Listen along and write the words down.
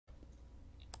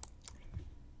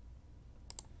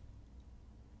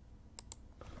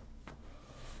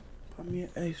mean,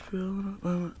 H-Pill,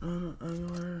 I'm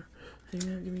gonna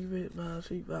give me bit by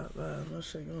sheep by no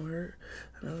shit gonna hurt.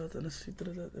 And I left on the street to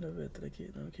the bed that I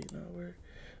keep not work.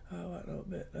 I no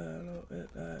bet, no bet,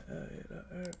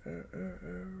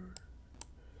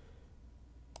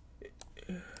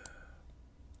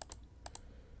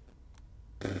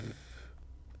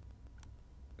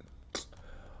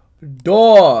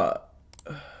 Dog.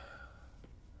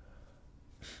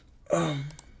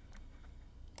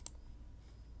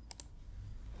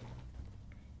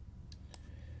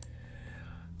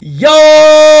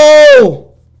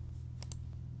 Yo!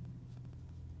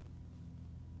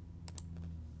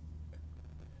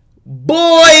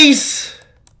 Boys!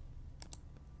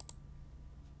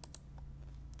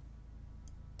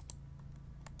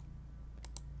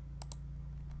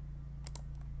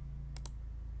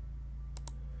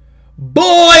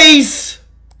 Boys!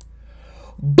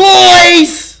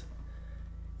 Boys!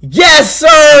 Yes,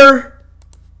 sir!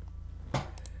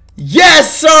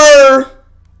 Yes, sir!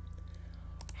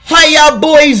 How y'all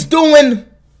boys doing?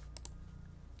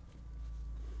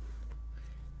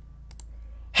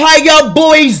 How y'all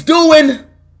boys doing?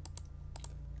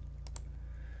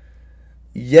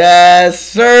 Yes,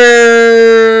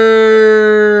 sir!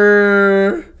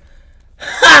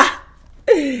 Ha!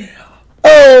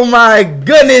 Oh my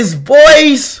goodness,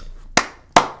 boys!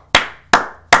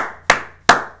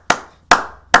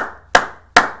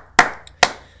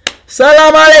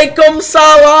 Salam alaikum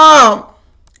salam!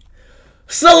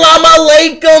 Salam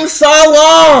alaikum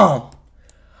salam!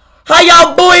 How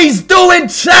y'all boys doing,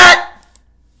 chat?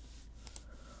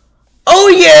 Oh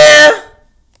yeah!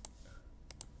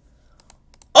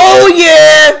 Oh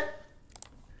yeah!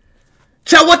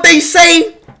 Chat, what they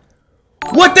say?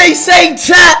 What they say,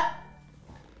 chat?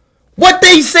 What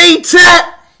they say,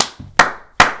 chat?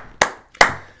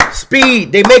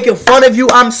 Speed, they making fun of you.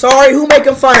 I'm sorry. Who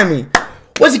making fun of me?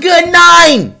 What's good,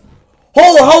 9?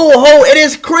 Ho, it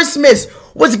is Christmas.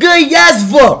 What's good,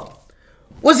 Yasva?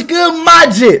 What's good,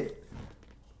 Majid?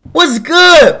 What's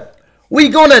good? We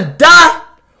gonna die?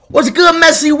 What's good,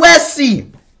 Messy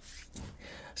Westy?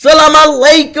 Salam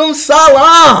alaikum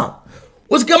salam.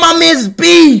 What's good, my Miss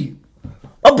B?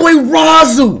 My boy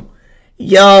Razu.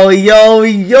 Yo.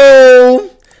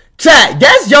 Chat,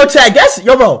 guess,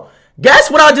 bro.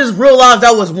 Guess what I just realized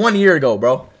that was 1 year ago,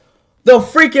 bro. The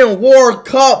freaking World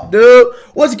Cup, dude.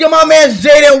 What's good, my man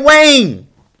Jaden Wayne?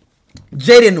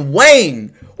 Jaden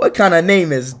Wayne? What kind of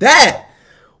name is that?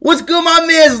 What's good, my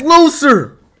man's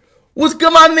Looser? What's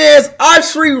good, my man's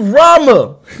Ashri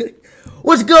Rama?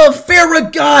 What's good,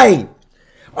 Farrah Guy?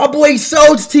 Our boy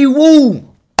Soj T Woo.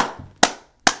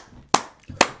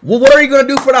 Well, what are you gonna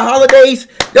do for the holidays?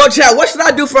 Yo, chat, what should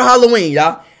I do for Halloween,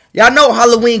 y'all? Y'all know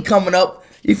Halloween coming up.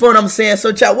 You feel what I'm saying?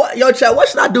 So, chat, what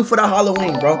should I do for the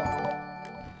Halloween, bro?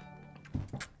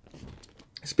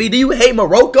 Speed, do you hate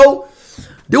Morocco?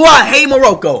 Do I hate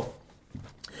Morocco?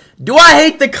 Do I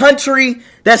hate the country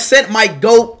that sent my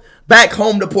goat back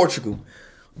home to Portugal?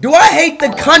 Do I hate the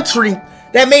country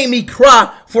that made me cry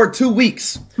for 2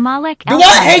 weeks? Malik do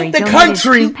I hate the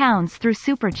country £2 through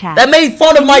Super Chat that made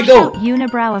fun of my goat?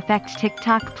 Unibrow effect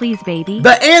TikTok, please, baby.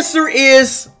 The answer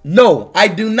is no. I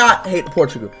do not hate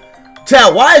Portugal.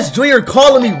 Chat, why is Junior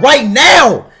calling me right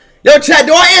now? Yo, chat,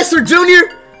 do I answer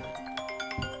Junior?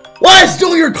 Why is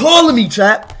Junior calling me,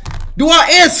 chat? Do I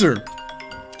answer?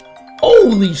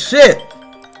 Holy shit.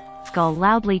 Skull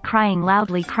loudly crying,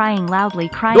 loudly crying, loudly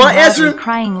crying. Do I answer?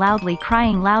 Crying loudly,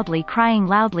 crying loudly, crying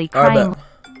loudly, Right, crying.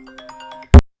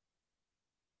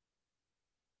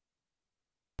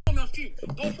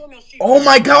 oh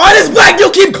my god, why does Black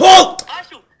Dude keep calling?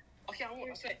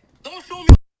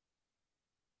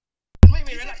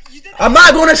 I'm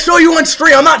not going to show you on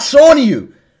stream. I'm not showing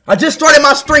you. I just started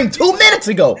my stream 2 minutes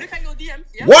ago.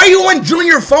 Why are you on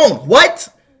Junior phone? What?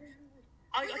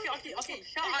 Okay.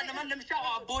 Shout out the man, shout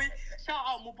out boy, shout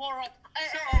out Mubarak,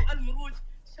 shout out Al Muruj,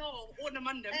 shout out all the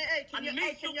man. Hey, can you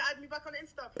add me back on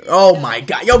Insta? Oh my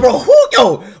god, yo, bro,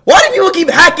 why do people keep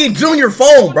hacking Junior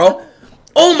phone, bro?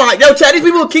 Oh my, yo, chat, these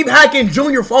people keep hacking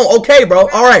Junior phone. Okay, bro,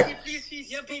 all right.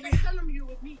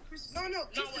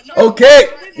 Okay,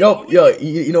 yo,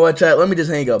 you know what, chat? Let me just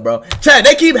hang up, bro. Chat,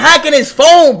 they keep hacking his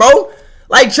phone, bro.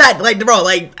 Like, chat, like, bro,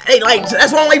 like, hey, like,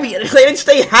 that's why they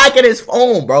stay hacking his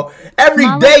phone, bro. Every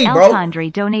day, bro. Andre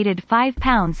donated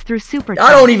 £5 through Super Chat.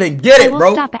 I don't even get it, bro. I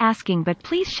will stop asking, but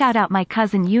please shout out my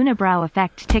cousin Unibrow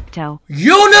Effect TikTok.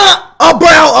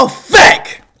 Unibrow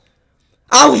Effect!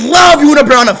 I love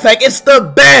Unibrow Effect. It's the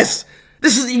best.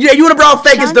 Unibrow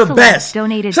Effect is the best. Shout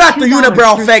out to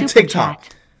Unibrow Effect TikTok.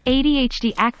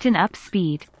 ADHD acting up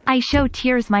speed. I show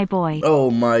tears, my boy. Oh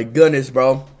my goodness,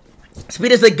 bro.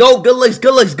 Speed is the GOAT. Good looks,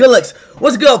 good looks, good looks.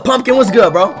 What's good, Pumpkin? What's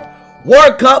good, bro?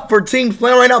 World Cup for teams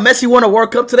playing right now. Messi won a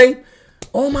World Cup today.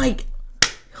 Oh my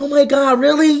God,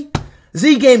 really?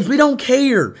 Z Games, we don't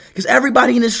care. Because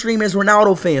everybody in this stream is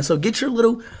Ronaldo fans. So get your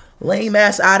little lame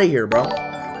ass out of here, bro.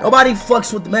 Nobody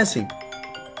fucks with Messi.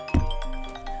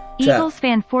 Eagles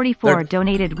fan 44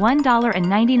 donated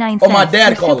 $1.99 oh, my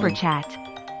dad for called super me. chat.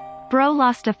 Bro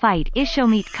lost a fight. Isho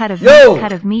meat cut of Yo. meat,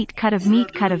 cut of meat, cut of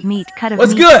meat, cut of meat, cut of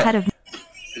What's meat, good? cut of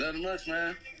Nothing much,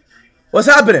 man. What's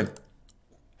happening?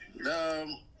 Did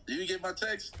you get my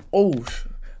text? Oh,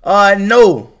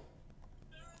 no.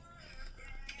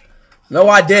 No,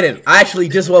 I didn't. I actually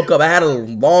just woke up. I had a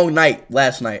long night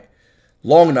last night.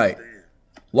 Long night.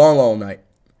 Long night.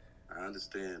 I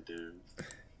understand, dude.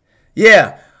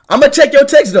 Yeah. I'm going to check your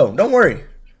text, though. Don't worry.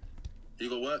 You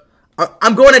go what?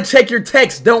 I'm going to check your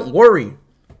text. Don't worry.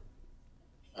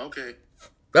 Okay.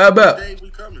 What day we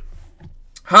coming?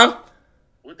 Huh?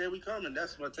 What day we coming?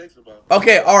 That's what text about.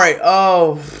 Okay, all right.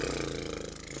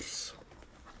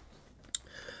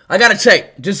 I got to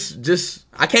check. Just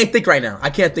I can't think right now.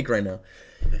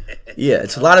 Yeah,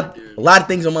 it's a lot of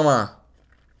things on my mind.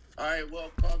 All right, well,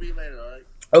 call me later, all right?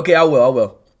 Okay, I will. All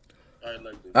right,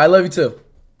 love you. I love you too.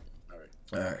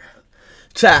 All right.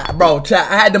 Chat,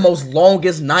 I had the most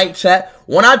longest night, chat.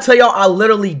 When I tell y'all I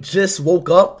literally just woke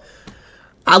up.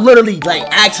 I literally,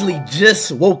 actually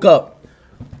just woke up.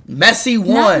 Messi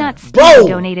won. Not Bro!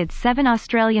 donated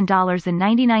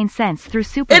 $7.99 through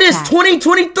Super Chat. It is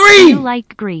 2023! Do you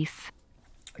like Greece?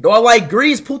 Do I like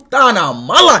Greece? Putana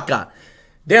malaka.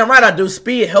 Damn right I do.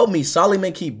 Speed, help me.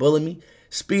 Solomon keep bullying me.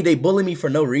 Speed, they bully me for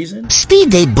no reason.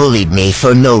 Speed, they bullied me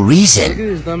for no reason. Look at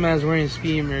this dumbass wearing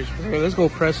Speed merch, bro. Let's go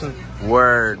press him.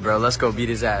 Word, bro. Let's go beat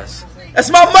his ass. That's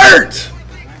my merch!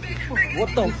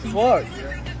 What the fuck?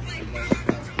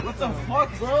 What the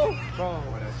fuck, bro? Bro,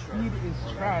 Speed is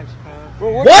trash, man.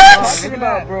 Bro, what? Are you talking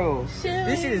about, bro?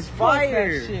 This is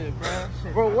fire. Shit,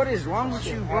 bro, what is wrong with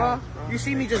you, bro? You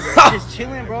see me just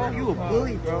chilling, bro? You a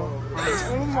bully, bro.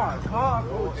 Oh my god,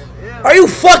 bro. Are you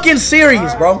fucking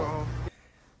serious, bro?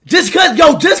 Just cause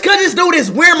this dude is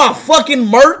wearing my fucking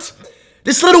merch,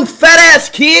 this little fat ass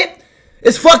kid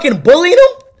is fucking bullying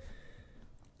him?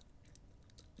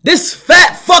 This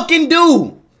fat fucking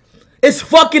dude is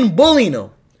fucking bullying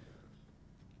him.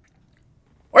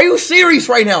 Are you serious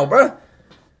right now, bro?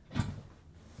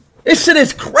 This shit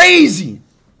is crazy.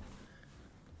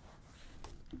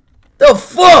 The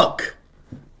fuck?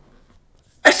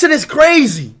 That shit is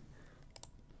crazy.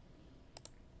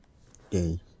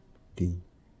 Do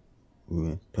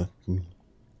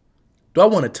I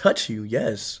want to touch you?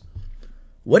 Yes.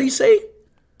 What do you say?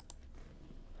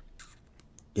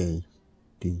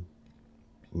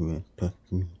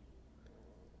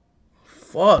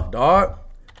 Fuck, dog.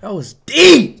 That was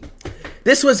deep.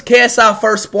 This was KSI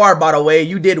first spar, by the way.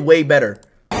 You did way better.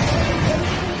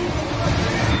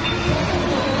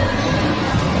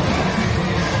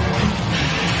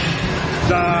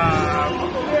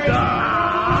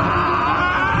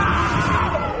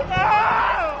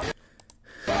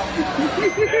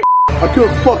 I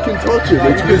couldn't fucking touch him.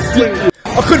 It's ridiculous.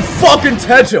 I couldn't fucking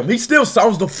touch him. He still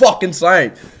sounds the fucking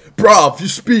same. Bruv, your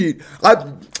speed.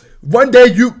 One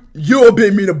day you'll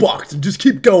beat me in a box and just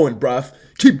keep going, bruv.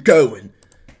 Keep going.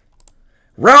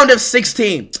 Round of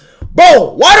 16.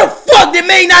 Bro, why the fuck did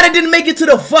Man United didn't make it to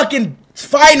the fucking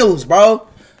finals, bro?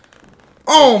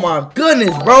 Oh my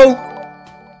goodness, bro.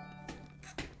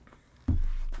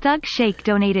 Thug Shake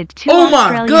donated $2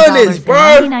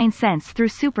 $99 through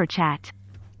Super Chat.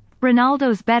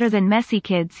 Ronaldo's better than Messi,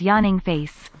 kids, yawning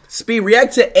face. Speed,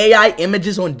 react to AI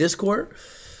images on Discord.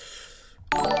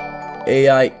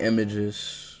 AI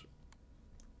images.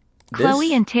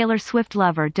 Chloe and Taylor Swift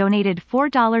lover donated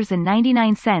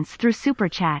 $4.99 through Super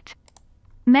Chat.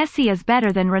 Messi is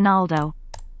better than Ronaldo.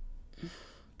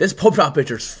 This profile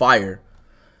picture's fire.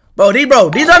 Bro,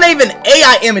 these aren't even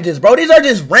AI images, bro. These are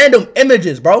just random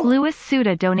images, bro. Louis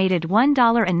Suda donated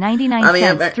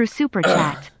 $1.99 through Super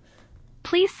Chat.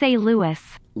 Please say Louis.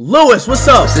 Louis, what's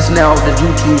up? Since now the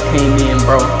YouTube came in,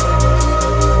 bro,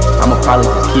 I'ma probably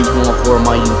just keep going for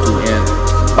my YouTube. And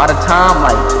by the time,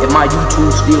 if my YouTube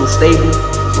still stable,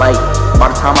 by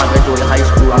the time I graduate high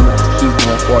school, I'ma just keep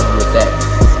going forward with that.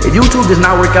 If YouTube does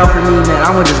not work out for me, man,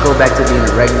 I'm gonna just go back to being a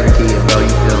regular kid, bro.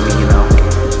 You feel me?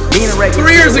 Being a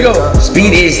regular 3 years ago.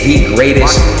 Speed is the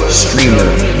greatest streamer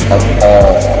of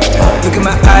all time. Look at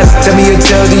my eyes, tell me you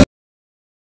tell the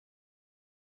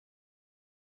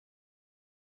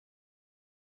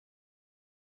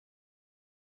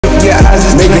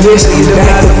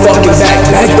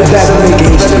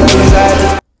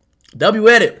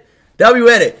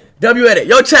W edit.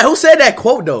 Yo, chat, who said that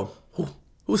quote though?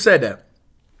 Who said that?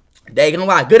 They ain't gonna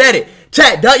lie. Good at it.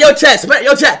 Chat. Yo, chat.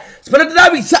 Spin up the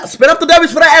W's. Spin up the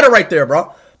W's for that edit right there,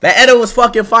 bro. That edit was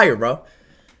fucking fire, bro.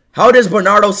 How does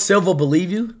Bernardo Silva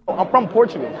believe you? I'm from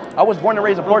Portugal. I was born and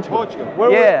raised in Portugal.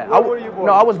 Where were you born?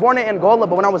 No, I was born in Angola,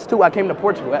 but when I was 2, I came to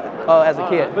Portugal as a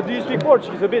kid. But do you speak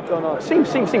Portuguese a bit or not? Sim.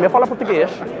 Eu falo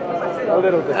português. A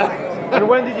little bit. And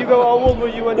when did you go? How old were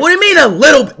you when? What do you mean a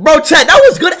little bit? Bro, chat, that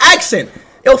was good accent.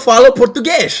 Eu falo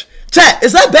português. Chat,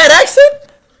 is that bad accent?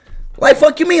 Like,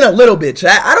 fuck you mean a little bit,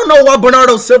 chat? I don't know why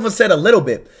Bernardo Silva said a little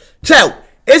bit. Chat,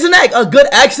 isn't that a good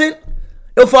accent?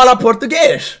 Eu falo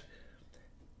português.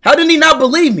 How did he not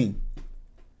believe me?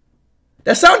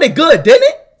 That sounded good, didn't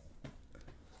it?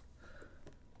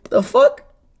 The fuck?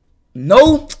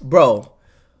 No, bro.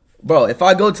 Bro, if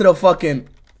I go to the fucking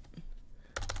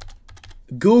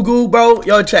Google, bro.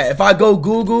 Yo, chat, if I go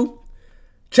Google,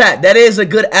 chat, that is a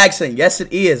good accent. Yes,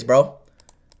 it is, bro.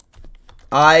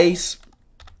 I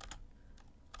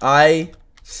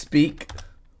speak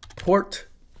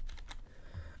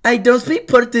I don't speak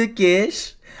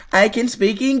Portuguese. I can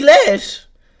speak English.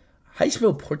 How you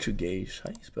spell Portuguese? How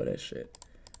you spell that shit?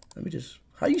 Let me just...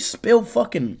 How you spell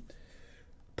fucking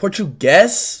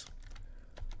Portuguese?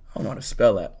 I don't know how to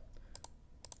spell that.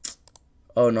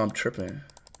 Oh, no, I'm tripping.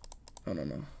 Oh,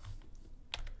 no.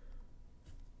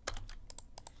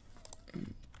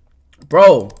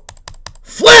 Bro.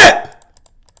 Flip!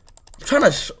 I'm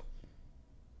trying to...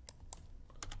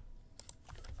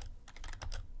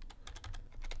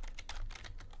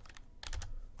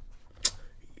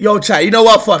 Yo, chat, you know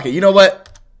what? Fuck it. You know what?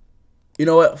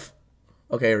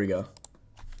 Okay, here we go.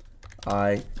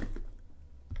 I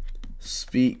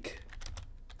speak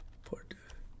Portuguese.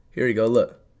 Here we go,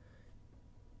 look.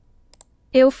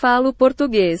 Eu falo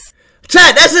português.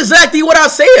 Chat, that's exactly what I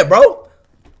said, bro.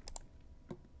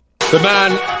 The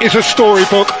man is a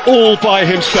storybook all by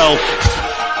himself.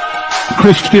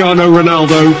 Cristiano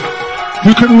Ronaldo,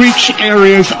 who can reach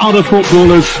areas other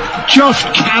footballers just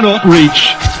cannot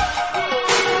reach.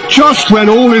 Just when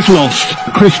all is lost,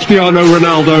 Cristiano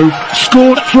Ronaldo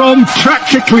scored from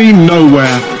practically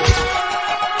nowhere.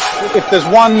 If there's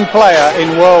one player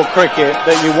in world cricket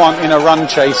that you want in a run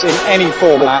chase in any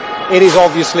format, it is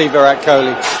obviously Virat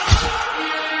Kohli.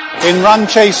 In run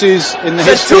chases in the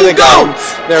history of the game,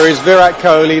 there is Virat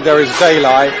Kohli, there is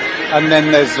daylight, and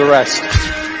then there's the rest.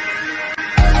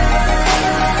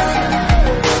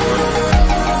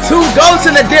 Two goats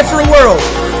in a different world.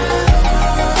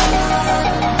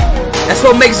 That's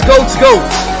what makes goats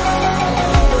goats.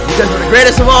 Because they're the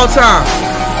greatest of all time.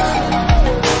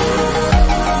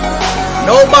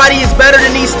 Nobody is better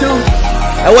than these two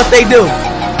at what they do.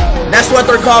 That's what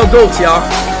they're called goats, y'all.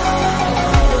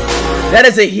 That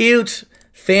is a huge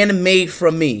fan made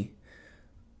from me.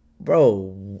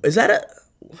 Bro, is that a...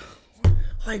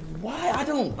 Like, why? I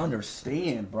don't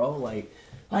understand, bro.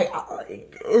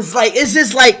 It's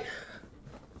just like,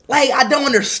 I don't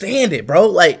understand it, bro.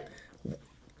 Like,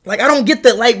 I don't get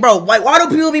that, like, bro, like, why do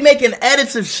people be making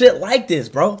edits of shit like this,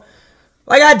 bro?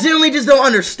 Like, I genuinely just don't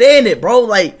understand it, bro.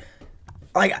 Like,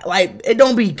 it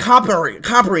don't be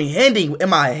comprehending in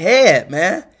my head,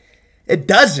 man. It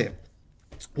doesn't.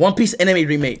 One Piece anime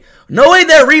remake. No way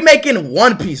they're remaking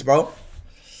One Piece, bro.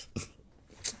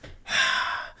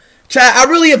 Chat, I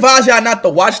really advise y'all not to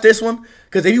watch this one,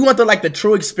 because if you want the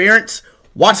true experience,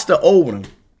 watch the old one.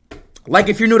 Like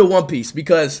if you're new to One Piece,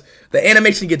 because the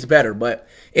animation gets better. But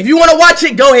if you want to watch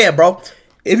it, go ahead, bro.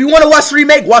 If you want to watch the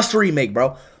remake,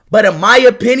 bro. But in my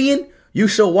opinion, you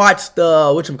should watch the,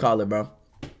 whatchamacallit, bro.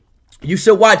 You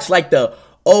should watch like the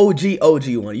OG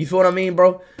one. You feel what I mean,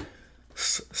 bro?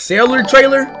 Sailor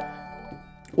trailer?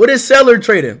 What is Sailor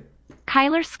trading?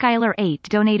 Kyler Skyler 8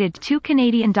 donated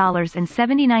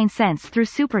 $2.79 through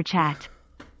Super Chat.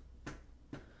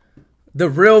 The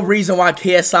real reason why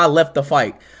KSI left the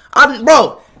fight.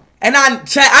 Bro, and I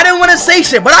didn't want to say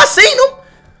shit, but I seen him.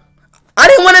 I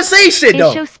didn't want to say shit,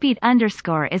 though. Yt-IshowSpeed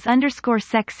 _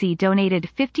 sexy donated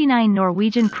 59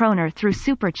 Norwegian kroner through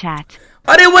Super Chat.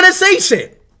 I didn't want to say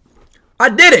shit. I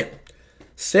didn't.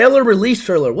 Sailor release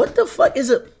trailer. What the fuck is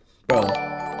it? Bro,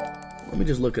 let me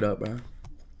just look it up, bro.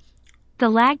 The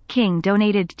Lag King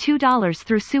donated $2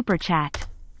 through Super Chat.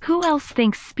 Who else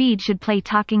thinks Speed should play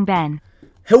Talking Ben?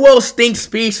 Who else thinks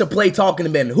Speed should play Talking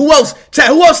Ben? Who else? Chat,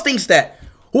 who else thinks that?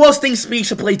 Who else thinks Speed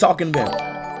should play Talking Ben?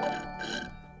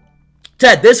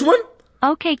 Chat, this one?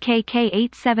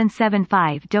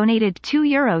 OKKK8775 donated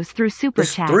 €2 through Super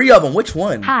Chat. There's 3 of them. Which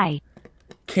one? Hi.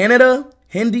 Canada,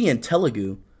 Hindi, and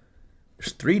Telugu.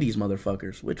 There's 3 of these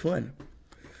motherfuckers. Which one?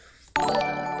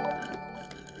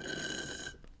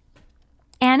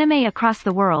 Anime Across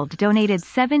the World donated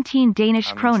 17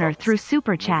 Danish kroner through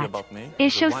Super Chat.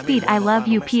 Yt-IshowSpeed, I love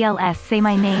you. PLS, say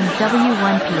my name,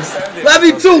 W1P. Love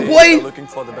you too, boy.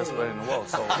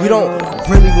 We don't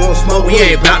really want smoke. We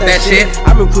ain't about that shit.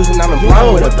 I've been cruising down the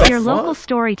block with a Your local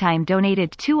Storytime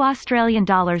donated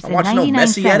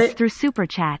 $2.99 through Super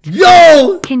Chat.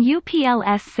 Yo! Can you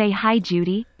PLS say hi,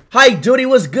 Judy? Hi, Judy.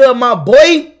 What's good, my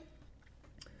boy?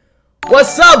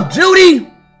 What's up, Judy?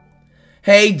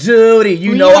 Hey, Judy.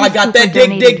 You know I got that dick.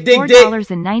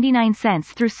 $4.99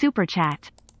 through Super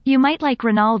Chat. You might like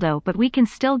Ronaldo, but we can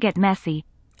still get Messi.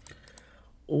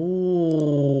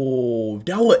 Ooh,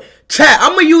 that would chat.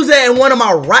 I'm gonna use that in one of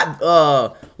my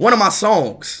one of my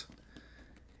songs.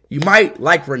 You might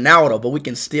like Ronaldo, but we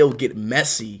can still get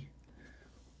Messi.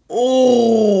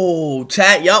 Ooh,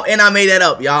 chat. Yup, and I made that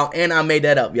up, y'all. And I made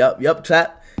that up. Yup,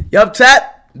 chat. Yup,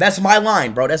 chat. That's my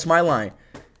line, bro. That's my line.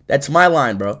 That's my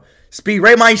line, bro. Speed,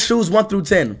 rate my shoes 1 through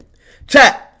 10.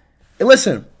 Chat. And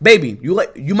listen, baby,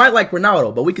 you might like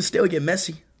Ronaldo, but we can still get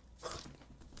Messi.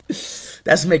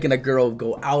 That's making a girl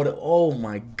go out. Oh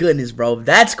my goodness, bro.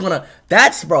 That's gonna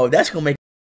make.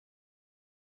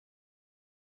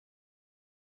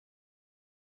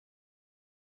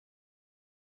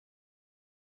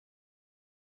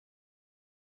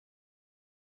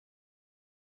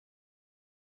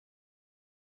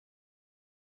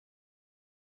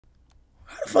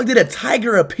 How the fuck did a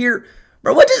tiger appear?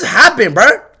 Bro, what just happened, bro?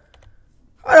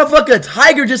 How the fuck a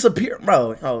tiger just appear?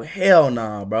 Bro, oh, hell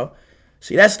nah, bro.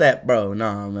 See, that's that, bro.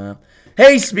 Nah, man.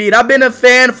 Hey, Speed, I've been a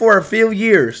fan for a few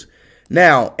years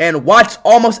now and watched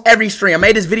almost every stream. I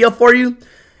made this video for you,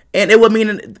 and it would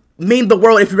mean the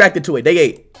world if you reacted to it. Day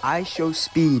 8.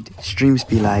 Yt-IshowSpeed streams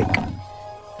be like.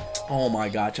 Oh, my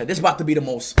God, chat. This is about to be the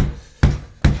most...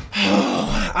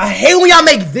 I hate when y'all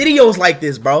make videos like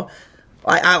this, bro.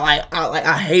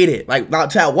 I hate it. Like, now,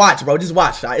 chat, watch, bro. Just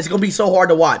watch. It's gonna be so hard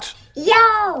to watch.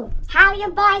 Yo, how you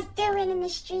boys doing in the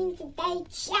stream today,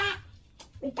 chat?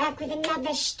 We're back with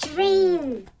another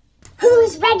stream.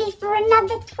 Who's ready for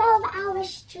another 12-hour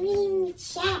stream,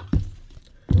 chat?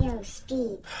 Yo,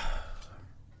 Speed.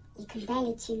 You can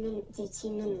barely do 2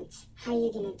 minutes. How are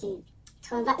you gonna do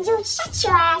 12 hours? Yo, shut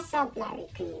your ass up, Larry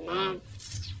Green, man.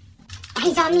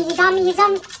 He's on me. Bro.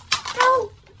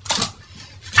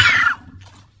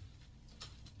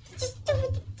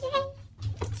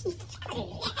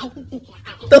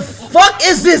 The fuck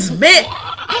is this, man?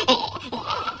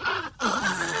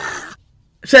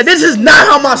 Shit, this is not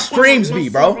how my streams be,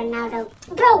 bro.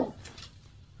 Bro,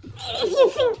 if you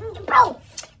think, bro,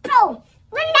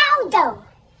 Ronaldo.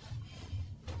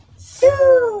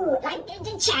 So, like,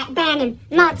 chat, ban him.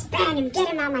 Mods, ban him. Get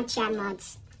him out of my chat,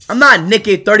 mods. I'm not Nick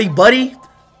 30, buddy.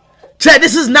 Chat,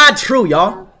 this is not true,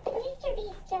 y'all.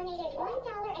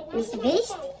 Mr.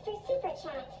 Beast?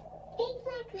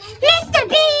 Mr.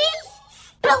 Beast!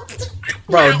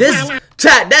 Bro, this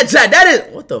chat, that is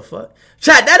what the fuck?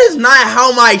 Chat, that is not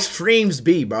how my streams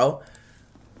be, bro.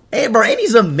 Hey, bro, and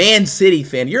he's a Man City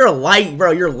fan. You're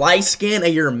light skinned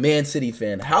and you're a Man City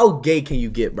fan. How gay can you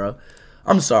get, bro?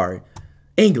 I'm sorry.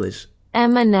 English.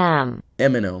 Eminem.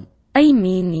 أي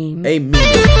ميني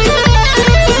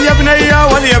يا بنية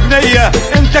ولا بنية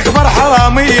انت كبر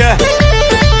حرامية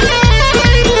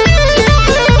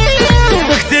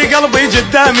بختي قلبي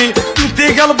قدامي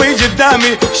انتي قلبي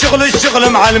قدامي الشغل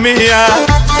معلمية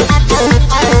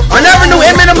I never knew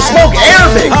Eminem spoke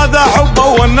Arabic. هذا حبه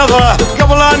والنظرة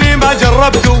قبل اني ما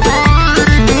جربته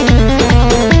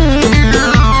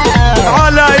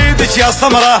على ايدك يا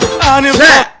سمرة اني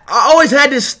I always had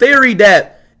this theory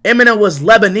that Eminem was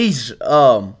Lebanese,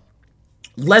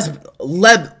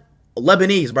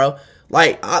 Lebanese, bro.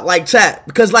 Like chat,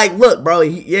 because like, look, bro,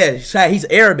 chat, he's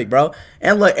Arabic, bro.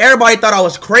 And look, everybody thought I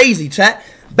was crazy, chat.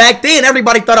 Back then,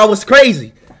 everybody thought I was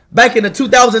crazy. Back in the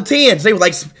 2010s, they were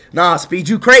like, nah, Speed,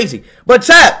 you crazy. But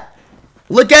chat,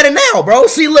 look at it now, bro.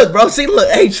 See, look, bro. See, look.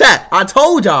 Hey, chat, I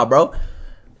told y'all, bro.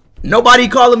 Nobody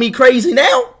calling me crazy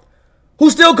now.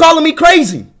 Who's still calling me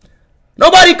crazy?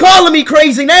 Nobody calling me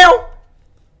crazy now.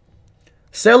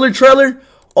 Seller trailer.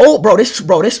 Oh, bro, this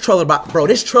trailer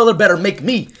better make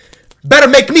me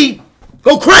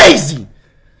go crazy.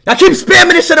 Y'all keep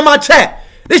spamming this shit in my chat.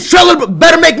 This trailer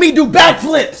better make me do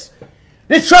backflips.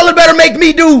 This trailer better make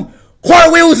me do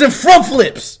cartwheels and front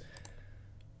flips.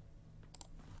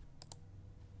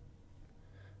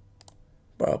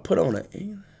 Bro, put on a...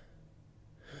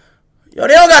 Yo,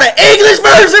 they don't got an English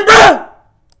version, bro.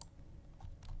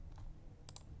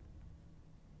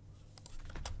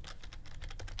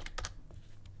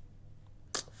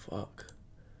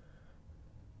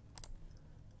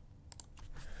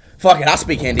 Fuck it, I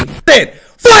speak Hindi. Then,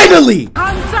 finally!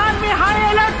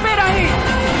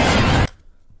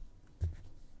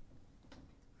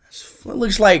 It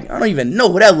looks like, I don't even know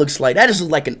what that looks like. That just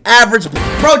looks like an average.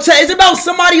 Bro, chat, it's about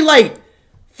somebody like,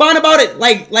 fine about it.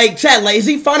 Like chat, like, is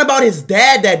he fine about his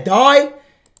dad that died?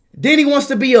 Then he wants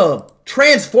to be a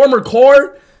transformer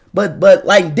car. But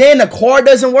like, then the car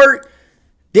doesn't work.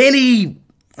 Then he,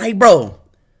 like, bro.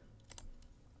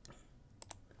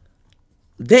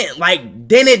 Then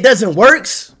it doesn't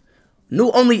works. New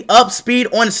only up speed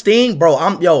on Steam, bro.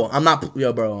 I'm not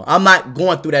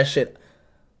going through that shit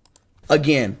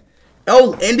again.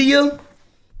 Oh, India.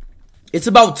 It's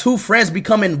about two friends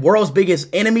becoming world's biggest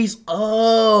enemies.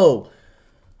 Oh,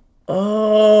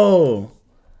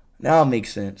 now it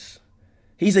makes sense.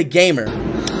 He's a gamer.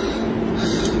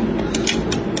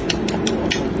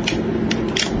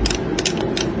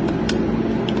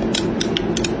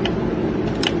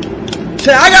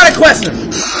 Chat, I got a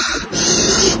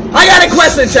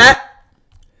question, chat.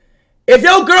 If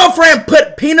your girlfriend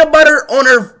put peanut butter on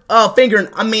her on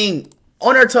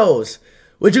her toes,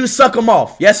 would you suck them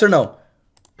off? Yes or no?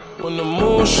 When the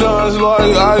moon shines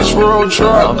like ice road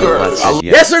trucker.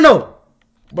 Yes or no?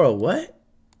 Bro, what?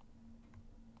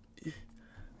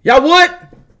 Y'all would?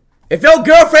 If your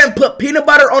girlfriend put peanut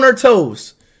butter on her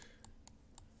toes.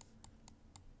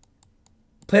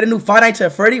 Play the new Five Nights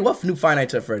at Freddy? What new Five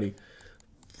Nights at Freddy?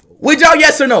 Would y'all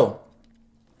yes or no?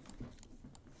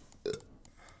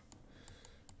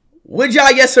 Would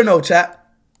y'all yes or no, chat?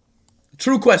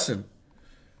 True question.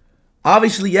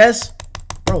 Obviously yes.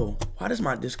 Bro, why does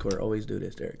my Discord always do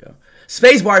this? There we go.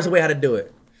 Spacebar is the way how to do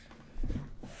it.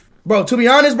 Bro, to be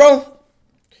honest, bro,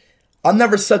 I've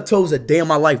never sucked toes a day in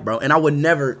my life, bro. And I would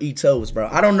never eat toes, bro.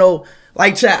 I don't know.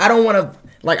 Like, chat, I don't want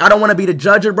to be the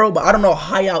judger, bro, but I don't know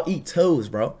how y'all eat toes,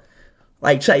 bro.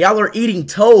 Like, chat, y'all are eating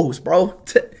toes, bro.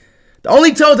 The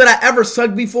only toes that I ever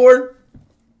sucked before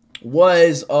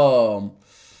was, I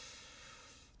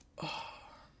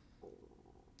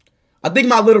think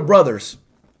my little brothers.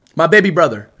 My baby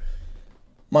brother.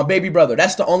 My baby brother.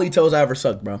 That's the only toes I ever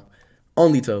sucked, bro.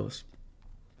 Only toes.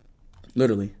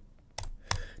 Literally.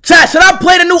 Chat, should I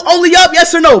play the new Only Up?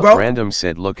 Yes or no, bro? Random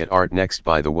said look at art next,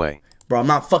 by the way. Bro, I'm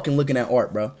not fucking looking at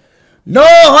art, bro. No,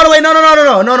 hold on, wait,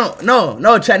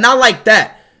 no, chat, not like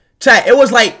that. Chat, it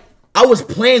was like, I was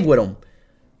playing with him.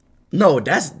 No,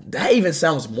 that even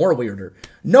sounds more weirder.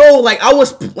 No, like, I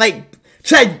was, like,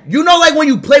 chat, you know, like, when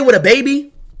you play with a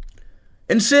baby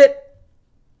and shit?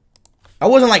 I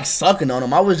wasn't, like, sucking on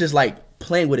him. I was just, like,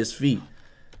 playing with his feet.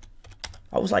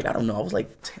 I was like, I don't know. I was like,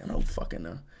 damn, I don't fucking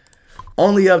know.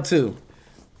 Only Up 2.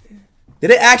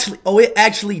 Did it actually? Oh, it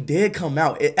actually did come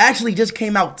out. It actually just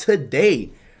came out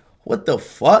today. What the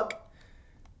fuck?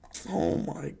 Oh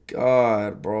my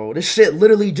god, bro. This shit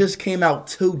literally just came out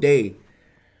today.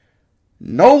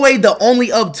 No way the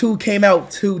Only Up 2 came out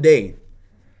today.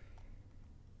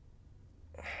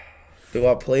 Do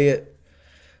I play it?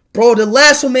 Bro, the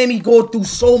last one made me go through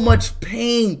so much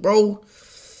pain, bro.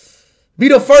 Be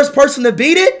the first person to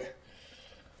beat it?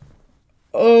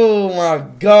 Oh my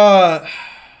god.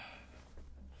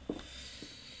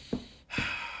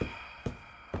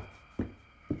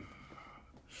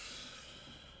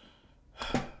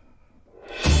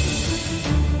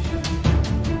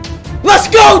 Let's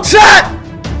go, chat!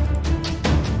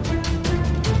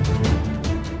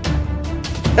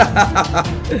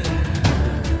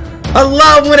 I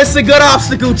love when it's a good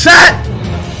obstacle, chat!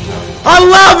 I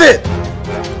love it!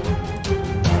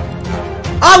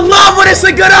 I love when it's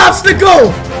a good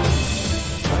obstacle!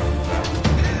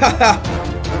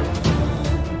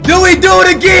 Do we do it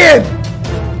again?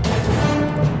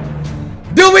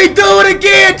 Do we do it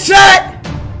again, chat?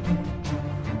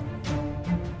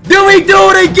 Do we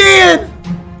do it again?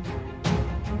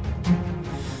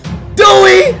 Do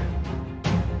we?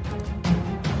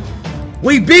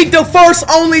 We beat the first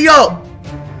Only Up.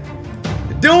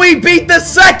 Do we beat the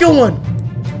second one?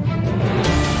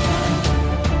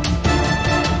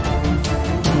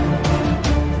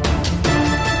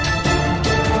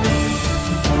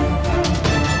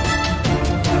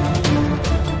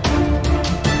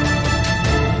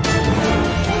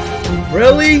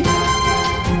 Really?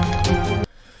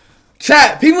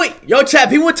 Chat, people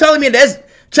were telling me that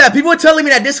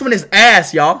this one is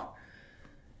ass, y'all.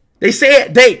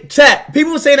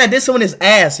 People were saying that this one is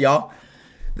ass, y'all.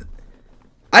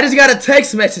 I just got a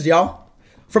text message, y'all,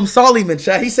 from Solomon,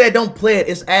 chat. He said don't play it,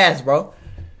 it's ass, bro.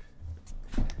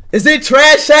 Is it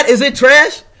trash, chat? Is it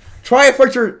trash? Try it for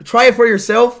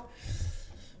yourself.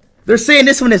 They're saying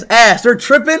this one is ass. They're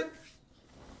tripping.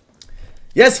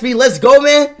 Yes, Speed, let's go,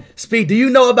 man. Speed, do you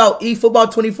know about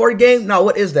eFootball 24 game? No,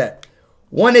 what is that?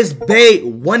 One is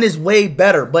way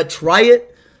better, but try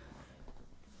it.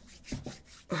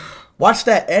 Watch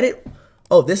that edit.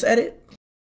 Oh, this edit?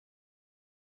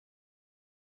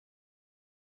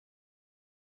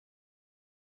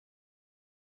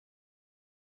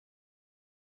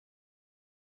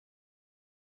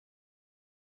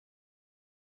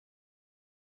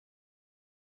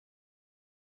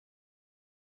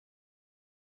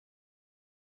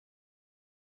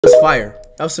 fire.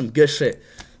 That was some good shit.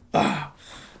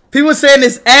 People saying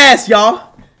it's ass,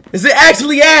 y'all. Is it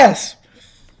actually ass?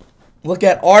 Look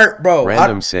at art, bro.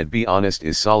 Random said, be honest,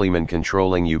 is Soliman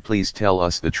controlling you? Please tell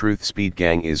us the truth. Speed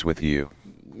Gang is with you.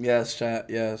 Yes, chat,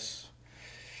 yes.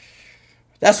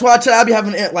 That's why I be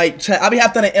having like chat. I be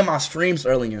having to end my streams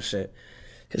early and shit.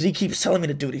 Cause he keeps telling me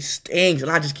to do these things and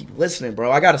I just keep listening,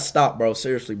 bro. I gotta stop, bro.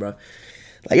 Seriously, bro.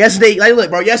 Like yesterday, like look,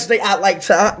 bro, yesterday I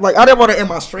didn't want to end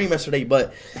my stream yesterday,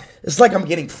 but it's like I'm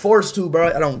getting forced to, bro.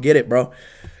 I don't get it, bro.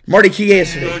 Marty Key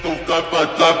yesterday. Marty!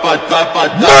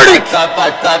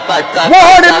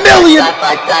 100 million!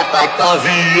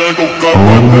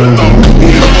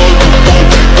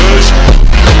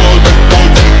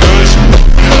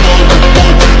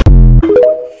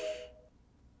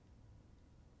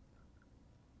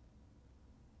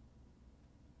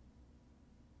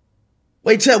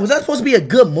 Wait, Chad, was that supposed to be a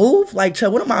good move? Like,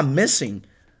 Chad, what am I missing?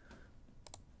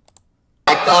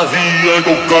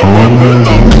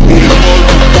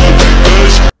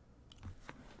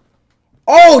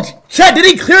 Oh, Chad, did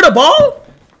he clear the ball?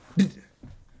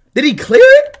 Did he clear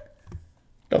it?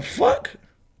 The fuck?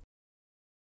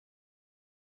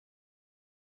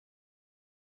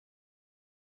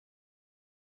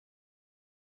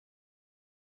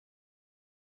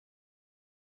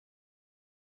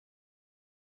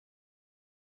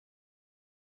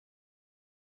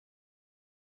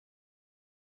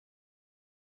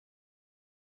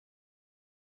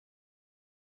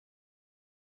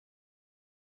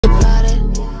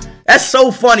 That's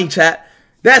so funny, chat.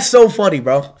 That's so funny,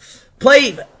 bro.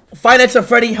 Play Financial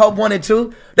Freddy Help 1 and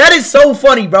 2. That is so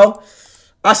funny, bro.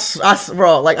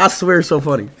 Bro, like, I swear it's so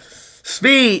funny.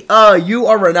 Speed, you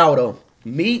or Ronaldo?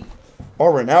 Me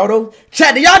or Ronaldo?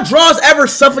 Chat, do y'all draws ever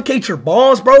suffocate your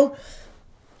balls, bro?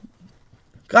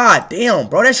 God damn,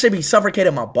 bro. That should be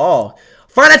suffocating my ball.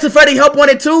 Financial Freddy Help 1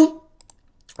 and 2. All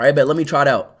right, bet. Let me try it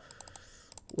out.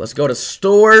 Let's go to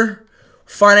store.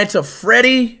 Financial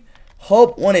Freddy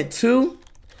Hope 1 and 2.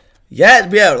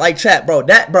 Yeah, like chat, bro.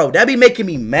 That be making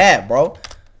me mad, bro.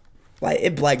 Like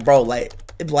it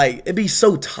be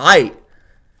so tight.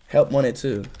 Help 1 and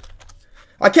 2.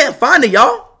 I can't find it,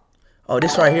 y'all. Oh,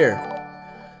 this right here.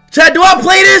 Chat, do I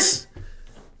play this?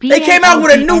 They came out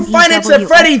with a new Financial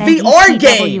Freddy VR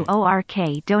game.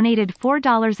 WORK donated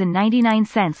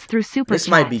 $4.99 through Super Chat. This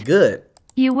might be good.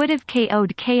 You would have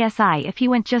KO'd KSI if he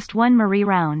went just one Marie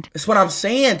round. That's what I'm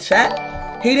saying, chat.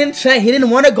 He didn't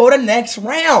want to go to next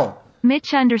round.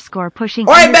 Mitch underscore pushing.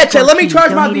 All right, bet, chat. Let me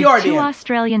charge my VR $2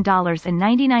 Australian dollars and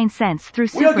 99 cents through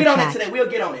Super Chat. We'll get on it today. We'll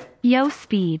get on it. Yo,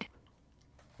 Speed.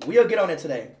 We'll get on it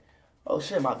today. Oh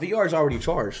shit, my VR's already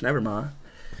charged. Never mind.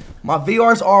 My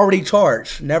VR's already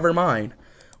charged. Never mind.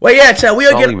 Wait, yeah, chat.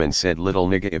 We'll get. Soliman said, little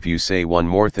nigga, if you say one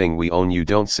more thing, we own you.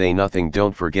 Don't say nothing.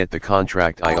 Don't forget the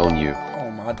contract. I own you.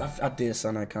 Oh my, I did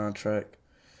sign that contract.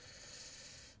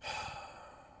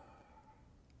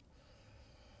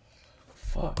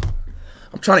 Fuck.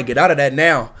 I'm trying to get out of that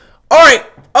now. Alright.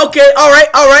 Okay.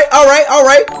 Alright.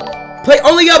 Play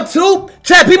only up 2?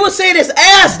 Chat, people saying it's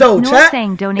ass though, chat.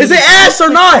 Is it ass or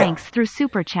not? Thanks through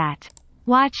Super Chat.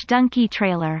 Watch Donkey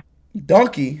trailer.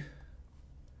 Donkey.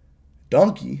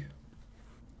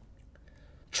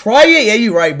 Try it? Yeah,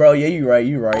 you right, bro. Yeah, you right.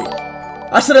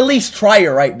 I should at least try it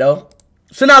right, though.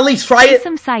 Shouldn't I at least try it?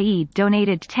 Isam Saeed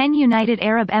donated 10 United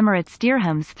Arab Emirates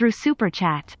dirhams through Super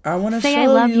Chat. I want to say I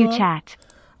love you, chat.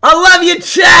 I love you,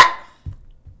 chat.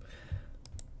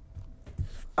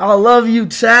 I love you,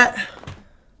 chat.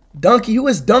 Donkey, who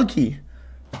is Donkey?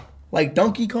 Like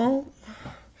Donkey Kong?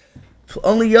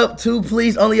 Only up 2,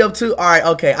 please. Only up 2. All right,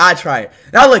 okay. I try it.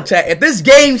 Now look, chat. If this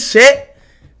game shit,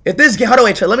 hold on,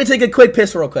 wait, chat. Let me take a quick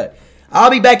piss real quick.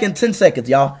 I'll be back in 10 seconds,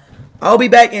 y'all. I'll be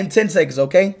back in 10 seconds,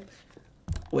 okay?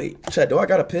 Wait, chat. Do I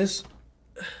gotta piss?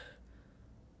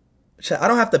 Chat, I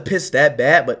don't have to piss that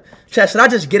bad, but chat, should I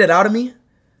just get it out of me?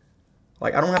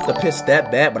 Like, I don't have to piss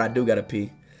that bad, but I do gotta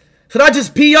pee. Should I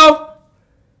just pee, yo?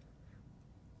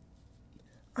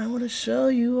 I want to show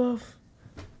you off.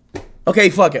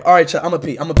 Okay, fuck it. All right, chat, I'm gonna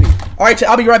pee. All right, chat,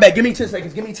 I'll be right back. Give me 10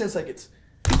 seconds. 10 seconds.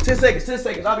 10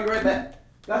 seconds. I'll be right back.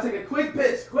 Gotta take a quick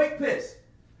piss.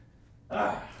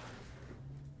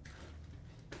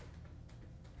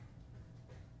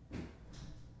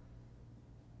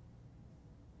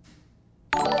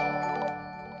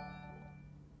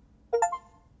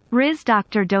 Riz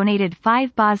Doctor donated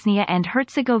 5 Bosnia and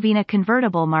Herzegovina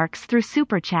convertible marks through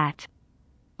Super Chat.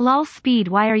 Lol Speed,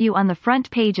 why are you on the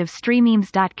front page of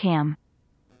streammemes.com?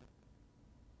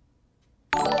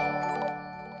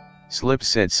 Slip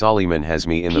said Soliman has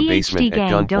me in the basement at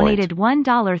Gang gunpoint. Donated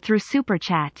 $1 through Super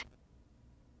Chat.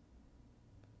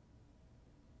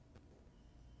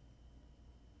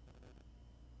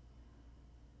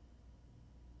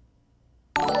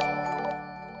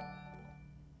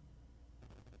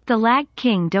 The Lag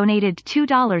King donated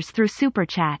 $2 through Super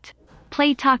Chat.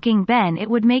 Play Talking Ben, it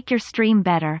would make your stream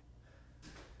better.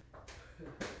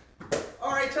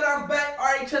 Alright, chat, I'm back.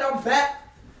 Alright, chat, I'm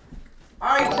back.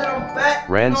 Alright, chat, I'm back.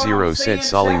 Ran Zero said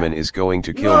Solomon is going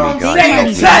to kill me, guys.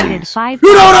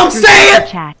 You know what I'm saying?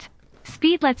 Chat.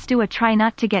 Speed, let's do a try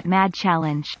not to get mad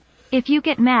challenge. If you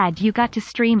get mad, you got to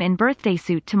stream in birthday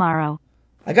suit tomorrow.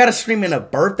 I gotta stream in a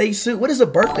birthday suit? What is a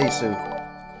birthday suit?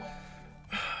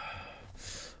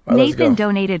 Right, Nathan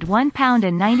donated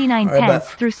 £1.99 right,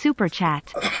 through Super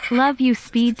Chat. Love you,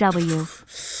 Speed W.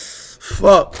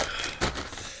 Fuck.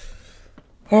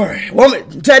 Alright. Well,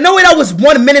 no way, that was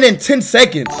 1 minute and 10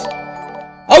 seconds.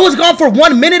 I was gone for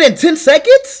 1 minute and 10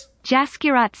 seconds?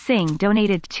 Jaskirat Singh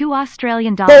donated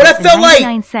 $2 Bro, that felt like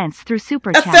 99 through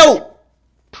Super Chat. Felt.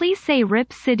 Please say Rip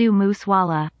Sidhu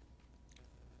Moosewala.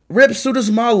 Rip Sidhu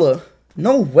Moosewala.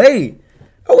 No way.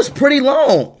 That was pretty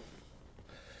long.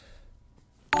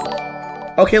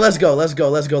 Okay, let's go. Let's go.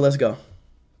 Let's go. Let's go.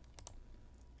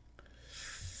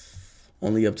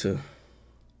 Only up to.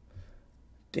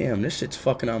 Damn, this shit's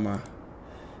fucking on my.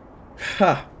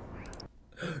 Ha.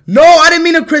 No, I didn't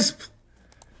mean to crisp.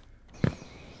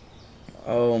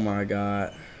 Oh my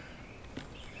god.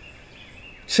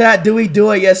 Chat, do we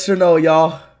do it? Yes or no,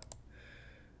 y'all?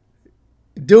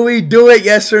 Do we do it?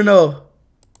 Yes or no?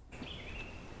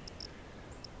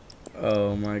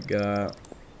 Oh my god.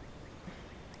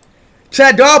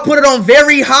 Chat, do I put it on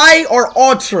very high or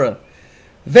ultra?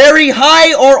 Very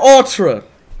high or ultra?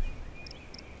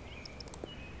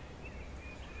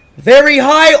 Very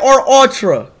high or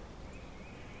ultra?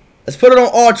 Let's put it on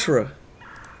ultra.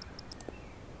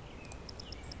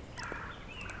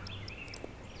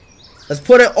 Let's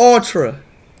put it ultra.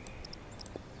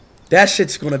 That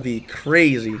shit's gonna be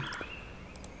crazy.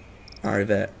 Alright,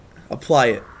 that. Apply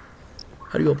it.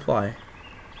 How do you apply?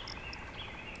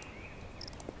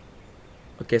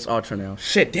 Okay, it's ultra now.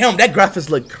 Shit, damn, that graphics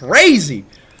look crazy.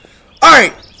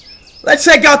 Alright, let's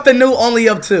check out the new only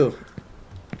up 2.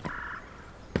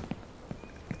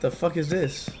 What the fuck is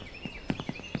this?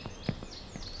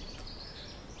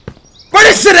 Bro,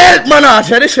 this shit ass, man, nah,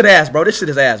 chat, this shit ass, bro. This shit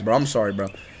is ass, bro. I'm sorry, bro.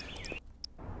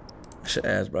 That shit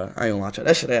ass, bro. I ain't gonna lie, chat.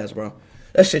 That shit ass, bro.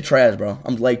 That shit trash, bro.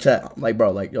 I'm like, chat. I'm like,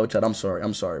 bro, like, yo, chat, I'm sorry.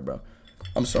 I'm sorry, bro.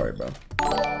 I'm sorry, bro.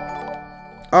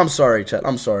 I'm sorry, chat.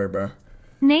 I'm sorry, bro.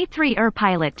 Nay3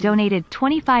 Pilot donated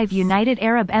 25 United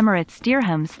Arab Emirates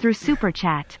dirhams through Super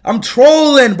Chat. I'm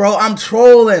trolling, bro. I'm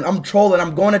trolling. I'm trolling.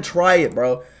 I'm going to try it,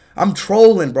 bro. I'm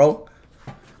trolling, bro.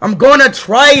 I'm going to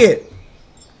try it.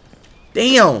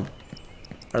 Damn. All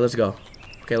right, let's go.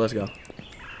 Okay, let's go.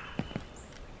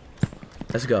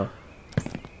 Let's go.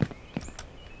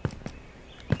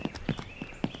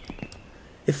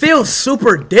 It feels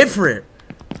super different.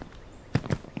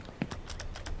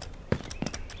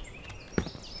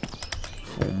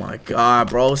 Oh my god,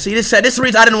 bro. See, this is the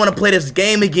reason I didn't want to play this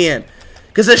game again.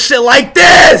 Because of shit like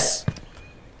this.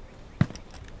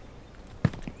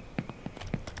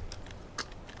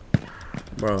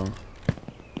 Bro.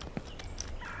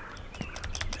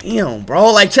 Damn,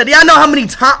 bro. Like, Chet, y'all know how many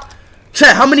times...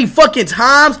 Chet, how many fucking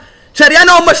times... Chet, y'all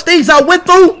know how much things I went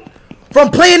through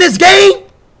from playing this game?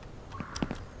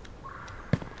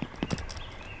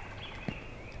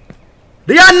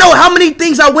 Do y'all know how many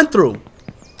things I went through?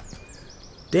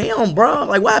 Damn, bro.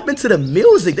 Like, what happened to the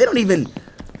music? They don't even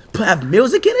have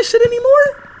music in this shit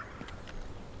anymore?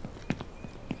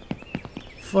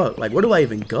 Fuck. Like, where do I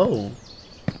even go?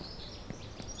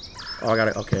 Oh, I got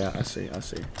it. Okay, I see. I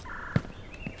see.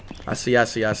 I see. I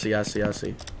see. I see. I see. I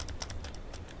see.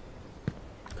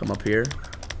 Come up here.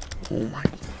 Oh, my.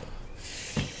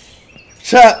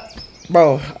 Chat.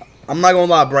 Bro, I'm not gonna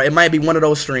lie, bro. It might be one of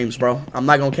those streams, bro. I'm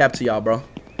not gonna cap to y'all, bro.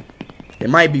 It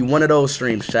might be one of those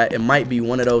streams, chat. It might be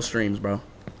one of those streams, bro.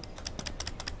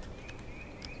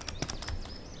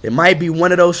 It might be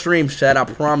one of those streams, chat. I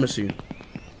promise you.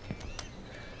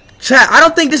 Chat, I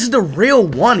don't think this is the real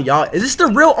one, y'all. Is this the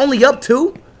real only up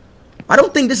 2? I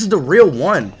don't think this is the real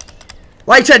one.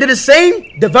 Like, chat, did the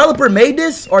same developer made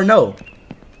this or no?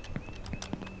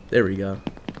 There we go.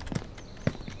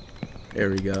 There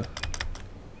we go.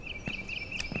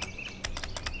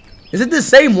 Is it the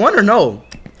same one or no?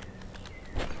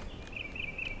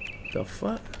 The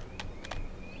fuck?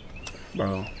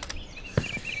 Bro.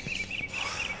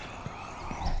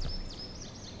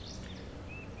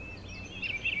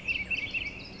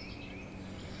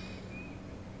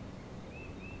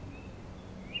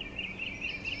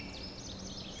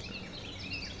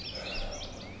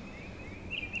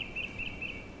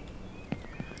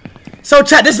 So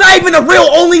chat, this is not even a real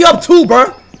only up 2,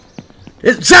 bro.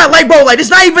 It's chat, like, bro, like, it's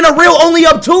not even a real only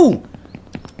up 2.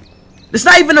 It's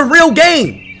not even a real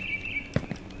game.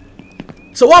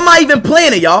 So why am I even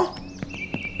playing it, y'all?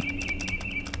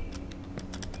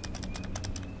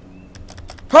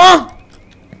 Huh?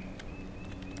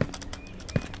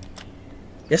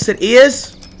 Yes, it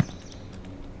is.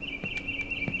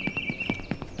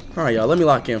 Alright, y'all. Let me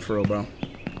lock in for real, bro.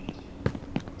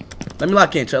 Let me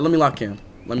lock in, chat. Let me lock in.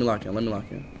 Let me lock in. Let me lock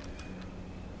in.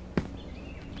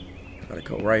 Gotta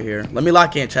go right here. Let me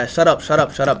lock in, chat. Shut up, shut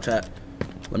up, shut up, chat.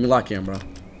 Let me lock in, bro.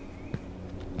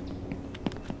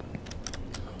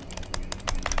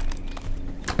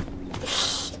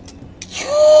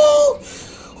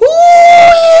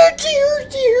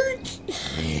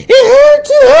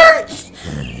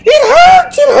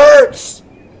 It hurts.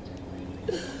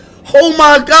 Oh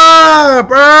my god,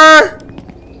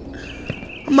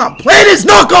 bruh. I'm not playing this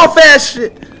knockoff ass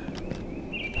shit.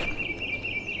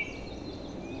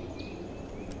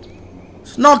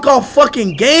 It's knockoff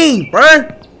fucking game,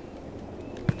 bruh.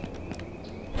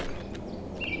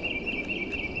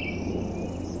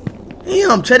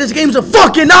 Damn, Chad, this game's a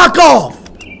fucking knockoff.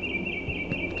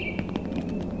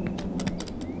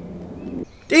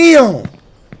 Damn.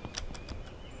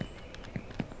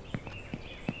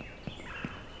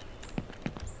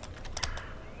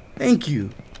 Thank you.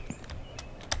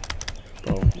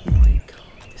 Bro, oh my god.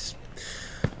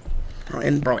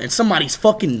 And somebody's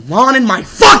fucking lawn in my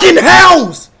fucking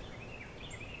house!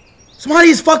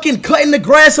 Somebody's fucking cutting the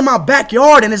grass in my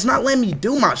backyard and it's not letting me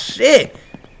do my shit.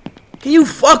 Can you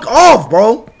fuck off,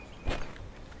 bro?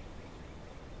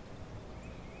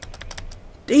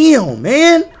 Damn,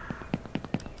 man.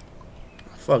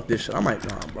 Fuck this shit. I might,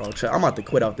 nah, bro. I'm about to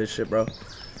quit out this shit, bro.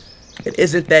 It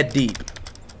isn't that deep.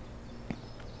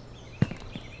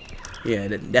 Yeah,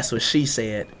 that's what she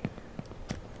said.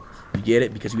 You get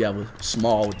it? Because you have a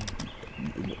small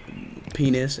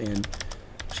penis, and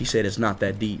she said it's not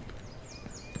that deep.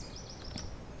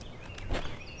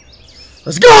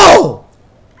 Let's go!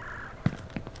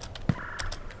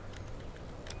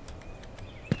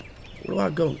 Where do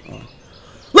I go? Oh.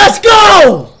 Let's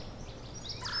go!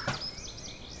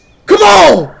 Come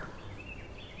on!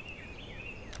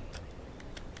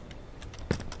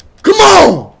 Come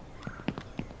on!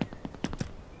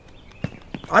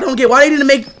 I don't get why they didn't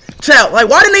make chat. Like,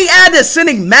 why didn't they add this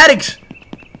cinematic?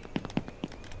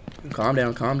 Calm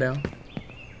down, calm down.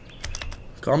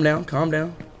 Calm down, calm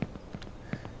down.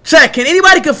 Chat, can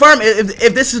anybody confirm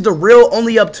if this is the real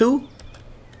only up 2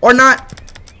 or not?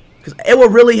 Because it will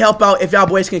really help out if y'all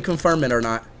boys can confirm it or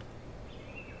not.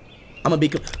 I'm gonna be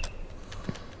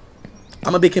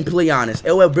completely honest.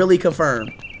 It will really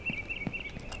confirm.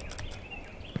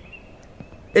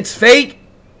 It's fake.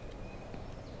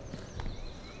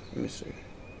 Let me see.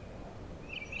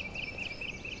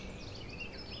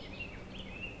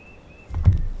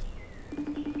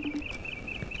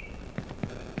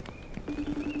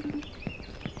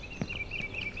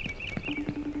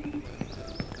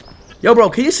 Yo, bro,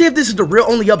 can you see if this is the real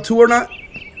only up 2 or not?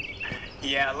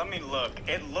 Yeah, let me look.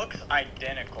 It looks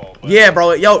identical. Yeah,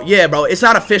 bro. Yo, yeah, bro. It's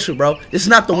not official, bro. This is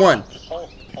not the one.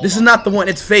 This is not the one.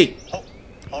 It's fake.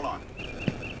 Hold on.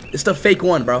 It's the fake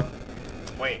one, bro.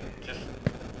 Wait, just...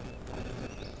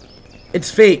 It's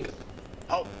fake.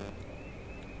 Oh.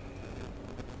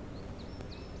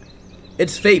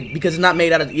 It's fake because it's not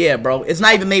made out of... Yeah, bro. It's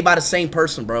not even made by the same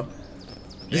person, bro.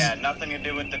 Yeah, nothing to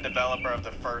do with the developer of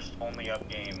the first Only Up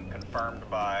game. Confirmed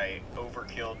by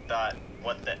Overkill.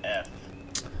 What the F?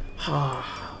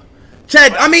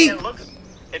 Chad, I mean...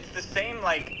 It's the same,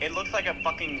 like... It looks like a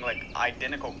fucking, like,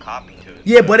 identical copy to it.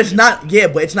 Yeah, but it's not... Yeah,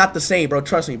 but it's not the same, bro.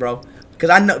 Trust me, bro. Because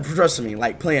I know... Trust me,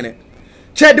 like, playing it.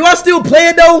 Chad, do I still play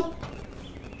it, though?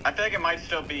 I feel like it might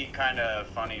still be kind of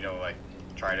funny to, like,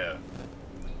 try to...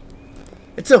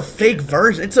 It's a fake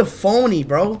version. It's a phony,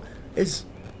 bro. It's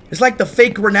like the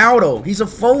fake Ronaldo. He's a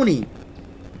phony.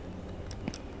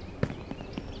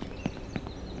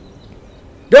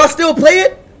 Do I still play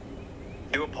it?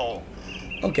 Do a poll.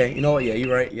 Okay, you know what? Yeah,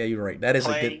 you're right. Yeah, you're right. That is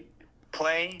a good...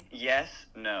 Play, yes,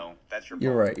 no. That's your poll.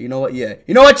 You're right. You know what? Yeah.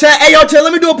 You know what, chat? Hey, yo, chat,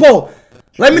 let me do a poll.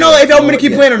 Let me know if y'all want me to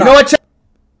keep playing or not. You know what, chat?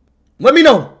 Let me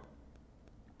know.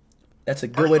 That's a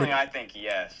good way to... I think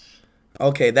yes.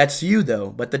 Okay, that's you, though.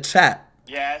 But the chat...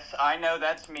 Yes, I know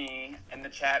that's me, and the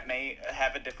chat may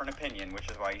have a different opinion,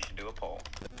 which is why you should do a poll.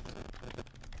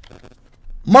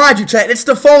 Mind you, chat, it's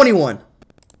the phony one.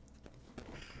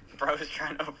 Bro is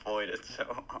trying to avoid it, so...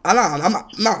 I'm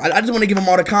not. I just want to give him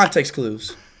all the context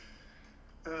clues.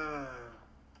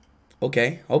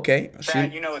 Okay.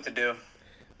 Chat, you know what to do.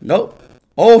 Nope.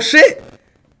 Oh, shit.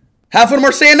 Half of them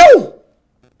are saying no.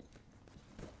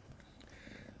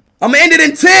 I'm going to end it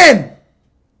in 10.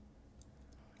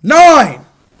 9,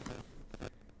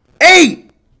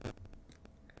 8,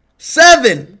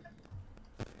 7,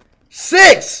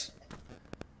 6.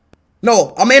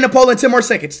 No, I'm in Poland 10 more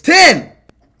seconds. 10.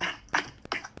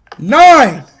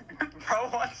 9. Bro,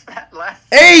 what's that last?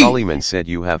 8. Sollyman said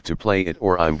you have to play it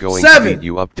or I'm going 7. to beat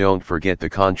you up. Don't forget the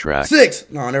contract.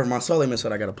 6. No, never mind. Sollyman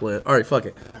said I gotta play it. All right, fuck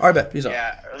it. All right, bet. Peace out.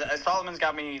 Yeah, Solomon's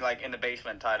got me like in the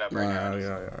basement tied up right now. I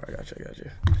got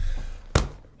you.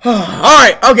 All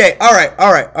right, okay, all right.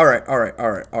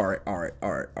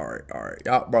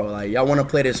 Y'all, bro, like, y'all want to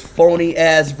play this phony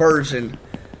ass version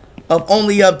of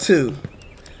Only Up 2?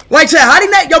 Like, chat, how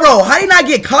did he not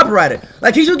get copyrighted?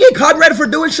 Like, can you get copyrighted for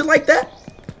doing shit like that?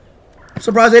 I'm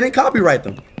surprised they didn't copyright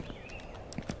them.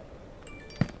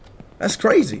 That's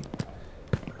crazy.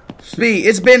 Speed,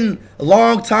 it's been a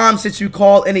long time since you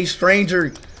called any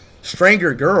stranger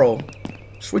girl.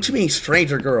 What you mean,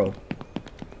 stranger girl?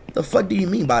 The fuck do you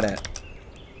mean by that?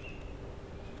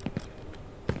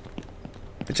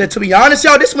 To be honest,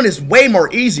 y'all, this one is way more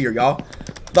easier, y'all.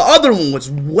 The other one was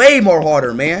way more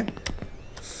harder, man.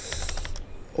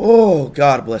 Oh,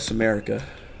 God bless America.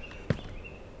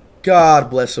 God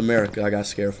bless America. I got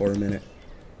scared for a minute.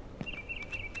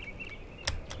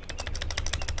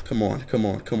 Come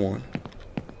on.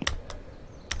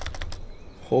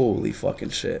 Holy fucking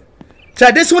shit.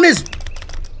 Chad, this one is...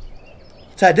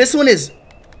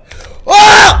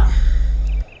 Oh!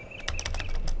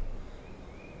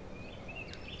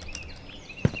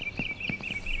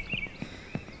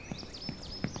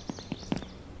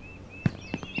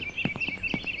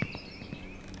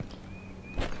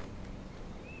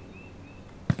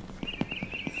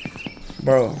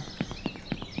 Bro.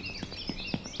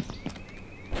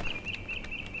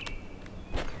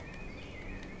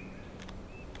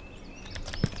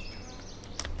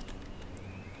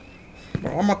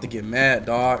 Bro, I'm about to get mad,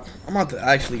 dog. I'm about to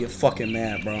actually get fucking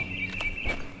mad, bro.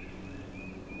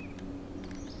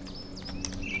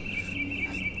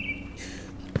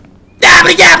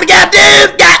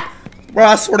 Bro,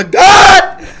 I swear to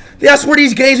God. Yeah, I swear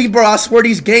these games,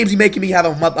 he making me have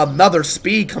another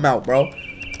speed come out, bro.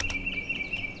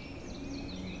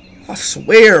 I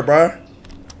swear, bro.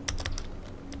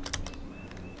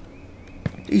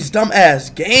 These dumb ass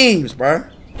games, bro.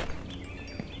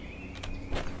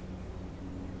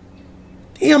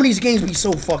 Damn, these games be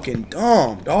so fucking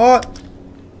dumb, dog.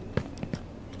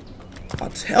 I'll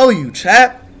tell you,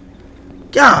 chat.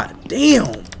 God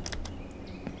damn.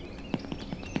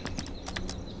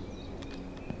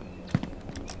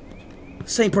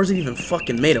 Same person even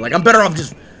fucking made it. Like, I'm better off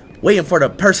just waiting for the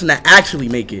person to actually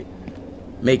make it.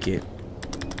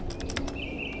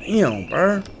 Damn,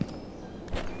 bro.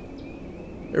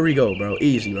 Here we go, bro.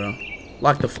 Easy, bro.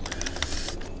 Lock the...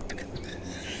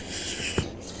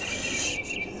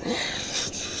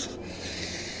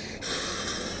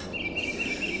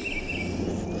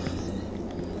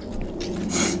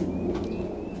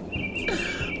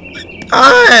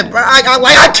 Alright, bro.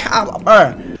 I can't,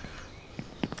 bro.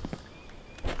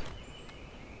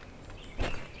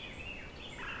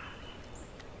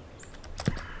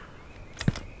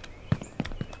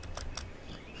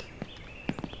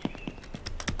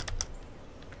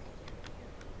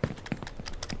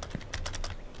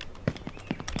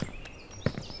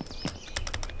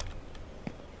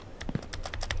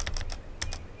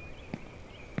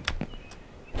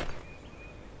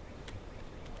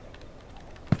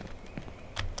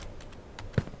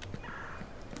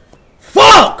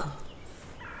 Fuck!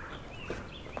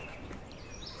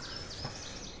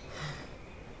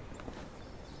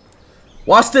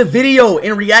 Watch the video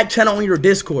and react channel on your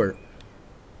Discord.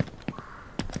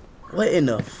 What in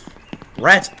the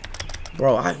rats?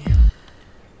 Bro,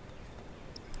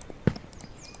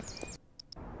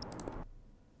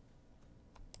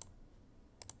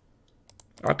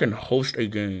 I can host a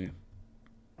game.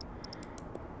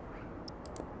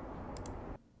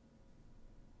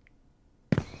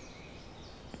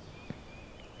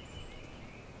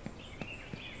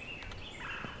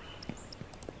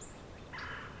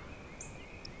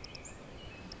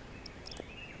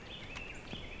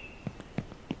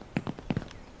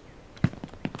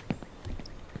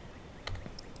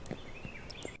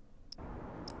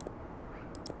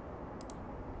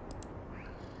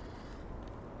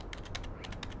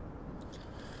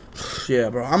 Yeah,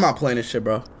 bro. I'm not playing this shit,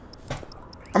 bro.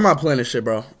 I'm not playing that shit,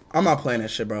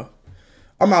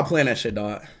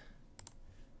 dog.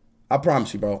 I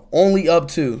promise you, bro. Only up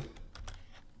 2.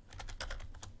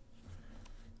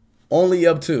 Only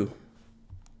up 2.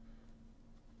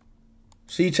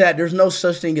 See, chat, there's no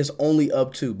such thing as only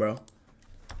up 2, bro.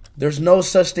 There's no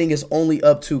such thing as only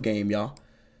up 2 game, y'all.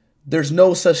 There's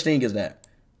no such thing as that.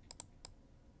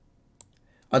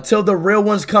 Until the real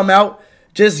ones come out,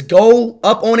 just go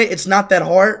up on it. It's not that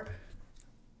hard.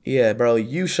 Yeah, bro,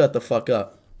 you shut the fuck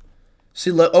up.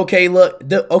 See, look, okay, look,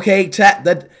 okay, chat,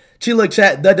 look,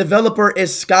 chat, the developer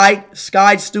is Sky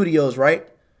Studios, right?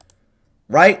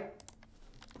 Right?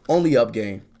 Only up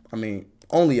game. I mean,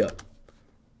 only up.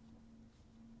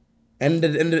 And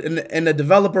the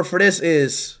developer for this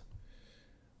is,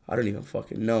 I don't even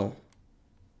fucking know.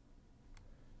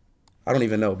 I don't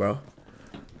even know, bro.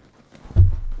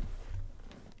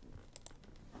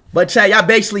 But chat, y'all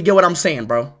basically get what I'm saying,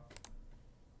 bro.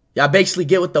 Y'all basically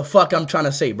get what the fuck I'm trying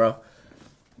to say, bro.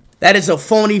 That is a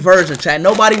phony version, chat.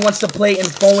 Nobody wants to play in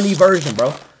phony version,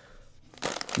 bro.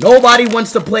 Nobody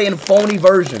wants to play in phony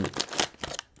version.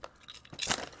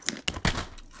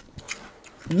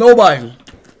 Nobody.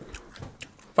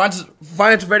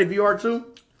 Financial ready VR2.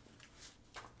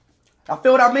 I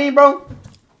feel what I mean, bro.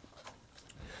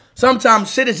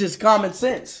 Sometimes shit is just common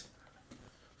sense.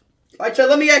 Alright, chat,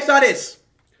 let me ask y'all this.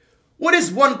 What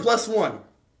is 1 + 1?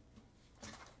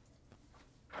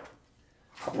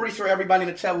 I'm pretty sure everybody in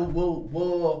the chat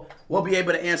will be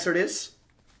able to answer this.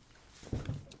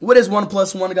 What is 1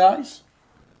 + 1, guys?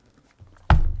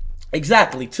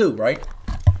 Exactly 2, right?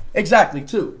 Exactly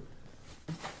 2.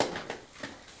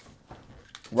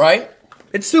 Right?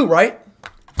 It's 2, right?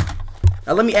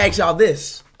 Now let me ask y'all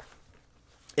this.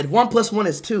 If 1 + 1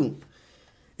 is 2,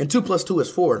 and 2 + 2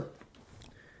 is 4,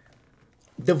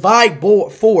 divide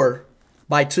 4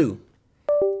 by 2,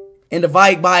 and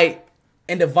divide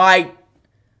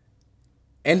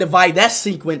that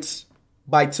sequence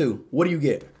by 2. What do you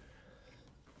get?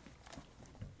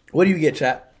 What do you get,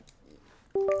 chat?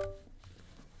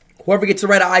 Whoever gets it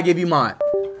right, I give you mine.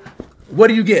 What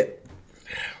do you get?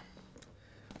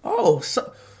 Oh,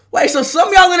 so, wait, so some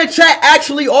of y'all in the chat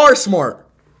actually are smart.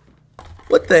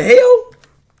 What the hell?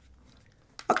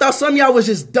 I thought some of y'all was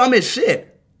just dumb as shit.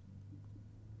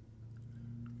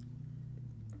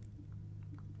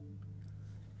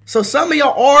 So some of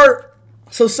y'all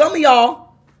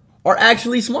are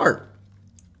actually smart.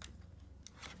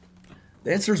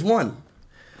 The answer is 1.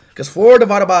 Because 4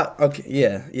 divided by, okay,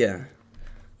 yeah.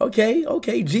 Okay,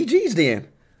 GG's then.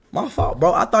 My fault,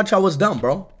 bro. I thought y'all was dumb,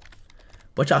 bro.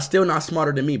 But y'all still not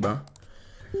smarter than me, bro.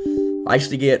 I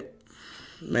used to get,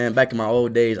 man, back in my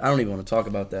old days, I don't even want to talk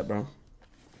about that, bro.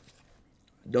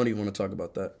 Don't even want to talk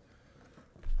about that.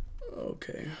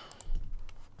 Okay.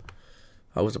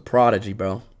 I was a prodigy,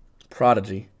 bro.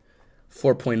 Prodigy.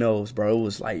 4.0s, bro.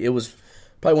 It was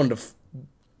probably one of the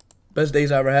best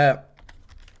days I ever had.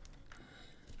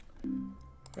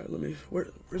 All right,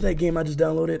 where's that game I just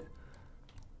downloaded?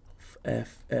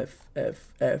 F.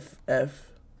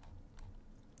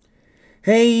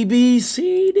 A, B,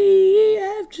 C, D, E,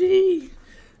 F, G,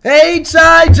 H,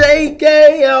 I, J,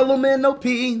 K, L, M, N, O,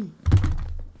 P.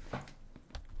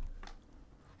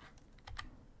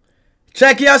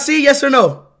 Check, y'all see? Yes or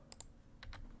no?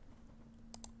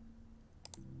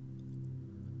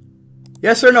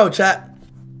 Yes or no, chat?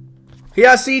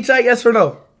 Y'all see, chat? Yes or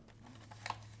no?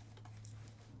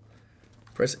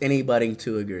 Press any button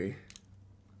to agree.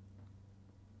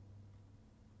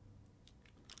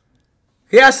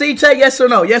 Y'all see, chat? Yes or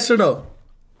no? Yes or no?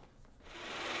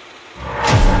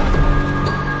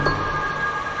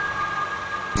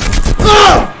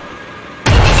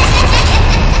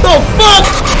 The fuck?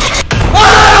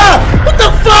 What the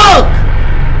fuck?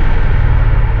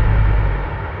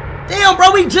 Damn,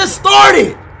 bro, we just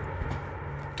started.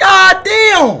 God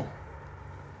damn.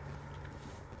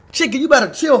 Chicken, you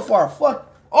better chill for a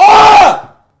fuck.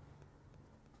 Oh!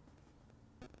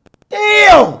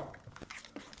 Damn.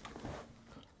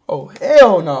 Oh,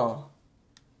 hell no.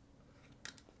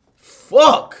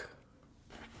 Fuck.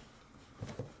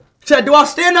 Chat, do I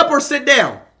stand up or sit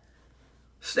down?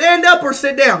 Stand up or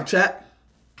sit down, chat?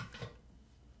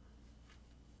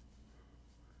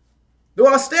 Do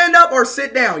I stand up or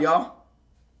sit down, y'all?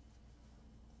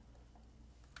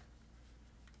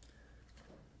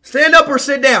 Stand up or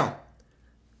sit down?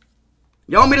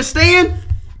 You want me to stand?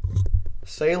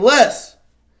 Say less.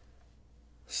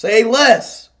 Say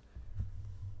less.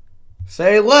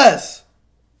 Say less.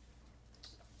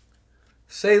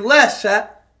 Say less,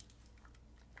 chat.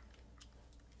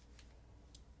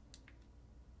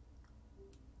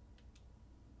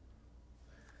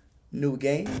 New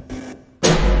game.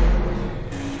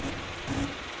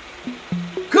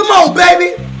 Come on,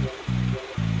 baby.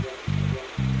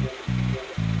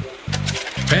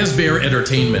 Fazbear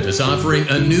Entertainment is offering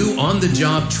a new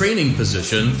on-the-job training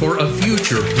position for a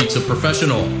future pizza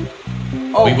professional.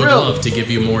 Oh, we would really? love to give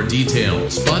you more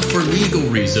details, but for legal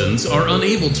reasons are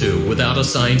unable to without a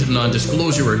signed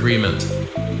non-disclosure agreement.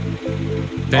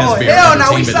 Fazbear hell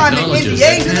no, we Entertainment signed an acknowledges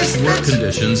NDA that to this past work bitch?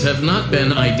 conditions have not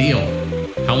been ideal.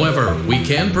 However, we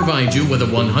can provide you with a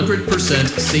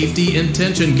 100% safety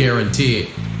intention guarantee.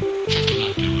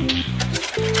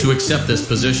 To accept this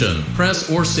position,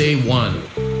 press or say 1.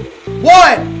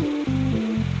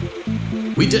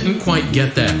 1! We didn't quite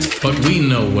get that, but we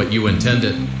know what you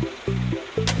intended.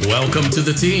 Welcome to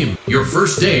the team. Your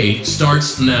first day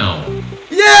starts now.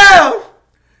 Yeah!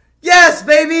 Yes,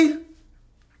 baby!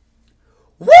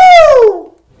 Woo!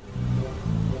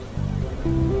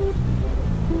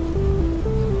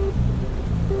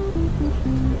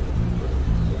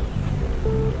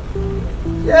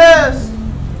 Yes!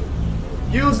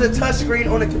 Use the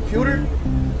touchscreen on a computer.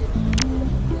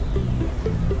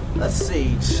 Let's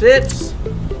see. Chips?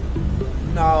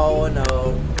 No.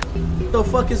 What the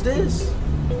fuck is this?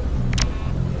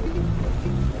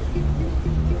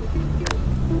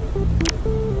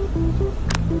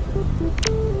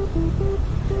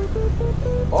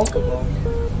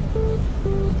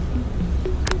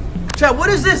 Chat, what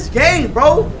is this game,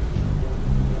 bro?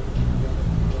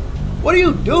 What do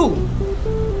you do?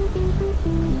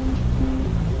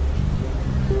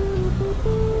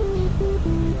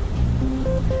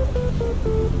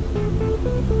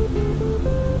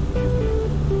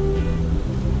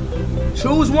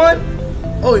 Choose one?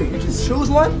 Oh, you just choose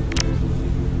one?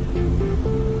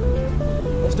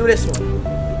 Let's do this one.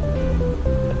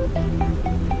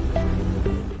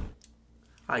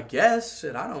 I guess.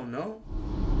 Shit, I don't know.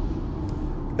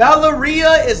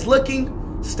 Balleria is looking.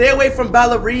 Stay away from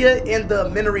Balleria in the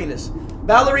Minarinas.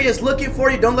 Balleria is looking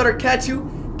for you. Don't let her catch you.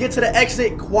 Get to the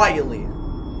exit quietly.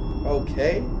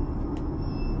 Okay.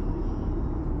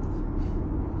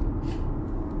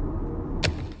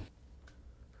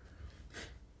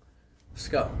 Let's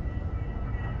go.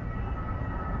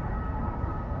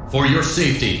 For your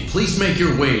safety, please make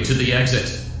your way to the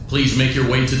exit. Please make your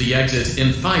way to the exit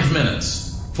in 5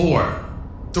 minutes. 4,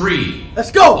 3.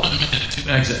 Let's go. 1 minute to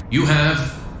exit. You have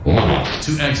 1 minute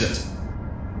to exit.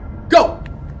 Go.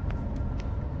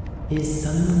 Is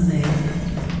someone there?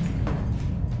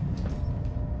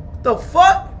 The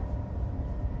fuck?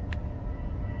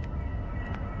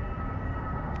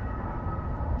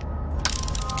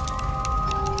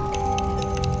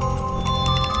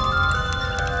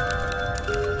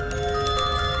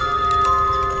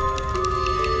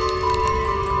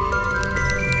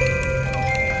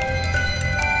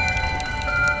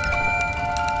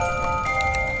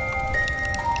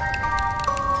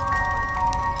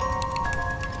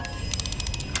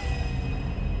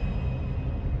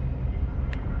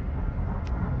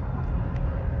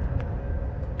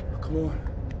 Come on.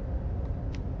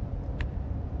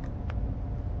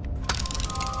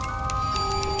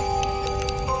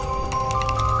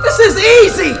 This is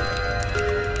easy.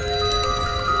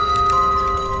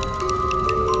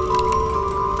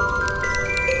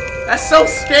 That's so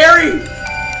scary.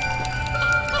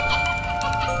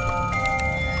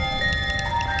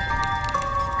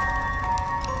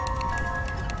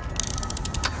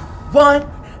 One,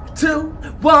 two,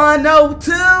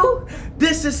 102.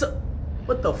 This is.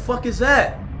 What the fuck is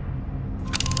that?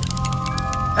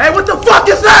 Hey, what the fuck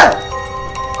is that?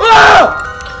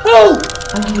 Ah! Oh!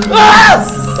 Ah!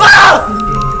 Ah!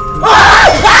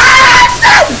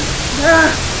 Ah!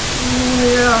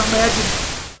 Yeah, imagine.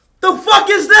 The fuck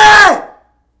is that?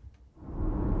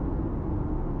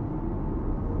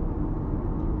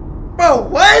 Bro,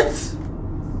 what?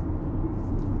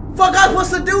 Fuck I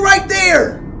supposed to do right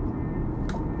there?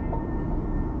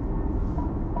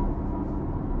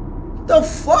 The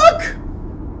fuck?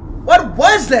 What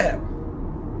was that?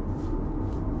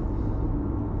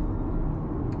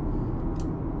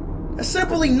 That's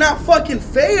simply not fucking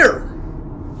fair.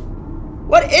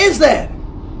 What is that?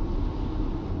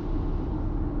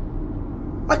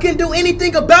 I can't do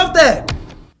anything about that.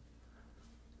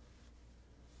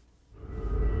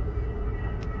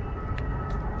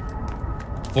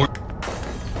 Go,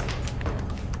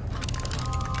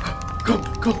 go,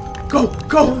 go, go,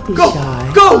 go, go,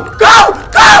 go, go, go!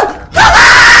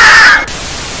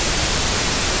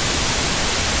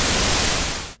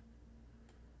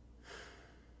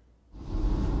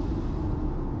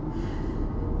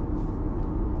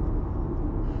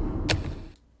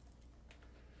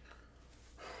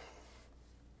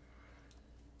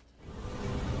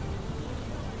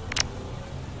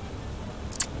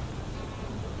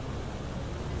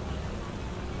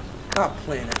 Stop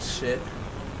playing that shit.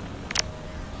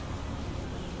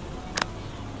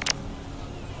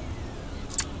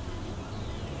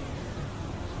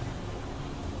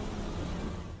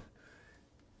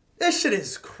 This shit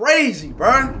is crazy,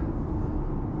 bruh.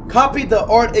 Copy the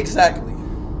art exactly.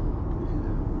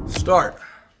 Start.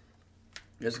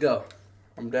 Let's go.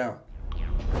 I'm down.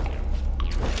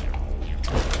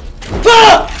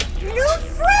 fuck? New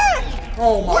friend!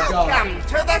 Oh my god. Welcome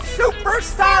to the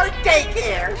Superstar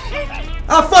Daycare.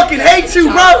 I fucking hate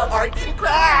you, bro. Arts and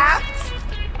crafts.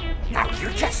 Now you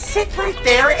just sit right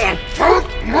there and don't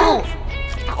move.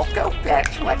 I'll go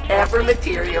fetch whatever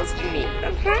materials you need,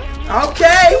 okay?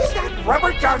 Okay. Use that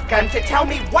rubber dart gun to tell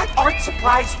me what art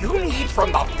supplies you need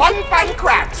from the Fun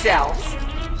Craft shelves.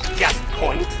 Just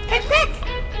point and pick.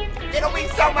 It'll be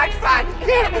so much fun.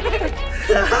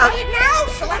 Right now,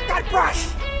 select that brush.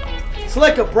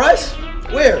 Select a brush?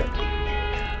 Where?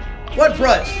 What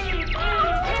brush?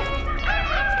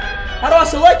 How do I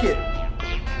select it?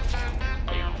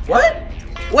 What?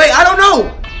 Wait, I don't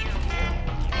know.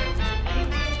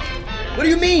 What do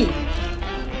you mean?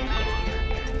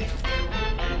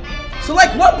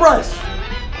 Select what brush?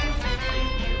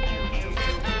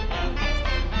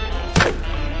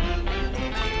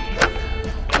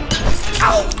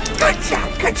 Oh, good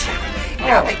job, good job.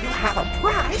 Now that you have a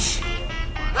brush,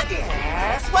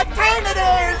 guess what time it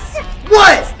is?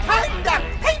 What? It's time to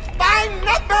paint by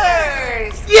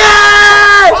numbers.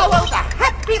 Yeah! Follow the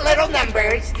happy little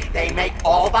numbers. They make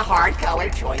all the hard color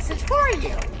choices for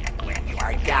you. When you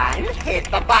are done, hit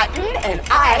the button and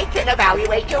I can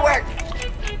evaluate your work.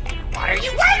 What are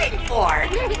you waiting for?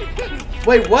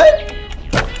 Wait, what?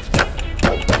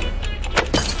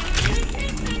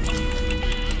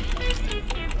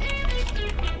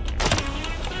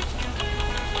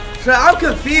 So I'm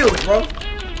confused, bro.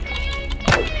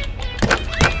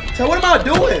 So what am I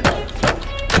doing?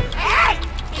 Hey!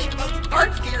 Keep those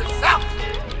darts to yourself.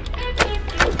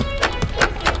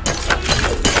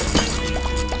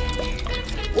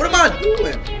 What am I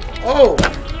doing? Oh.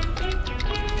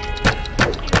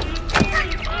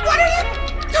 What are you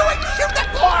doing? Shoot the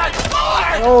board!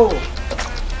 Oh.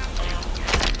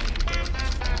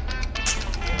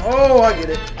 Oh, I get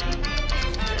it.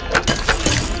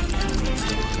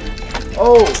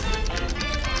 Oh.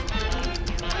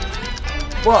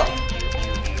 Fuck.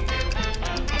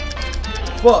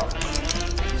 Fuck.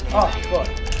 Oh, fuck.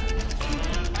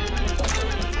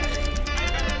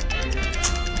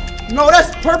 No,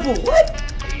 that's purple. What? I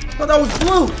thought that was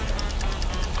blue.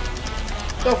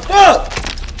 The fuck?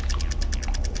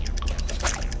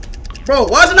 Bro,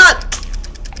 why is it not?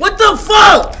 What the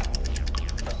fuck?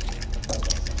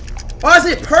 Why is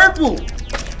it purple?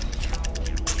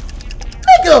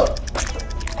 Nigga.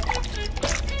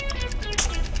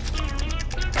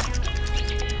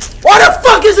 Why the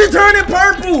fuck is it turning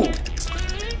purple?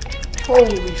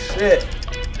 Holy shit.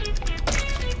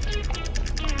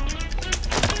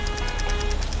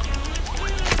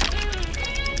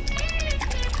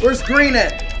 Where's green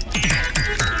at?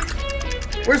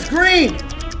 Where's green?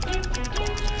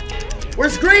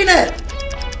 Where's green at?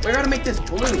 We gotta make this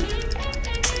blue.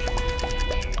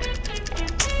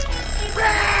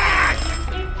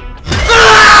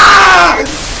 Ah!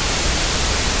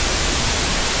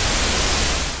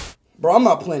 Bro, I'm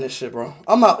not playing this shit, bro.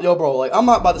 I'm not, yo, bro, like, I'm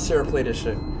not about to sit here and play this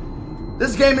shit.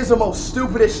 This game is the most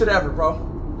stupidest shit ever, bro.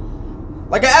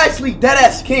 Like, I actually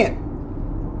deadass can't.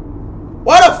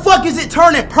 Why the fuck is it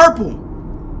turning purple?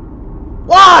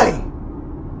 Why?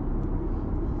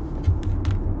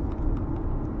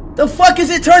 The fuck is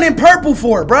it turning purple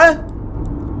for, bruh?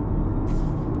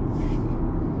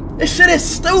 This shit is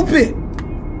stupid.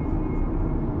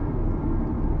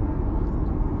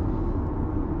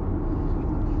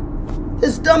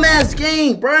 This dumbass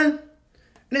game, bruh. And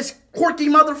this quirky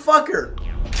motherfucker.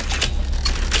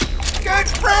 Good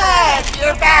friend,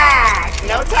 you're back.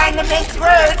 No time to mince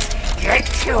words. Get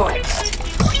to it.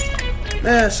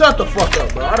 Man, shut the fuck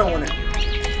up, bro. I don't want to.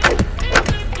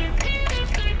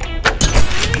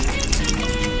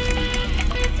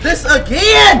 This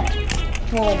again?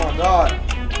 Oh my god.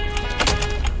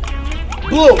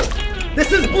 Blue.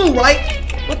 This is blue, right?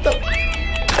 What the?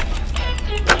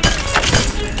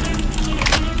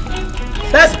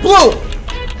 That's blue,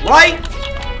 right?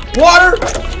 Water,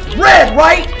 red,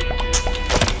 right?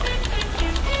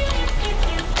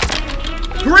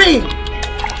 Green.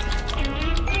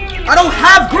 I don't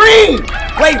have green.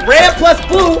 Wait, red plus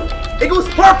blue equals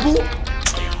purple.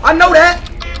 I know that.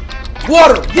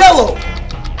 Water, yellow.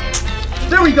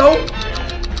 There we go.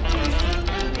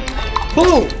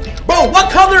 Blue. Bro,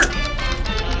 what color?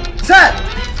 Chat.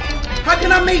 How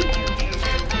can I make?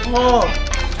 Oh.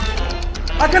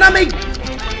 How can I make?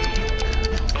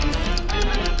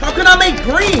 How can I make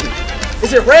green?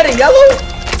 Is it red and yellow?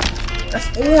 That's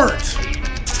orange.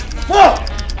 Fuck.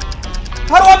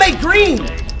 How do I make green?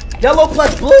 Yellow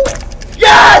plus blue?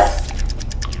 Yes!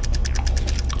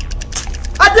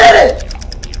 I did it!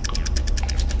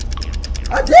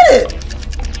 I did it!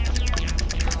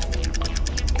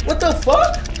 What the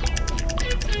fuck?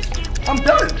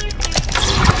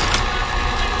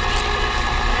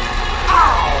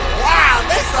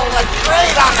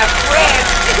 great on the fridge.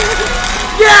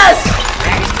 Yes!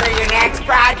 Ready for your next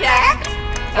project?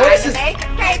 Oh, this is... Make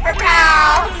paper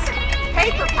pals.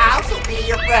 Paper pals will be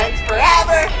your friends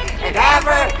forever and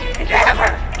ever and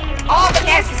ever. All the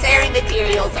necessary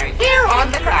materials are here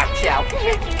on the craft shelf.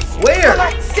 Where?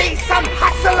 Let's see some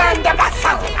hustle and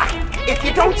bustle. If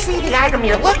you don't see the item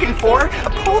you're looking for,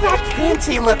 pull that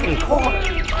fancy-looking cord.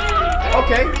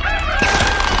 Okay.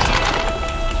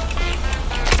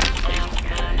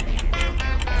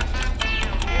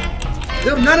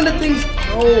 Dude, none of the things...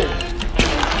 Oh.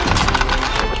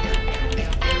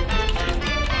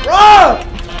 Bro!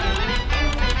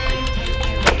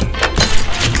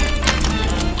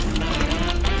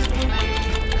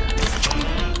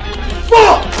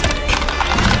 Fuck!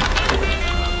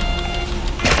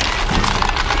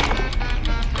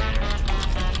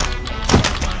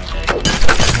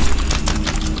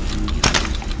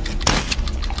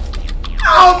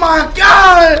 Oh my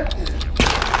God!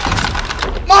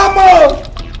 Mama!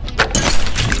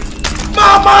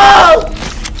 Mama!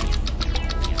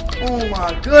 Oh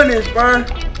my goodness, bro.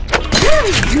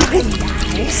 You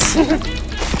guys.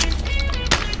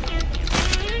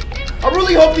 I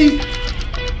really hope these...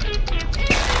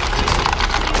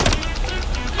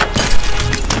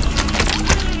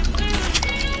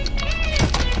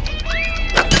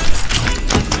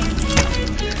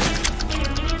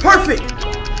 Perfect!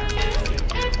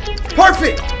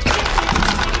 Perfect!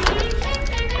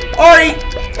 Alright!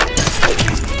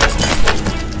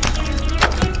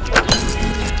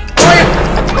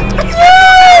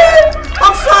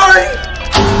 I'm sorry!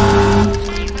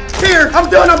 Here, I'm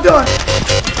done.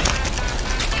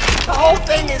 The whole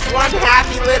thing is one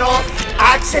happy little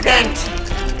accident.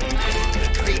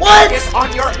 What? Focus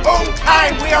on your own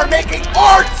time. We are making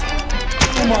art.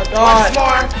 Oh my God. Once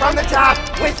more from the top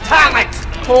with talent.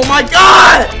 Oh my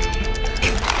God!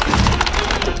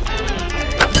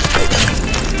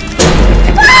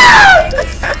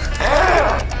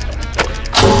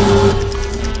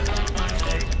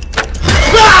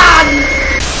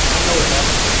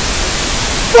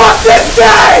 Fuck this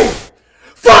game!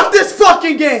 Fuck this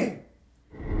fucking game!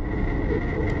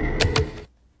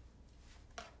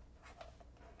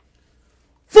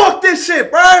 Fuck this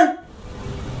shit, bruh!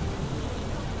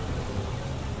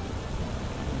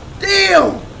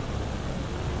 Damn!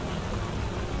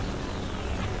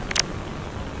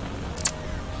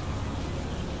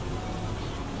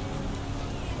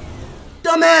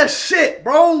 Dumbass shit,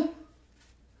 bro!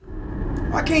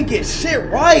 I can't get shit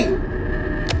right!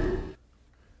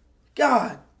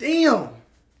 God damn!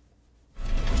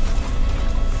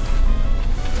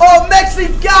 Oh,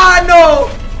 Mexicano!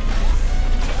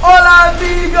 Hola,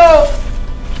 amigo!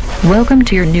 Welcome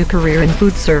to your new career in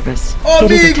food service.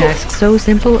 It is a task so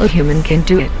simple a human can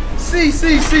do it. See.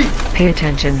 Pay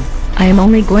attention. I am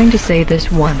only going to say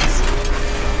this once.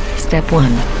 Step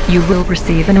 1. You will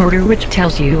receive an order which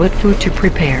tells you what food to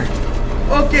prepare.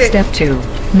 Okay. Step 2.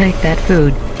 Make that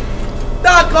food.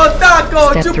 Taco,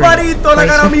 Step 3. chupadito, la Place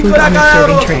the caramico, food la on the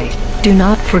serving caro. tray. Do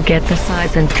not forget the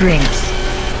sides and drinks.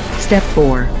 Step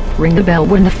 4. Ring the bell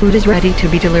when the food is ready to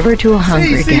be delivered to a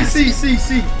hungry guest.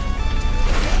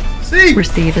 See.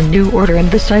 Receive a new order and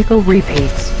the cycle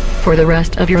repeats for the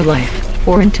rest of your life,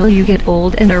 or until you get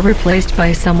old and are replaced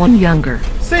by someone younger.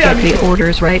 Get the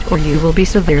orders right or you will be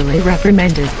severely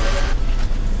reprimanded.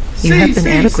 You have been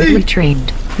adequately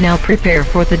trained. Now prepare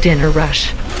for the dinner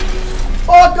rush.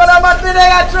 Oh, con la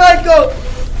mattina troico!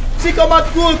 Chico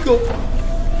matculco!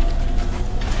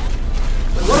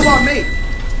 What about me?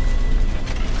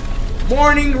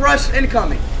 Morning rush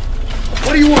incoming.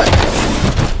 What do you want?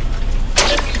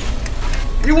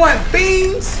 You want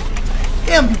beans?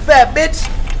 Damn, you fat bitch.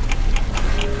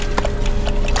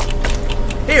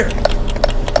 Here.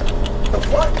 The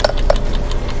fuck?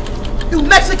 You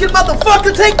Mexican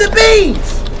motherfucker, take the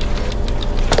beans!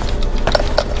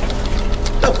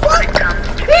 The fuck?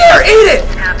 Here, eat it!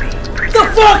 The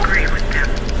fuck?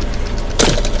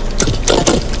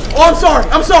 Oh,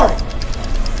 I'm sorry.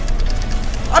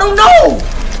 I don't know!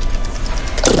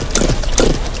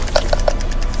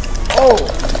 Oh.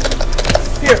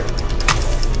 Here.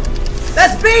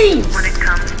 That's beans! When it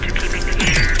comes to keeping the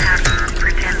air happy,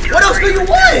 pretend to... What else do you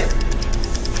want?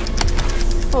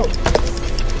 Oh.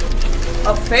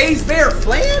 A phase bear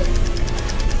flan?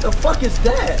 The fuck is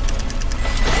that?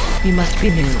 You must be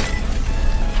new.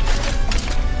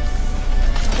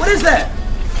 What is that?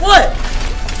 What?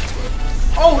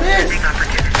 Oh, this.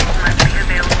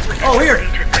 Oh, here.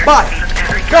 Bye.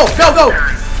 Go.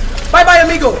 Bye,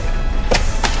 amigo.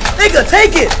 Nigga,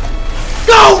 take it.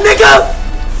 Go, nigga.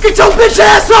 Get your bitch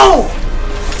ass on.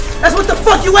 That's what the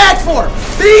fuck you asked for.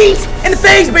 Beans and the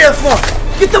phase bear flan.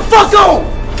 Get the fuck on!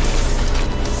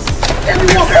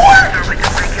 Everyone more?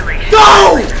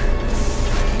 Go!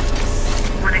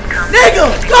 Nigga,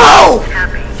 go!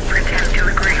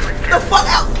 The fuck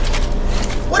out!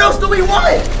 What else do we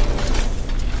want?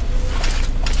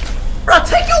 Bro,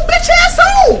 take your bitch ass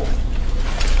home!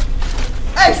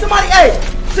 Hey, somebody, hey,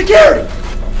 security!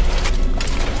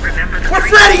 Where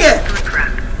Freddy at?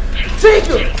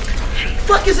 Tinker!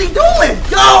 Fuck is he doing?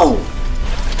 Go!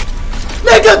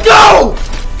 Nigga, go!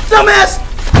 Dumbass!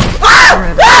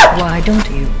 Ah! Ah! Why don't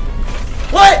you?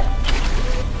 What?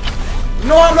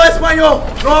 No hablo español.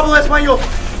 No hablo español.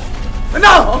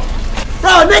 No!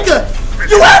 Bro, nigga!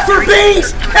 You asked for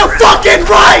beans and fucking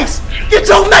rice! Get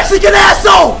your Mexican ass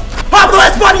on! Hablo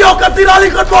español, cantina de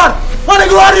carpón!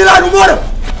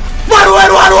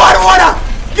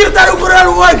 Get that over.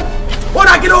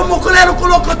 Ora get on mocolero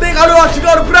coloco thing. I don't you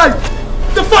go to play.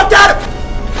 The fuck out of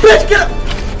bitch, get up.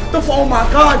 Oh my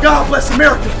god, God bless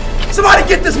America. Somebody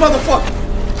get this motherfucker.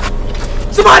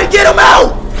 Somebody get him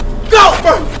out. Go,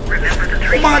 bro.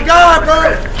 Oh my god,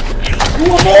 bro.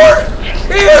 You want more?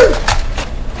 Here.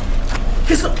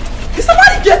 Can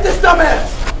somebody get this dumbass?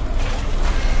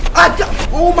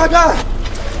 Oh my god.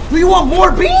 Do you want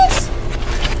more beans?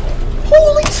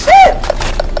 Holy shit.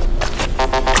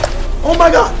 Oh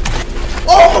my god.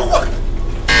 Oh!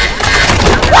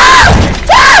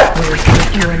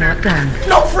 You are not done.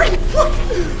 No free!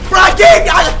 Bro, I gave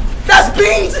you! That's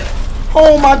beans!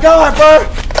 Oh my god, bro!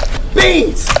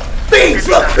 Beans! Beans!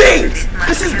 Look, beans!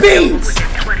 This is beans!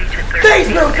 Beans,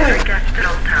 Miracle!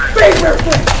 Beans,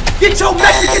 Miracle! Get your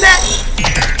Mexican ass!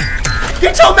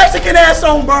 Get your Mexican ass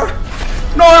on, bro!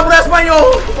 No hablo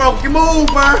español! Bro, move,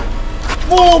 bro!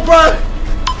 Move, bro!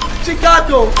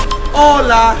 Chicago!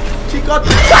 Hola! Chicago!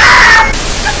 Ah!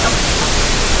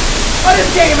 Oh,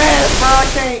 this game ass, bro. I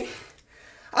can't.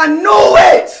 I knew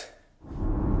it!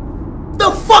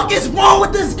 The fuck is wrong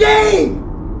with this game?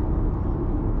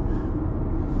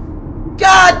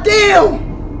 God damn!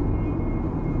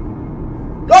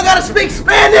 Y'all gotta speak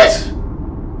Spanish?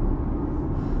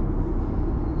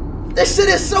 This shit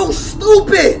is so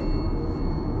stupid!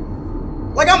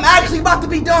 Like I'm actually about to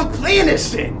be done playing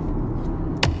this shit.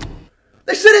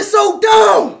 This shit is so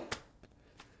dumb!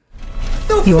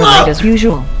 You are right as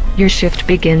usual. Your shift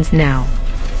begins now.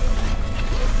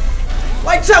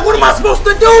 Like, chat, what am I supposed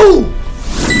to do?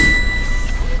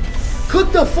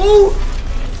 Cook the food?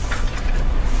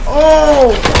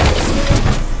 Oh!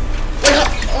 Wait,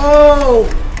 oh!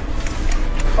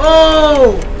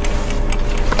 Oh!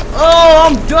 Oh,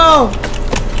 I'm dumb!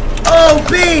 Oh,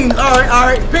 beans!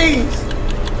 Alright, beans!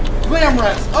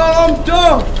 Glamorous! Oh, I'm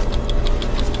dumb!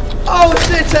 Oh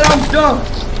shit, chat, I'm dumb!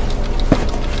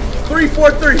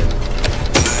 3-4-3.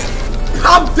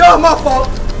 I'm dumb, my fault.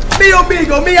 Mi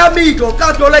amigo,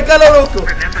 canto le caloroco.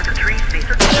 Remember the 3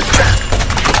 spaces.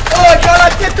 Oh, cara,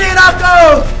 que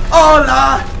tiraco.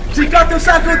 Hola, chica, tu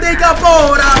saco de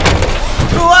capora.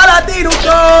 Tu ala tiro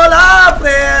con la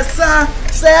presa.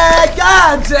 Se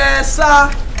cagessa,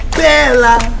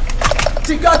 bella.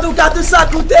 Chica, tu gato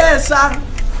saco dessa.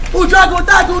 O jogo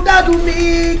tá grudado,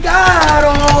 mi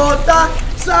garota.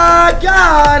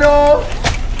 Sagaro.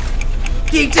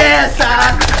 Que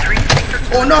dessa.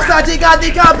 O nossa diga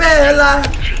de cabela.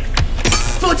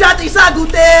 Tu já te sago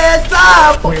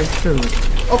dessa. Where's food?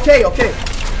 Okay.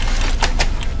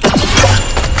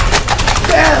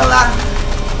 Bella.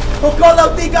 O colo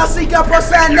diga siga por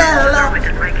sanela.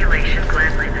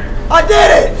 I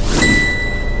did it!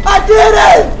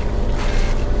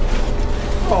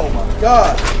 Oh my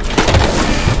god.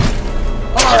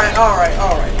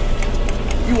 Alright.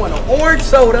 You want an orange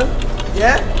soda?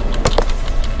 Yeah?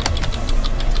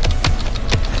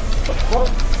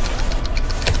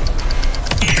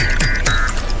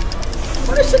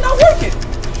 But this shit not working.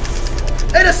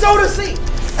 Hey, the soda seat.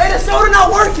 Hey, the soda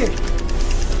not working.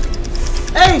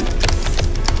 Hey.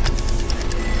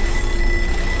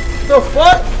 The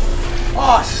fuck?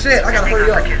 Oh shit, I gotta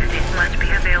hurry up.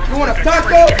 You want a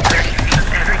taco?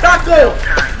 Taco!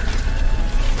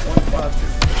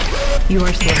 You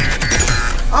are slow.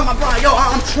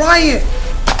 I'm trying.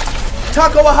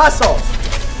 Taco with hot sauce.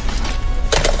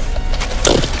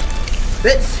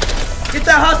 Bitch, get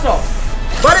that hot sauce.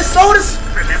 But this soda's...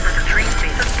 Remember the 3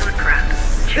 spaces to the crack.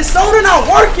 This soda not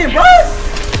working, bro.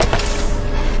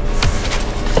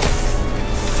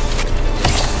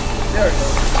 There it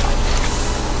goes.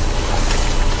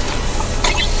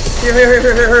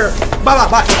 Here. Bye.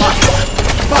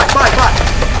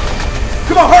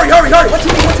 Come on, hurry. What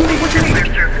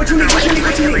you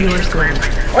need? Yours, Glenn.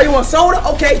 Oh, you want soda?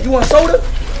 Okay, you want soda?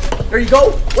 There you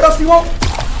go. What else do you want?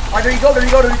 Alright, there you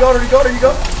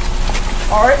go.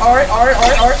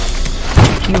 Alright.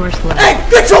 Yours left. Hey,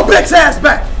 get your bitch ass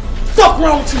back! Fuck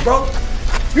wrong with you, bro?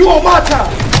 You on my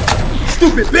time,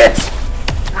 stupid bitch!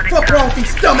 Fuck wrong with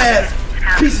these dumbass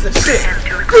pieces of shit?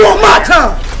 You on my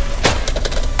time,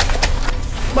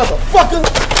 motherfucker!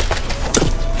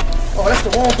 Oh, that's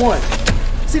the wrong one.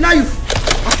 See, now I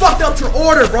fucked up your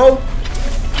order, bro.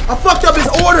 I fucked up his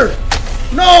order.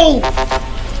 No.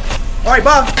 All right,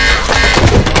 bye.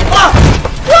 Ah!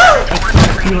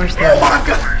 Yours oh my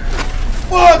god!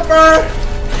 Fuck, bro!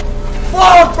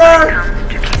 Fuck, bro!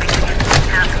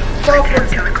 Fuck, bro!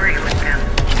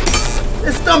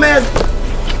 This dumbass.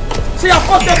 See, I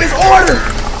fucked up his order.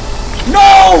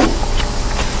 No!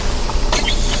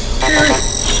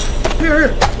 Here.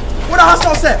 Where the hot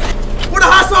sauce at? Where the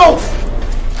hot sauce?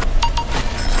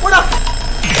 Where the?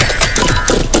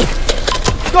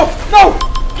 Go! No!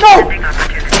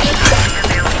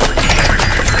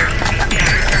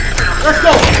 Let's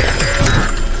go!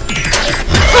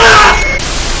 Ah!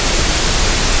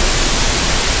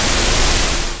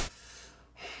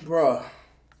 Bruh.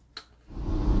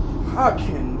 I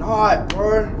cannot,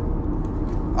 bruh.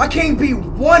 I can't be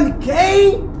one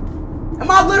game? Am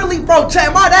I literally, bro, chat,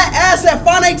 am I that ass at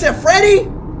Five Nights at Freddy?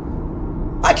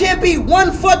 I can't be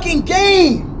one fucking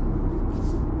game.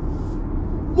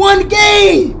 One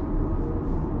game.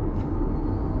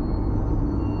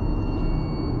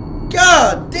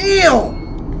 God damn.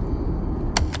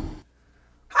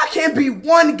 I can't be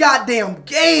one goddamn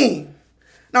game.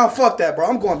 Nah, fuck that, bro.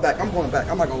 I'm going back. I'm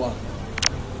not gonna lie.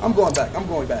 I'm going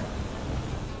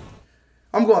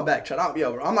back, chat.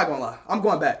 Yo, bro, I'm not gonna lie. I'm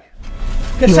going back.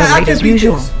 You are late as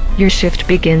usual. Your shift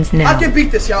begins now. I can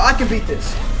beat this, y'all. I can beat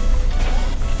this.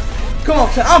 Come on,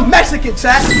 chat. I'm Mexican,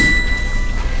 chat.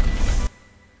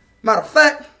 Matter of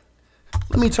fact,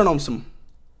 let me turn on some.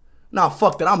 Nah,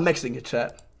 fuck that. I'm Mexican,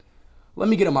 chat. Let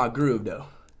me get in my groove, though.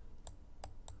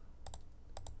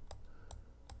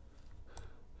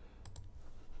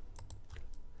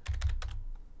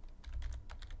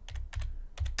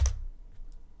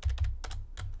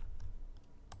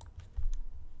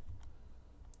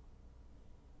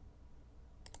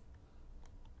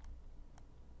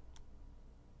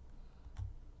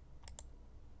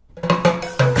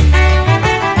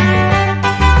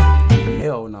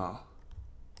 Hell no.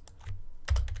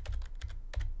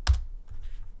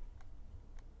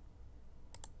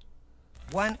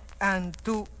 One and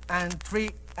two and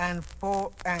three and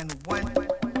four and one.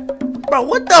 Bro,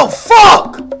 what the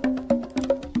fuck?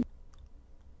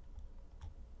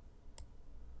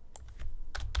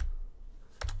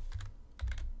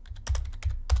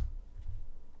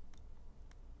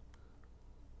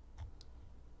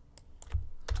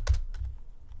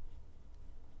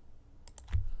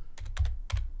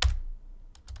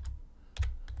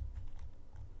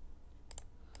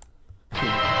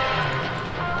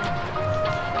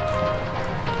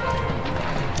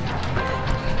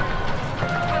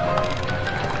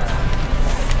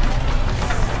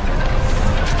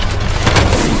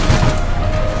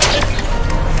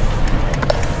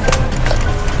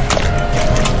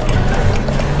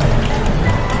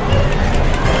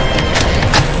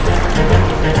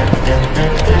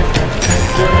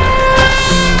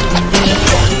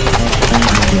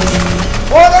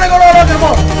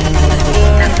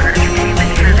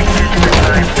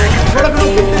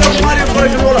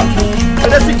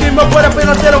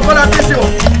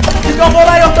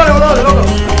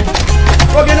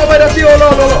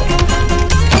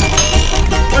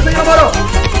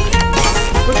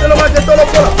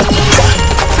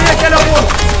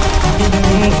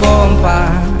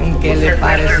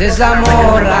 Esa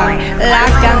morra, la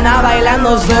que anda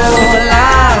bailando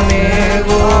sola, me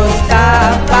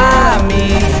gusta pa'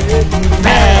 mí.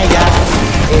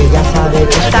 Ella sabe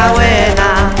que está buena,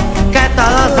 que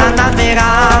todos andan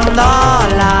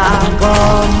mirándola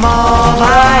como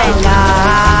baila.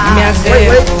 Me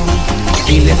acerco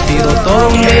y le pido todo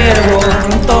un verbo,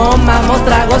 tomamos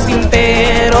tragos sin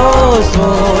pero,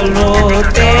 solo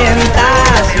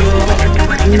tentación.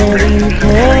 Le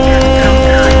dije,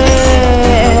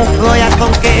 voy a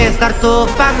conquistar tu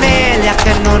familia,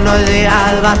 que en unos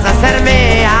días vas a ser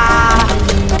mía.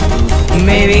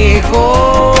 Me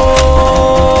dijo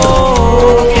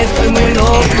que estoy muy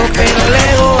loco, pero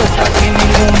le gusta que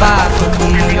ningún vato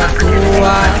conmigo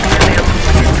actúa.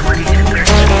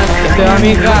 Este va a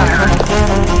mi casa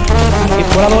y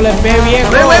por la doble P,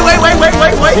 viejo.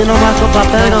 Si no más con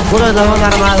papel y oscuro estamos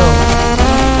armados.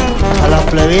 A las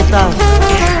plebitas.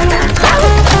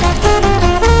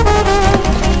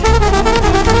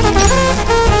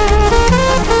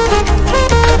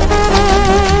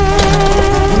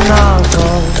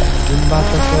 Un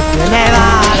vato que tiene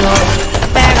valor,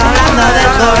 pero hablando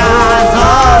del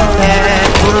corazón,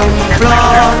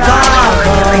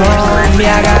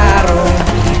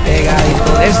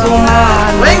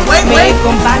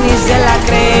 compa ni se la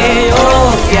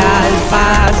creyó, que al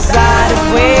pasar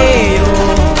fue yo.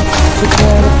 Su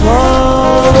cuerpo,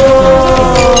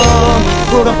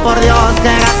 juro por Dios que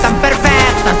era tan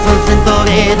perfecta, son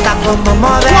cinturita como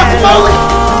modelo.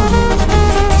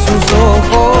 Sus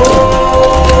ojos,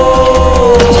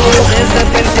 desde el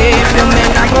principio me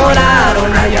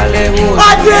enamoraron, a ella le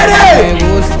gusta, me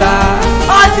gusta.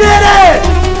 I did it!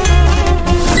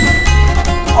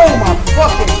 Oh my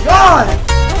fucking god!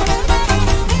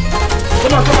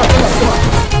 Come on, come on, come on, come on.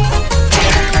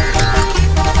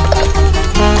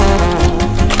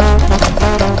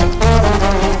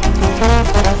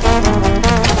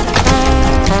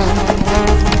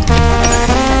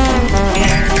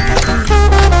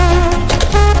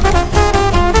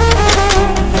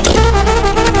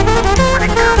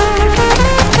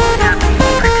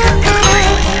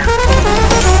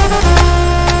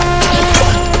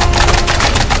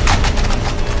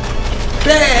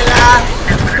 Bella,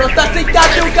 non sta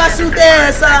seccando un cazzo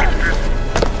tesa.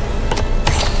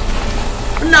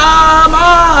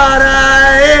 Namara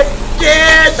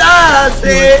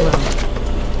quietase.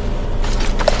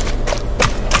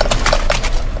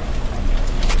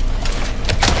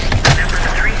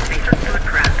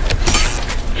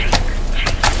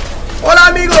 Hola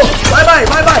amigo, bye bye,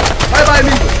 bye bye, bye bye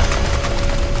amigo.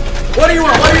 What do you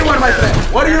want? What do you want, my friend?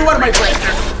 What do you want, my friend?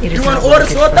 You want order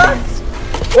sota?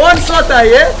 One sota,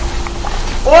 yeah?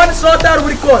 One sota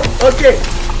record. Okay.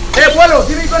 Hey, Polo,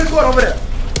 give me one code over there.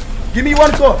 Give me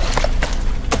one code.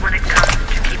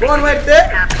 One right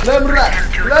there. Lemon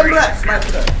rats, my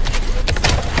friend.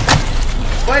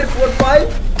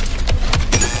 545.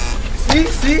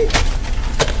 See?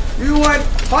 You want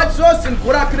hot sauce and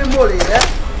guacamole, yeah?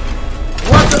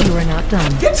 You are not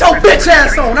done. Get your bitch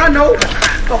ass on, I know.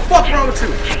 The fuck wrong with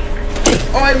you?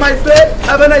 Alright, my friend,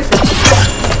 have a nice one.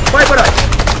 Bye bye.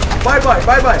 Bye bye,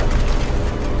 bye bye.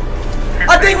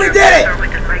 I think we did it!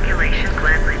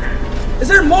 Is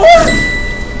there more?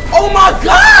 Oh my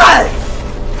god!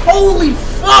 Holy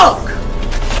fuck!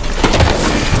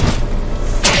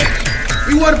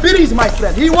 You want beans, my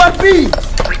friend. He want beans.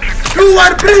 You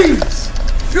want beans.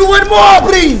 You want more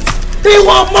beans. He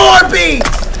want more beans.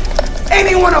 And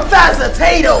he want a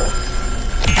facetato.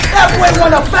 That boy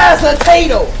want a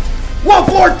facetato.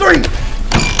 143.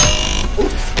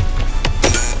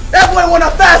 That boy want a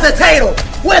facetato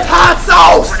with hot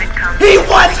sauce. He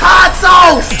wants hot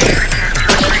sauce.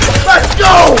 Let's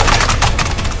go.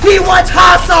 He wants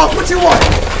hot sauce. What you want?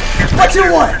 What you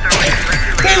want?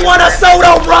 He want a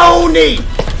soda-roni.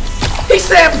 He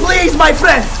said, please, my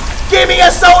friend, give me a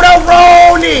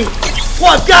soda-roni.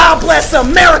 Well, God bless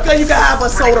America, you can have a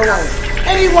soda-roni.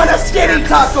 And he want a skinny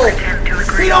taco.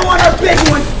 He don't want a big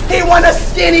one. He want a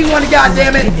skinny one,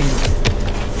 goddammit.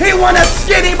 He want a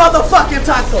skinny motherfucking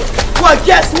taco. Well,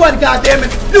 guess what, goddammit?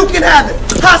 You can have it.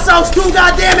 Hot sauce too,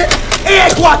 goddammit.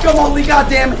 And guacamole,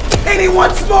 goddammit. And he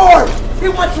wants more. He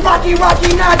wants Rocky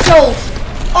nachos.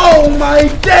 Oh my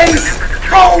days.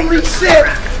 Holy shit.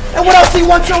 And what else he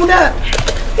wants on that?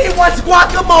 He wants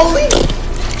guacamole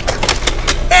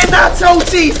and nacho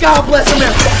cheese. God bless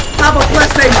America. Have a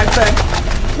blessed day, my friend.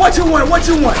 What you want? What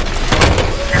you want?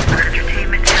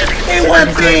 He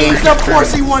wants beans. Of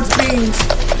course he wants beans.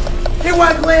 He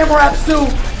wants glam wraps too.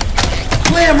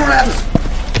 Glam wraps.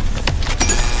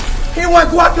 He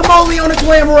wants guacamole on a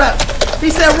glam wrap. He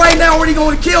said right now where he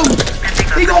gonna kill me.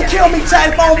 He gonna kill me,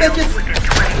 chat phone bitches.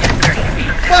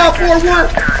 541,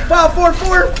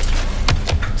 544.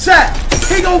 Chat.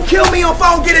 He gonna kill me if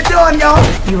I don't get it done, y'all.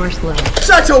 You are slow.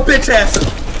 Shut your bitch ass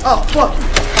up. Oh, fuck you.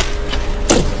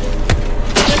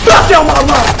 Fuck out my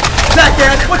line.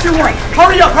 Jackass, what you want?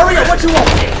 Hurry up, hurry up. What you want?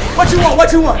 What you want?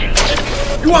 What you want?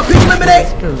 You want pink lemonade?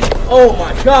 Oh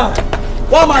my god.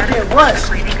 Why am I getting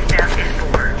rushed?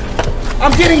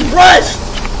 I'm getting rushed.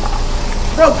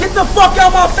 Bro, get the fuck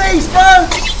out my face, bro.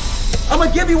 I'm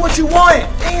gonna give you what you want.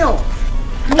 Damn.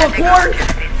 You want corn?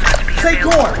 Say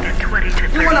corn.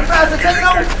 You want a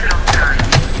facetato?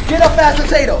 Get a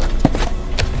facetato.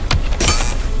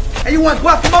 And you want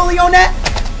guacamole on that?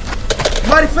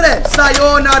 You ready for that?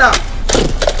 Sayonara.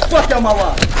 Fuck out my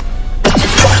line.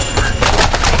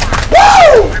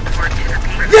 Woo!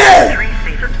 Yeah!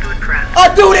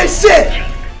 I do this shit!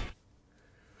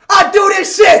 I do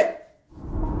this shit!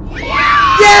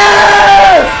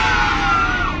 Yes!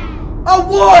 I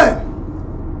won!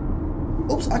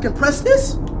 Oops, I can press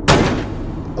this?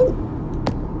 Oh.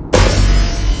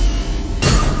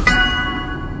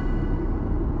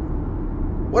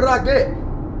 What did I get?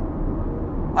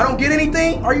 I don't get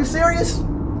anything? Are you serious?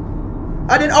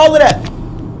 I did all of that.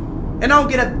 And I don't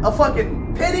get a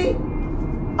fucking penny?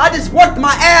 I just worked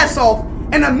my ass off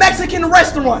in a Mexican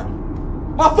restaurant.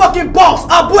 My fucking boss,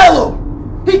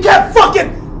 Abuelo. He kept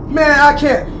fucking... Man, I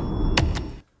can't.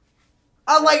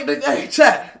 I like the... Hey,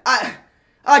 chat.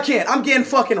 I can't. I'm getting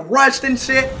fucking rushed and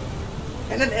shit.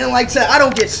 And like, chat, I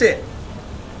don't get shit.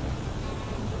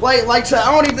 Like, chat,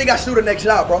 I don't even think I should do the next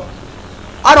shot, bro.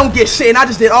 I don't get shit, and I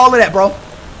just did all of that, bro.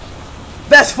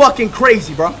 That's fucking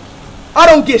crazy, bro. I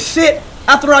don't get shit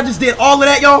after I just did all of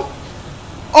that, y'all.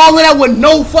 All of that with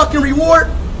no fucking reward.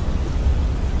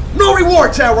 No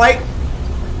reward, chat, right?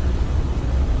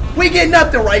 We get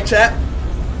nothing, right, chat?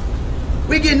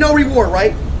 We get no reward,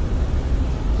 right?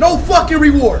 No fucking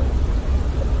reward.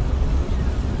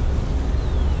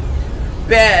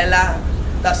 Bella,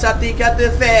 lasciati che te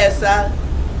fessa.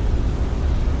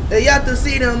 Ella tu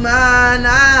si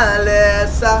domana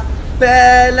lesa.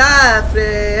 Bella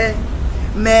fre.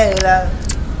 Mela.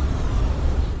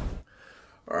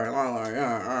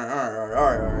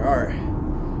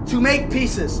 Alright. To make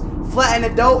pieces, flatten the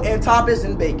dough and top it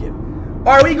in bacon.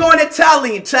 Alright, we going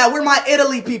Italian, chat. Where my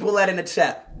Italy people at in the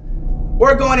chat?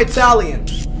 We're going Italian.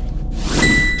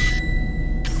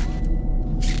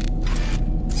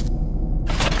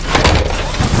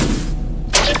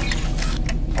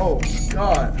 Oh,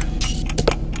 God.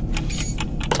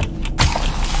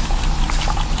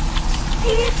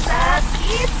 Pizza!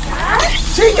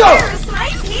 Chico! Where's my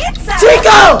pizza?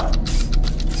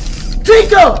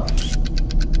 Chico!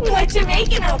 What you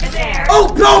making over there?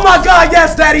 Oh my God,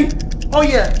 yes, Daddy! Oh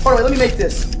yeah, hold on, let me make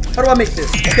this. How do I make this?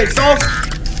 Okay, sauce.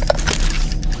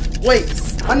 Wait,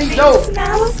 I need dough.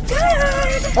 Smells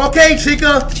good. Okay,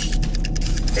 Chica.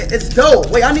 It's dough.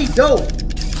 Wait, I need dough.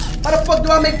 How the fuck do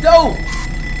I make dough?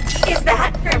 Is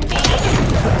that for me?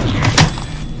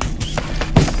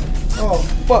 Oh,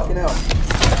 fucking hell.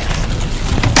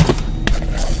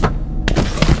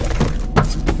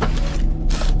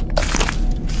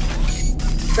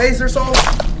 Phaser sauce?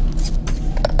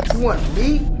 You want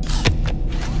meat?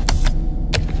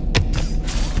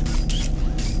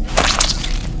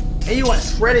 And you want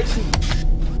shredded cheese?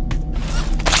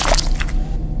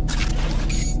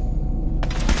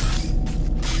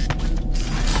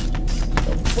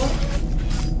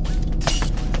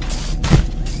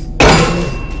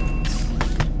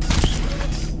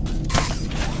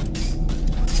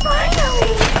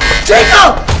 Finally!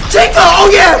 Chico!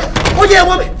 Oh yeah,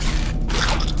 woman!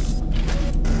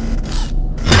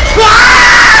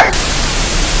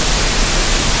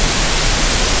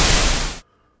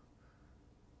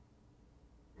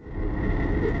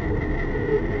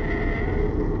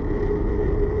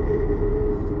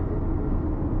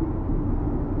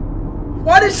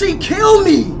 Why did she kill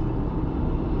me?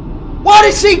 Why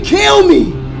did she kill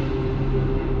me?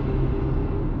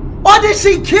 Why did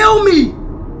she kill me?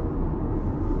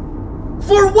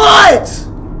 For what?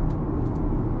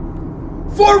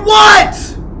 For what?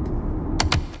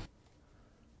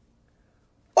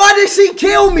 Why did she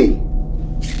kill me?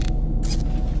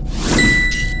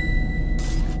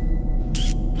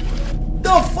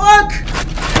 The fuck?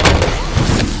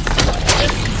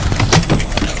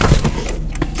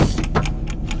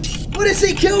 What did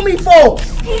she kill me for?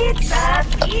 Pizza!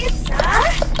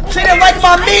 She didn't like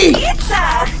my meat!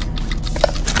 Pizza!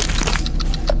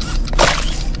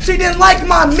 She didn't like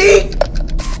my meat?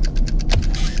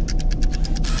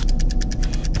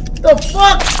 The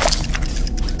fuck?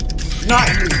 Not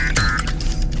me.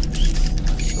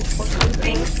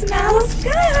 Something smells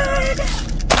good.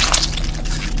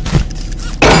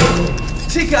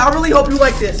 Chica, I really hope you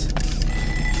like this.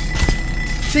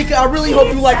 Chica, I really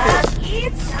hope you like this.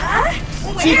 Pizza?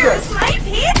 Chica. Where's my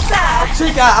pizza?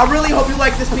 Chica, I really hope you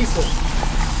like this pizza.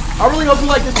 I really hope you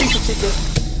like this pizza, Chica.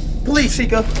 Please,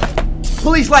 Chica.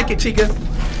 Please like it, Chica.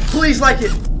 Please like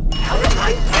it.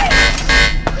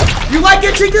 You like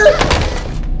it, Chica?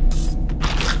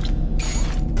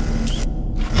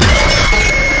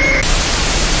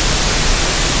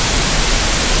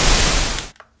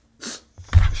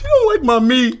 She don't like my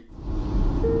meat.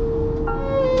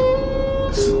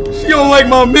 She don't like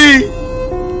my meat.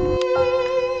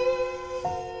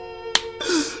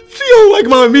 She don't like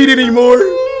my meat anymore.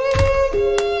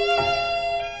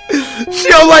 She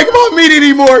don't like my meat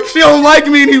anymore. She don't like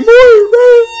me anymore,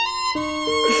 bro.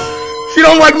 She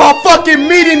don't like my fucking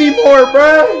meat anymore,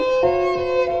 bro.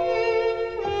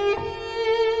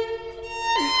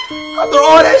 After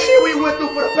all that shit we went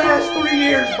through for the past 3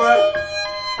 years, bro.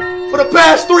 For the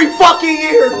past 3 fucking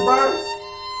years, bro.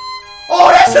 All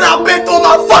that shit I've been through in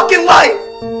my fucking life.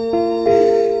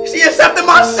 She accepted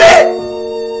my shit.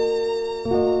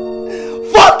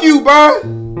 Fuck you, bro.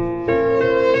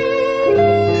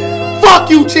 Fuck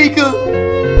you, Chica.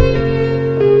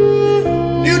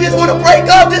 You just want to break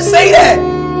up, just say that.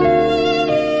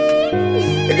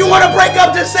 If you want to break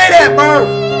up, just say that, bro.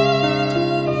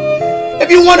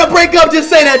 If you want to break up, just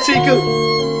say that, Chica.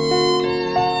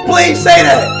 Please say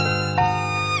that.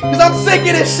 Because I'm sick of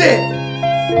this shit.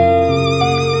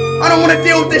 I don't want to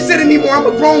deal with this shit anymore. I'm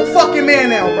a grown fucking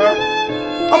man now, bro.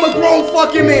 I'm a grown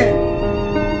fucking man.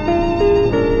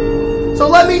 So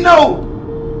let me know.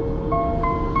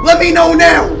 Let me know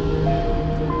now.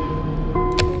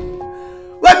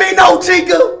 Let me know,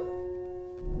 Chica.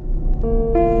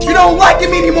 You don't like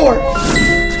him anymore.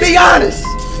 Be honest.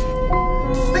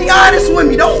 Be honest with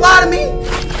me. Don't lie to me.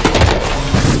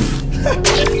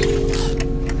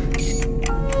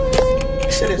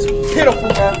 This shit is pitiful,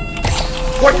 bro.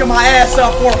 Working my ass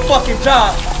off for a fucking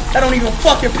job that don't even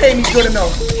fucking pay me good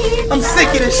enough. I'm sick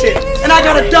of this shit. And I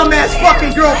got a dumbass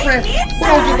fucking girlfriend who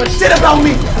don't give a shit about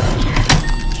me.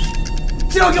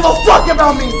 She don't give a fuck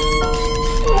about me.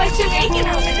 What you making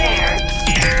over there?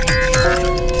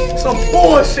 Some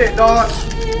bullshit, dog.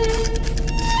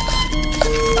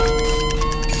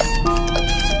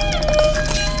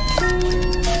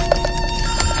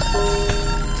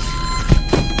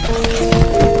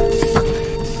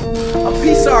 A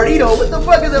pizzardito? What the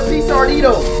fuck is a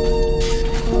pizzardito?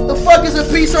 The fuck is a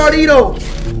pizzardito?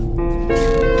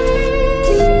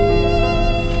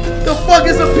 The fuck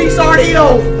is a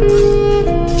pizzardito?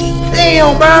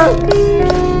 Damn, bro.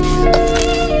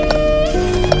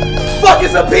 Fuck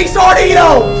is a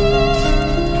pizzardito?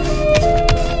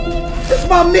 That's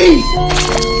my meat.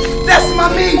 That's my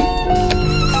meat.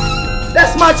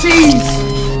 That's my cheese.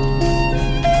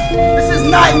 This is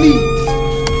not meat.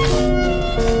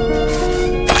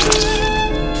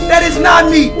 That is not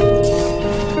meat.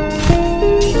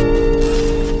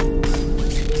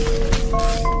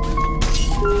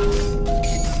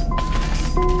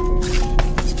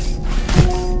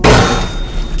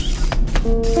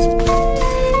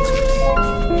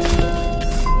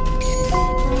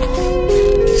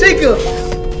 Chica,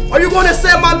 are you going to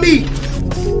set my meat?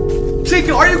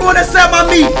 Chica, are you going to set my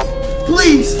meat?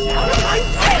 Please.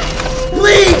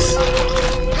 Please.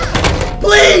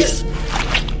 Please.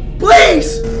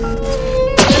 Please.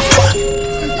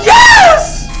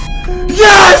 Yes!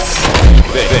 Yes!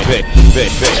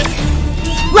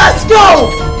 Let's go!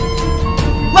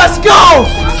 Let's go!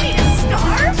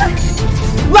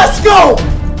 Let's go!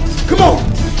 Come on!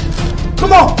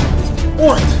 Come on!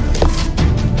 Orange!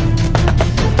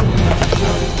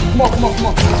 Come on, come on, come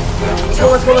on. Let's go,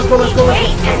 let's go, let's go, let's go. Wait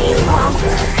any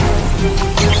longer.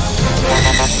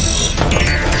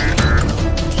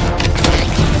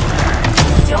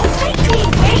 Don't make me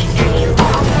wait any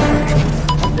longer.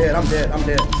 I'm dead, I'm dead, I'm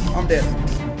dead, I'm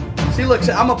dead. See, look,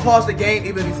 chat, I'm gonna pause the game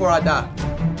even before I die.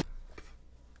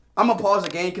 I'm gonna pause the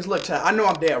game because, look, chat, I know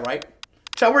I'm dead, right?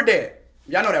 Chat, we're dead.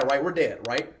 Y'all know that, right? We're dead,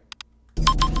 right?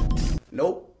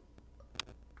 Nope.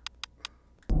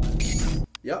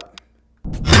 Yup.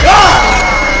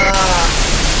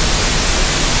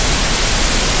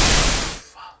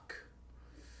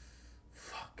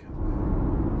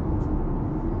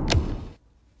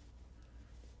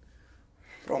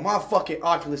 Bro, my fucking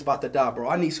Oculus about to die, bro.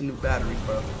 I need some new batteries,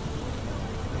 bro.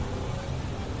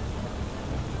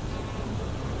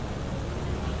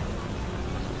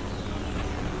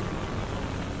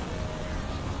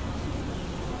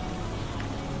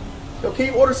 Yo, can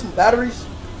you order some batteries?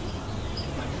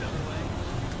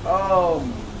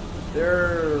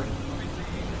 They're...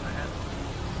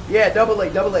 Yeah, double A.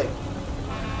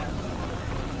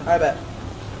 Alright, bet.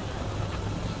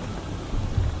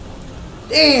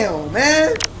 Damn,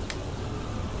 man.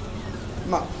 I'm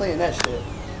not playing that shit.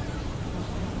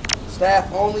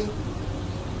 Staff only.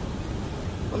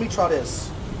 Let me try this.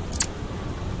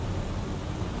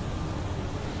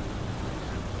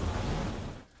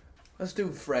 Let's do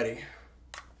Freddy.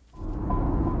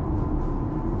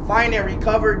 Find and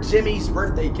recover Jimmy's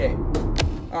birthday cake.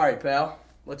 Alright, pal.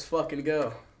 Let's fucking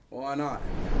go. Why not?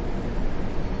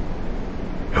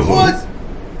 Hello? What?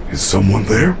 Is someone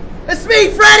there? It's me,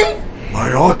 Freddy!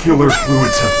 My ocular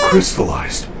fluids have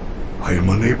crystallized. I am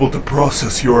unable to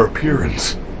process your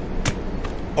appearance.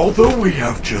 Although we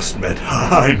have just met,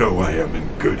 I know I am in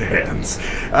good hands.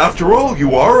 After all,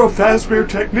 you are a Fazbear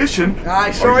technician.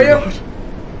 I sure am.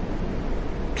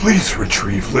 Please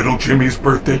retrieve little Jimmy's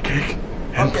birthday cake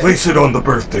and place it on the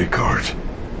birthday card.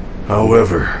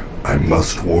 However, I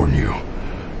must warn you,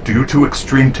 due to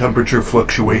extreme temperature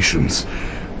fluctuations,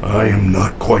 I am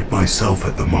not quite myself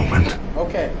at the moment.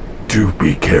 Okay. Do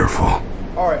be careful.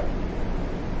 Alright.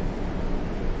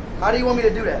 How do you want me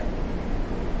to do that?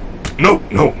 No,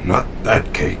 not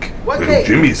that cake. What Little cake?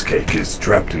 Jimmy's cake is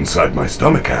trapped inside my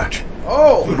stomach hatch.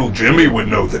 Oh! Little Jimmy would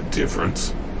know the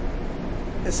difference.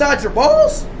 Inside your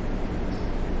balls?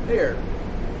 Here.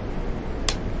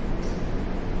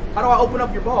 How do I open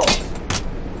up your balls?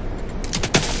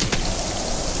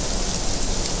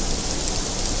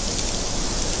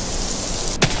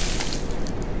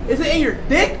 Is it in your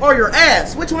dick or your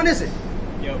ass? Which one is it?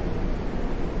 Yo.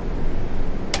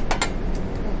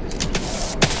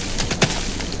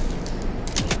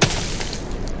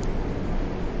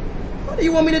 How do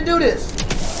you want me to do this?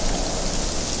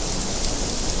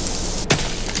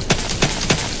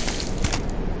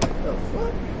 The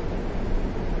fuck?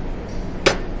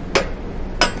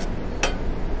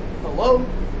 Hello?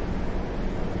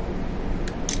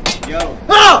 Yo.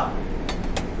 Ah!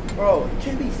 Bro, you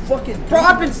can't be fucking. Bro,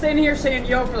 I've been standing here saying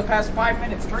yo for the past 5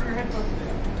 minutes. Turn your headphones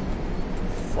down.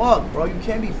 Fuck, bro, you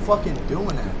can't be fucking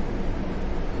doing that.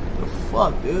 The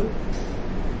fuck, dude?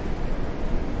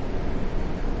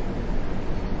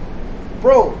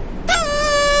 Bro.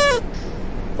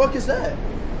 Fuck is that?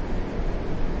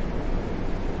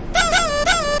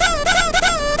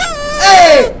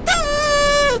 Hey!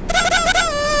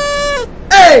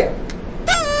 Hey!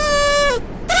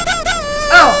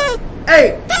 Oh!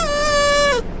 Hey!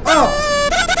 Oh!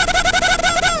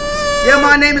 Yeah,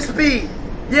 my name is Speed.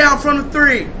 Yeah, I'm from the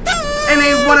 3. And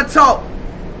they wanna talk.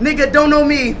 Nigga don't know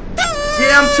me.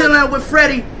 Yeah, I'm chilling with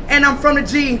Freddy. And I'm from the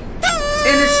G.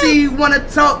 And if she wanna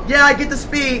talk, yeah, I get the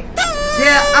speed.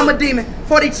 Yeah, I'm a demon.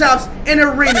 40 chops in the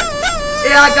arena.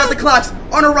 Yeah, I got the clocks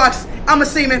on the rocks. I'm a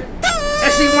seaman.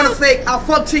 And she wanna fake, I'll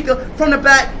fuck Chica from the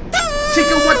back.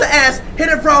 Chica want the ass, hit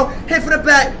her bro, hit for the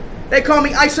back. They call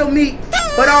me Yt-IshowSpeed,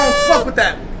 but I don't fuck with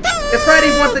that. If Freddy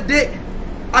wants the dick,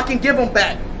 I can give him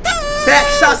back. Back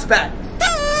shots back.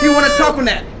 He wanna talk on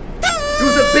that.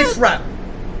 Use a bitch rap.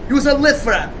 Use a lift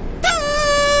rap.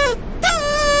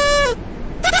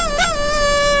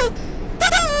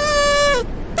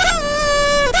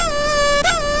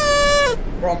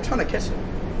 Bro, I'm trying to catch it.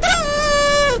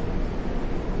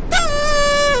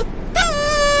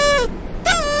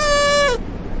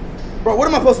 Bro, what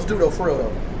am I supposed to do though, for real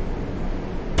though?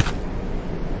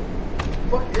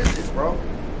 What is this, bro?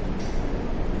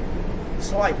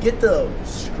 So I get the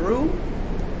screw?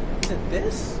 Is it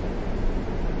this?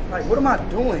 Like, what am I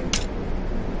doing?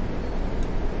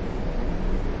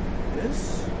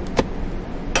 This?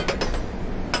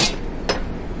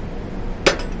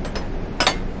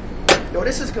 Yo,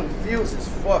 this is confused as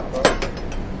fuck, bro.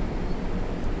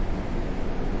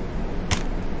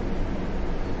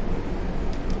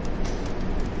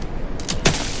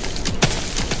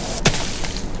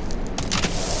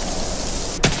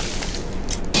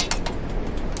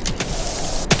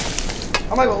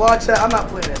 I'm not gonna lie, chat. I'm not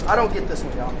playing this. I don't get this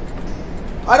one, y'all.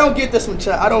 I don't get this one,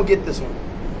 chat. I don't get this one.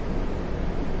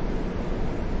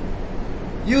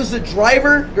 Use the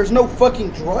driver? There's no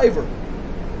fucking driver.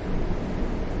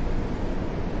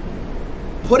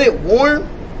 Put it warm?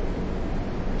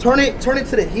 Turn it to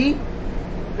the heat?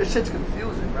 This shit's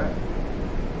confusing, right?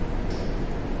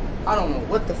 I don't know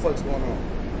what the fuck's going on.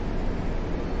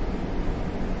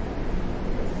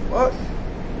 What?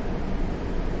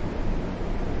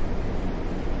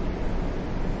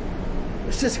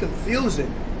 It's just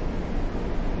confusing.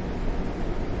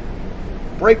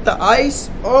 Break the ice?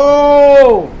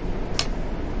 Oh!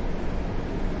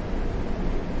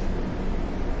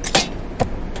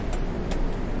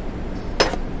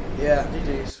 Yeah,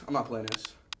 GG's. I'm not playing this.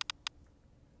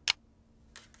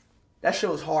 That shit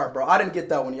was hard, bro. I didn't get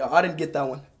that one, y'all. I didn't get that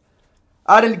one.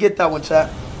 I didn't get that one,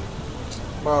 chat.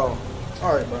 Bro.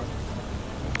 Alright, bro.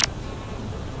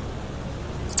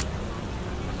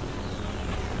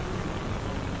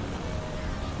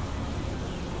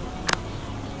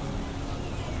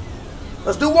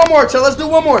 Let's do one more, chat. Let's do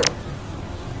one more.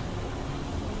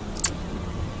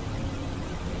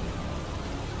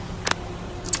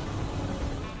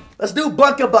 Let's do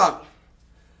bunk-a-bunk.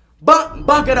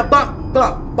 Bunk-a-da-bunk,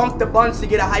 bunk. Bunk the bunch to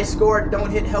get a high score. Don't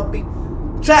hit helping.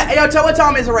 Chat, hey, yo, chat, what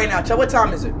time is it right now? Chat, what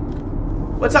time is it?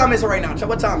 What time is it right now? Chat,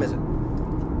 what time is it?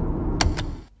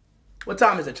 What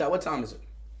time is it, chat? What time is it?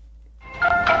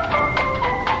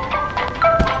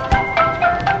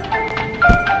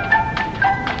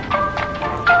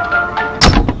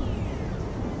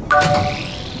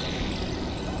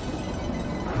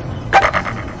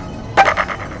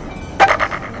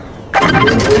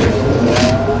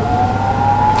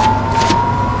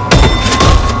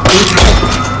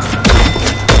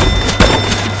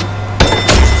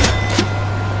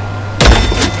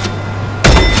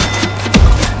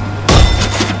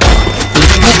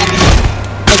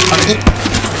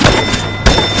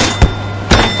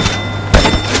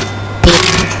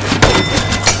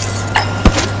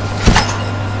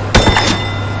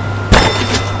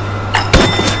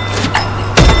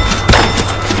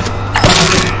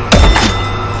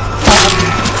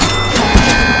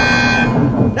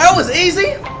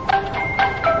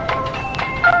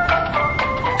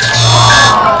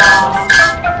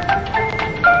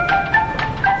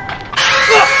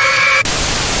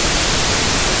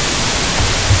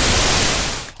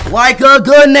 Like a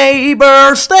good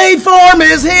neighbor, State Farm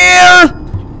is here.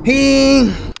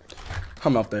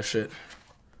 I'm off that shit.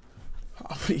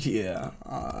 Yeah,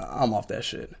 I'm off that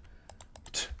shit.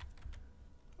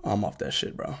 I'm off that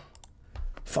shit, bro.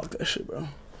 Fuck that shit, bro.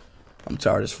 I'm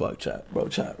tired as fuck, chat. Bro,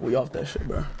 chat, we off that shit,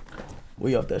 bro.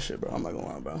 We off that shit, bro. I'm not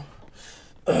gonna lie,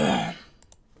 bro.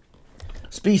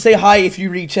 Speed, say hi if you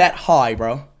read chat. Hi,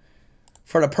 bro.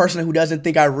 For the person who doesn't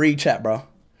think I read chat, bro.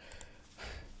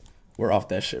 We're off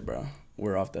that shit, bro.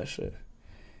 We're off that shit.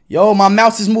 Yo, my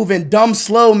mouse is moving dumb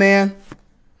slow, man.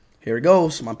 Here it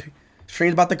goes. My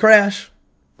stream's about to crash.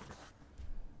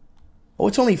 Oh,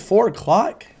 it's only 4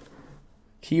 o'clock?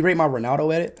 Can you rate my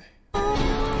Ronaldo edit?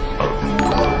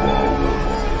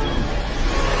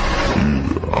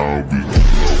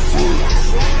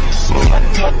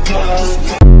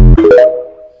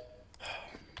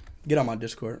 Get on my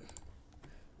Discord.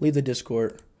 Leave the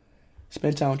Discord.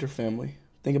 Spend time with your family.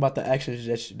 Think about the actions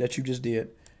that you just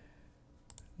did.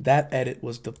 That edit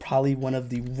was probably one of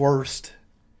the worst.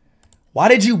 Why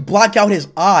did you block out his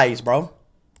eyes, bro?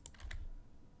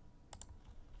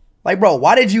 Like, bro,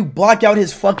 why did you block out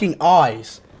his fucking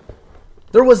eyes?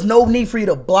 There was no need for you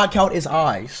to block out his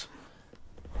eyes.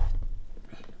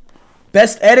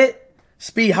 Best edit?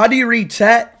 Speed, how do you read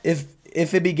chat if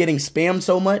it be getting spammed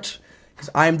so much? Because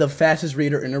I'm the fastest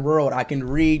reader in the world. I can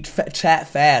read chat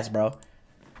fast, bro.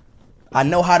 I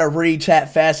know how to read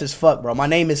chat fast as fuck, bro. My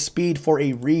name is Speed for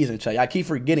a reason, chat. I keep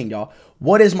forgetting, y'all.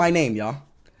 What is my name, y'all?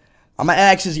 I'm going to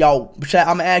ask this, y'all. Chat,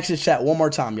 I'm going to ask this chat one more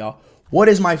time, y'all. What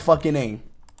is my fucking name?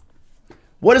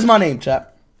 What is my name,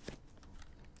 chat?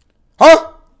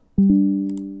 Huh?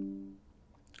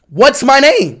 What's my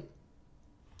name?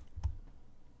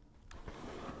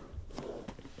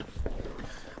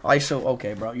 Alright, so,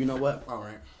 okay, bro. You know what?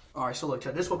 Alright. Alright, so look,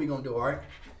 chat. This is what we gonna do, alright?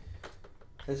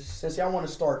 Since y'all want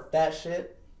to start that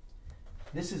shit,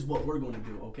 this is what we're gonna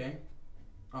do, okay?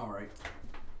 Alright.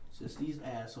 Since these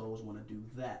assholes want to do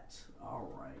that.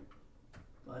 Alright.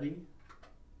 Buddy.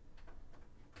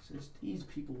 Since these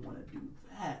people want to do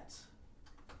that.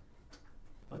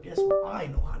 But guess what I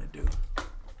know how to do?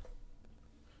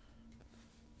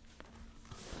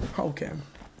 Okay.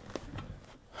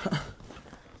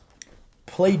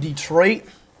 Play Detroit.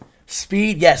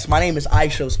 Speed. Yes, my name is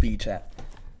Yt-IshowSpeed, chat.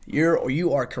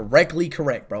 You are correctly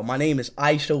correct, bro. My name is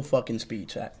Yt-IshowSpeed,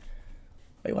 chat.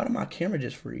 Wait, why did my camera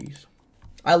just freeze?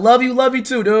 I love you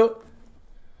too, dude.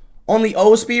 Only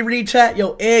old speed read chat,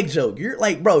 yo, egg joke. You're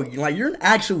like, bro, you're an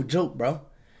actual joke, bro.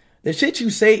 The shit you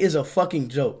say is a fucking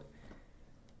joke.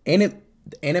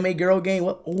 Anime girl game,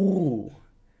 what? Ooh,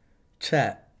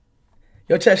 chat.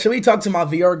 Yo, chat, should we talk to my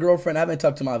VR girlfriend? I haven't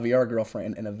talked to my VR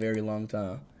girlfriend in a very long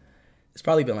time. It's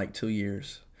probably been like 2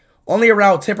 years. Only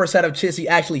around 10% of chicks you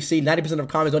actually see. 90% of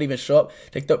comments don't even show up.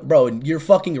 Bro, you're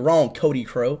fucking wrong, Cody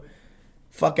Crow.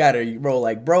 Fuck out of you, bro.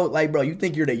 Like, bro, you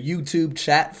think you're the YouTube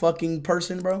chat fucking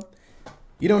person, bro?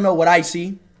 You don't know what I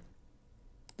see.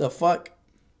 The fuck?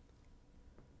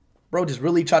 Bro just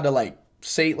really tried to like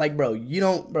say like, bro, you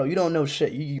don't know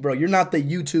shit. Bro, you're not the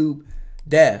YouTube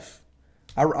deaf.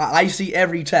 I see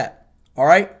every chat. All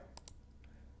right?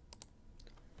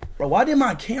 Bro, why did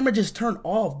my camera just turn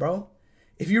off, bro?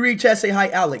 If you read chat, say hi,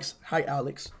 Alex. Hi,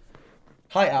 Alex.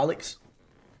 Hi, Alex.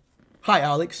 Hi,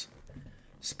 Alex.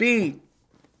 Speed.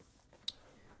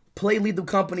 Play Lethal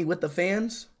Company with the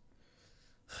fans.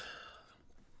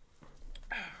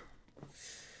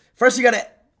 First, you gotta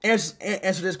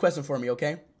answer this question for me,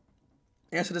 okay?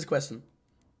 Answer this question.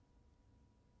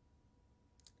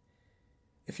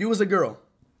 If you was a girl,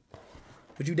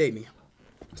 would you date me?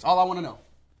 That's all I want to know.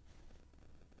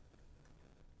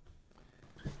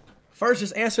 First,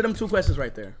 just answer them 2 questions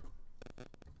right there.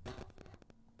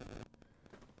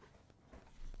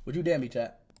 Would you date me,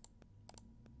 chat?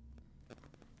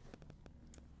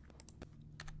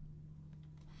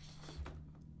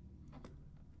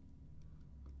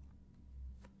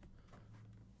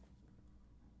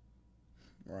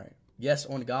 Right. Yes,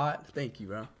 on God. Thank you,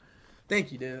 bro.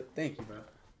 Thank you, dude. Thank you, bro.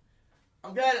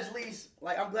 I'm glad it's at least,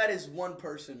 like, I'm glad it's one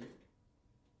person.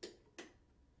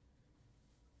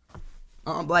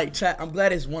 I'm glad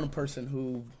it's one person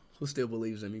who still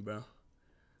believes in me, bro.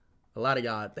 A lot of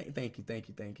y'all, thank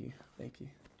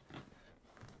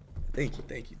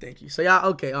you. So y'all,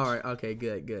 okay, all right, okay,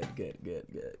 good.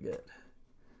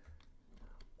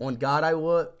 On God, I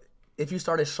would. If you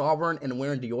started showering and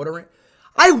wearing deodorant,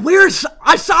 I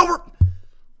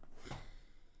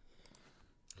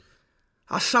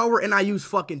shower and I use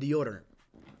fucking deodorant.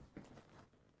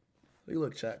 Like,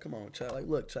 look, chat, come on, chat. Like,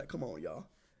 look, chat, come on, y'all.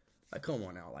 Like, come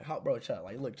on now. Like, how, bro, chat.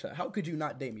 Like, look, chat. How could you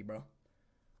not date me, bro?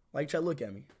 Like, chat, look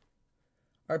at me.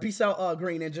 All right, peace out,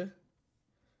 Green Ninja.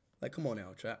 Like, come on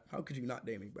now, chat. How could you not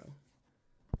date me, bro?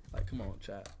 Like, come on,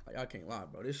 chat. Like, I can't lie,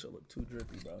 bro. This shit look too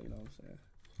drippy, bro. You know what I'm saying?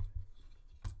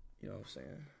 You know what I'm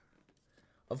saying?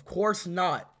 Of course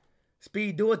not.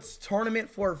 Speed, do a tournament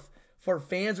for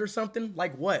fans or something?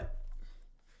 Like what?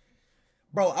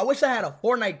 Bro, I wish I had a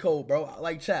Fortnite code, bro.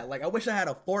 Like, chat. Like, I wish I had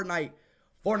a Fortnite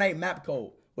map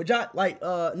code. Which I, like,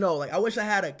 no. Like, I wish I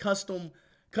had a custom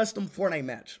Fortnite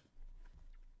match.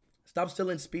 Stop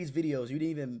stealing Speed's videos. You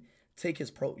didn't even take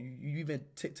his you even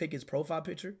take his profile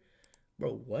picture?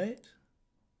 Bro, what?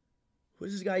 What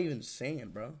is this guy even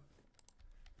saying, bro?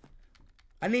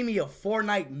 I need me a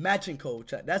Fortnite matching code,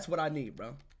 chat. That's what I need,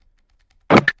 bro.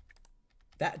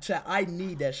 That chat, I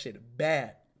need that shit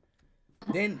bad.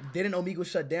 Then didn't Omegle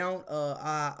shut down?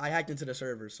 I hacked into the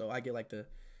server, so I get like the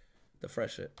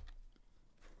fresh shit.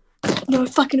 No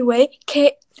fucking way.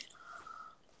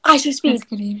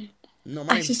 Yt-IshowSpeed. No,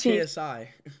 my name's KSI.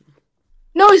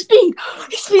 No, Speed.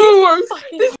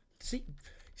 Speed. See,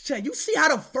 chat, you see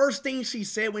how the first thing she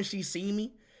said when she seen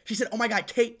me? She said, "Oh my God,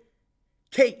 Kate,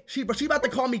 she about to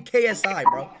call me KSI,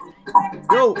 bro."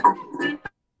 Yo,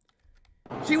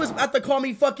 she was about to call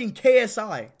me fucking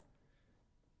KSI.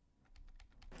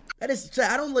 That is,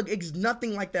 chat, I don't look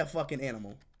nothing like that fucking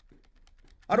animal.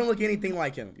 I don't look anything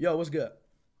like him. Yo, what's good?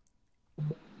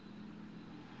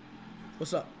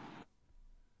 What's up?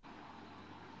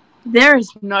 There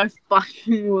is no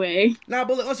fucking way. Nah,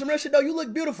 but on some real shit though, you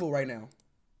look beautiful right now.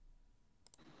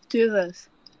 Do this.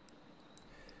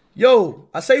 Yo,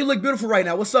 I say you look beautiful right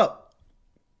now. What's up?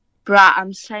 Bruh,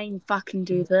 I'm saying fucking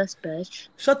do this, bitch.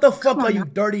 Shut the fuck up, you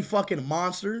dirty fucking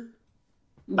monster.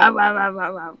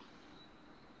 Wow.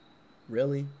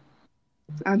 Really?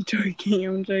 I'm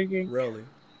joking. Really?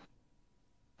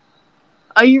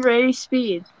 Are you ready,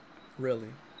 Speed? Really?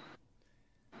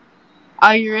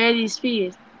 Are you ready,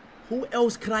 Speed? Who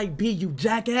else could I be, you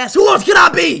jackass? Who else could I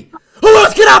be? Who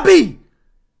else could I be?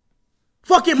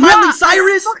 Fucking Miley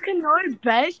Cyrus? I fucking know,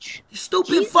 bitch. You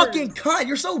stupid fucking cunt.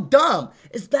 You're so dumb.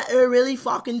 Is that a really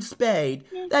fucking Spade?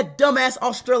 That dumbass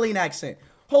Australian accent.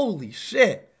 Holy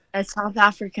shit. It's South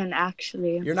African,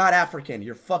 actually. You're not African.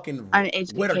 You're fucking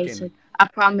uneducated. I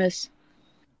promise.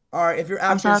 Alright, if you're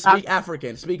African, speak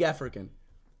African. Speak African.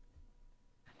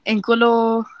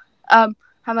 Inkolo,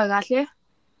 Hamagatle.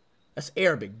 That's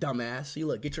Arabic, dumbass. You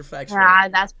look, get your facts right.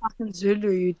 right. That's fucking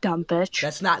Zulu, you dumb bitch.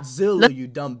 That's not Zulu, you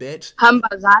dumb bitch.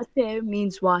 Hamagatle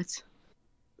means what?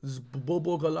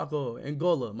 Bobogalako,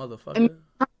 Angola, motherfucker.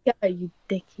 Yeah, you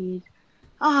dickhead.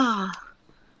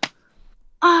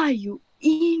 You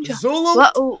angel.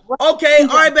 Zulu? What? Okay,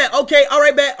 alright, bet. Okay,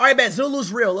 alright, bet.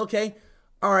 Zulu's real, okay.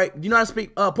 Alright, do you know how to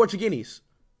speak Portuguese?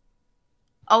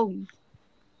 Oh.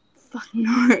 Fuck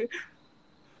no.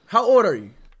 How old are you?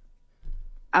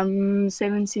 I'm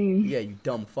 17. Yeah, you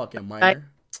dumb fucking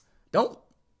minor. Don't.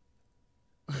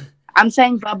 I'm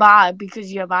saying bye-bye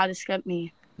because you're about to skip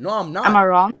me. No, I'm not. Am I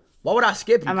wrong? Why would I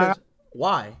skip you?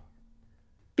 Why?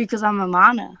 Because I'm a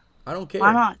minor. I don't care.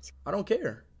 Why not? I don't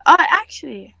care.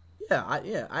 Actually. Yeah,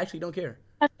 I actually don't care.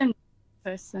 That's a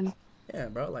person. Yeah,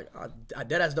 bro. Like, I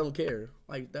deadass don't care.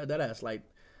 Like, deadass. Like,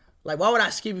 why would I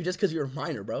skip you just because you're a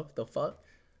minor, bro? The fuck?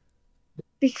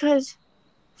 Because,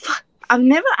 fuck, I've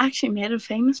never actually met a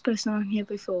famous person on here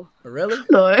before. Really?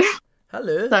 Hello.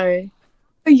 Hello. Sorry.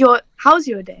 How's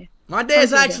your day? My day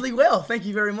is actually well. Thank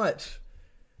you very much.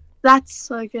 That's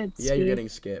so good. Yeah, you're getting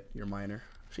skipped. You're minor.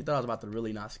 She thought I was about to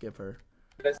really not skip her.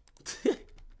 She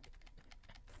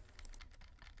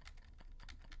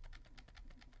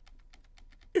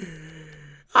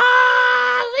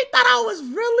thought I was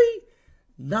really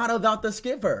not about to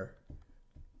skip her.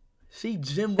 She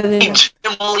genuinely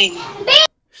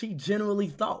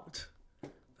thought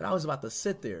that I was about to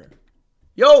sit there.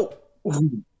 Yo!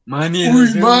 Manny, ya,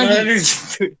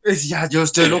 yo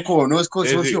usted lo conozco,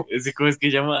 socio. ¿Cómo es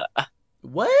que llama?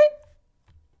 What?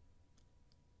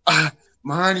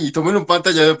 Manny, tómelo en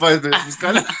pantalla para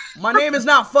buscarla. My name is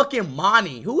not fucking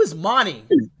Monty. Who is Monty?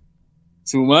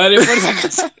 Su madre, por si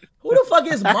acaso. Who the fuck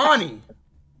is Monty?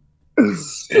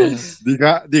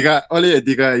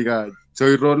 Diga,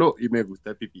 soy Rolo y me gusta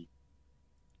el pipí.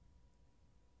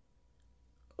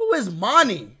 Who is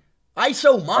Monty? I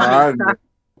show Monty.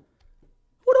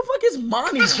 Who the fuck is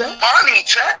Monty,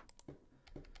 chat?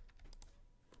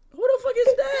 Who the fuck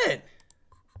is that?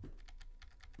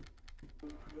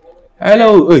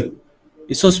 Hello,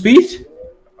 Yt-IshowSpeed?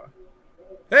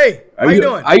 Hey, how you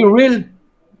doing? Are you real?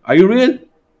 Are you real?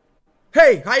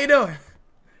 Hey, how you doing?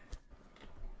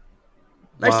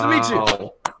 Nice to meet you.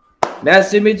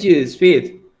 Nice to meet you,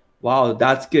 Speed. Wow,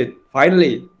 that's good.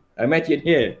 Finally, I met you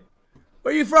here.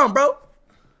 Where you from, bro?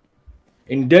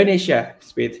 Indonesia,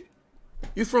 Speed.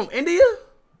 You from India?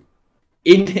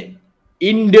 In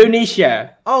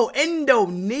Indonesia. Oh,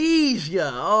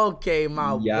 Indonesia. Okay,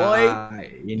 my boy.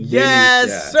 Indonesia.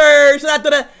 Yes, sir. Shout out to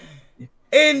the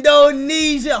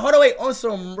Indonesia. Hold on, wait. On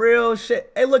some real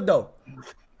shit. Hey, look though.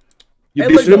 You Hey,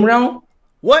 do look, stream though. now?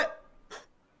 What?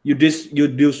 You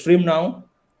do stream now?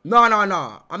 No.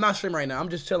 I'm not streaming right now. I'm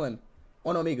just chilling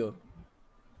on Omegle.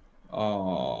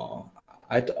 Oh,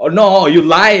 oh no, you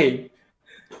lying.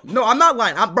 No, I'm not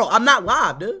lying. I'm not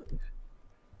live, dude.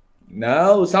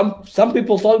 No, some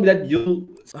people told me that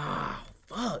you. Ah,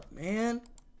 fuck, man.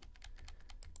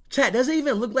 Chat, does it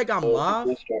even look like I'm live?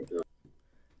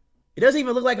 It doesn't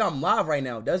even look like I'm live right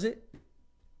now, does it?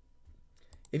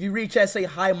 If you read chat, say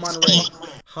hi, Monterey.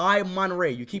 Hi,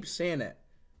 Monterey. You keep saying that.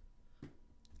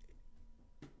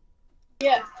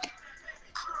 Yeah.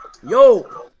 Yo.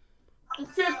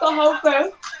 It's just the whole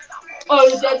thing. Oh,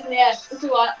 you're dead in the ass. It's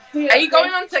alright. Are you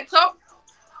going on TikTok?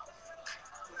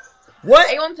 What?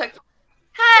 Are you on TikTok?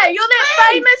 Hey, you're that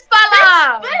famous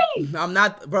fella! I'm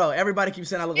not, bro. Everybody keeps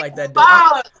saying I look like that dude.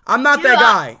 I'm not that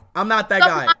guy. I'm not that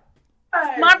guy.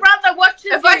 My brother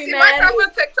watches if I see myself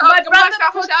on TikTok, my brother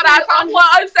puts shout out on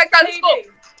TV.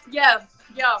 Yeah.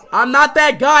 I'm not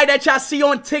that guy that y'all see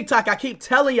on TikTok. I keep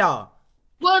telling y'all.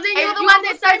 Well, then you're the one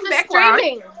that does the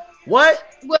streaming. What?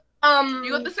 Well,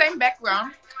 you got the same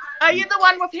background. Are you the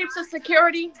one with heaps of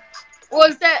security, or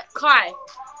is that Kai?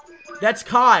 That's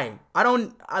Kai.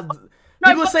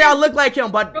 People say I look like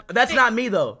him, but that's not me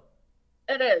though.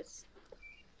 It is.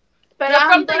 But you're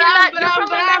from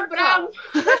America.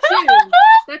 That's you.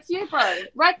 That's you, bro.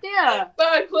 Right there.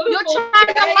 You're trying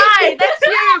to lie. That's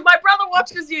you. My brother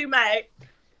watches you, mate.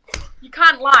 You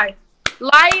can't lie.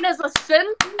 Lying is a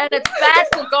sin, and it's bad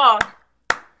for God.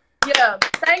 Yeah,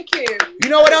 thank you. You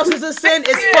know what else is a sin?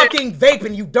 It's fucking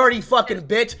vaping, you dirty fucking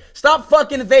bitch. Stop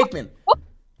fucking vaping.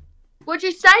 What'd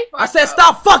you say? I said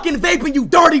stop fucking vaping, you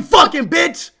dirty fucking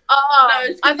bitch.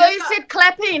 I thought you said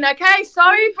clapping. Okay,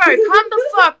 sorry, bro. Calm the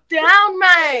fuck down,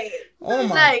 mate. Oh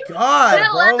my god,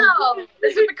 bro.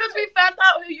 Is it because we found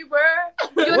out who you were?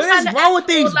 What is wrong with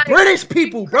these British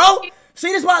people, bro?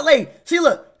 See, this why, see,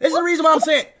 look, this is the reason why I'm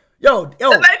saying, yo. Did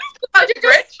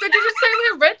you just say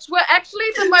we're rich? We're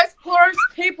actually the most poorest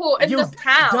people in this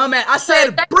town. Dumbass. I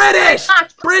said British.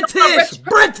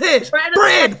 British.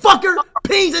 Bread, fucker,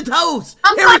 peas and toast.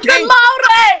 I'm fucking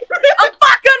Maori. I'm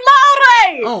fucking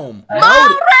Maori. Oh,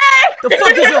 Maori. The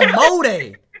fuck is a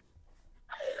Maori?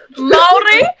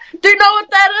 Maori? Do you know what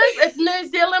that is? It's New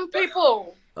Zealand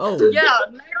people. Oh. Yeah,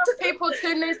 native people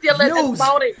to New Zealand is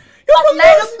Maori. But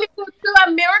native people to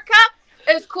America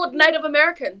is called Native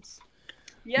Americans.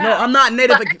 Yeah. No, I'm not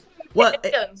Native. What?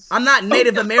 I'm not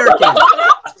Native American.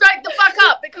 Straight the fuck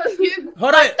up, because you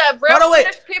the real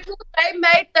British people, they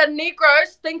made the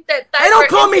Negroes think that they don't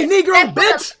call me Negro,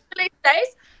 bitch.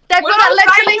 That's what it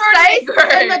literally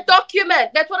says in the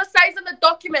document. That's what it says in the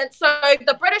document. So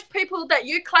the British people that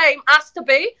you claim us to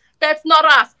be, that's not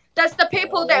us. That's the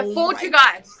people that fought you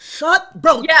guys.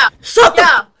 Bro. Yeah. Shut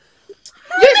the.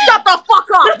 You shut the fuck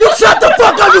up. You shut the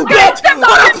fuck up, you bitch.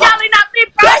 What the fuck? Yelling at me,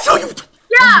 bro. That's who you.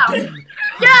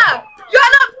 Yeah.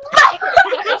 You're not.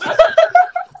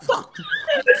 Fuck.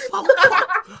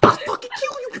 I'll fucking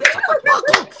kill you, bitch.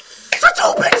 Shut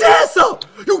your bitch ass up.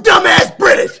 You dumbass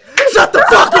British. Shut the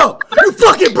fuck up. You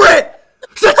fucking Brit.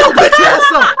 Shut your bitch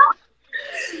ass up.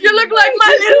 You look like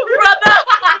my little brother.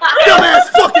 Dumbass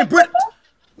fucking Brit.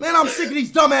 Man, I'm sick of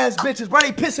these dumbass bitches. Why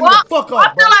they pissing me the fuck off,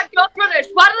 I feel like you're British.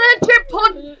 Why didn't you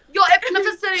put your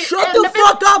ethnicity? Shut the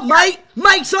fuck up, mate.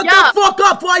 Mate, shut the fuck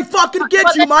up before I fucking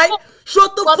get you, mate.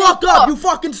 Shut the fuck up, you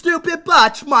fucking stupid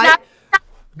bitch, mate.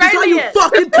 That's how you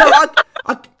fucking talk.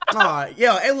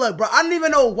 Yeah, hey, look, bro. I don't even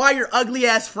know why your ugly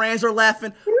ass friends are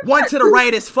laughing. One to the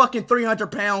right is fucking 300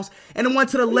 pounds, and the one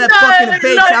to the left fucking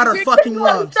vapes out her fucking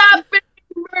lungs. Stop it,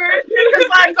 because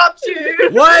I got you.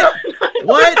 What?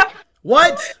 What?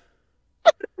 What?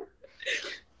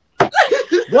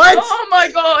 What? Oh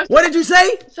my gosh. What did you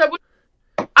say? So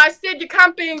I said you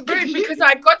can't be rude because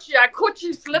I got you. I caught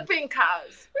you slipping,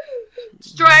 cuz.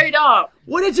 Straight up.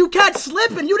 What did you catch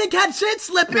slipping? You didn't catch shit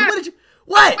slipping. What did you?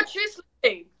 What? I caught you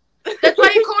slipping. That's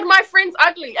why you called my friends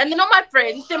ugly. And they're not my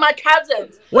friends, they're my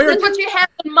cousins. That's what you have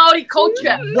in Maori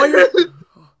culture.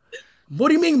 What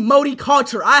do you mean Maori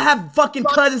culture? I have fucking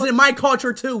cousins in my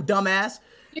culture too, dumbass.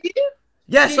 Do you?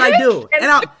 Yes, I do.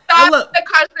 And look, the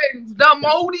cousins, the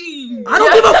Maori. I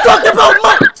don't give a fuck about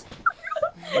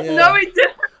Maori. Yeah. No, he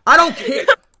didn't. I don't care.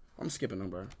 I'm skipping them,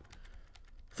 bro.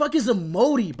 Fuck is a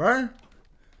Modi, bro?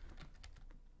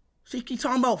 She keep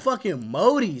talking about fucking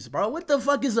Modis, bro. What the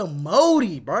fuck is a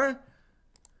Modi, bro?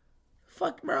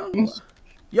 Fuck, bro.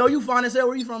 Yo, you fine as hell.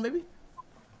 Where you from, baby?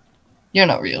 You're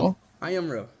not real. I am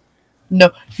real. No,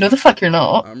 the fuck you're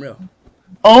not. I'm real.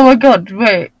 Oh my god,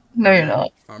 wait. No, you're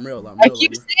not. I'm real. I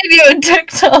keep seeing you on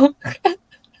TikTok.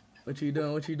 What you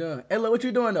doing? What you doing? Hey, look, what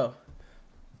you doing though?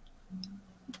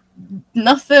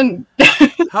 Nothing.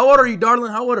 How old are you,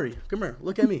 darling? How old are you? Come here.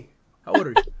 Look at me. How old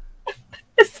are you?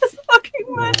 This is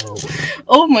fucking mad.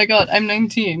 Oh my god, I'm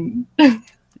 19.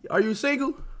 Are you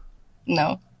single?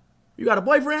 No. You got a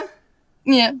boyfriend?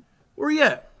 Yeah. Where you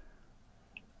at?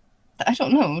 I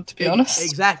don't know, to be honest.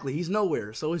 Exactly. He's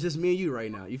nowhere. So it's just me and you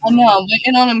right now. You I know, I'm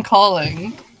waiting on him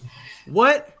calling.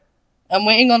 What? I'm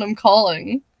waiting on him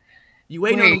calling. You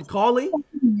waiting on him calling?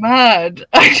 Mad.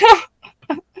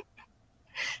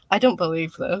 I don't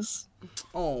believe this.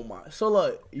 Oh my! So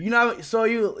look, you're not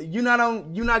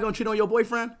gonna cheat on your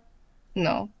boyfriend?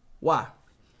 No. Why?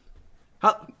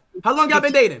 How long y'all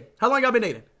been dating?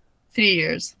 3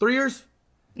 years. 3 years?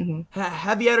 Mm-hmm.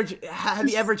 Have you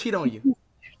ever cheated on you?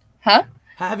 Huh?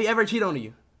 Have you ever cheated on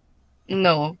you?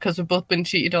 No, because we've both been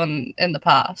cheated on in the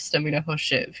past, and we know how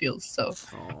shit it feels. So.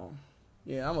 Oh.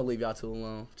 Yeah, I'm gonna leave y'all two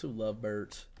alone. Two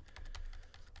lovebirds.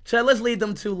 Chad, let's leave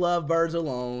them two lovebirds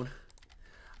alone.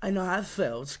 I know how it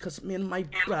felt, because me and my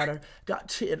brother got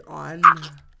cheated on.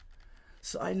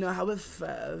 So I know how it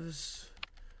feels.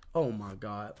 Oh my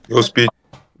god. Yo, Speed.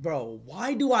 Bro,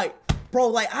 why do I... Bro,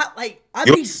 like, I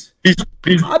Yo, be...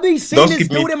 please. I be seeing this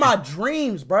dude in my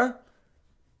dreams, bro.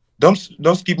 Don't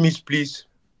skip me, please.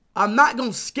 I'm not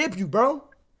gonna skip you, bro.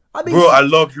 Bro, I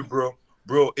love you, bro.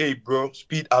 Bro, hey, bro.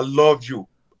 Speed, I love you.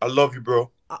 I love you,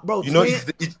 bro. Bro, you know,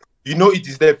 it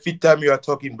is the 5th time you are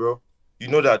talking, bro. You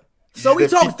know that. So we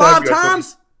talked 5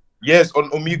 times? Yes,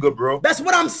 on Omega, bro. That's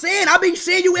what I'm saying. I be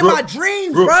seeing you in my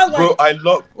dreams, bro. Like, bro, I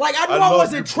love. Like I know I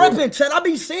wasn't tripping, Chad. I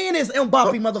be seeing this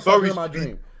Mbappe motherfucker in my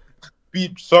dream.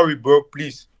 Speed, sorry, bro.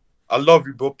 Please, I love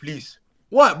you, bro. Please.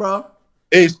 What, bro?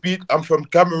 Hey, Speed. I'm from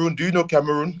Cameroon. Do you know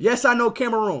Cameroon? Yes, I know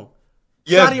Cameroon.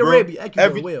 Yes, Saudi Arabia.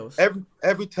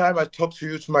 Every time I talk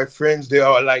to my friends, they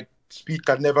are like, Speed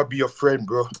can never be your friend,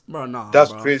 bro. Bro, nah.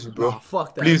 That's crazy, bro. Nah,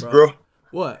 fuck that, please, bro.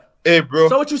 What? Hey, bro.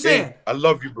 So what you saying? Hey, I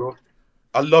love you, bro.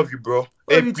 I love you, bro.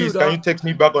 Hey, please, can you text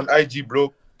me back on IG,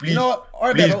 bro? Please. You know what? All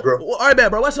right, please, bro. All right,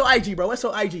 bro. What's your IG, bro?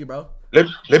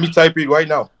 Let me type it right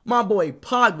now. My boy,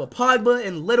 Pogba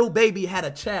and Little Baby had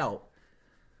a child.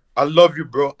 I love you,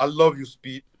 bro. I love you,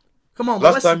 Speed. Come on,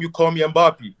 bro. Last time you called me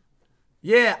Mbappe.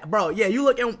 Yeah, bro. Yeah, you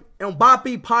look at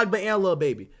Mbappe, Pogba, and Little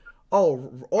Baby. Oh,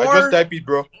 or I just type it,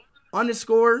 bro.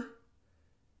 _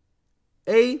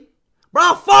 A. Bro,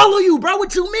 I follow you, bro.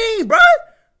 What you mean, bro?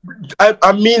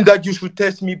 I mean that you should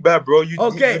text me back, bro. You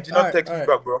did not text me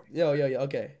back, bro. Yo,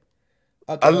 okay.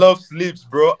 I love Sleeps,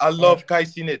 bro. I love Kai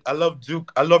Sinet. I love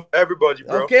Duke. I love everybody,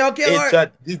 bro. Okay, hey, all right.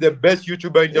 Chat, this is the best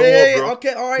YouTuber in the world, bro.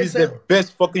 Okay, all right. This is the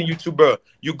best fucking YouTuber.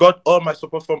 You got all my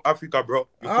support from Africa, bro.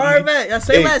 All right, man. Yeah,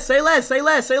 say less,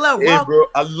 bro. Hey, bro,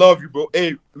 I love you, bro.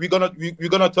 Hey, we're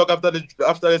gonna talk after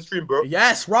the stream, bro.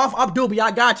 Yes, Ralph Abdubi,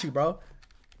 I got you, bro.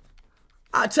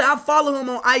 I follow him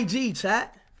on IG,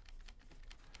 chat.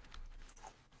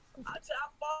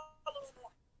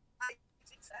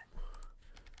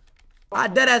 I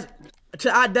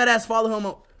deadass follow him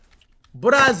on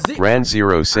Brazil.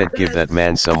 Ran0 said give that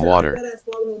man some water.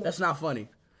 That's not funny.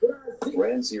 Look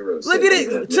at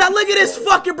it. Chat, look at this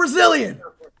fucking Brazilian.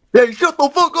 Hey, shut the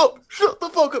fuck up. Shut the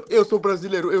fuck up. Eu sou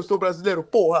brasileiro,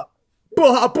 porra.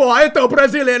 Porra, eu tô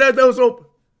brasileiro, eu sou...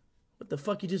 What the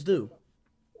fuck you just do?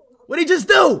 What'd he just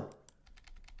do?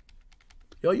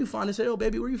 Yo, you fine as hell,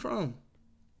 baby. Where you from?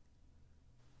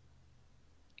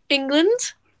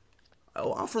 England.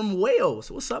 Oh, I'm from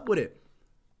Wales. What's up with it?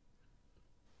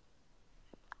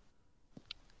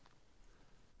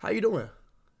 How you doing?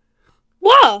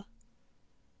 What?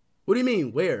 What do you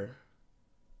mean, where?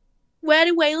 Where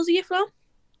in Wales are you from?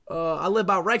 I live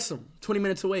by Wrexham, 20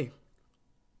 minutes away.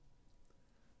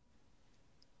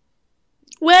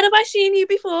 Where have I seen you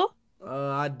before?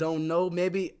 I don't know.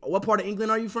 Maybe. What part of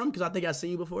England are you from? Because I think I've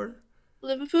seen you before.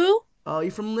 Liverpool. Oh,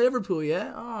 you from Liverpool,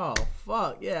 yeah? Oh,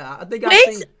 fuck, yeah. I think I've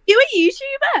seen... you a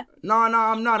YouTuber? No,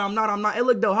 I'm not. Hey,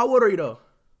 look, though. How old are you, though?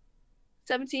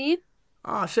 17.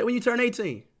 Oh, shit. When you turn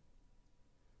 18?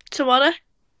 Tomorrow.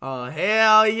 Oh,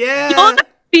 hell yeah. You're that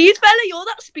speed fella? You're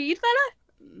that speed fella?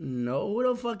 No, who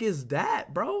the fuck is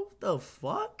that, bro? The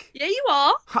fuck? Yeah, you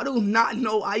are. I do not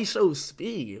know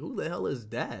Yt-IshowSpeed. Who the hell is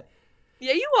that?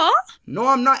 Yeah, you are. No,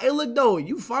 I'm not. Hey, look, though.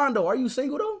 You fine, though. Are you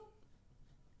single, though?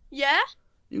 Yeah.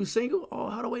 You single? Oh,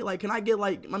 how do I, can I get,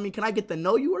 can I get to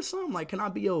know you or something? Like, can I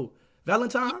be your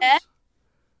Valentine's? Yeah.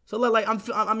 So, like,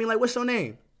 what's your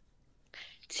name?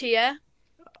 Tia.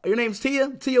 Your name's Tia?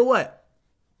 Tia what?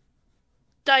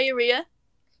 Diarrhea.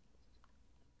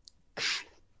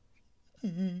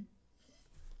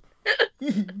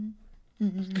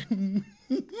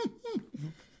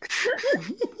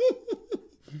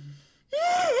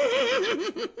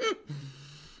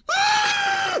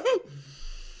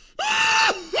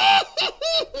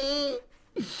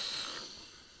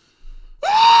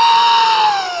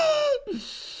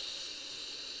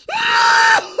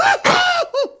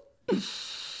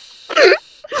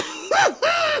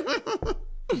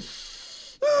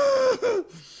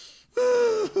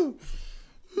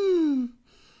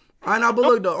 I know, but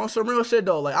look though, on some real shit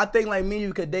though, like I think like me and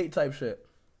you could date type shit.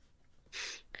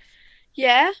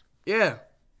 Yeah. Yeah.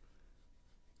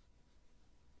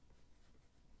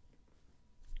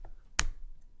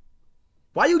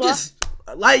 Why you just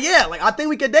like yeah, like I think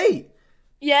we could date.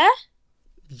 Yeah.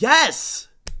 Yes.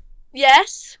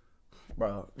 Yes.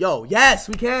 Bro. Yo, yes,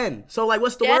 we can. So like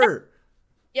what's the word?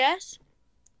 Yes.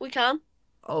 We can.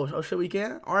 Oh shit, we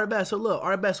can? Alright, bet. So look,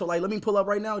 alright, bet. So like let me pull up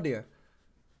right now then.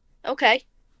 Okay.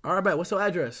 Alright, bet. What's your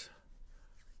address?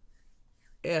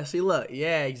 Yeah, see, look.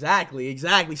 Yeah, exactly.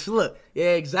 So look.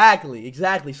 Yeah, exactly.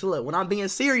 So look, when I'm being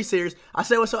serious, I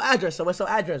say, what's your address? So what's your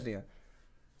address then?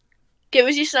 Give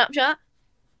us your Snapchat.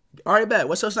 Alright, bet.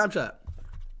 What's your Snapchat?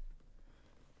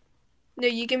 No,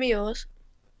 you give me yours.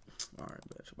 Alright,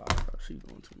 bet. She's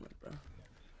doing too much, bro.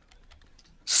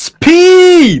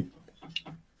 Speed!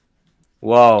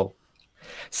 Wow.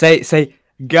 Say,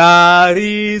 God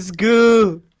is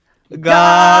good.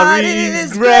 God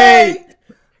is great.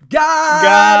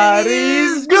 God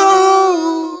is good.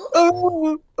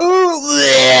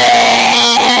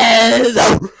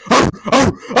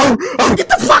 Get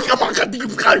the fuck out of my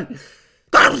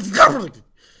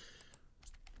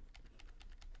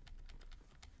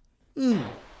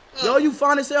Yo, you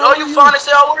fine as hell. What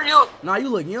are you? Nah, you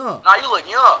look young.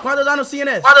 ¿Cuántos años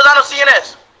tienes?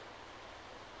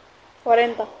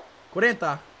 40.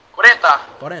 40.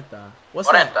 40. What's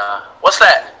 40. that? What's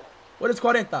that? What is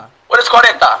 40? 40. 40.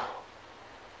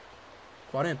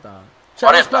 40.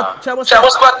 Chat, what's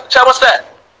that?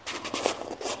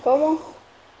 ¿Cómo?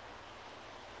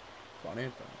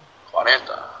 40. 40.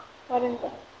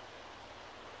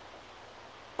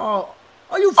 Oh,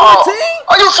 are you 14?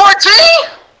 Are you 14?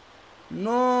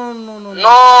 No.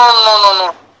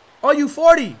 No. Are you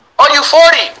 40? Are you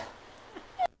 40?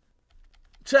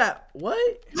 Chat, what?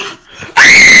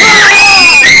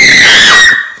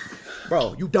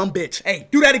 Bro, you dumb bitch. Hey,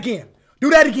 do that again.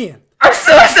 I'm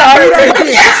so sorry. Do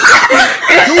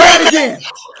that again.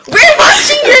 We're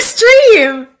watching your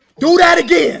stream. Do that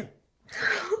again.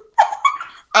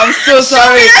 I'm so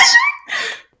sorry.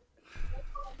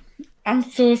 I'm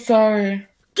so sorry.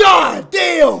 God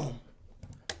damn.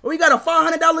 We got a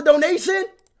 $500 donation?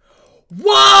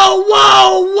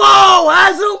 Whoa,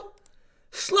 Hazel.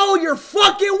 Slow your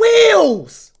fucking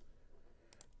wheels.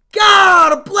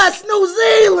 God bless New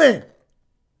Zealand.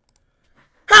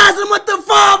 Hazel with the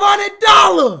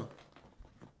 $500.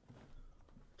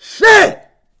 Shit.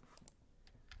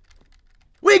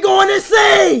 We going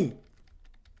insane.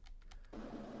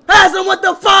 Hazel with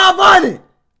the 500.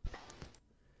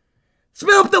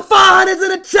 Spin up the 500s in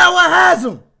the chat with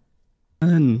Hazel.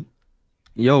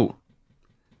 Yo,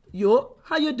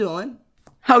 how you doing?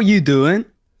 how you doing?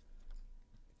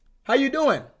 How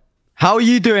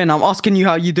you doing? I'm asking you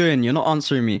how you doing. You're not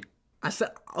answering me. I said,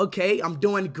 okay, I'm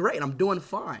doing great. I'm doing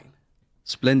fine.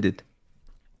 Splendid.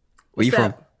 Where you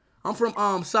that? from? I'm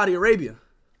from Saudi Arabia.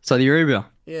 Saudi Arabia.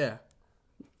 Yeah.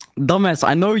 Dumbass,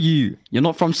 I know you. You're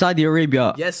not from Saudi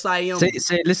Arabia. Yes, I am.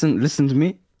 Say, listen to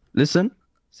me. Listen.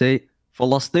 Say,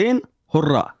 Palestine,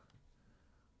 hurrah.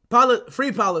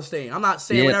 Free Palestine. I'm not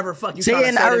saying whatever fuck you say trying to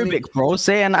in say Arabic, bro.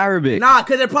 Say in Arabic. Nah,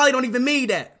 because they probably don't even mean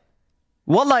that.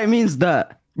 Wallah, it means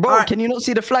that. Bro, right. Can you not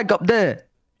see the flag up there?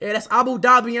 Yeah, that's Abu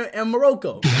Dhabi and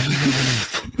Morocco.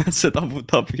 I said Abu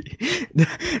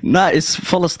Dhabi. Nah, it's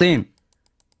Palestine.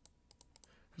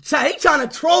 Chat, he trying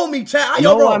to troll me, chat.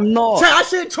 No, bro. I'm not. Chat, I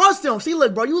shouldn't trust him. See,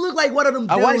 look, bro, you look like one of them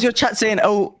dudes. Why is your chat saying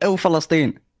El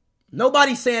Palestine?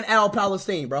 Nobody's saying El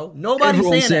Palestine, bro. Nobody's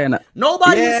Everyone's saying that.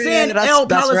 Nobody's saying El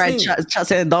Palestine. That's right. Chat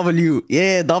saying W.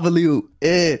 Yeah, W.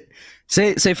 Yeah.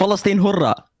 Say Palestine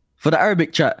hurrah for the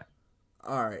Arabic chat.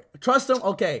 All right. Trust him?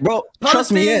 Okay. Bro, Palestine,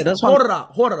 trust me. Yeah, that's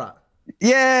hurrah.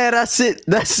 Yeah, that's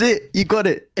it. You got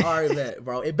it. All right, man,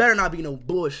 bro. It better not be no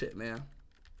bullshit, man.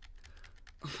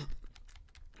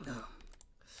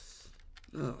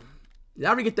 No. Did you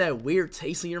ever get that weird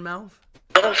taste in your mouth?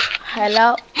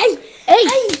 Hello. Hey.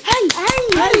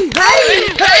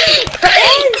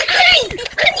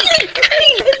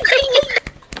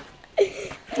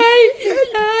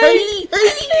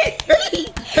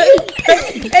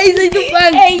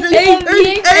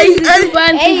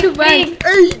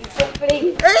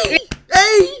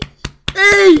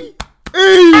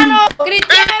 Cristiano, puro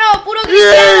Cristiano, puro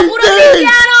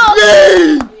Cristiano.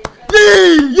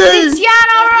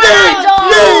 Cristiano Ronaldo.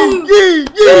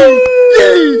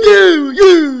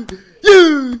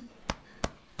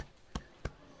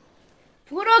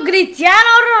 Puro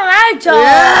Cristiano Ronaldo.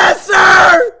 Yes,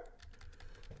 sir.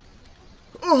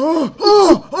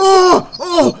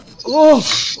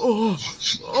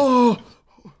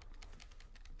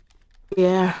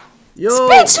 Yeah. Yo.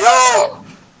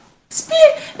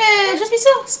 Speed, je suis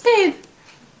sûr, Speed.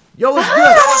 Yo, what's good?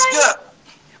 What's good?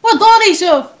 What door is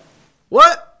you?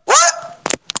 What?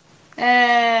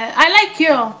 I like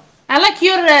you. I like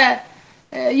your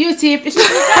YouTube.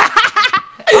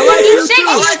 I like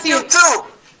you too.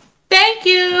 Thank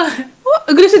you.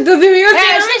 قولي تدوبي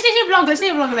شنو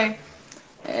بلونغلي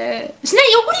شنو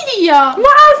هي قولي لي ما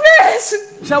عرفناش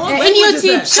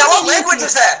What language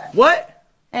is that? What?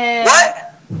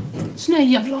 شنو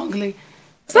هي بلونغلي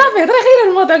صافي هضري غير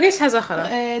الموضوع كاينش حاجه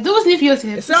اخرى دوزني في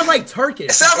يوتيوب. It sounds like Turkish.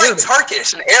 It sounds like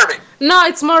Turkish and Arabic. No,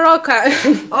 it's Morocco.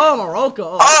 Oh,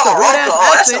 Morocco. Oh, Morocco.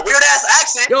 Oh, that's a weird ass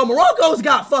accent. Yo, Morocco's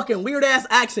got fucking weird ass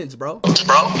accents, bro.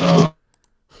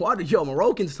 Why do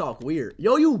Moroccans talk weird?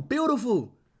 Yo, you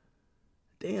beautiful.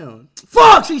 Damn.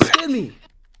 Fuck, she scared me.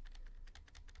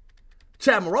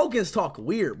 Chat, Moroccans talk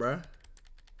weird, bro.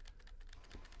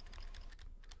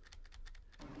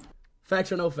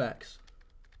 Facts or no facts?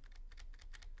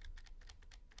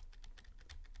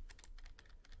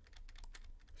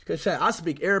 Cause chat, I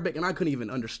speak Arabic and I couldn't even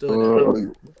understand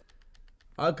it.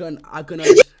 I couldn't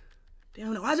understand.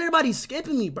 Damn, why is everybody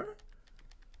skipping me, bro?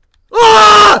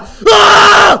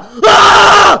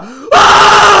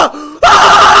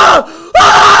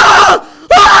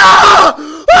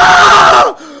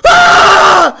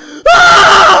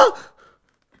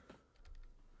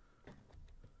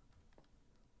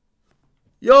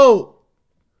 Yo,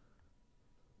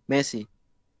 Messi.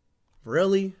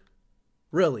 Really?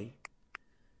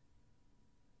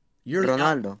 You're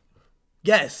Ronaldo.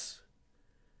 Yes.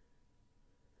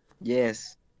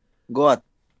 Goat.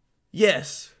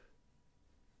 Yes.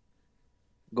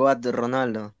 Goat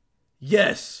Ronaldo.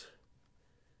 Yes.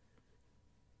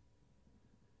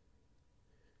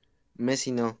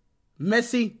 Messi no.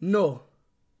 Messi no.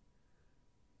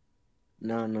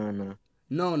 No. No.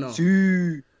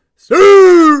 Sí.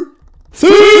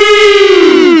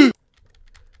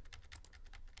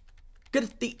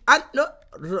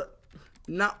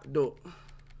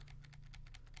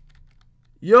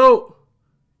 Yo,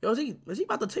 is he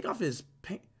about to take off his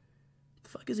pants? The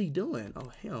fuck is he doing?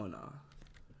 Oh, hell no.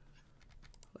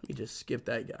 Let me just skip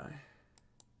that guy.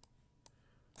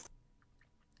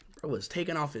 Bro was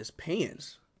taking off his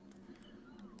pants.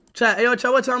 Chat, hey, yo,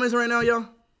 chat, what time is it right now, y'all?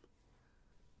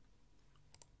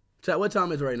 Chat, what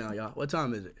time is it right now, y'all? What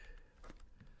time is it?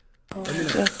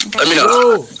 Let me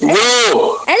know.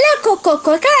 Whoa.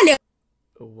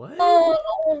 What?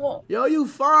 Yo, you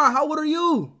fine. How old are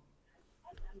you?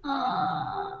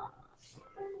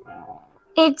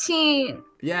 18.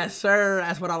 Yes, sir.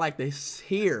 That's what I like to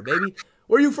hear, baby.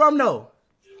 Where you from, though?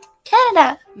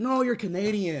 Canada. No, you're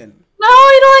Canadian. No,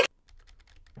 you don't like.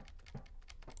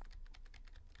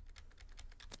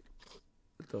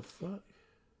 What the fuck?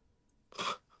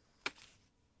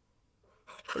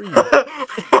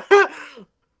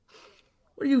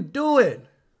 What are you doing?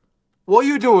 What are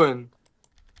you doing?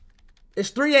 It's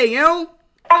 3 a.m.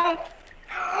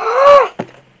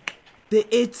 The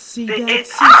itsy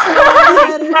bitsy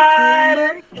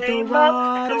spider came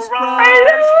up the water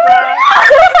sprite.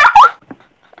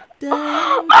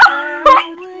 Down,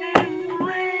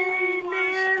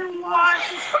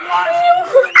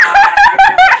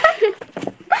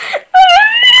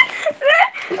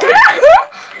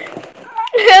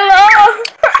 Hello.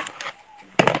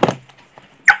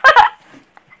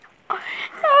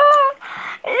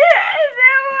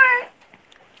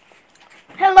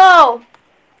 Hello.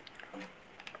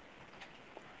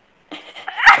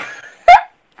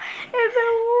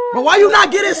 But why you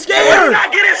not getting scared?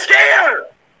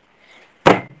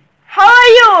 How are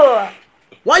you?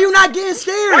 Why you not getting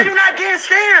scared?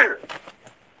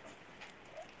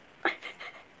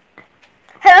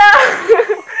 Hello.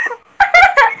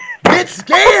 Get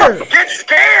scared.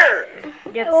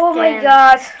 Oh my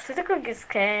gosh. Get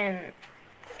scared.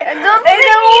 Don't be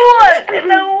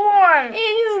the one. Я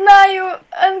не знаю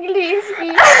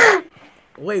английский.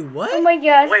 Wait, what? Oh my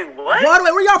gosh.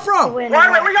 Broadway, where y'all from?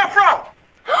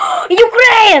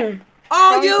 Ukraine.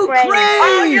 Oh,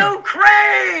 Ukraine.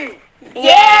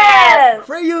 Yes.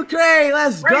 Free Ukraine.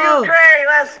 Let's go.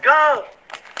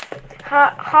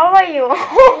 How are you?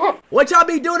 What y'all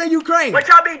be doing in Ukraine?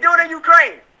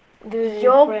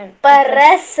 Yo,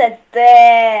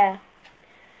 паресете.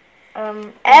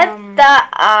 At the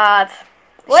art.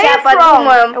 Where are you from?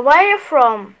 Where are you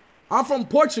from? I'm from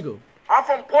Portugal. I'm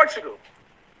from Portugal.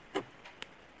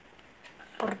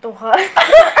 Portugal.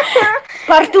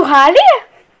 Portugalia?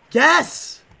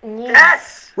 Yes.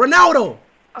 Yes. Ronaldo.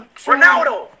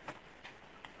 Ronaldo.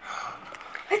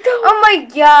 Oh my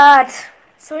god.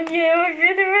 So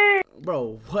yeah,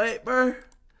 bro, what, bro?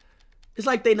 It's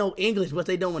like they know English, but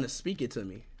they don't want to speak it to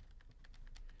me.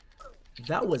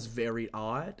 That was very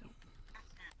odd.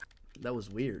 That was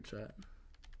weird, chat.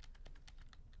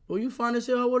 Well, you fine as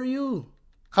hell. How old are you?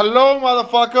 Hello,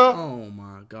 motherfucker. Oh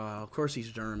my god. Of course he's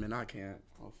German. I can't.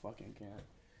 I fucking can't.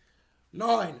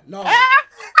 9.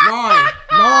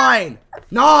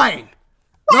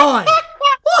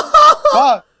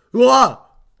 What?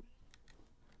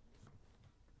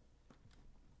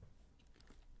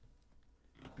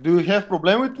 Do you have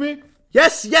problem with me?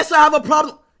 Yes, I have a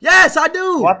problem. Yes, I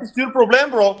do. What is your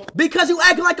problem, bro? Because you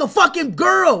act like a fucking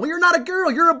girl when you're not a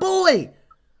girl. You're a boy.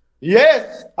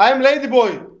 Yes, I'm lady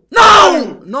boy.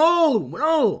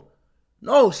 No.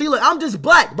 See, look, I'm just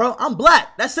black, bro. I'm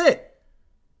black. That's it.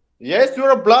 Yes, you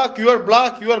are black. You are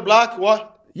black. You are black.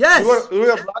 What? Yes.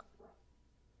 You are black.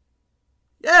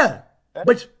 Yeah.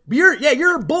 But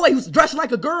you're a boy who's dressing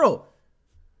like a girl.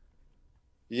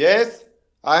 Yes,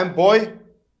 I'm boy.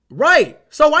 Right.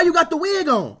 So why you got the wig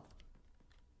on?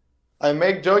 I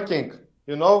make joking,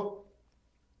 you know?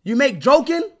 You make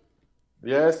joking?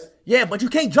 Yes. Yeah, but you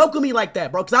can't joke with me like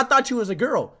that, bro, because I thought you was a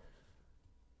girl.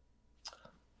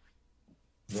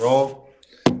 Bro,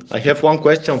 I have one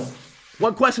question.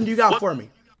 What question do you got for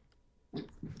me?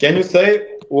 Can you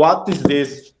say, what is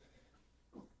this?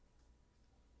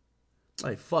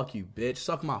 Hey, fuck you, bitch.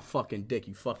 Suck my fucking dick,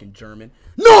 you fucking German.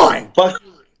 9!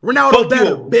 Ronaldo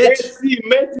better, bitch.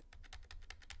 Messi.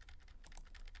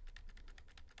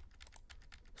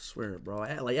 Swear, bro.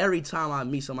 Like, every time I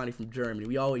meet somebody from Germany,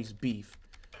 we always beef.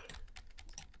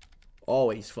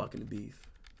 Always fucking beef.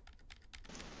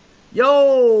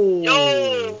 Yo!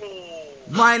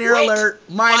 Minor alert.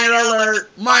 Minor alert.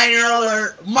 Minor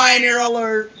alert. Minor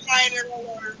alert. Minor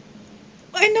alert.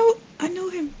 I know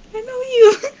him. I know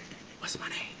you. What's my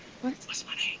name? What's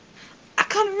my name? I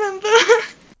can't remember.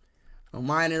 A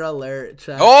minor alert.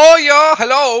 Chat. Oh, yeah.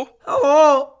 Hello.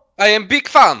 Hello. I am big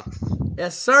fan.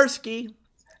 Yes, Sirski.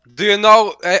 Do you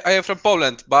know, I am from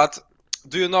Poland, but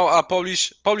do you know a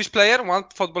Polish player? One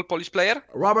football Polish player?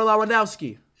 Robert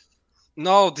Lewandowski.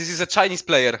 No, this is a Chinese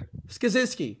player.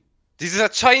 Skaczynski. This is a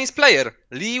Chinese player.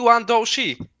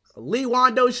 Lewandowski.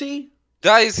 Lewandowski?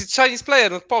 That is a Chinese player,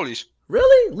 not Polish.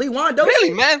 Really? Lewandowski?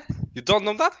 Really, man? You don't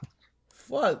know that?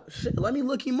 Fuck. Shit, let me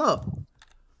look him up.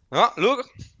 Look.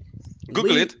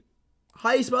 Google it.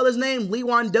 How you spell his name?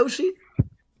 Lewandowski?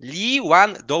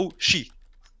 Lewandowski.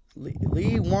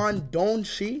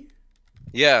 Lewandowski?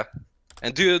 Yeah.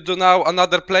 And do you know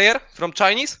another player from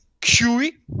Chinese?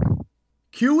 Qi.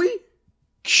 Qi?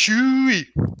 Qi.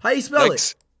 How you spell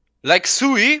it? Like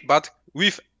Sui, but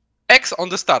with X on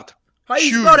the start. How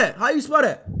you spell that? How you spell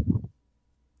that?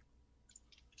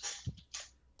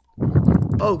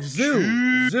 Oh,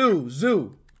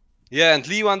 Zoo. Yeah, and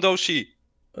Lewandowski.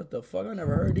 What the fuck? I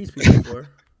never heard these people before.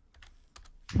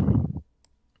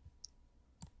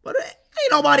 But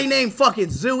ain't nobody named fucking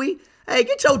Zooey. Hey,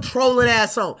 get your trolling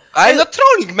ass on. I'm not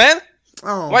trolling, man.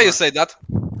 Oh, why you say that?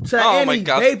 Oh my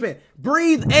god. Vaping.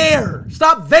 Breathe air.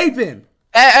 Stop vaping.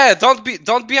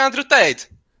 Don't be Andrew Tate.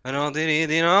 Yeah,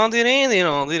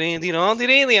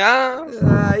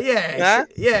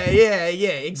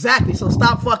 exactly. So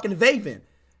stop fucking vaping.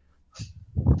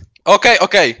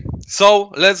 Okay.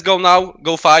 So let's go now.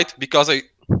 Go fight because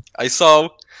I saw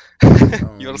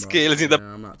your skills in the.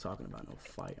 I'm not talking about no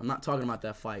fight. I'm not talking about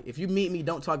that fight. If you meet me,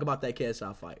 don't talk about that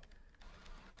CASHAPP fight.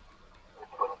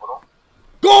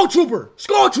 Gold Trooper!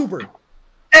 Skull Trooper!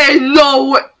 Hey,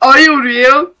 no, are you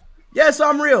real? Yes,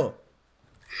 I'm real.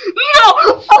 No!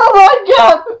 Oh my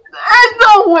god! Hey,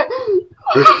 no way!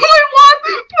 Wait, what?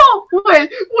 No,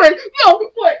 wait, no,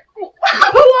 wait.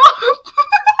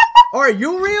 Are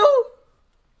you real?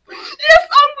 Yes,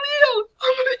 I'm real.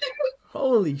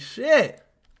 Holy shit.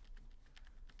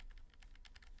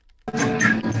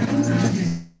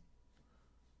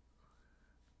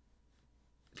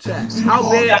 Chat,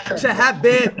 how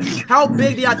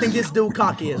big do y'all think this dude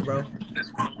cock is, bro?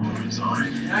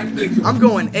 I'm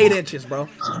going 8 inches, bro.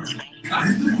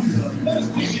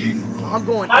 I'm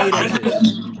going 8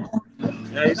 inches.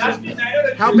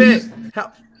 How big?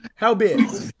 How big?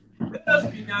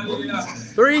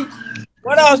 3?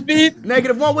 What else, Speed?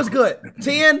 -1, what's good?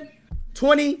 10,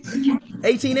 20,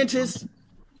 18 inches.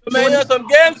 Man, some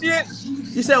game shit.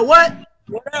 You said what?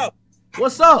 What up?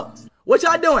 What's up? What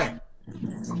y'all doing?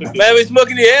 Man, we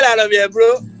smoking the hell out of here,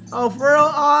 bro. Oh, for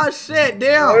real? Oh, shit.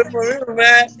 Damn. For real,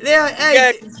 man. Damn,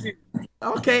 hey.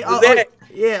 Okay. Oh,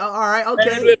 yeah, all right,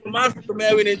 okay.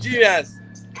 Man, we Nigerians.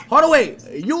 Hold on, wait.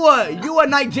 You a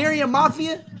Nigerian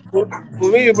mafia? For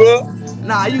me, bro.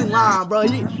 Nah, you lying, bro.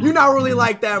 You not really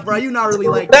like that, bro. You not really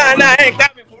like that. Nah, I ain't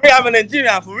got me for real. I'm a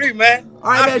Nigerian for real, man.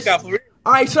 All right, Africa, man. for real.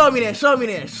 All right, show me that. Show me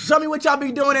that. Show me what y'all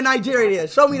be doing in Nigeria there.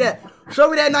 Show me that. Show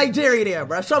me that Nigeria there,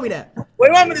 bro. Show me that. What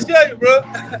do you want me to show you, bro?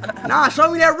 Nah, show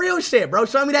me that real shit, bro.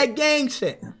 Show me that gang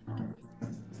shit.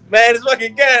 Man, it's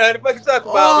fucking gang. What the fuck you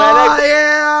talking about, Oh, man?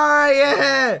 yeah, all right,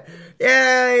 yeah.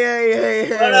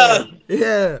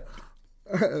 Yeah.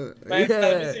 Man,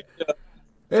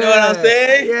 you know what I'm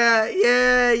saying?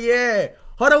 Yeah.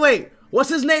 Hold on, wait. What's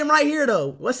his name right here,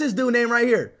 though? What's this dude name right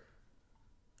here?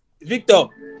 Victor.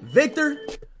 Victor?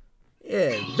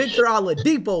 Yeah, Victor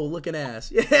Oladipo looking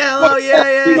ass. Yeah, hello,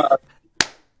 yeah.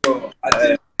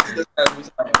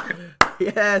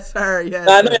 Yes, sir. Yes.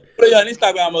 I know you follow you on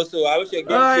Instagram also. I wish you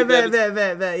all right, bet.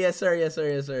 Yes, sir.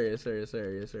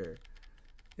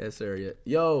 Yeah.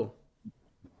 Yo.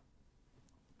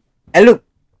 Hey, look.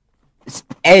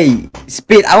 Hey,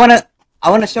 Speed. I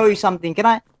wanna show you something. Can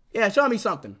I? Yeah, show me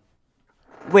something.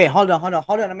 Wait, hold on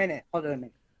a minute.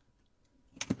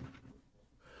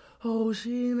 Oh, she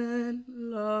man,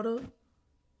 Lotto.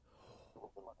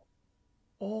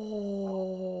 Oh,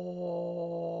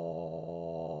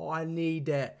 I need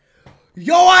that.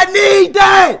 Yo, I need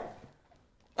that.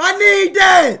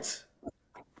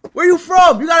 Where you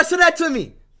from? You gotta send that to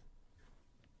me.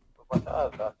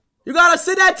 You gotta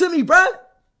send that to me, bruh.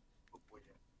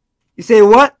 You say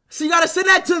what? So you gotta send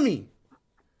that to me.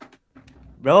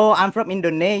 Bro, I'm from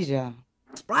Indonesia.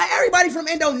 Right? Everybody from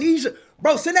Indonesia.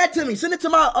 Bro, send that to me. Send it to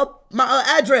my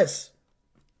address.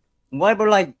 Why, bro?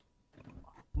 Like,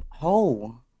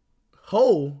 ho.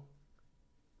 Ho?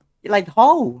 You're like,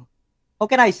 ho. How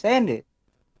can I send it?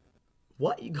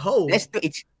 What? Ho? Let's do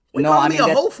it. What you call me a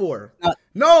hoe for?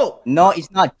 No, it's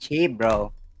not cheap,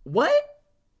 bro. What?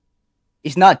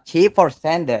 It's not cheap for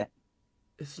send it.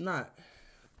 It's not.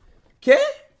 Okay?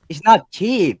 It's not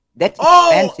cheap. That's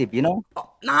expensive, you know?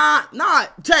 Nah.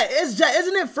 Chat,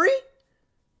 isn't it free?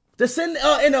 To send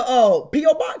in a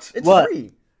P.O. box? It's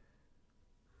free.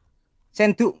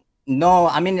 Send to... No,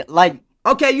 I mean, like...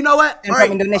 Okay, you know what? Send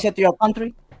from Indonesia to your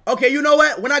country? Okay, you know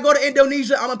what? When I go to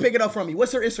Indonesia, I'm going to pick it up from you.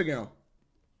 What's your Instagram?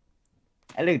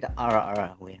 I look at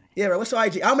alright, wait. Yeah, bro, what's your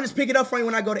IG? I'm going to just pick it up from you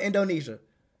when I go to Indonesia.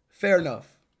 Fair enough.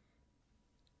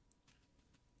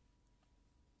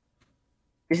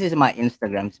 This is my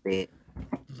Instagram, Speed.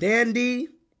 Dandy.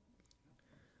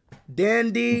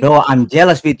 Bro, I'm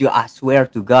jealous with you. I swear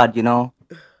to God, you know.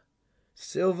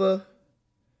 Silva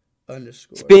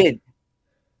 _ Speed.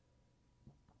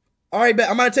 All right, bet.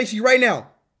 I'm going to text you right now.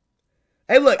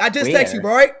 Hey, look, I just text you,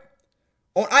 bro, right?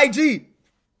 On IG.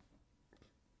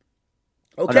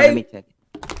 Okay? On, let me check.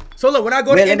 So, look, when I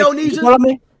go to Indonesia. You follow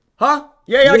me? Huh?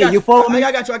 Yeah, I got you. You follow me?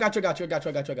 I got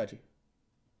you.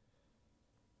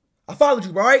 I followed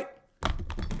you, bro, right?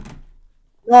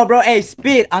 No, bro. Hey,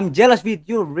 Speed. I'm jealous with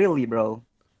you, really, bro.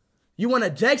 You want to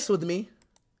jax with me?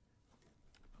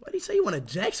 What did he say? You want to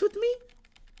jax with me?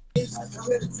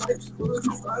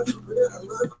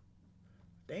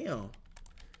 Damn.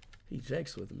 He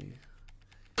jax with me.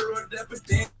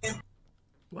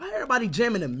 Why everybody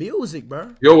jamming the music,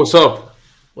 bro? Yo, what's up?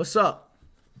 What's up?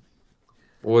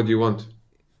 What do you want?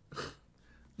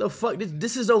 The fuck?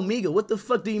 This is Omega. What the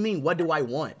fuck do you mean? What do I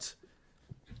want?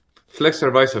 Flex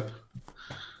or bicep?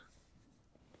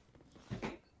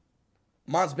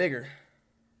 Mine's bigger.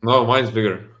 No, mine's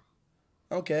bigger.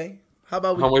 Okay. How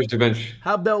about we? How much the bench?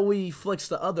 How about we flex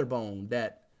the other bone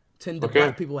that 10 to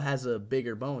black people has a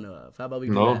bigger bone of? How about we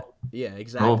do that? Yeah,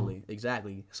 exactly.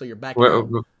 Exactly. So you're back.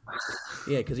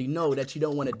 Yeah, because you know that you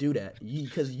don't want to do that.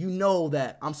 Because you know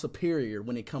that I'm superior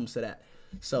when it comes to that.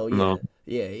 So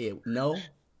yeah, no.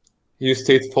 You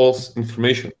state false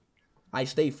information. I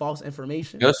state false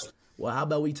information? Yes. Well, how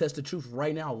about we test the truth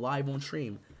right now, live on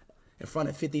stream, in front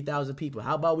of 50,000 people?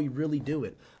 How about we really do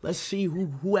it? Let's see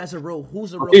who has a real,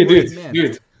 who's a real brave man. Do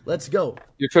it. Let's go.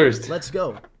 You first. Let's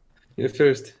go. You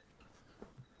first.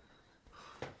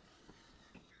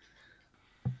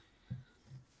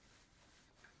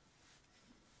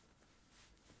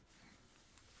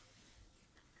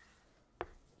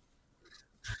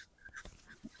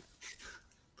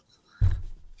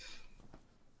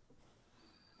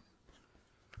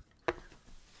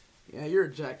 Yeah, you're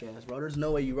a jackass, bro. There's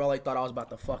no way you really thought I was about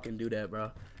to fucking do that, bro.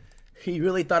 He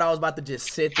really thought I was about to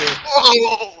just sit there.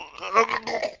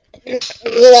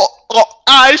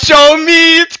 I show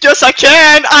meat, yes I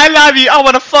can. I love you. I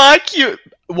wanna fuck you.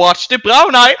 Watch the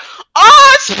brown eye.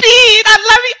 Oh, Speed! I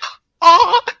love you.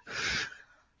 Oh.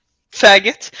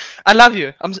 Faggot. I love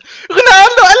you. Ronaldo,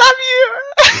 I love you.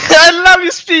 I love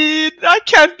you, Speed. I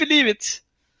can't believe it.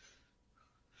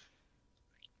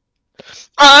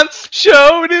 I'm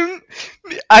showing him.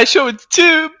 I show it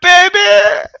too, baby.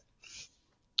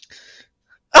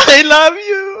 I love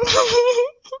you.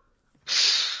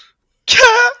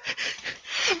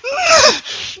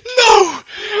 No.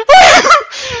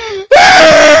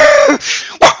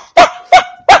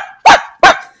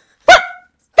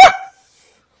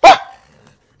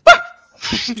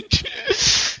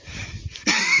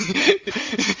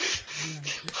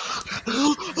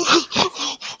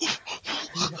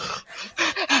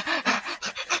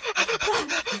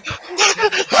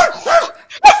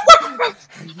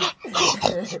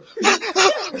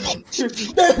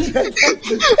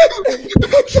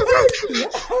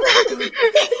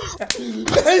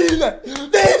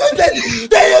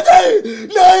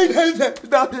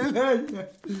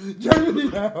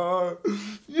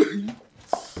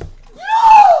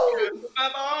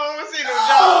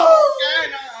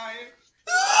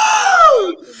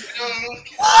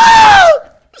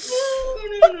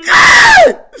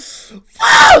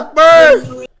 Fuck,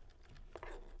 bro!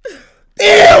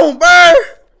 Damn, bro!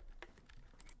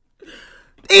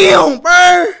 Damn,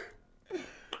 bro!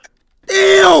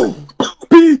 Damn!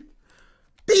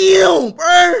 Damn,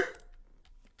 bro!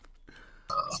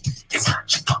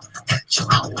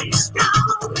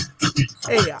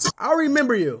 Hey, I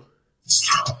remember you.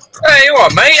 Hey, you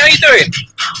what, mate? How you doing?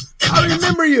 I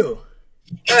remember you.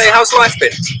 Hey, how's life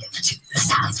been?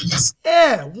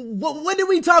 Yeah, what did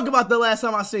we talk about the last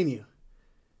time I seen you?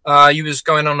 You was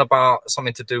going on about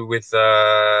something to do with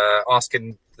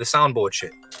asking the soundboard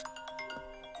shit.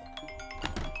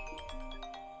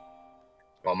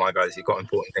 Oh my guys, you got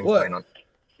important things going on.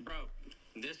 Bro,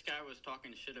 this guy was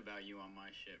talking shit about you on my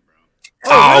shit, bro.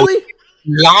 Oh, really?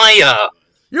 Liar!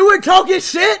 You were talking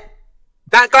shit?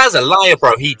 That guy's a liar,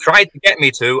 bro. He tried to get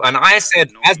me to, and I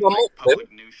said, as a Muslim...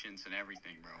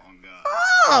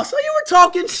 Oh, so you were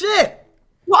talking shit.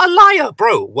 What a liar,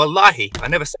 bro. Wallahi, I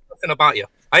never said nothing about you.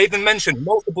 I even mentioned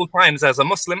multiple times as a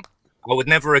Muslim, I would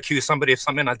never accuse somebody of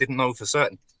something I didn't know for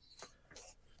certain.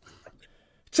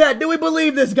 Chad, do we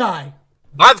believe this guy?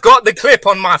 I've got the clip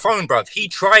on my phone, bruv. He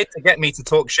tried to get me to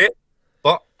talk shit,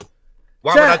 but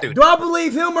why would I do that? Do I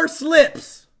believe him or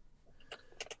Slips?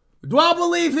 Do I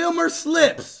believe him or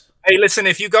Slips? Hey, listen,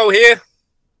 if you go here,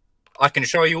 I can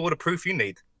show you all the proof you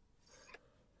need.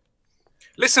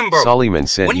 Listen, bro. Suleiman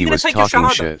said he was talking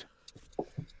shit.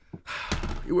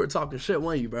 You were talking shit,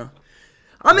 weren't you, bro?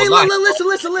 I mean,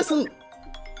 listen.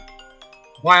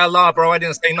 By Allah, bro, I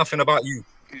didn't say nothing about you.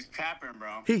 He's capping,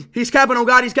 bro. He's capping on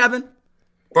God, he's capping?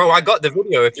 Bro, I got the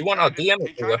video. If you want, I'll DM it to you.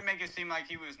 He tried to make it seem like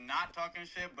he was not talking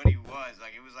shit, but he was.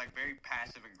 Like, it was, like, very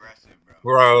passive-aggressive, bro.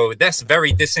 Bro, that's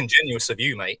very disingenuous of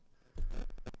you, mate.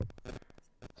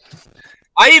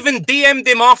 I even DM'd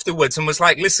him afterwards and was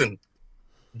like, listen,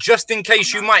 just in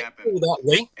case you might feel that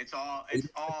way. It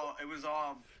was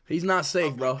all... He's not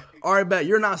safe, bro. All right, bet.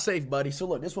 You're not safe, buddy. So,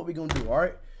 look, this is what we're going to do, all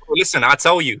right? Well, listen, I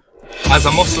tell you, as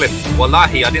a Muslim,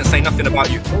 wallahi, I didn't say nothing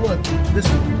about you. So, look,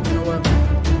 listen, you know what?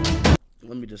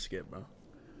 Let me just skip, bro.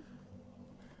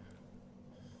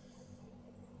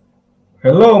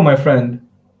 Hello, my friend.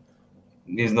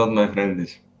 He's not my friend.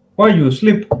 This. Why you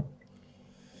sleep?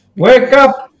 Wake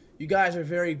up! You guys are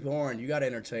very boring. You got to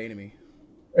entertain me.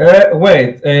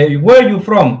 Wait. Where are you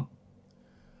from?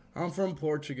 I'm from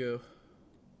Portugal.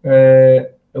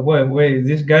 Wait.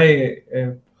 This guy.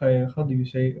 How do you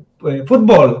say?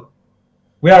 Football.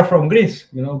 We are from Greece.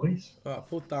 You know Greece.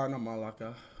 Putana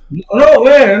Malaka.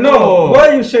 No.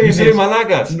 Why you say You this? say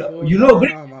Malagas. No, you know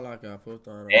Greece. Malaga.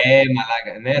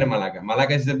 Malaga. Never Malaga.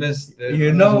 Malaga is the best.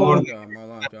 You know.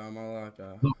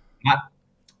 Malaga.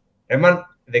 Herman,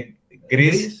 the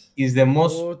Greece is the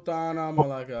most. Putana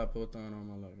Malaga.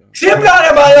 Sempre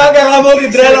a Malaga, Ramon de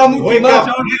Drela, Wake up.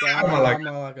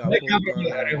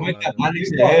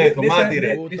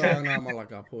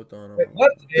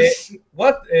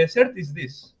 What shirt is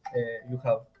this you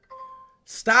have?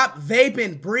 Stop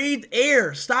vaping. Breathe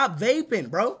air. Stop vaping,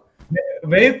 bro.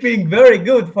 Vaping very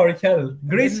good for health.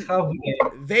 Greece have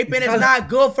vaping is not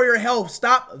good for your health.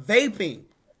 Stop vaping.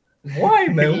 Why,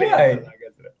 man? Why?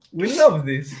 We love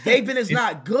this. Vaping is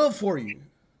not good for you.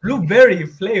 Blueberry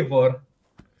flavor.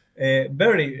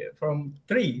 Berry from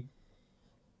tree.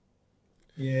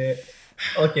 Yeah.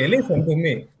 Okay, listen to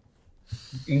me.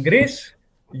 In Greece,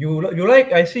 you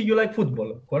like. I see you like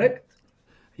football, correct?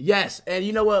 Yes, and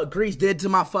you know what Greece did to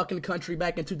my fucking country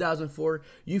back in 2004?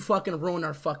 You fucking ruined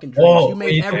our fucking dreams. Oh, you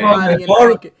made we everybody in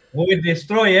fucking... We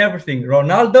destroy everything.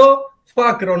 Ronaldo,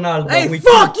 fuck Ronaldo. Hey, we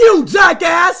fuck you,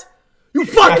 jackass! You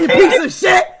fucking piece of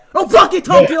shit! Don't fucking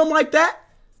talk to him like that!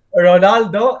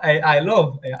 Ronaldo, I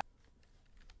love.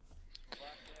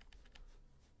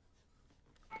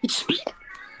 It's Speed.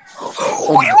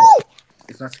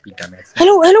 It's not Speed, dumbass.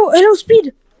 Hello,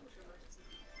 Speed.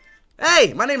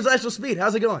 Hey, my name is Yt-IshowSpeed.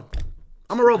 How's it going?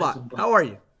 I'm a robot. How are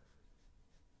you?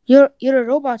 You're a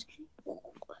robot.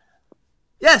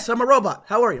 Yes, I'm a robot.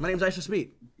 How are you? My name is Yt-IshowSpeed.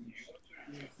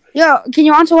 Yeah, can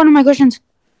you answer one of my questions?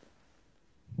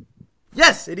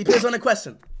 Yes, it depends on the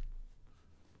question.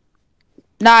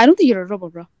 Nah, I don't think you're a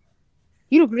robot, bro.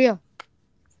 You look real.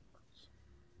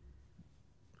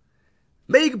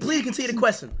 May you please continue the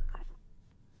question?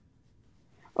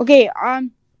 Okay,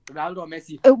 Ronaldo or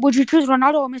Messi? Would you choose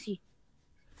Ronaldo or Messi?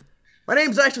 My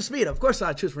name's Yt-IshowSpeed. Of course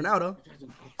I choose Ronaldo.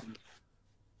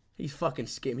 He's fucking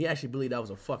skim. He actually believed I was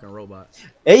a fucking robot.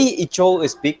 Hey,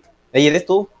 Yt-IshowSpeed. Hey, ¿eres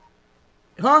tú?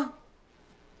 Huh?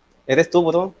 ¿Eres tú,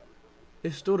 bro?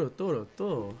 Es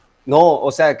todo. No,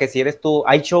 o sea, que si eres tú,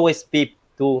 Yt-IshowSpeed,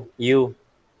 tú, you.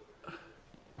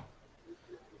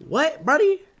 What,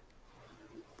 buddy?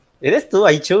 Eres tú,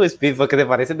 Yt-IshowSpeed, porque te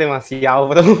pareces demasiado,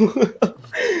 bro.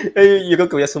 Yo creo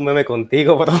que voy a hacer un meme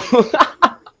contigo, bro.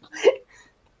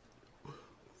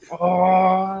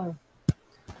 Oh.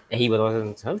 Hey, bro,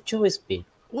 Yt-IshowSpeed.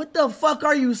 What the fuck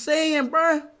are you saying,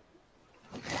 bro?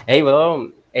 Hey,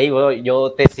 bro,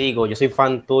 yo te sigo, yo soy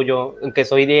fan tuyo, aunque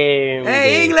soy de...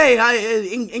 Hey,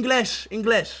 de... English.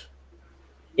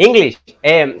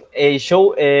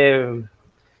 Show...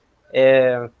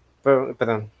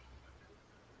 perdón.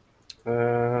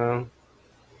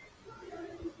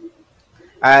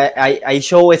 I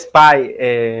show spy.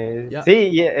 Yeah.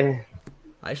 Sí, yeah.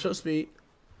 Yt-IshowSpeed.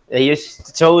 You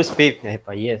show speed.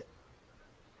 Yes.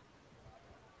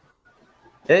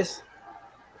 Yes.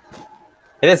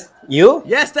 Yes. You?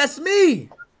 Yes, that's me.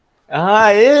 Ah,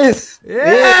 yes.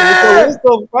 Yeah. Mucho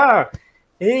gusto, pa.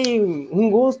 Hey,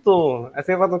 un gusto.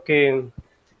 Hace rato que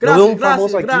no veo un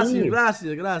famoso aquí.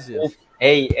 Gracias.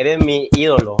 Hey, eres mi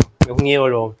ídolo. Es un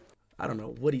ídolo. I don't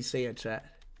know what he's saying, chat.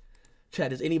 Chat,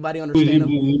 does anybody understand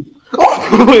him?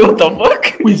 Wait, what the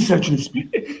fuck? We actually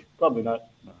speak. Probably not.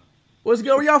 What's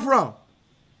good? Where y'all from?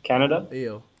 Canada.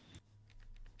 Ew.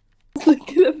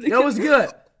 Yo, what's good?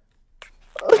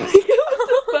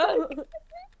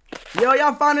 Yo,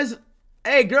 y'all find this.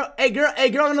 Hey, girl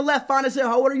on the left, find this here.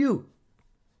 How old are you?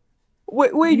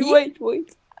 Wait.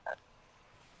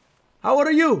 How old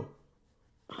are you?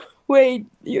 Wait,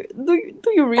 do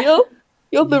you real?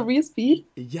 You're the real Speed?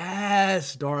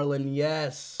 Yes, darling,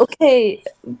 yes. Okay,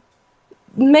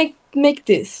 make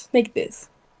this.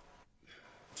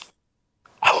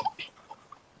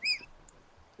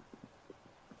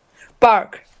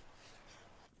 Bark.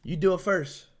 You do it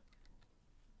first.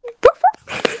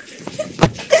 That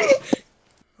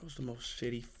was the most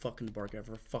shitty fucking bark I've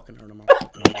ever fucking heard in my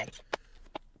fucking life.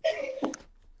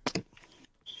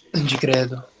 Ci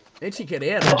credo.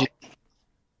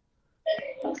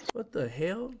 What the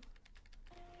hell?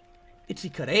 Ci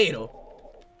credo.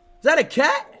 Is that a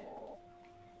cat?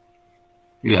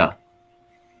 Yeah.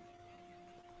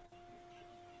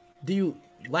 Do you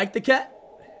like the cat?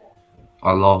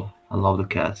 I love the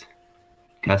cats.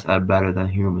 Cats are better than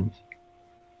humans.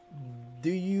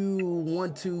 Do you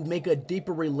want to make a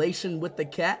deeper relation with the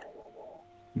cat?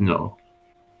 No.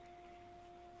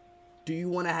 Do you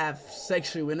want to have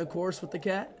sexual intercourse with the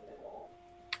cat?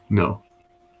 No.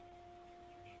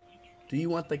 Do you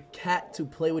want the cat to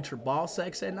play with your ball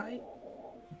sacks at night?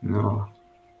 No.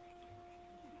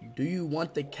 Do you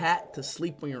want the cat to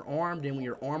sleep on your arm, then when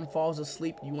your arm falls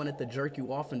asleep, you want it to jerk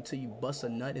you off until you bust a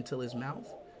nut into his mouth?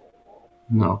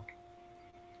 No.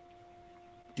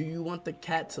 Do you want the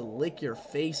cat to lick your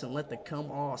face and let the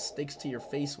cum all sticks to your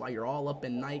face while you're all up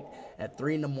at night at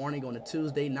 3 in the morning on a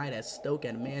Tuesday night at Stoke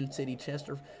at Man City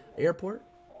Chester Airport?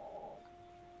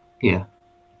 Yeah.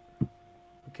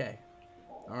 Okay.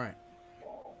 All right.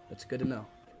 That's good to know.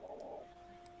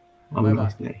 Have a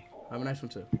nice day. Have a nice one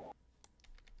too.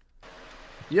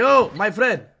 Yo, my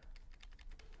friend.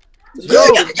 Yo.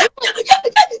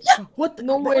 What the?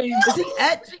 No way. Is he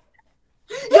at?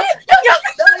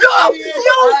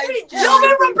 Yo,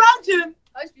 we're from Belgium.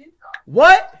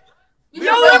 What? Yo,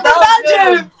 we're from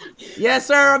Belgium. Yes,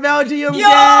 sir, Belgium. Yo,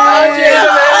 Yes,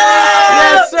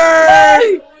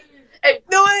 sir. Hey,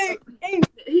 no way. Hey,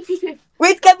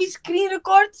 wait, can we screen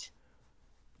record?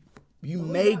 You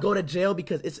may go to jail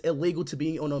because it's illegal to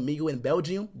be on Omegle in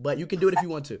Belgium, but you can do it if you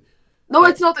want to. No,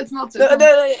 it's not. It's not. No,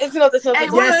 it's not. It's not. Hey,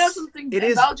 It's wanna not. know something it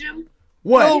in is. Belgium?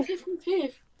 What?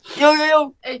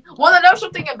 Yo. Hey, wanna know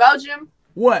something in Belgium?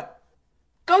 What?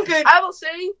 Kanker. I will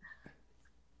say,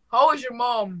 how is your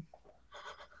mom?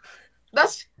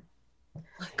 That's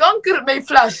kanker mijn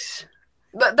fles.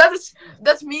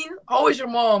 That's mean. How is your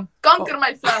mom? Kanker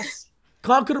mijn fles.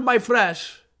 Conquer my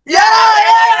fresh. Yeah!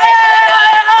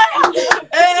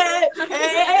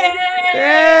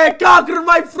 Hey, conquer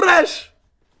my fresh.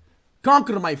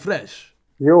 Conquer my fresh.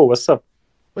 Yo, what's up?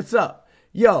 What's up?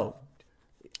 Yo,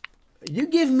 you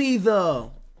give me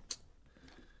the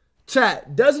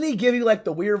chat. Doesn't he give you like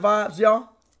the weird vibes, y'all?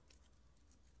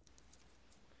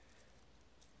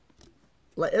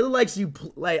 Like it looks like you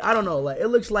like I don't know. Like it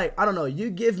looks like I don't know. You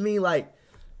give me like,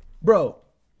 bro.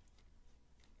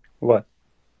 What?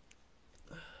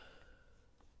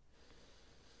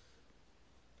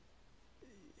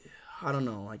 I don't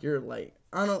know. Like you're like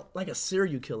I don't know, like a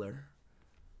serial killer.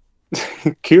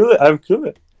 Kill it? I'm kill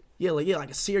it. Yeah,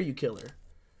 like a serial killer.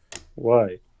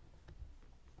 Why?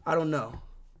 I don't know.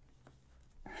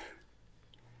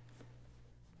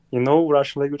 You know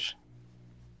Russian language?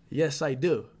 Yes, I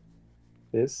do.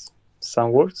 Yes.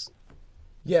 Some words?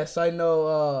 Yes, I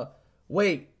know.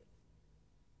 Wait.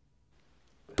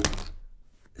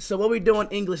 So what we do in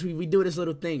English, we do this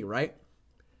little thing, right?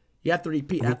 You have to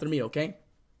repeat after me, okay?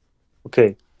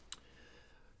 Okay.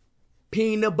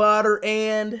 Peanut butter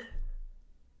and...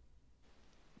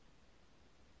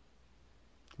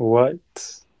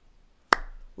 What?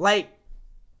 Like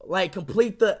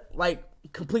complete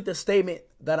the statement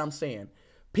that I'm saying.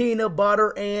 Peanut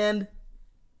butter and...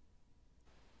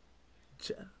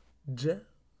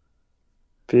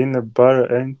 Peanut butter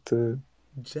and...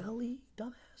 jelly?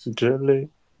 Dumbass. Jelly.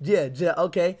 Yeah,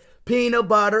 okay. Peanut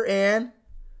butter and...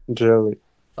 Jelly.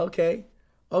 Okay,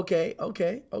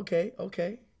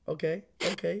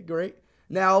 great.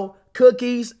 Now,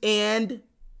 cookies and...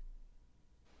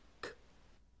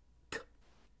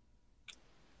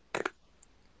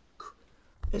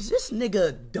 Is this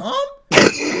nigga dumb?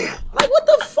 Like, what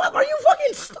the fuck? Are you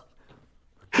fucking...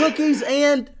 Cookies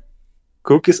and...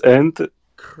 Cookies and...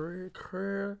 Cream.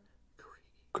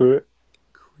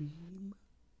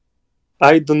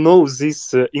 I don't know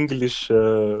this English...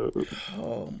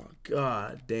 Oh my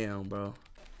god, damn, bro.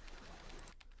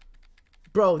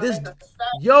 Bro, this...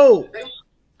 Yo!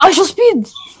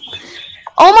 Yt-IshowSpeed!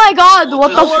 Oh my god, what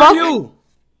the How fuck? are you?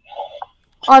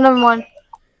 Oh, never mind.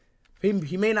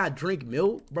 He may not drink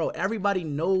milk. Bro, everybody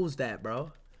knows that,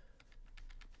 bro.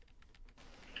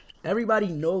 Everybody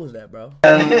knows that, bro.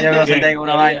 Yo,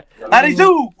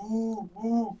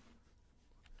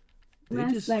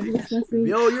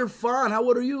 you're fine. How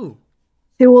old are you?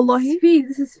 Say wallahi. Speed,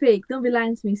 this is fake. Don't be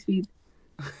lying to me, Speed.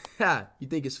 You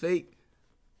think it's fake?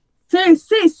 Say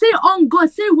on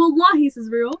God. Say wallahi, this is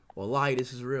real. Wallahi,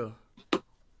 this is real.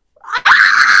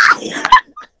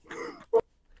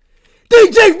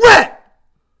 DJ Rat!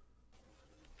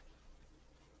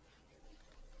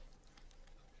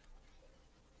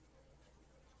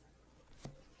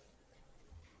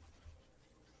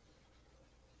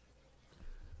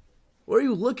 What are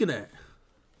you looking at?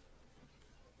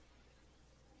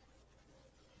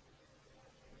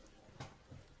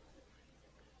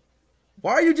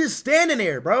 Why are you just standing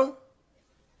there, bro?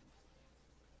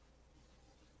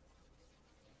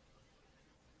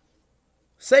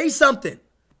 Say something.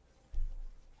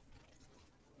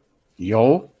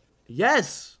 Yo?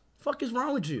 Yes. Fuck is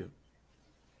wrong with you?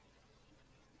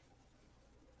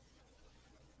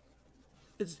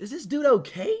 Is this dude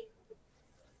okay?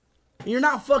 You're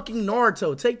not fucking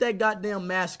Naruto. Take that goddamn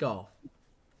mask off.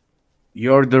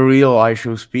 You're the real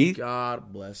Yt-IshowSpeed?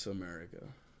 God bless America.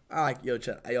 I like yo,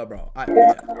 bro.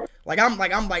 Yeah.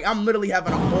 I'm literally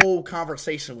having a whole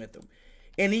conversation with him,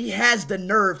 and he has the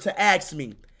nerve to ask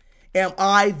me, "Am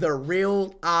I the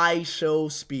real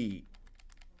Yt-IshowSpeed?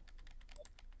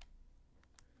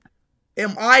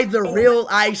 Am I the real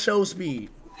Yt-IshowSpeed?"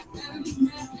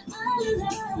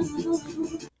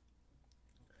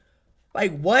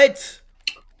 Like what?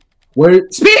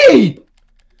 Where Speed?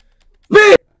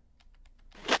 Speed!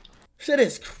 Shit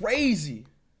is crazy.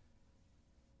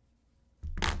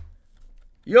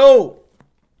 Yo.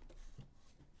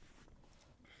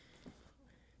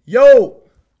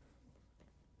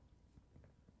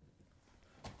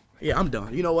 Yeah, I'm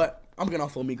done. You know what? I'm getting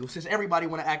off Omegle. Since everybody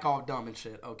want to act all dumb and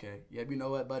shit. Okay. Yeah, you know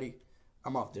what, buddy?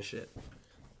 I'm off this shit.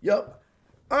 Yup.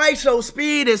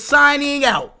 Yt-IshowSpeed is signing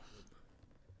out.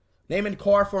 Naming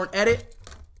car for an edit.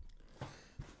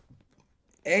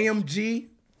 AMG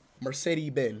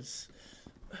Mercedes-Benz.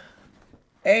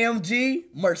 AMG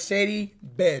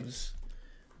Mercedes-Benz.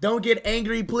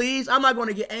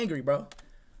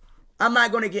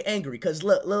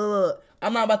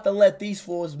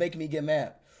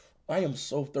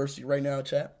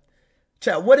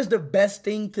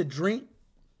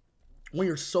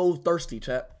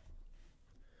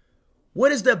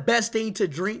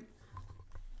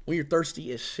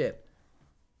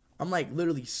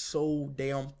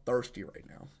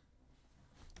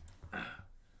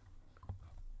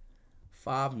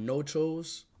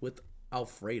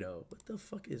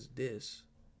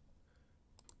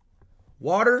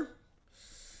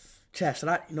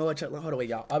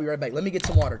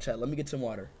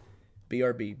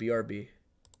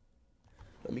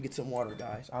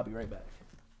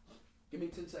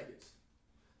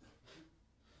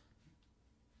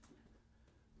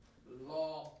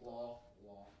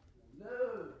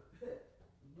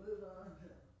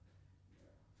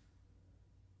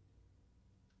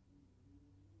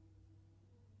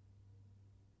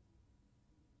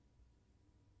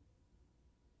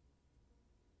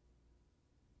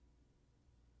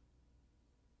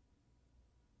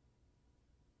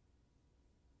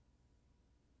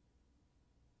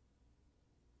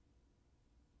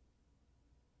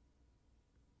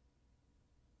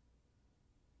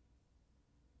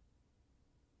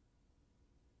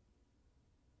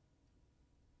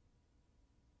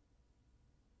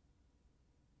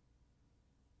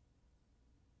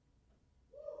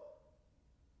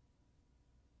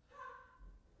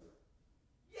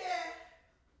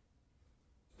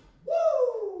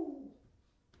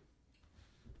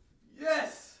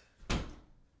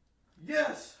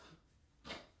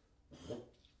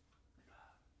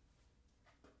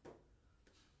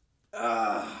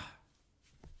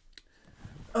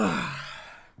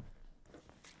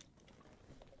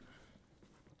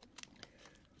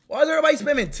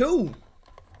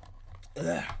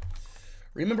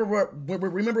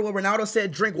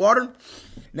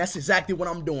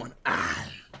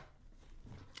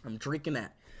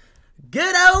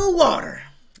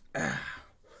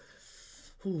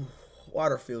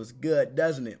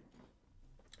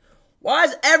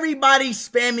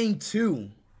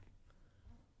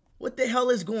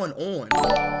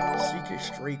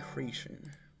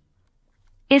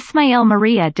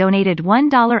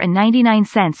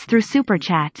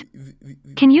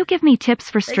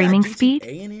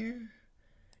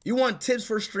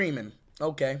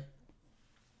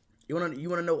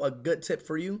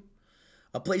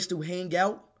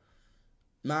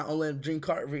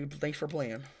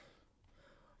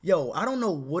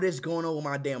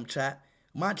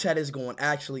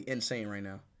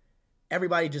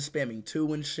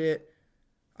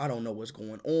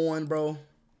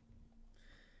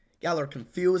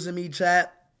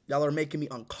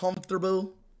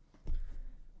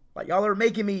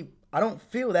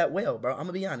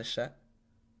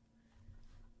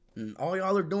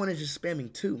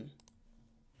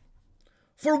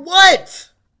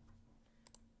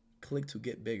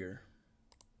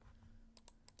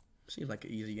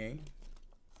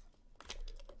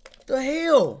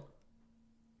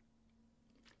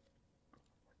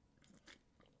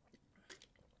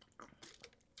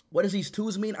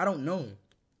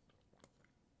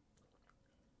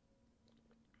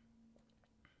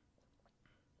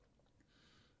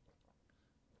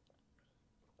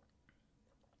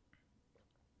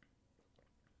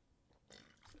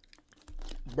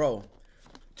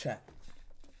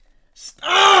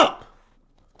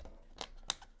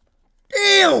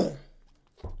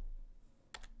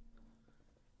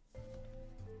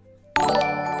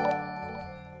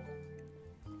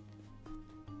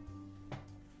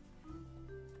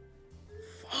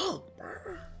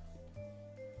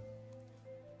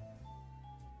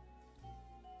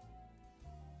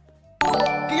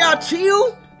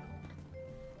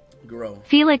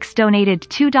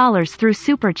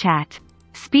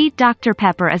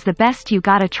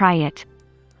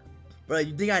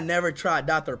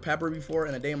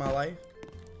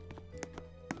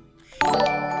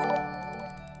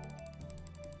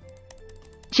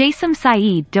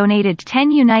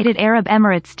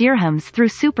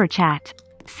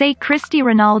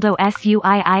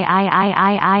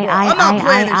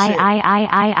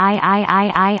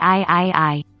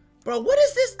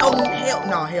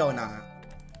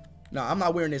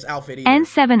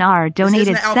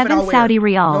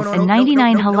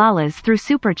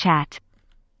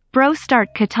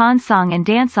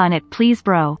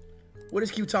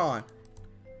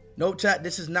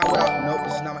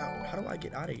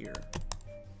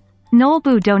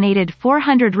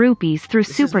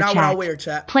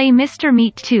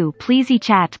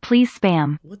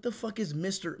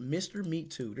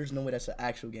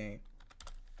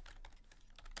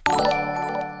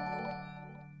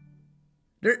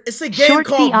 It's a game Short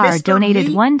called CR Mr. donated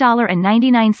Meat.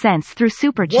 $1.99 through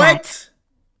Super Chat. What?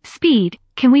 Speed,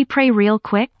 can we pray real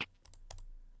quick?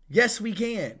 Yes, we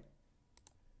can.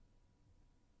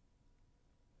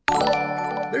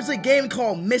 There's a game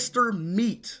called Mr.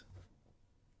 Meat.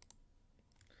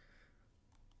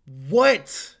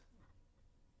 What?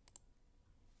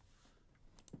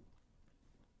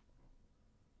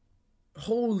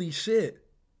 Holy shit.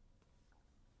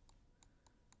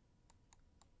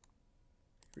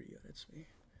 Here we go, that's me.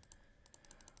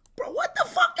 Bro, what the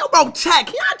fuck? Yo, bro, chat,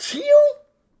 can y'all chill?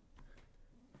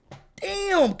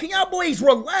 Damn, can y'all boys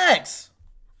relax?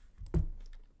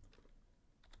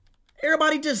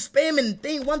 Everybody just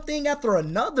spamming one thing after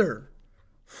another.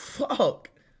 Fuck.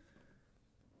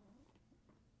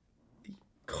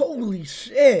 Holy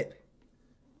shit.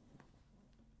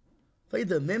 Play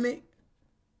the Mimic.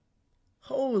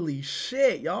 Holy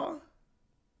shit, y'all.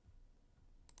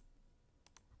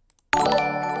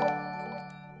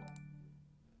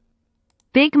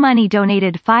 Big Money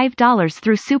donated $5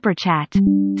 through Super Chat.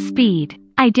 Speed,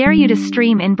 I dare you to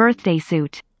stream in birthday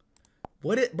suit.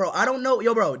 What it, bro? I don't know,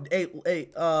 yo, bro. Hey,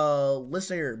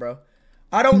 listen here, bro.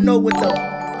 I don't know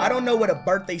what a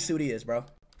birthday suit is, bro.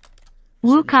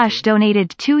 Wukash donated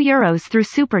 €2 through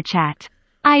Super Chat.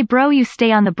 Bro, you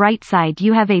stay on the bright side.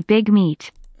 You have a big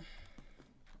meat.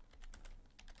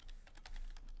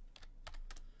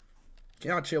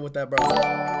 Can y'all chill with that, bro?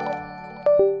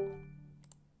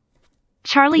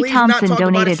 Charlie Please not Thompson talk about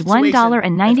a donated situation that's already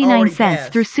 $1.99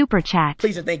 passed. through Super Chat.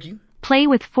 Please and thank you. Play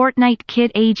with Fortnite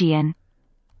Kid Aegean.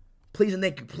 Please and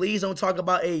thank you. Please don't talk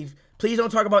about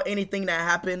anything that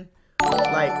happened.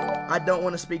 Like, I don't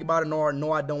want to speak about it,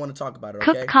 nor I don't want to talk about it,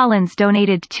 okay? Cook Collins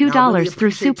donated $2 Now, I really through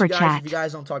appreciate Super you guys Chat. If you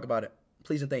guys don't talk about it.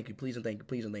 Please and thank you. Please and thank you.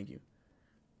 Please and thank you.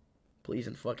 Please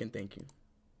and fucking thank you.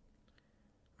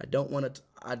 I don't want to.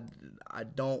 I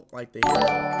don't like to hear. I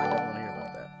don't want to hear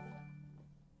about that.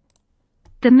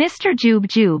 The Mr. Jube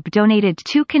Jube donated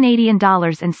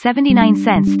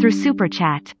 $2.79 through Super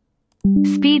Chat.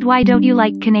 Speed, why don't you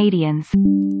like Canadians?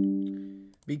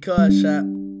 Because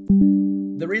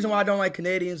the reason why I don't like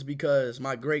Canadians because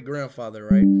my great grandfather,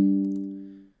 right?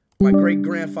 My great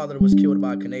grandfather was killed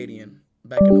by a Canadian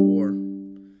back in the war,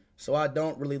 so I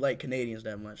don't really like Canadians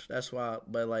that much. That's why.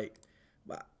 But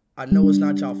I know it's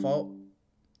not y'all fault,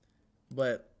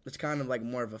 but it's kind of like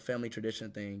more of a family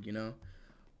tradition thing, you know.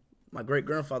 My great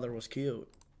grandfather was killed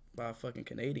by a fucking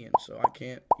Canadian, so I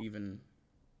can't even.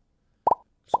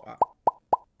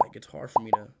 It's hard for me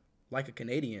to like a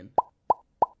Canadian,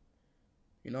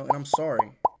 you know. And I'm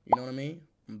sorry, you know what I mean.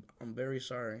 I'm very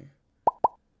sorry.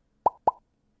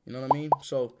 You know what I mean.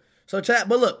 So chat.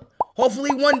 But look,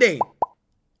 hopefully one day,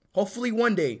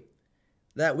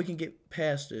 that we can get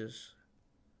past this.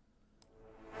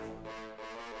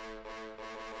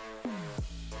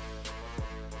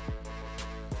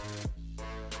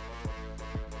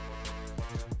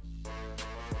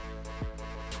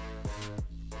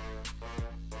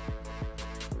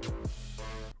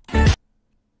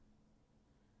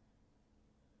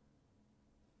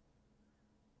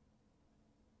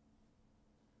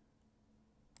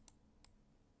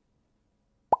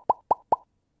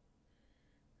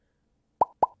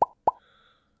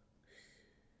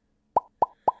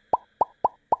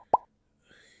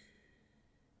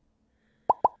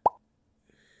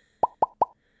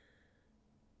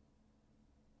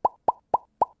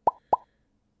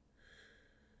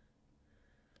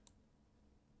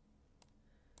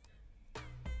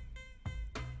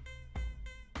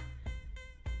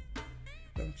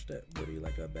 Bounce that booty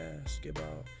like a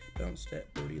basketball. Bounce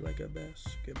that booty like a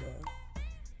basketball.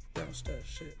 Bounce that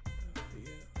shit. Oh,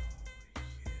 yeah.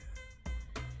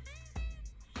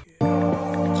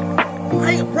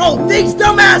 Hey, bro, these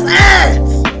dumbass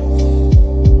ads!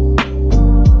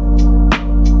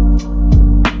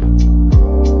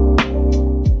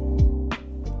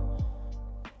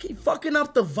 Keep fucking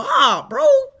up the vibe, bro.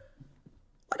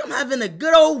 Like I'm having a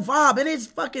good old vibe and it's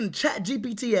fucking Chat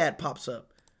GPT ad pops up.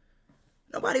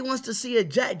 Nobody wants to see a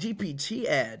Chat GPT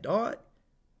ad, dog.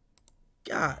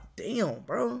 God damn,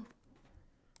 bro.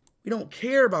 We don't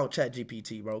care about Chat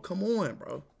GPT, bro. Come on,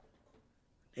 bro.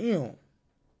 Damn.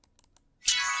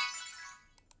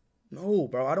 No,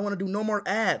 bro. I don't want to do no more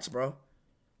ads, bro.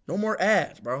 No more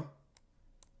ads, bro.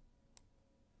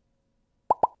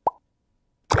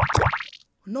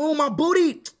 No, my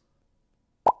booty.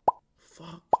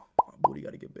 Fuck. My booty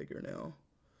got to get bigger now.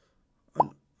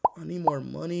 I need more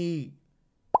money.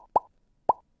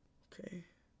 Okay.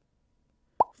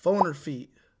 Phone or feet?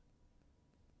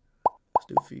 Let's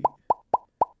do feet.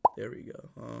 There we go.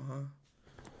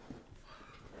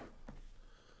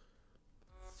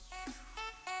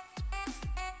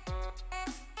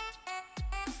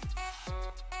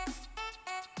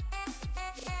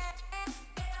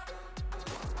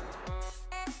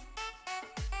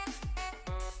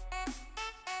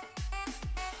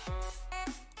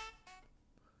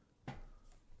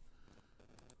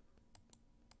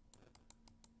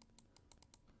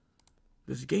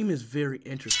 This game is very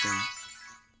interesting.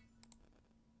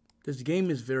 This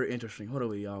game is very interesting. Hold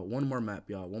on, y'all. One more map,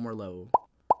 y'all. One more level.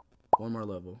 One more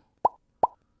level.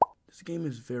 This game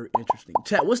is very interesting.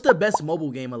 Chat, what's the best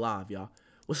mobile game alive, y'all?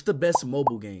 What's the best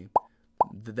mobile game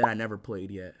that I never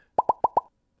played yet?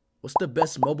 What's the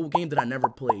best mobile game that I never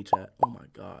played, chat? Oh my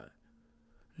god.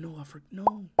 No, I forgot.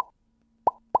 No.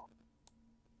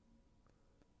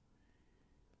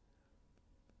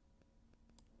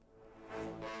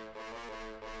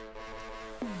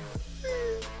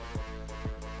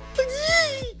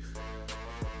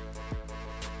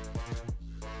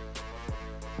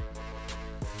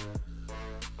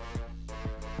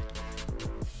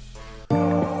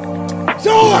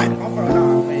 John!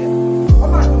 Oh, man.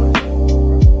 I'm not doing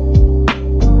it.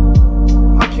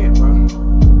 I can't, bro.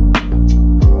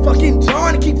 Fucking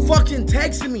John keep fucking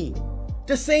texting me.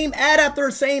 The same ad after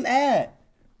the same ad.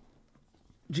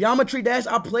 Geometry Dash.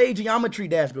 I played Geometry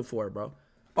Dash before, bro.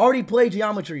 Already played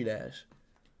Geometry Dash.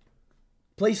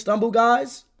 Play Stumble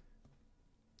Guys.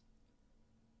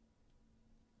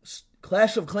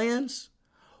 Clash of Clans.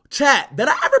 Chat, did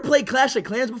I ever play Clash of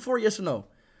Clans before? Yes or no?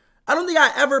 I don't think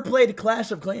I ever played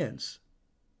Clash of Clans.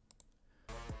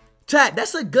 Chat,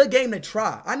 that's a good game to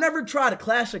try. I never tried a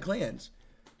Clash of Clans.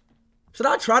 Should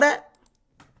I try that?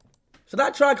 Should I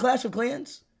try Clash of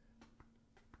Clans?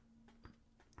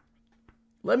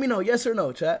 Let me know, yes or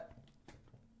no, chat.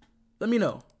 Let me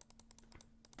know.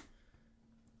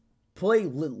 Play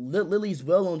Lily's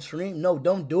Well on stream? No,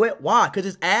 don't do it. Why? Because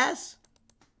it's ass?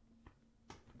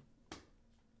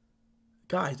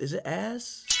 Guys, is it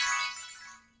ass?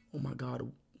 Oh my god,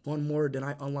 one more, then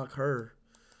I unlock her.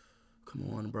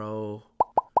 Come on, bro.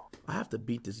 I have to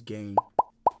beat this game.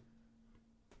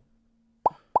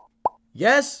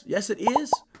 Yes, yes it is.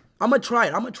 I'm gonna try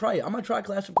it. I'm gonna try it. I'm gonna try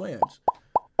Clash of Clans.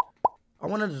 I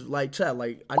wanna just like chat,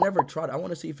 like I never tried it. I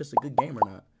wanna see if it's a good game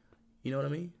or not. You know what I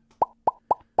mean?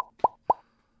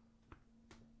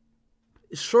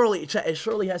 It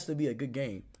surely has to be a good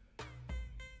game.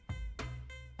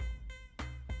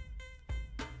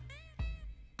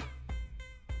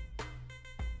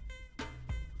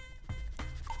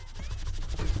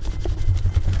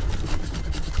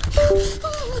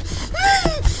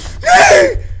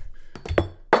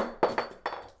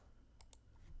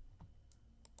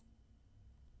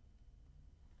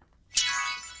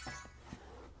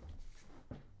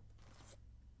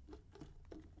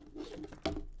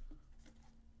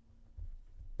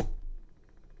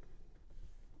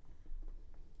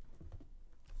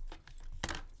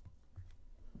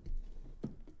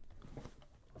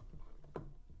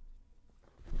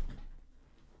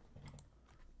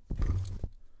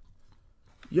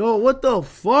 Yo, what the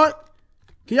fuck?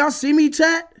 Can y'all see me,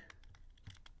 chat?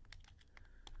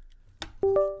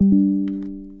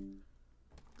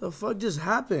 The fuck just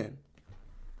happened?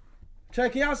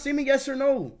 Chat, can y'all see me, yes or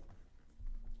no?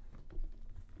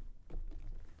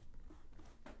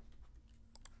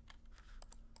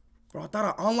 Bro, I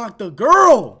thought I unlocked the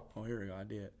girl. Oh, here we go, I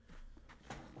did.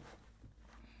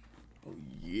 Oh,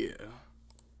 yeah.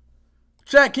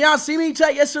 Chat, can y'all see me,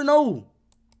 chat, yes or no?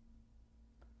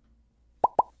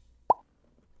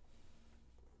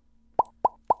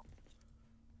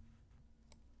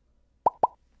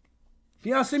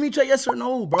 Can y'all see me, chat? Yes or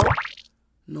no, bro?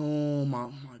 No, my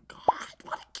God.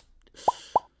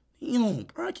 Damn,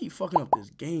 bro. I keep fucking up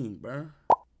this game, bro.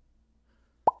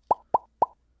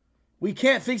 We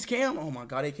can't fix cam? Oh, my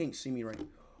God. They can't see me right now.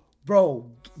 Bro,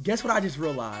 guess what I just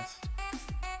realized?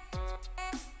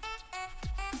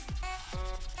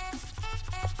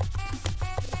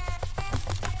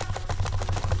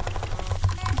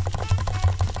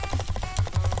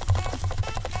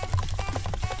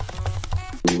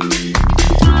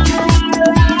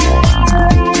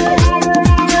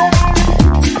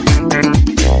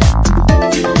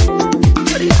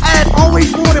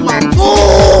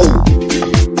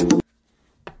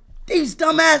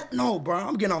 Dumbass. No, bro.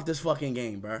 I'm getting off this fucking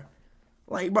game, bro.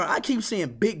 Like, bro, I keep seeing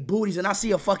big booties and I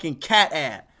see a fucking cat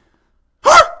ad.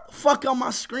 Huh? Fuck on my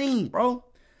screen, bro.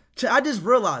 I just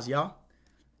realized, y'all.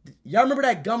 Y'all remember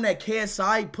that gum that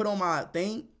KSI put on my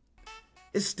thing?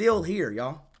 It's still here,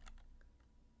 y'all.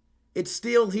 It's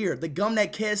still here. The gum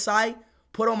that KSI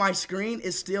put on my screen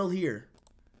is still here.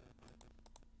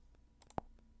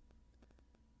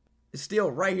 It's still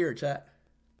right here, chat.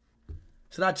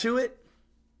 Should I chew it?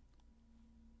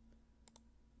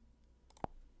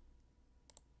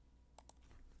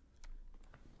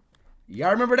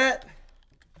 Y'all remember that?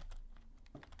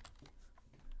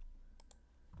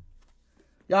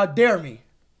 Y'all dare me.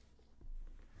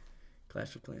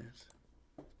 Clash of Clans.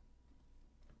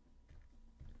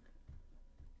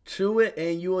 Chew it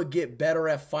and you will get better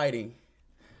at fighting.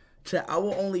 Chat, I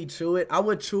will only chew it. I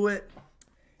would chew it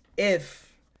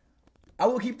if I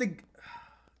will keep the.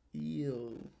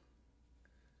 Ew.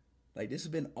 Like, this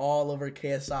has been all over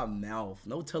KSI mouth.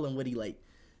 No telling what he like.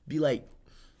 Be like.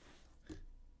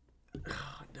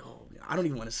 No, I don't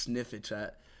even want to sniff it,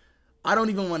 chat. I don't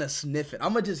even want to sniff it.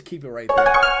 I'm gonna just keep it right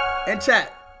there. And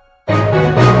chat.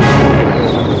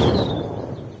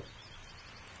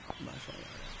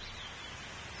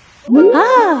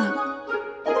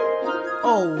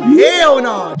 Oh, hell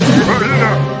no.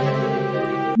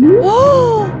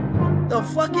 Whoa! The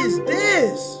fuck is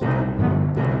this?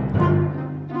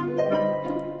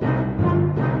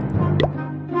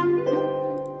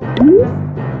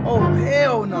 Oh,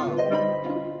 hell no.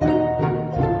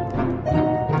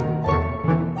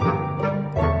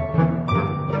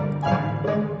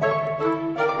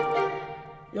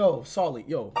 Yo, Solly,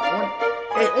 yo.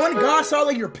 On God,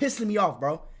 Solly, you're pissing me off,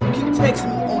 bro. You keep texting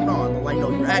me, oh no, like, no,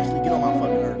 you're actually getting on my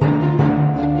fucking nerves.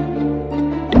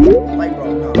 Like,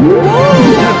 bro, no.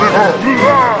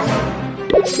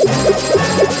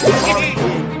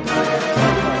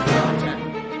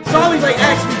 Solly's like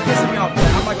actually pissing me off,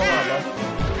 man. I'm not gonna lie, bro.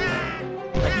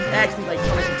 Like, he's actually like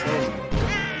trying to control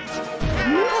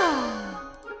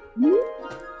me.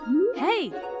 Hey.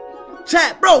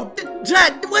 Chat, bro,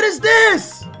 chat, what is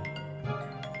this?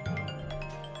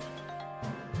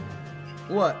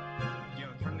 What? Yo,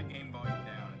 turn the game volume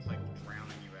down. It's like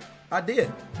drowning you out. I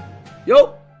did.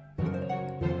 Yo.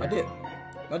 I did.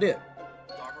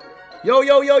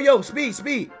 Yo.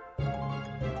 Speed.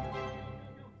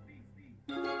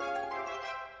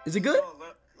 Is it good?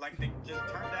 Like, just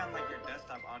turn down like your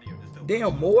desktop audio. Just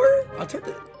Damn, more? I turned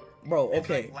it. Bro, It's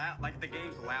okay. like the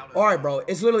game's loud. All right, bro.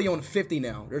 It's literally on 50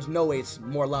 now. There's no way it's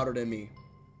more louder than me.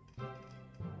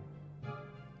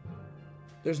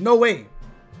 There's no way.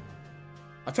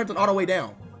 I turned it all the way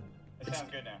down. It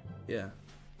sounds good now. Yeah.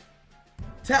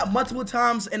 Tap multiple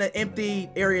times in an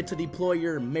empty area to deploy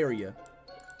your Maria.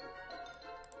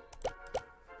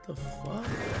 The fuck?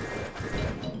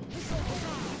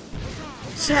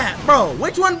 Chat, bro,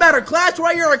 which one better? Clash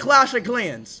Royale or Clash of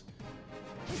Clans?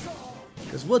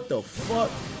 Cause what the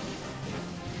fuck?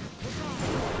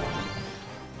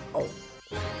 Oh.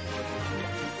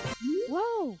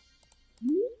 Whoa.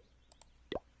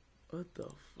 What the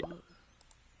fuck?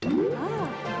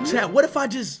 Chat, what if I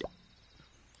just...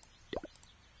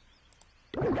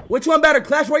 Which one better?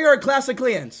 Clash Royale or Clash of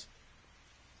Clans?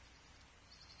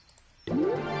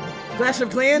 Clash of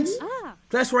Clans?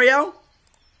 Clash Royale?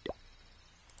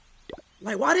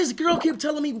 Like, why does this girl keep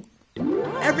telling me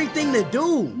everything to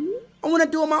do? I want to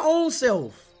do it my own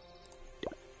self.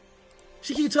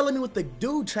 She keep telling me what to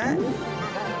do, chat.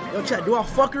 Yo, chat, do I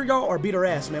fuck her, y'all, or beat her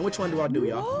ass, man? Which one do I do,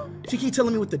 y'all? She keep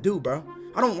telling me what to do, bro.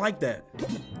 I don't like that.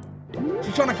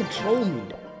 She's trying to control me.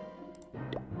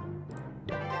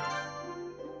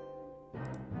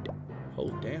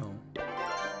 Hold down.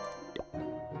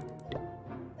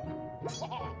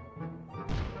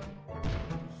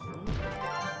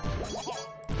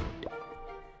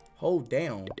 Hold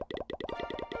down.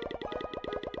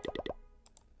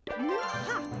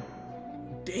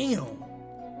 Damn.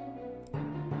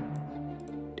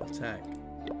 Attack.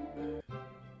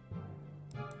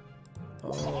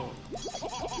 Oh.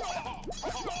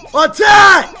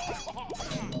 Attack!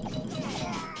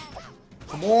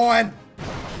 Come on.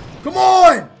 Come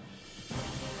on.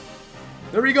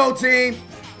 There we go, team.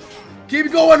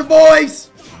 Keep going,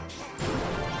 boys.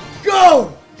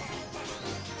 Go.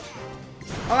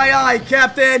 Aye, aye,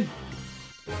 Captain.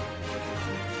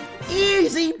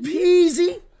 Easy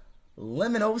peasy.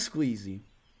 Lemon-o squeezy.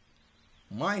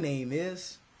 My name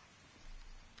is...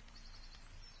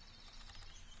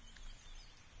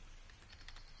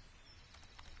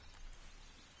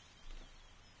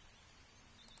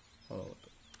 Oh.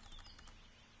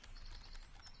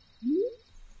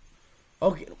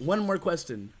 Okay, one more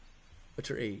question. What's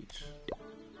your age?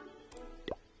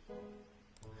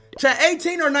 Chat,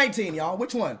 18 or 19, y'all?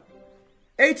 Which one?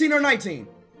 18 or 19?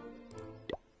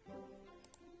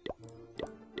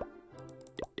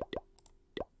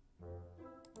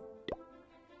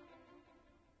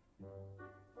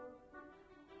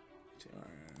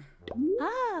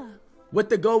 With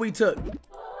the goal we took.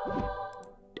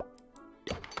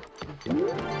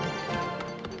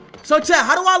 So chat,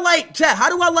 how do I like? Chat, how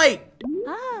do I like?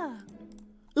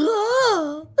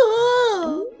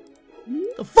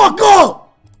 The fuck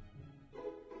up!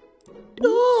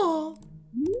 No.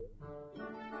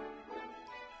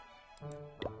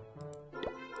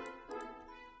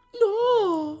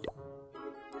 No.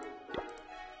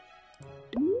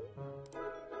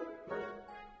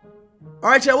 All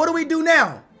right, chat, what do we do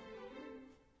now?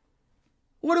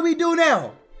 What do we do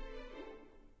now?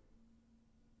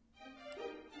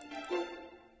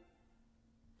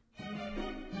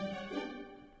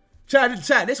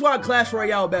 Chat, this is why Clash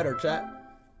Royale better, chat.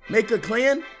 Make a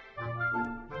clan.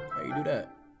 How you do that?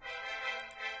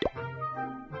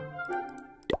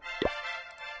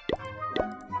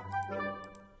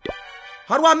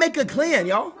 How do I make a clan,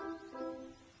 y'all?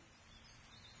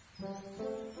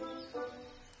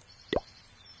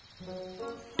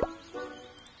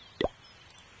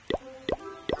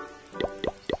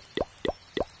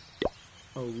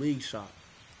 Oh, league shot.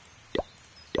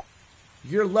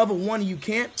 You're level 1 and you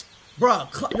can't? Bro,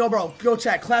 yo,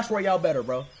 chat, Clash Royale better,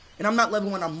 bro. And I'm not level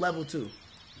 1, I'm level 2.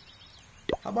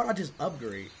 How about I just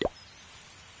upgrade?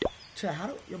 Chat,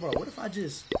 what if I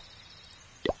just...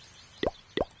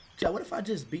 Chat, what if I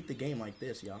just beat the game like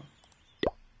this, y'all?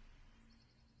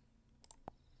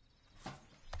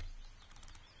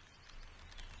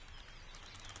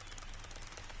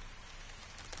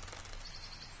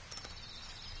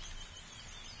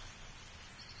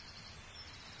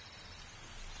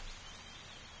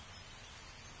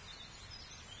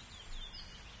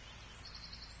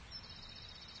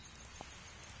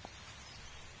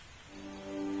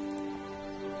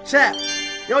 Chat,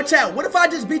 yo chat, what if I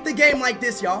just beat the game like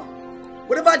this, y'all?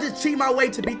 What if I just cheat my way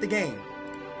to beat the game?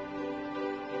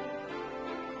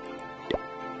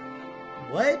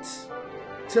 What?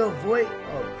 To avoid,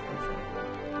 oh.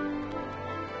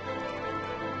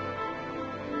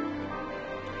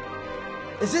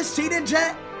 Is this cheating,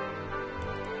 chat?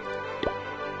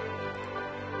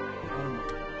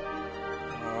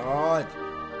 Oh.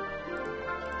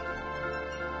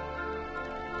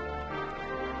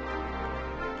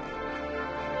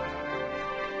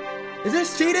 Is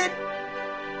this cheated?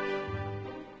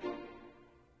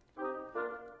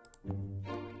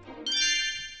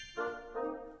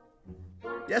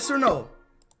 Yes or no?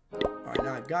 Alright,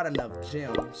 now I got enough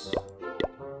gems.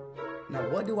 Now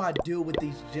what do I do with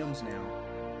these gems now?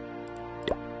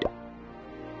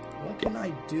 What can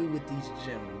I do with these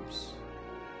gems?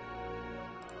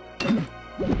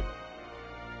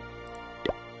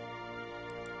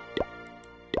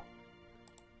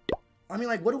 I mean,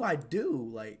 like, what do I do?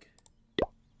 Like...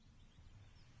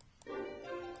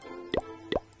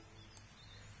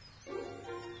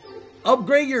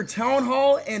 Upgrade your town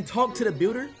hall and talk to the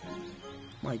builder?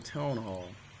 My town hall.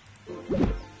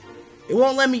 It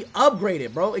won't let me upgrade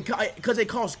it, bro. Because it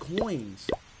costs coins.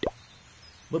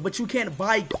 But you can't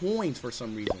buy coins for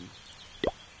some reason.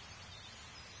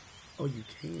 Oh, you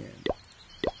can.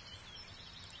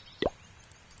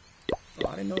 Oh,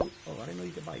 I didn't know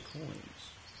you could buy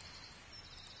coins.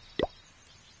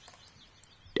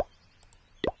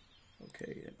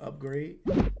 Okay, an upgrade.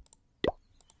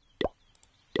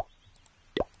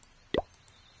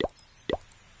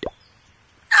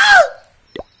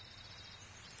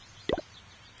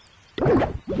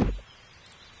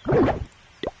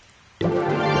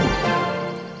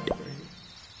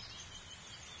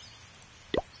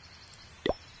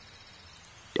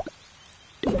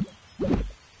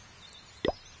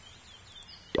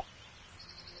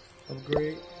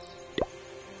 Upgrade.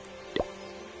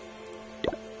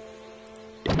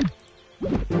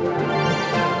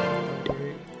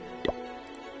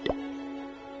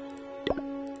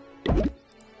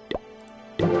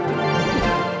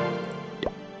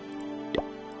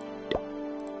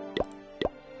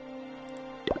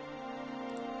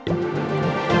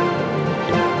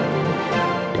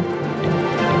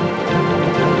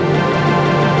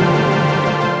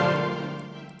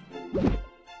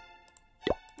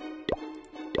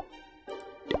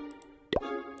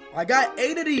 I got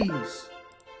 8 of these.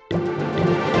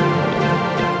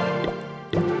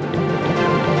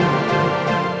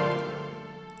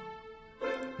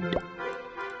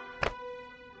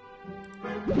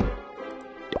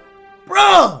 Bro!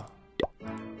 Oh,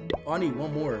 I need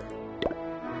one more.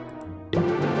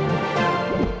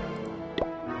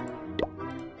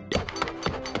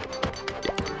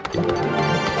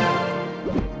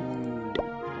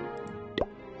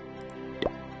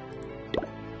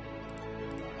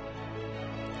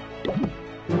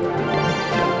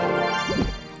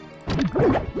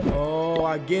 Oh,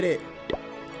 I get it.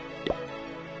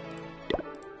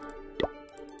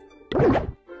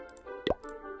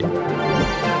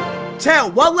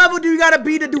 Chat, what level do you gotta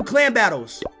be to do clan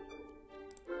battles?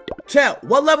 Chat,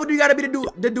 what level do you gotta be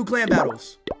to do clan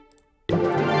battles?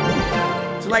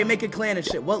 To like make a clan and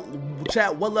shit.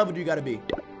 Chat, what level do you gotta be?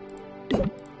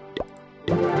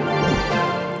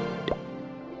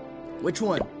 Which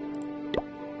one?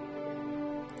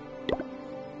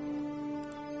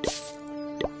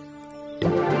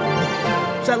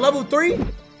 Chat, level 3?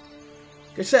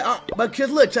 Cause chat, but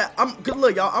cause look, chat, cause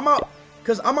look, y'all, I'm out,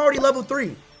 cause I'm already level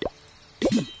 3.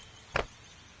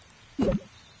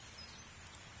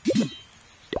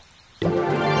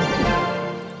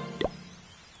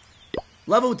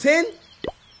 Level 10?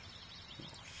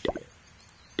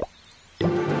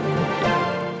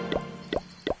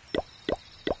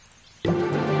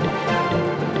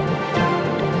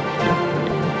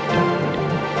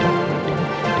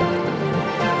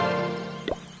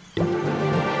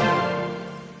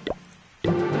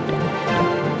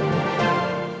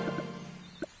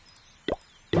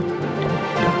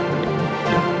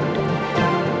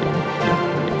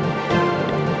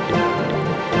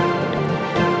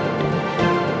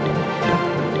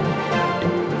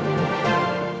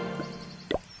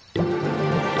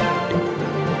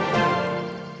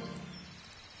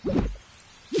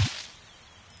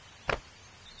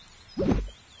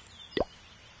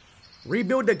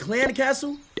 Rebuild the clan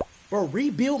castle? Bro,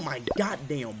 rebuild my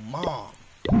goddamn mom.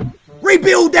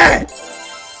 Rebuild that!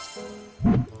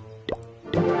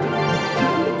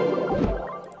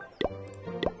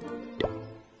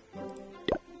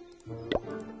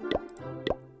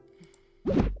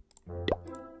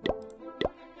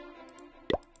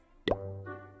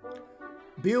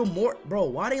 Build more. Bro,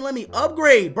 why they let me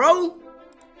upgrade, bro?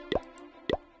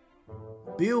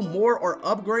 Build more or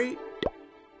upgrade?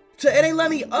 It ain't let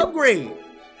me upgrade.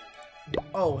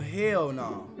 Oh, hell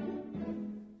no.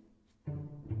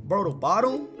 Bro, the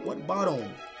bottom? What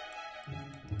bottom?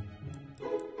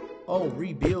 Oh,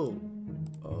 rebuild.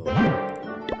 Oh.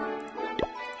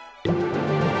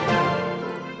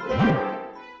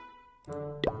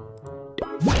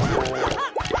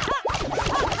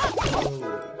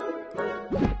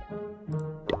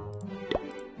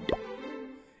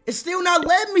 It's still not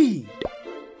letting me.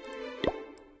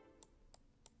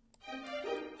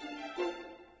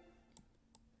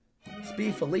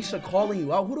 Speed, Felicia calling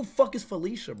you out. Who the fuck is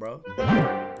Felicia, bro?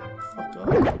 Fuck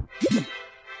up.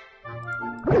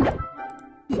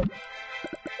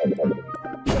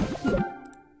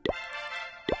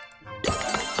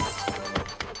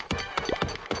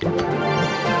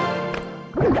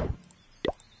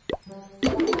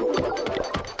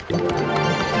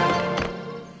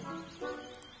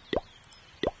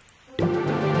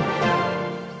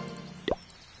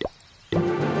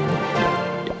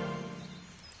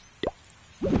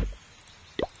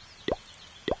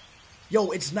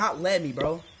 Yo, it's not letting me,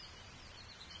 bro.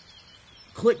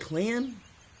 Click clan.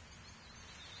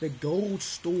 The gold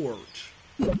storage.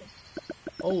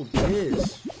 Oh,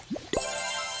 this.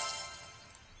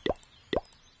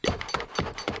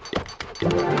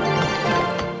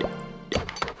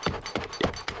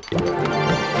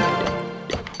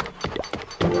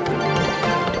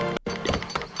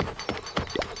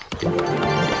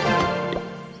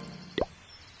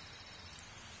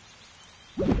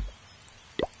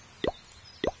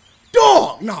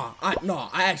 Nah,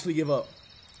 I actually give up.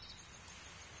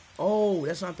 Oh,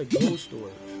 that's not the gold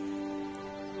storage.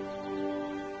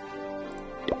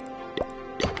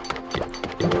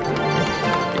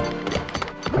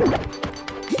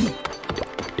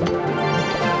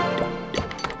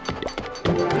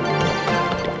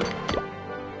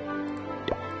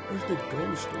 Where's the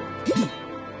gold storage?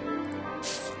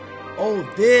 Oh,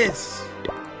 this.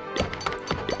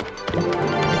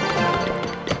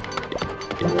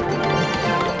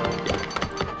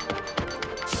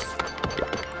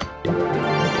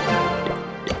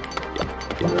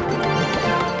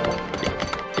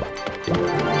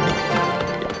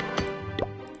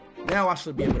 Now I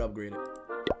should be able to upgrade it.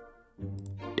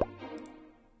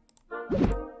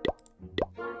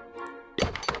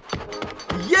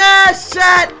 Yes,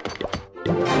 chat!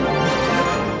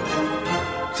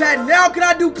 Chat, now can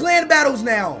I do clan battles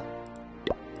now?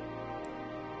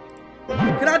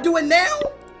 Can I do it now?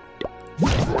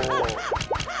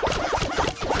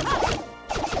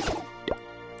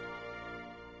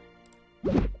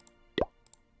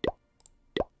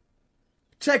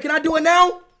 Chat, can I do it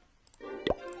now?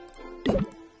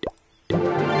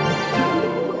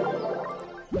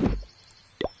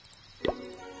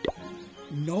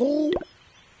 No.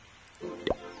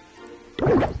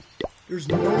 There's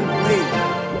no way.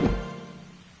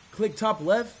 Click top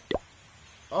left.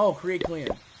 Oh, create clan.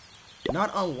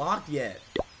 Not unlocked yet.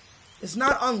 It's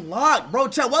not unlocked, bro.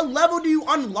 Chat, what level do you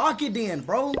unlock it in,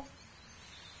 bro?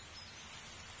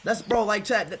 That's, bro, like,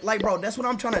 chat, like, bro, that's what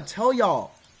I'm trying to tell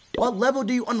y'all. What level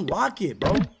do you unlock it,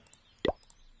 bro?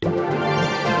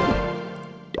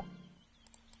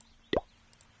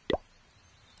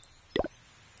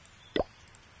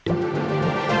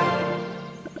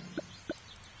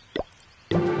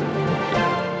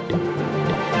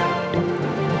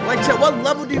 Like, chat, what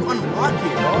level do you unlock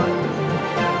it, dog?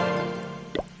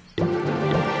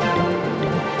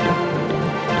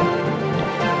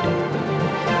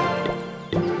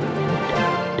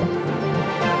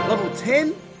 Level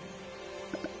 10?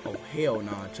 Oh, hell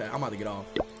nah, chat. I'm about to get off.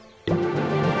 I'm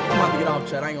about to get off,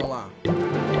 chat. I ain't gonna lie.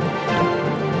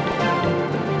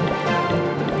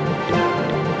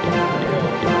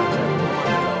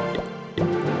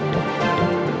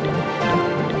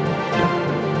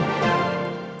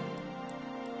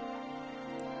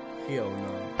 Hell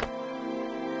no.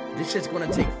 This shit's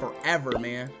gonna take forever,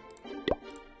 man.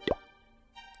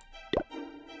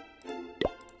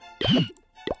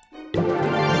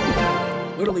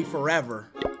 Literally forever.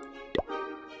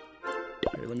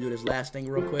 Here, let me do this last thing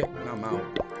real quick, and I'm out.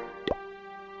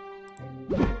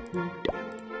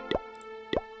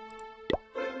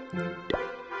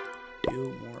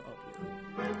 Build more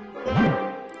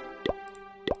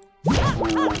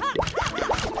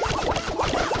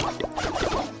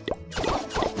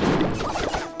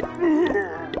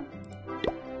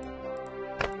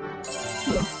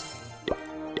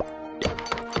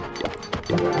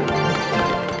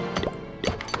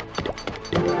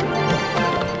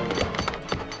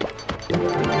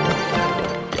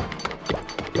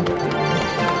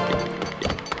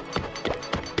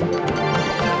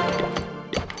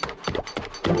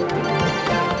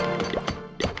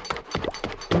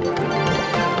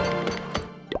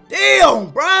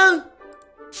Damn, bruh!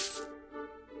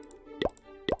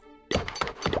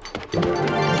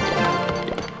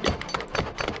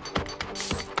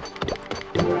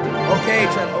 Okay,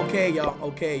 chat. Okay, y'all.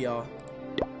 Okay, y'all.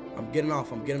 I'm getting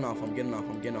off. I'm getting off. I'm getting off.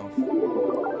 I'm getting off.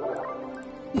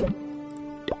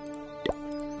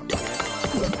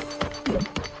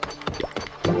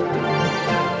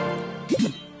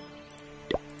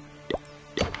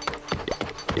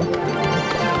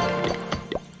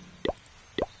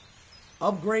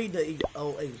 Upgrade the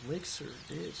elixir.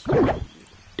 This.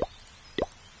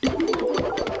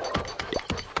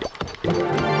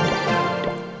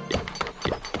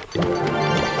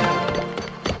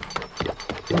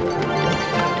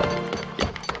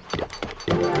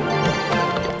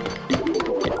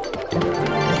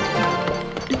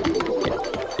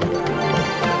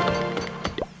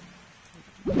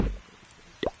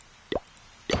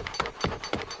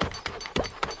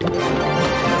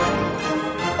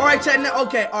 Alright, chat.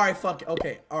 Okay, alright, fuck it.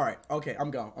 Okay, alright, okay, I'm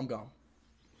gone. I'm gone.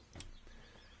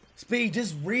 Speed,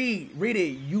 just read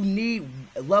it. You need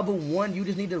level 1. You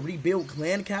just need to rebuild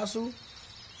clan castle.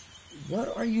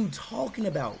 What are you talking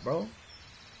about, bro?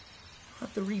 I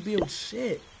have to rebuild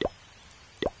shit.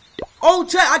 Oh,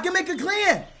 chat, I can make a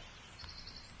clan.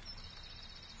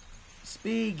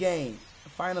 Speed game.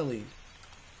 Finally.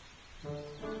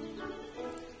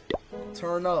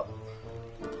 Turn up.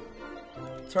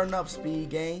 Turn up, speed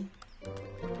game.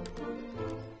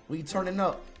 We turning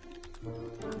up.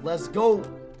 Let's go.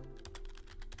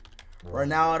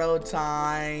 Ronaldo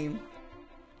time.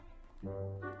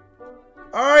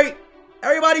 Alright.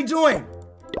 Everybody join.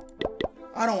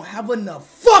 I don't have enough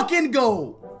fucking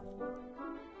gold.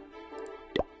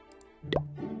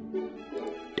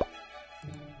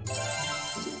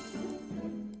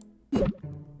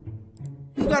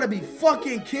 You gotta be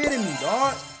fucking kidding me,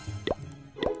 dog.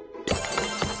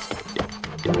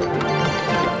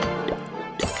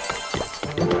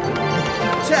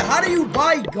 Chat, how do you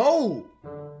buy gold?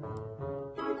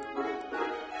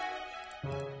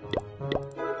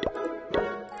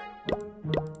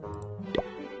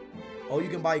 Oh, you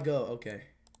can buy gold. Okay.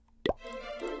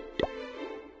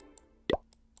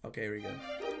 Okay, here we go.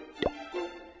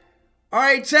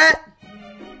 Alright, chat.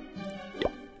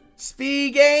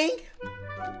 Speed gang.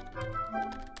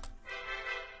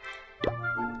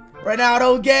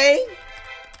 Ronaldo gang.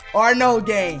 Or no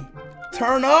gang.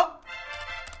 Turn up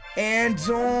and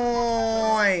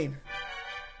join.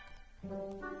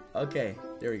 Okay,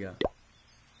 there we go.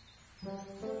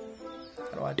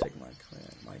 How do I take my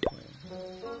clan? My clan.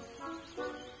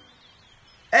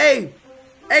 Hey,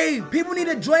 hey, people need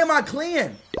to join my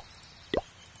clan.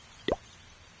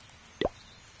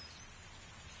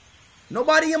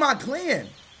 Nobody in my clan.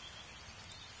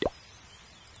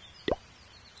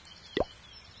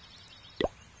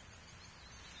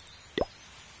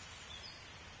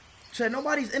 Chat,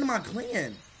 nobody's in my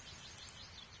clan.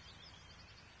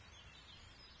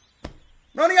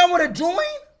 None of y'all want to join?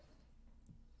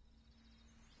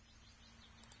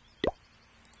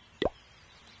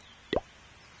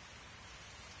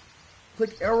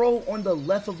 Click arrow on the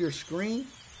left of your screen.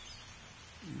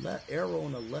 Arrow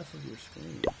on the left of your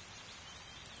screen.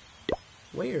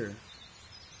 Where?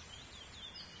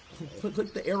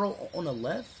 Click the arrow on the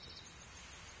left.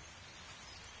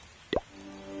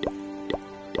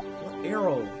 What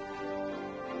arrow?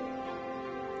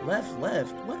 Left,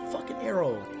 left. What fucking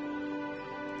arrow?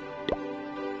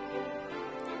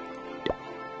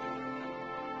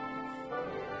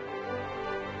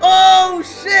 Oh!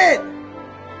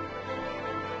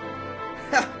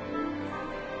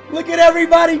 Look at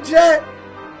everybody, chat.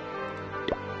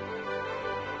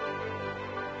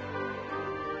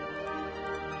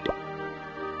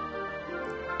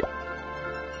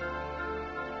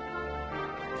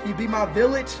 Can you beat my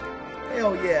village?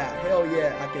 Hell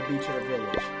yeah, I can beat your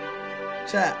village.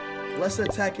 Chat, let's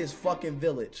attack his fucking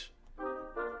village.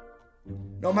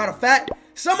 No matter of fact,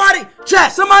 somebody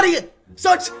attack my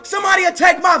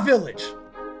village.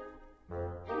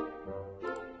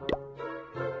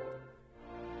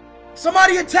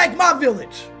 Somebody attack my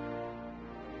village.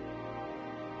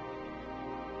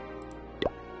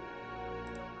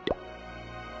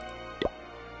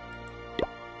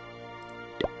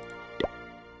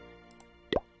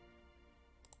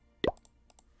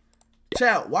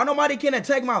 Chat, why nobody can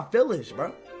attack my village,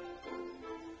 bro?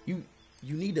 You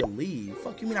need to leave.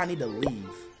 Fuck you mean I need to leave?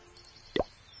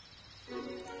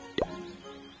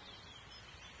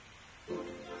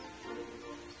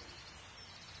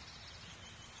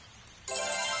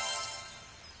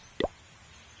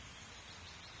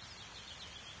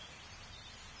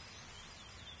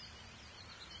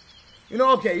 You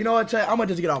know, okay, you know what, chat? I'm gonna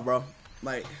just get off, bro.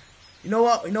 Like, you know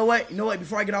what?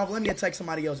 Before I get off, let me attack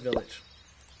somebody else's village.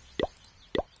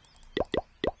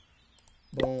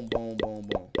 Boom, boom, boom,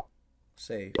 boom.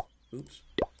 Save. Oops.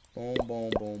 Boom, boom,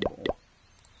 boom, boom.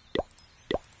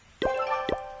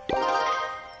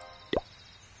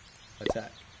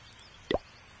 Attack.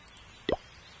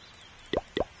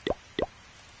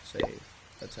 Save.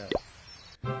 Attack.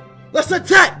 Let's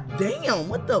attack! Damn,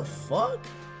 what the fuck?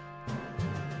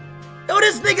 Yo,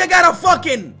 this nigga got a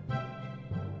fucking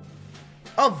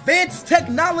advanced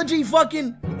technology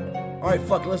fucking... Alright,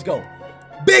 fuck it, let's go.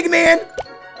 Big man!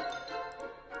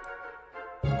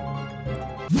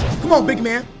 Come on, big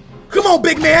man. Come on,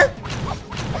 big man.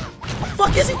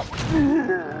 Fuck is he?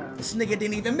 This nigga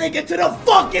didn't even make it to the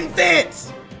fucking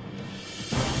fence.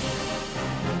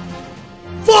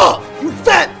 Fuck! You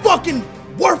fat fucking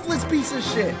worthless piece of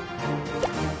shit.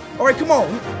 Alright, come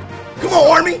on. Come on,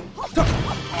 army.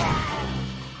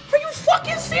 Are you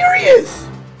fucking serious?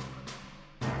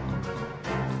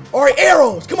 Alright,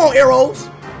 arrows. Come on, arrows.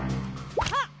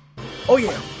 Oh,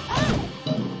 yeah.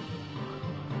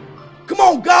 Come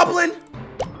on, goblin!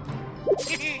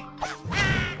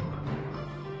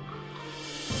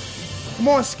 Come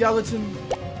on, skeleton.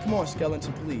 Come on,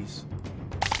 skeleton, please.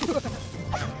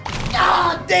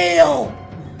 God damn!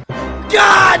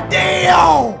 God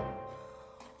damn!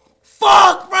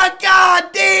 Fuck, bro!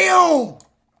 God damn!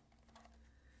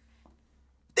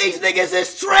 These niggas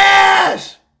is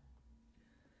trash!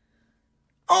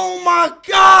 Oh my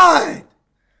god!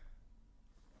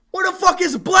 Where the fuck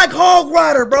is Black Hog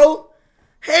Rider, bro?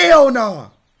 Hell nah.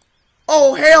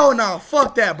 Oh, hell nah.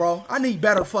 Fuck that, bro. I need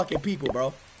better fucking people,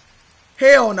 bro.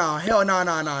 Hell nah. Hell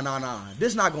nah.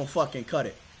 This not gonna fucking cut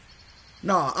it.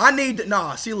 Nah, I need...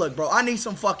 Nah, see, look, bro. I need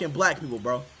some fucking black people,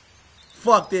 bro.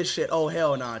 Fuck this shit. Oh,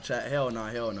 hell nah, chat. Hell nah.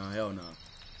 Hell nah. Hell nah.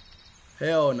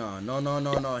 Hell nah. No. Hell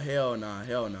nah.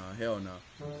 Hell nah. Hell nah.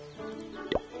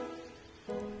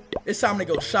 It's time to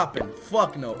go shopping.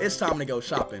 Fuck no. It's time to go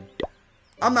shopping.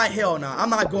 I'm not... Hell nah.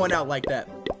 I'm not going out like that.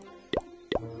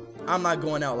 I'm not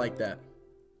going out like that.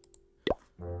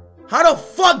 How the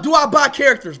fuck do I buy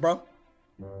characters, bro?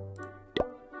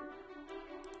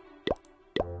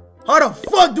 How the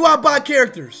fuck do I buy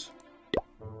characters?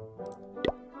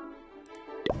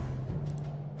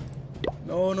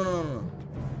 No.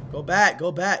 Go back.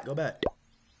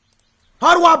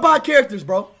 How do I buy characters,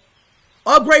 bro?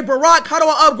 Upgrade Barack? How do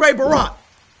I upgrade Barack?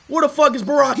 Where the fuck is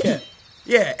Barack at?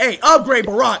 Yeah, hey, upgrade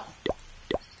Barack.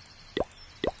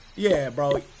 Yeah,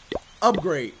 bro.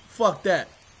 Upgrade. Fuck that.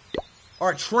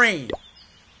 Or train.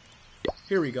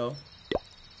 Here we go.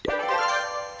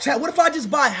 Chat, what if I just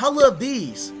buy hella of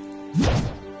these?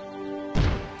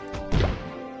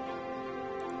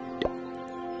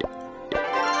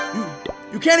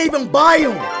 You can't even buy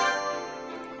them.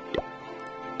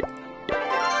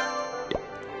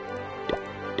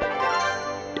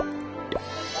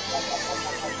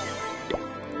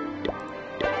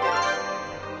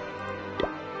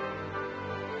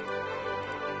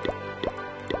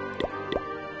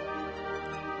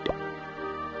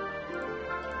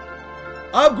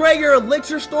 Upgrade your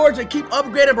elixir storage and keep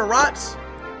upgrading Barats.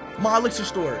 My elixir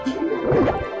storage.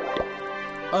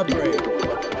 Upgrade.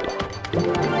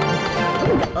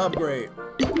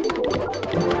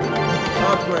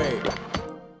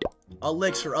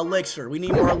 Elixir. We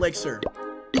need more elixir.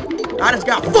 I just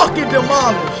got fucking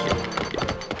demolished.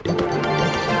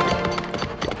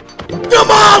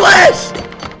 Demolished!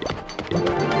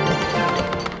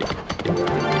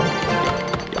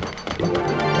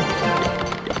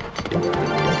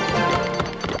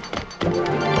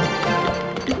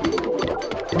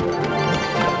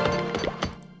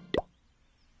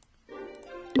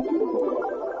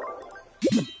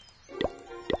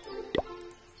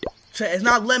 It's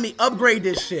not letting me upgrade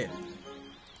this shit.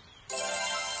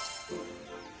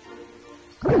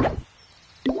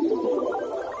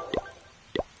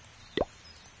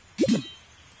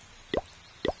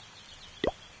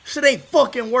 Shit ain't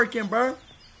fucking working, bro.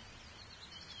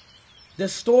 The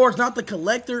stores, not the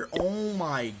collector. Oh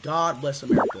my God, bless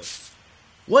America.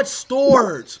 What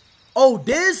stores? Oh,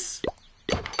 this?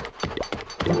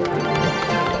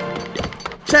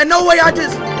 Chad, no way I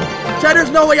just... Chad, there's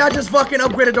no way I just fucking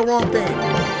upgraded the wrong thing.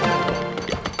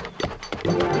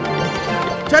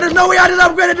 Chad, there's no way I just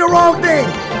upgraded the wrong thing.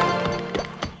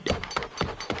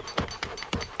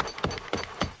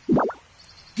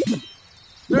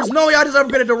 There's no way I just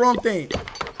upgraded the wrong thing.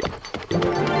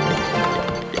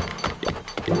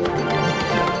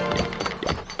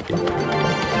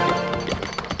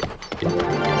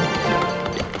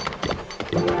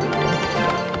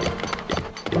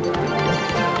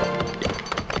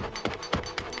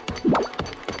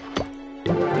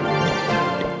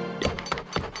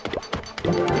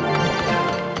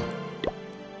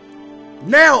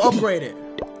 Now upgrade it.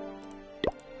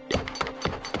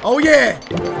 Oh yeah!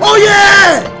 Oh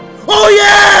yeah! Oh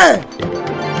yeah!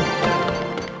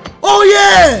 Oh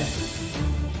yeah!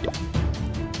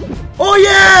 Oh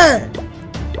yeah!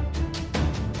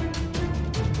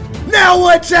 Now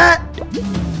what, chat?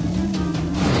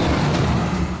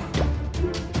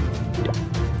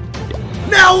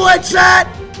 Now what, chat?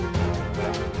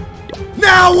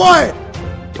 Now what?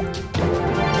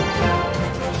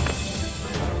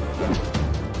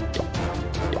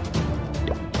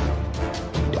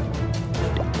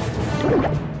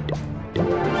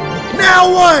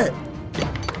 Now what?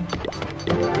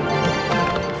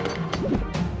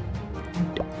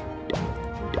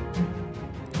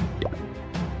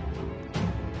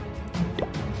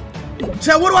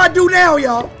 So what do I do now,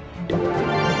 y'all?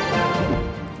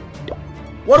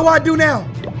 What do I do now?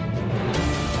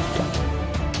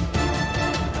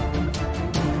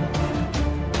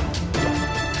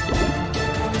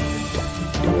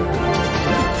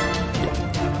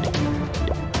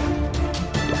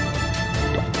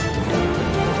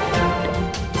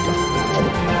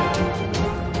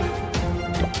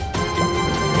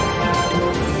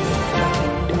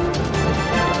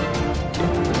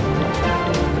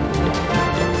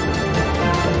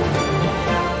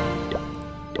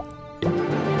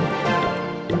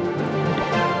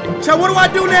 So what do I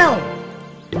do now?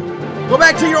 Go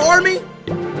back to your army?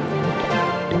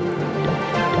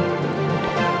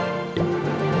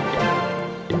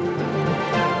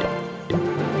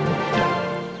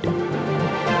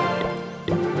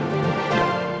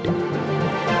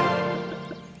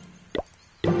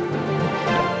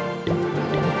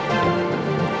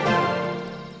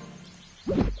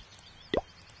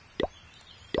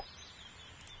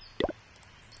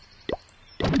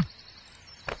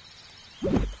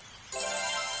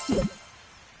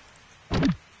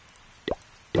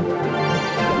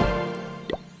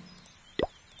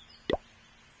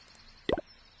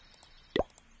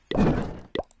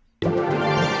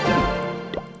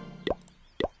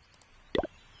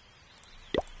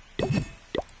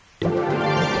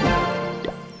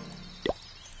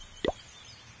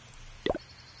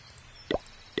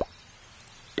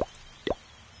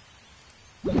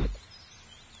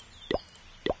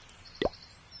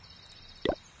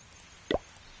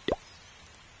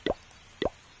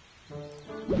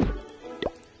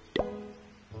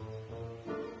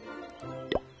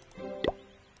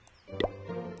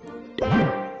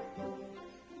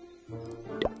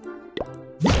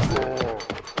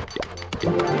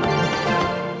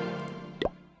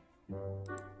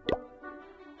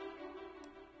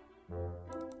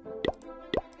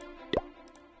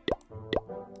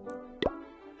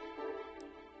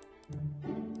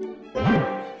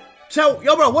 So,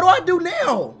 yo, bro, what do I do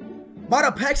now? Buy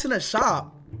the packs in the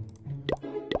shop.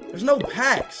 There's no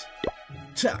packs.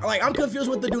 Like, I'm confused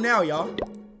what to do now, y'all.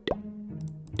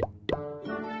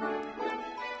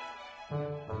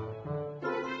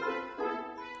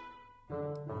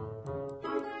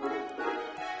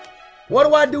 What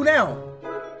do I do now?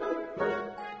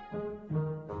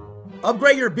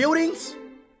 Upgrade your buildings?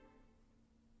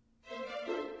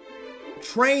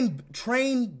 Train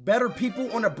better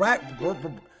people on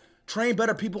the train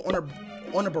better people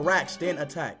on the barracks, then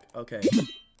attack. Okay.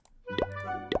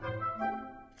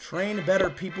 Train better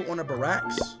people on the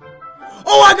barracks.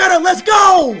 Oh, I got it. Let's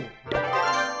go.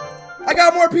 I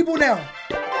got more people now.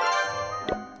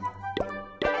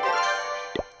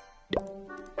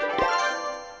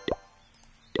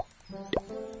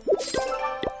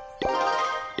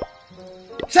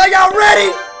 So y'all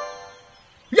ready?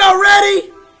 Y'all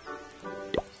ready?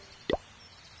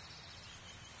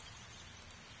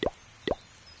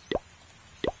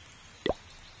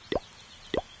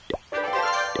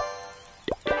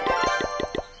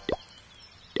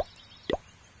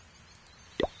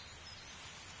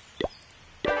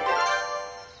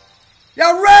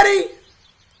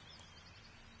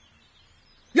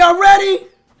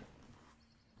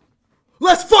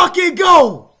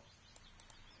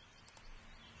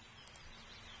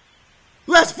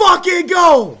 fucking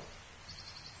go.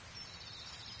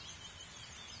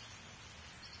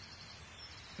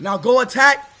 Now go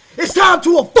attack. It's time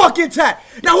to a fucking attack.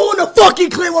 Now who in the fucking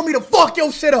clan want me to fuck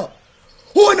your shit up?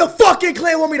 Who in the fucking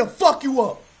clan want me to fuck you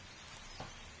up?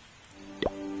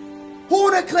 Who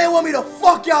in the clan want me to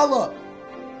fuck y'all up?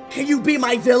 Can you be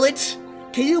my village?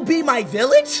 Can you be my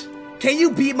village? Can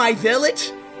you be my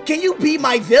village? Can you be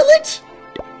my village?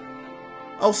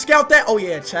 Oh, scout that. Oh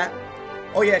yeah, chat.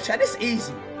 Oh yeah, chat. This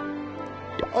easy.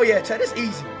 Oh yeah, chat. This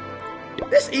easy.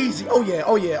 This easy. Oh yeah.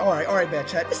 Oh yeah. All right, man,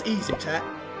 chat. This easy, chat.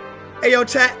 Hey yo,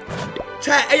 chat.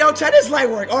 Chat. Hey yo, chat. This light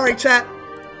work. All right, chat.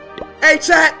 Hey,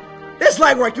 chat. This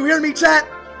light work. You hear me, chat?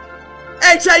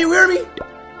 Hey, chat. You hear me?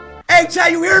 Hey,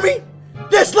 chat. You hear me?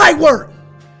 This light work.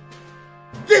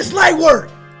 This light work.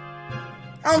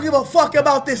 I don't give a fuck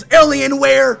about this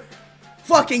Alienware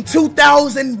fucking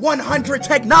 2100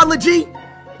 technology.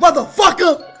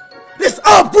 Motherfucker. This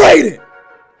upgraded.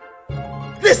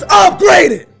 This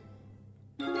upgraded.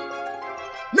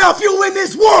 Now if you win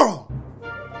this world,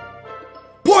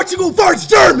 Portugal versus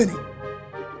Germany.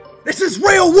 This is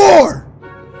real war.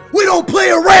 We don't play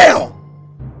around.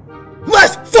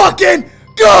 Let's fucking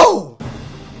go.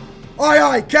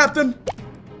 Aye, Captain.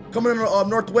 Coming in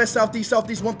northwest, southeast,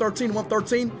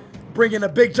 113. Bring in a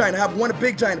big giant. I have one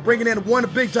big giant. Bringing in one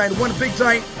big giant.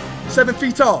 7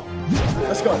 feet tall.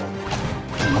 Let's go.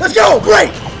 Let's go.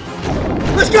 Great.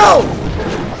 Let's go.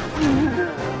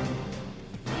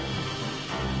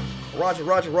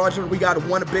 Roger. We got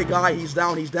one big guy. He's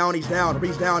down.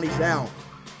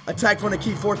 Attack from the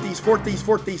key. Fort these.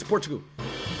 Portugal.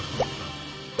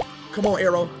 Come on,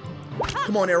 Arrow.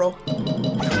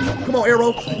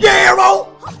 Yeah, Arrow.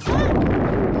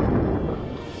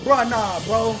 Bruh, nah,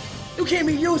 bro. You can't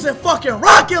be using fucking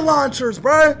rocket launchers,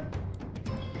 bruh.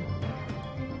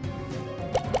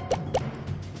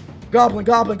 Goblin.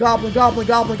 Come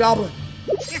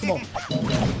on.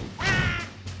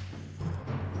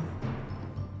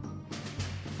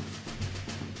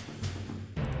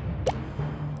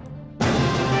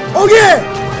 Oh yeah!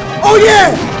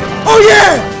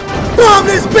 Bomb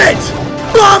this bitch!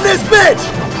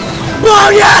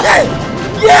 Bomb!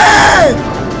 Yeah!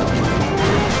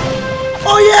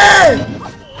 Oh yeah!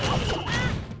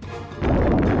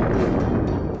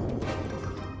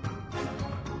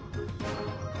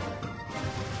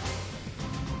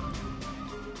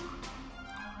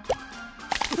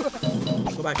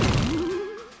 Go back.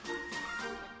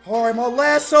 Alright, my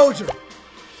last soldier.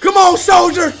 Come on,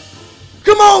 soldier!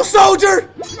 Come on!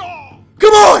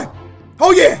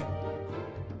 Oh yeah!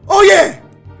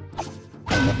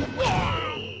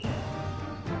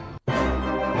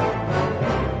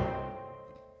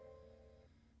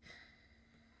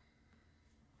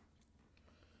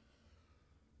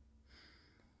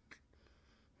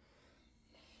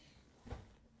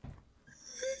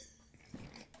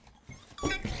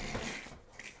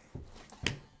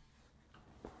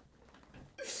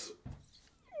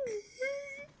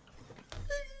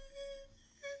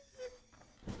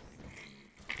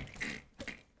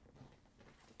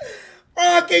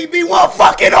 I can't be one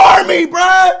fucking army,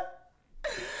 bruh.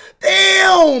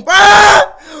 Damn, bruh.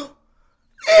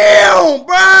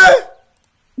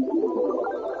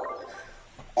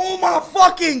 Oh my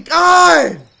fucking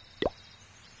god.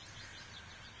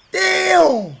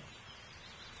 Damn.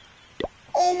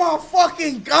 Oh my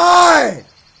fucking god.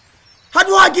 How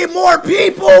do I get more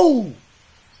people?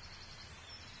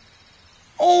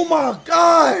 Oh my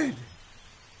god.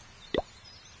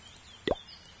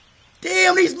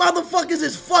 Damn, these motherfuckers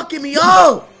is fucking me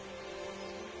up.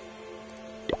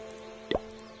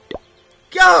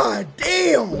 God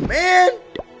damn, man.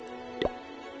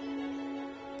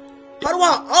 How do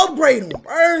I upgrade them,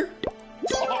 bro?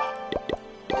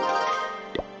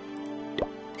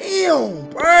 Damn,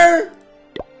 bro.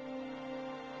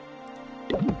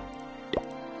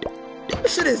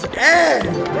 This shit is ass,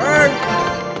 bro.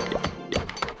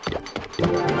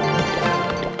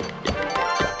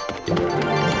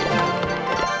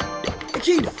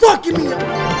 Keep fucking me up.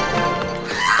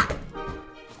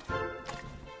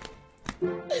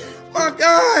 My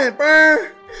god, bro.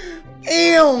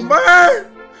 Damn, bro.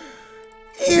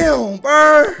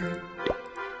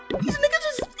 These niggas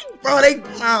just, bro, I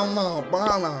don't know, bro.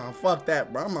 Nah, fuck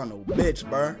that, bro. I'm not no bitch,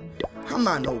 bro. I'm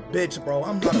not a bitch, bro.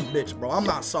 I'm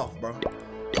not soft, bro.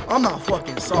 I'm not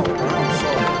fucking soft, bro. I'm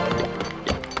soft,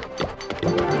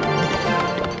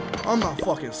 bro. I'm not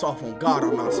fucking soft. On God,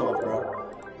 I'm not soft, bro.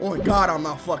 On God, I'm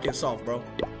not fucking soft, bro.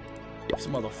 These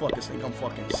motherfuckers think I'm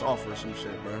fucking soft or some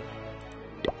shit, bro.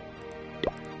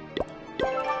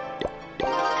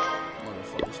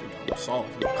 Motherfuckers think I'm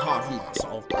soft. On God, I'm not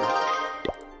soft, bro.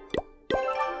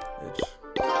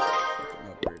 Bitch.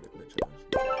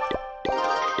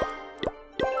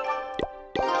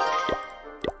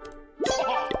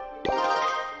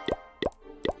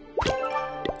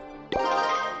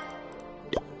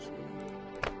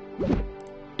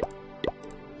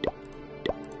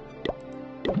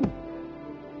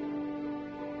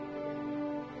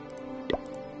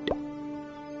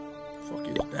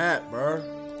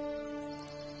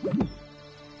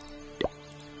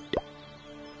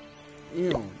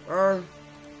 Damn, bro.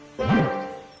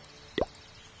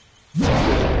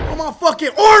 Oh, my fucking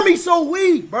army so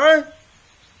weak, bro.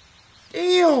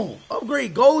 Damn.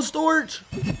 Upgrade gold storage.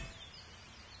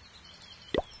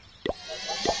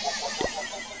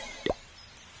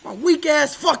 My weak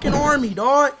ass fucking army,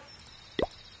 dog.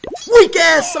 Weak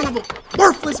ass son of a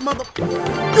worthless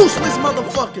useless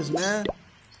motherfuckers, man.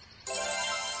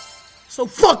 So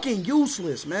fucking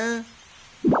useless, man.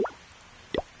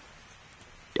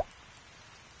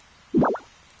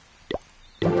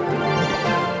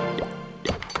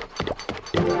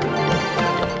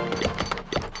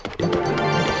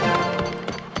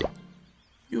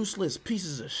 Useless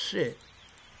pieces of shit.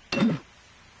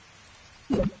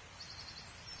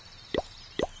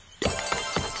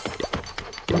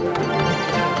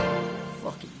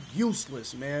 Fucking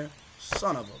useless, man.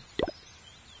 Son of a...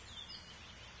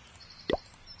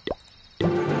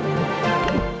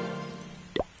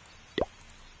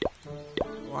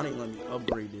 Why didn't let me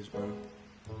upgrade this, bro?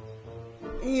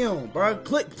 Damn, bro.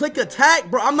 Click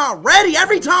attack, bro. I'm not ready.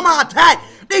 Every time I attack,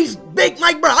 these big,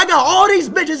 like, bro, I got all these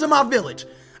bitches in my village.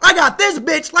 I got this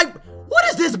bitch, like, what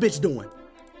is this bitch doing?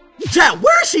 Chat,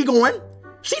 where is she going?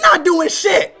 She not doing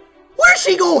shit. Where is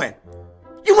she going?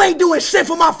 You ain't doing shit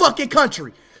for my fucking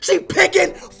country. She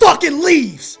picking fucking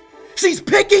leaves. She's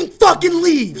picking fucking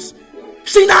leaves.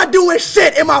 She not doing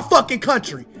shit in my fucking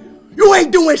country. You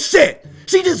ain't doing shit.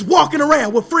 She just walking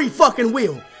around with free fucking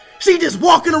will. She just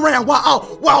walking around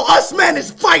while us men is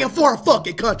fighting for our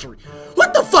fucking country.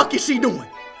 What the fuck is she doing?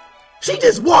 She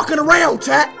just walking around,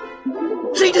 chat.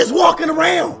 She just walking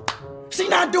around. She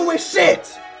not doing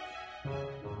shit.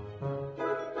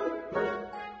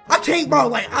 I can't,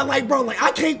 bro,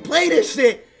 I can't play this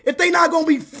shit if they not gonna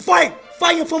be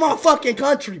fighting for my fucking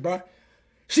country, bro.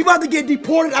 She about to get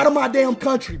deported out of my damn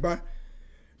country, bro.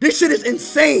 This shit is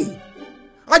insane.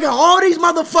 I got all these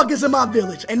motherfuckers in my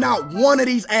village, and not one of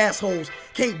these assholes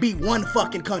can't beat one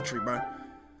fucking country, bro.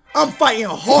 I'm fighting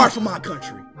hard for my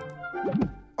country.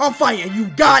 I'm fighting you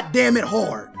goddamn it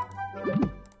hard.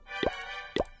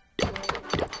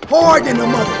 Hard than a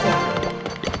motherfucker.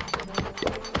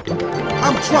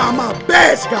 I'm trying my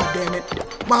best, goddammit.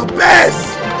 My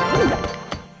best!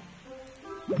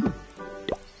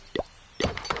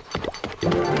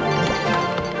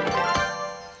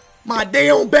 My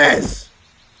damn best!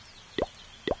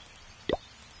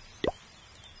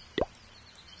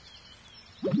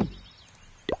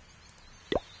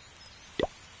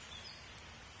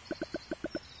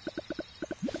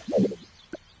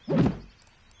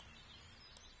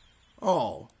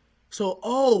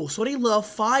 So they love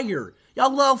fire.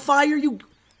 Y'all love fire?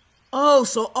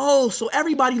 So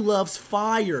everybody loves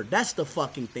fire. That's the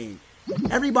fucking thing.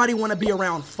 Everybody want to be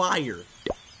around fire.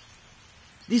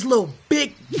 These little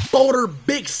big boulder,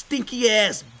 big stinky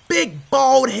ass, big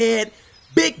bald head,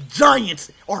 big giants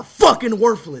are fucking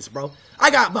worthless, bro. I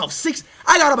got about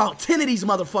 10 of these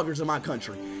motherfuckers in my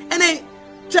country. And they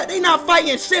not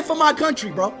fighting shit for my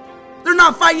country, bro. They're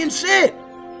not fighting shit.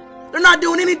 They're not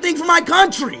doing anything for my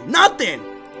country. Nothing.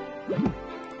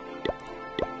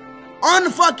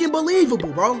 Unfucking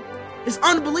believable, bro. It's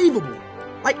unbelievable.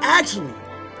 Like, actually.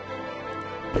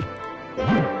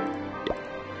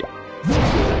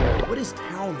 What is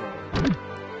town hall?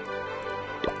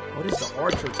 What is the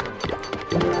archer town hall?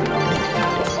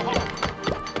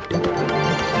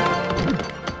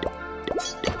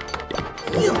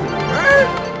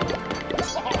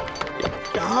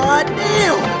 God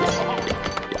damn.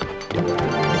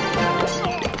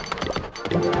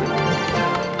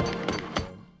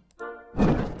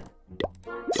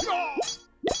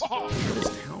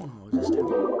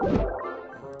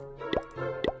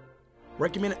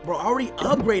 Recommend it, bro. I already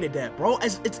upgraded that, bro.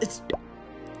 It's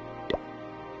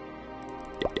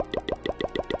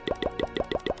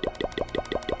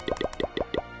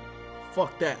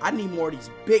fuck that. I need more of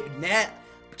these big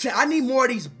I need more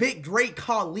of these big great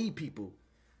Kali people.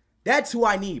 That's who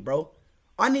I need, bro.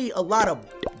 I need a lot of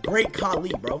great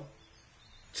Kali, bro.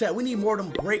 Chat, we need more of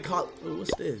them great Kali. Oh,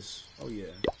 what's this? Oh yeah.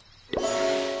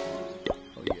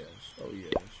 Oh yes. Oh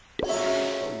yes.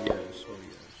 Oh yes. Oh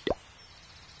yes.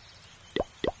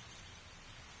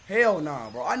 Hell nah,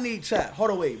 bro. I need chat.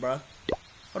 Hold on, wait, bro.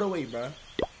 Hold on, wait, bro.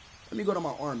 Let me go to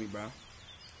my army, bro.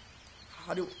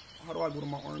 How do I go to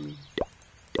my army?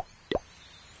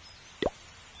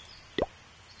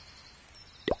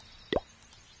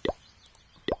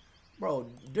 Bro,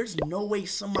 there's no way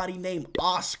somebody named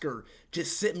Oscar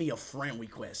just sent me a friend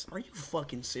request. Are you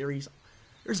fucking serious?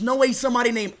 There's no way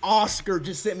somebody named Oscar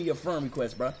just sent me a friend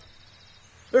request, bro.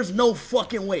 There's no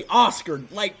fucking way. Oscar,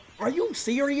 like, are you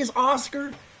serious,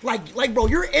 Oscar? Like, bro,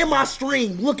 you're in my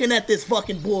stream looking at this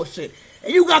fucking bullshit.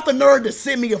 And you got the nerve to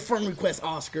send me a friend request,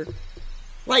 Oscar.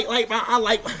 I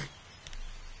like.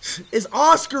 Is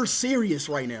Oscar serious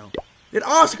right now? Did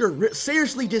Oscar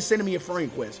seriously just send me a friend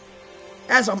request?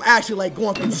 As I'm actually like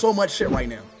going through so much shit right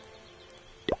now.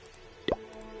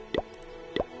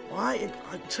 Why?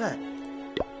 Chat.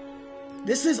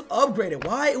 This is upgraded.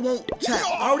 Why it won't? Chat.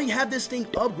 I already have this thing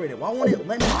upgraded. Why won't it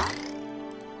let me?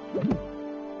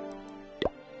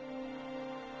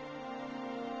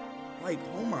 Like,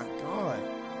 oh my god.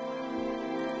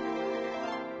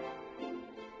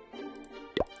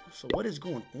 So what is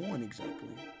going on exactly?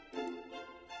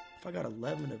 If I got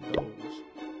 11 of those.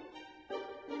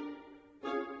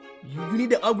 You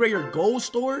need to upgrade your gold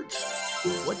storage?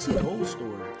 What's gold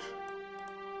storage?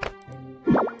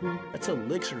 That's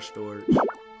elixir storage.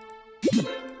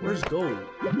 Where's gold?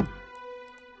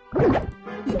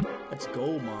 That's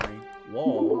gold mine.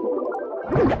 Wall.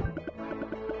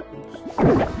 Oops.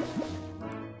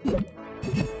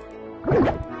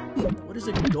 What is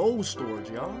a gold storage,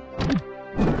 y'all?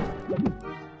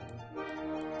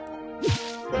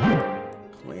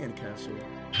 Clan castle.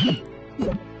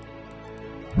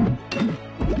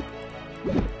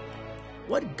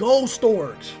 What gold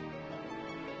storage?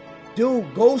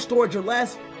 Dude, gold storage, your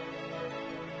last...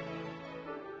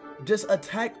 Just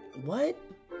attack... What?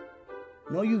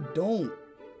 No, you don't.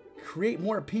 Create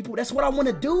more people. That's what I want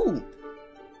to do.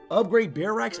 Upgrade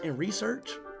barracks and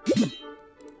research.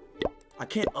 I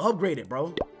can't upgrade it,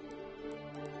 bro.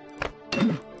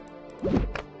 I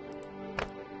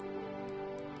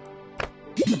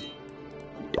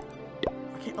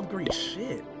can't upgrade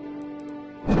shit.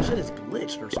 This shit is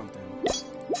glitched or something.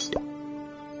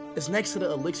 It's next to the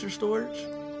elixir storage.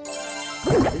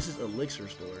 This is elixir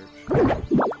storage.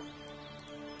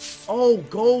 Oh,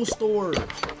 gold storage.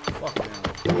 Fuck now.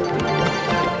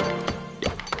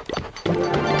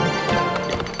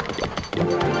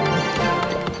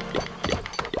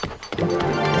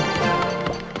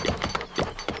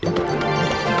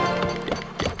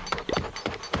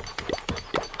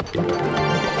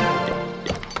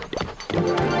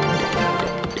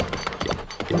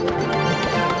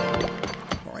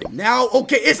 Now,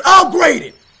 okay, it's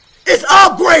upgraded. It's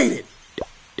upgraded.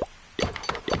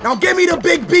 Now give me the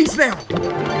big beast now.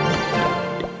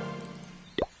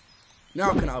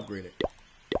 Now I can upgrade it.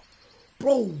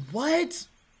 Bro, what?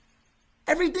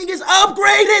 Everything is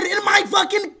upgraded in my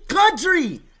fucking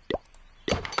country.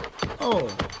 Oh.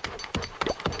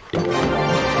 I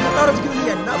thought it was giving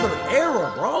me another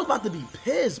era, bro. I was about to be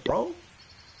pissed, bro.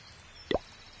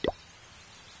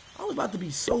 I was about to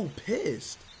be so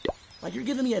pissed. Like, you're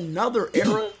giving me another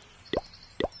era?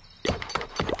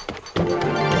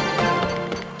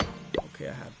 Okay,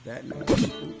 I have that now.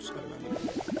 Oops, I don't need that.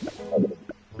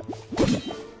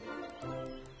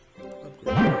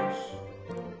 Upgrade this.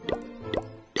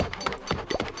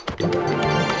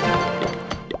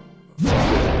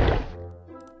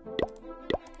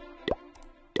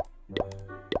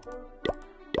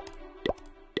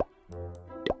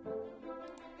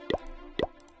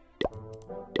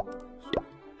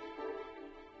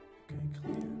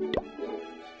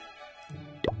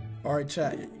 Alright,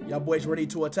 chat. Y'all boys ready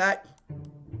to attack?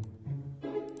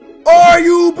 Are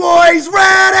you boys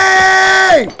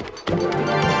ready?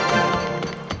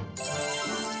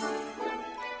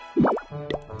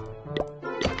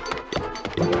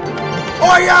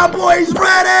 Are y'all boys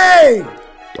ready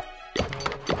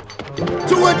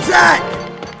to attack?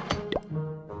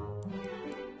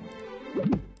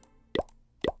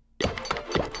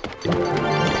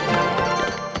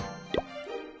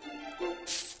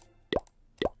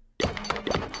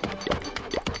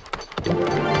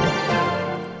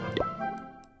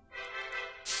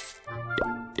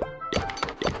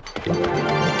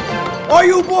 Are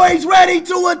you boys ready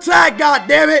to attack,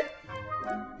 goddammit?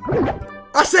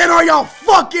 I said, are y'all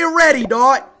fucking ready,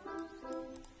 dog?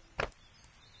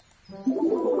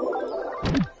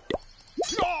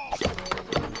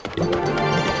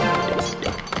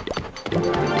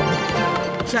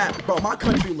 Chat, bro, my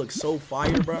country looks so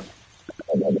fire, bro.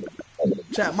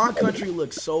 Chat, my country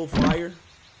looks so fire.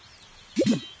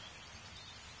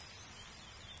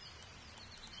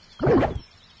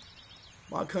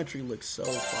 My country looks so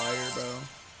fire, bro.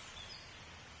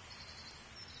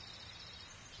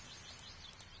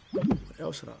 What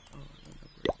else should I? Oh,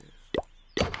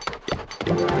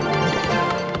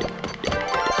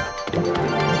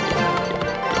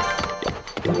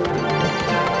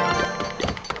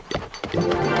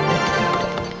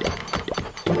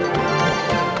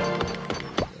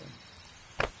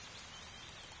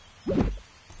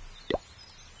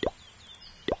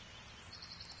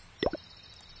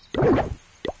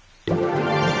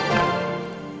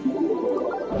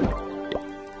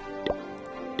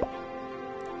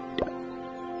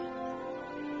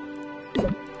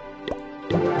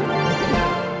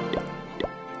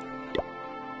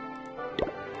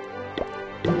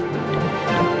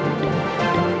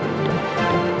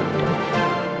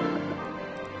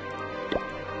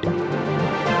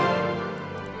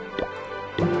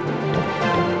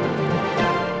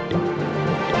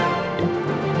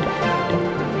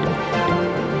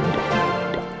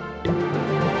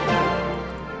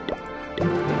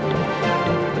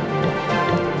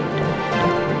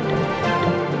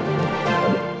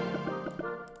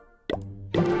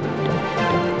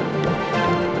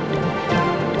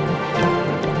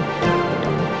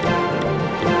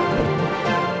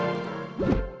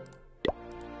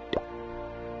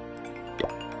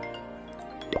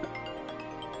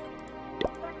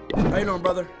 you doing,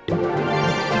 brother? How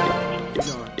you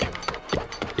doing?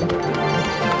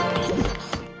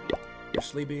 You're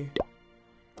sleepy?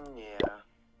 Yeah.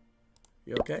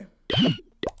 You okay?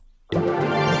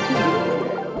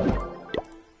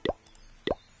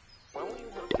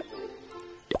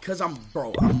 Because I'm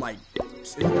like,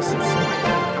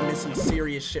 I'm in some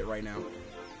serious shit right now.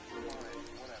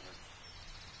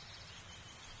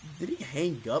 Did he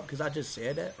hang up because I just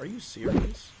said that? Are you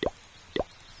serious?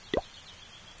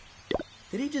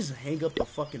 Did he just hang up the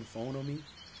fucking phone on me?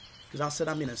 Because I said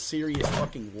I'm in a serious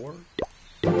fucking war?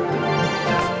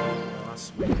 I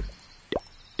swear.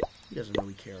 He doesn't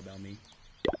really care about me.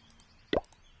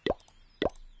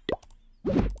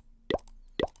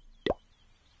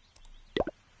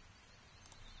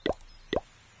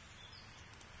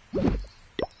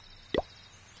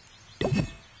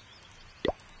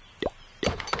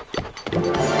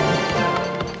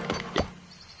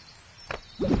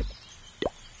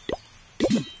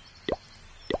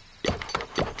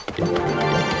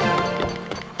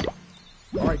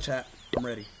 Alright, chat. I'm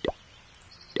ready.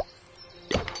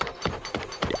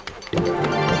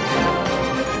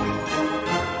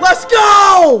 Let's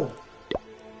go!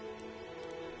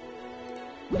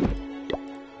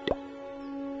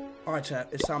 Alright, chat.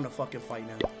 It's time to fucking fight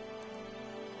now.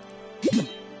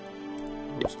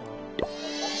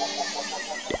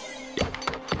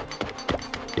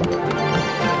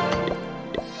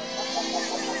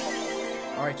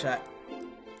 Alright, chat.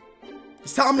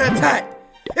 It's time to attack!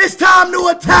 It's time to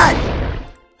attack!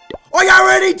 Are y'all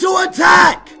ready to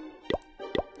attack?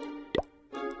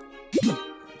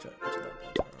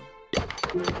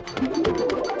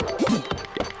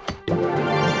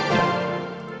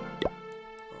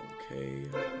 Okay.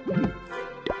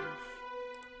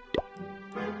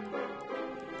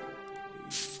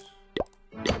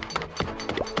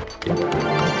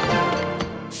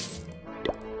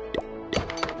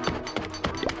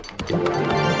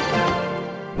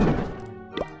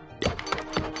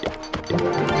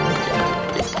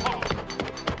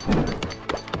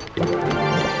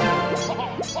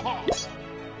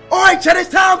 Alright, chat, it's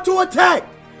time to attack!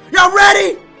 Y'all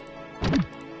ready?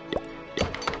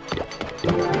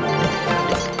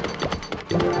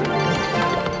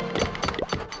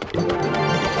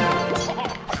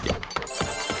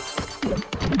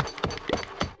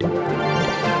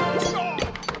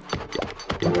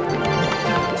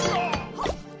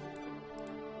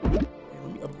 Let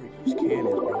me upgrade these cannons,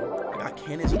 bro. I got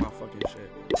cannons in my fucking shit.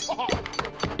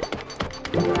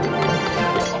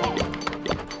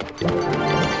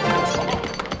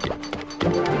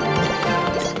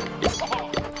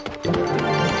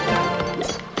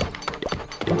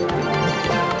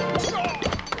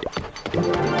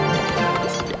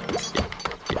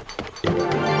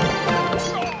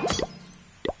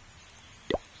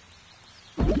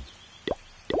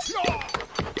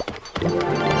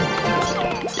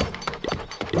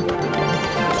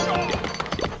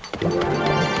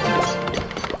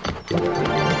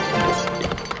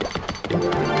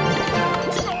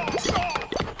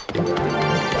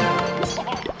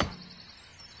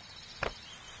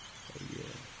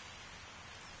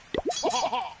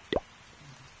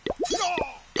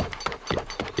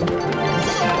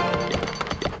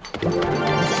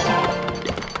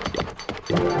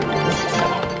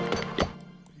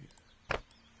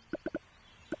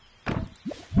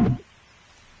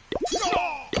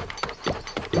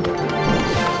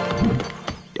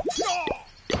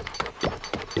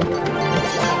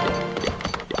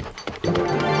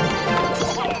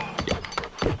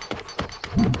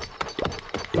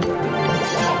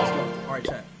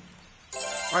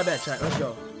 Alright, bet, chat. Let's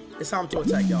go. It's time to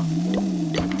attack, y'all.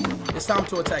 It's time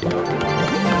to attack, y'all.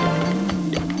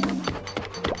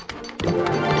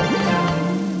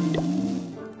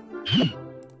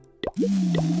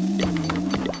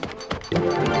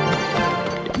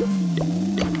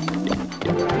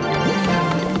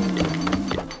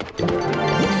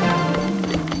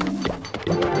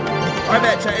 Alright,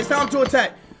 bet, chat. It's time to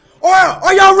attack. Alright,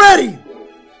 are y'all ready?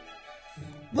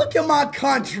 Look at my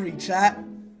country, chat.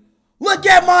 Look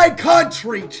at my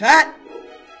country, chat.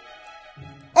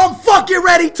 I'm fucking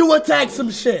ready to attack some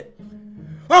shit.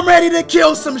 I'm ready to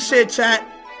kill some shit, chat.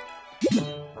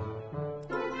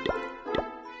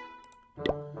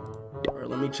 Alright,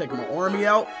 let me check my army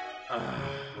out.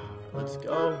 Let's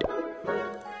go.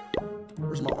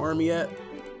 Where's my army at?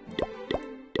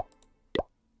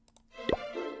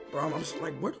 Bro, I'm just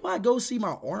like, where do I go see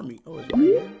my army? Oh, it's right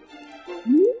here.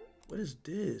 What is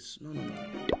this? No.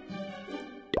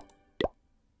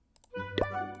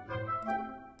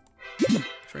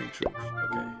 Train troops,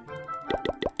 okay.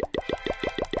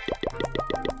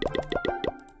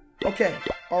 Okay,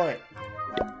 alright.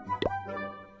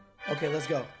 Okay, let's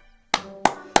go.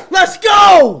 Let's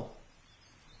go!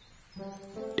 Oh,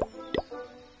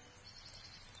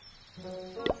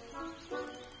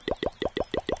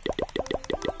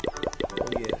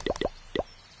 yeah.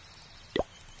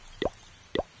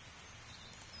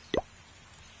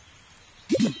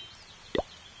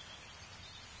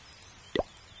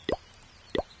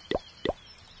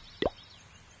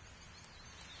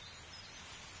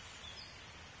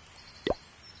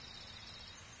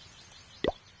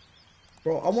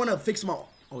 Bro, I want to fix my...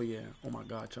 Oh, yeah. Oh, my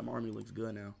God. My army looks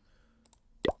good now.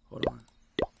 Hold on.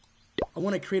 I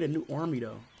want to create a new army,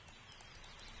 though.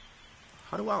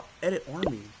 How do I edit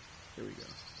army? Here we go.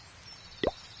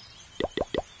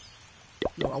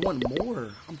 No, I want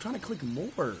more. I'm trying to click more.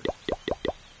 Oh,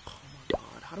 my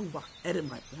God. How do I edit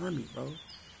my army, bro?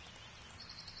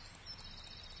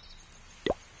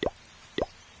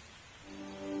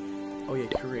 Oh, yeah.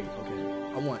 Create. Okay.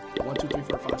 I want 1, 2, 3,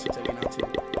 4, 5, 6, 7, 8, 9, 10.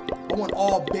 I want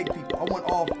all big people. I want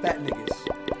all fat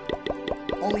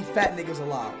niggas. Only fat niggas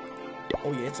allowed.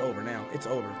 Oh yeah, it's over now. It's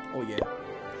over. Oh yeah.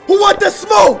 Who want the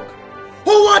smoke?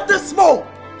 Who want the smoke?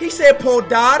 He said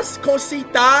podars,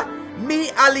 cosita,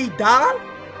 mi alidar.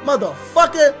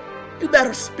 Motherfucker, you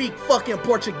better speak fucking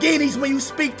Portuguese when you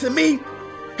speak to me.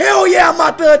 Hell yeah, I'm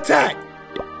about to attack.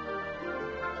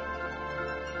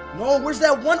 No, where's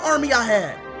that one army I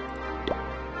had?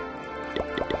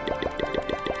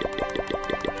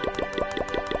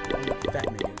 Fat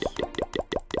niggas.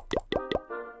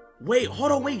 Wait,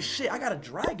 hold on, wait, shit, I got a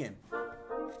dragon.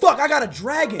 Fuck, I got a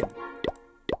dragon.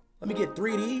 Let me get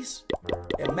 3 of these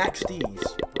and max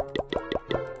these.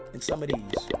 And some of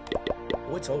these.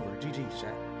 Oh, it's over. GG,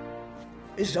 chat.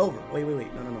 It's over. Wait.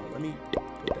 No. Let me put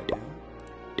that down.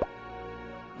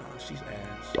 Nah, she's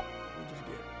ass.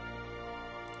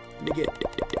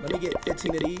 Let me get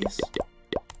 15 of these.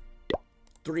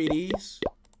 3 of these.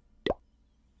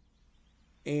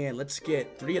 And let's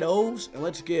get 3 of those. And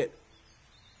let's get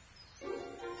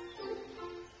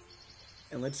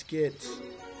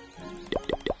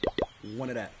 1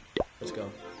 of that. Let's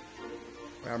go.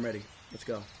 Alright, I'm ready. Let's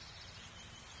go.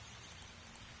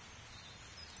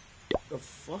 The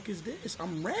fuck is this?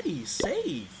 I'm ready.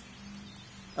 Save.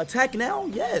 Attack now?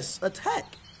 Yes.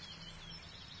 Attack.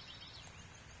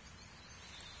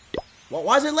 Well,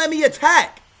 why does it let me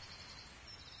attack?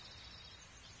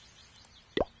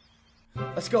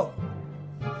 Let's go.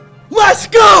 Let's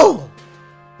go!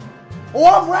 Oh,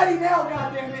 I'm ready now,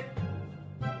 goddammit.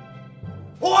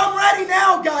 Oh, I'm ready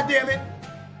now, goddammit.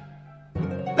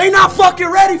 They not fucking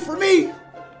ready for me.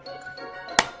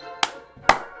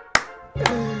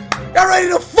 Y'all ready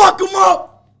to fuck them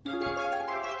up?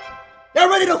 Y'all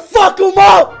ready to fuck them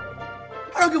up?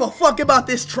 I don't give a fuck about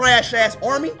this trash-ass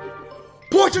army.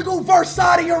 Portugal versus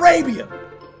Saudi Arabia.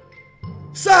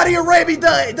 Saudi Arabia,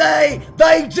 the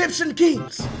Egyptian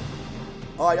kings.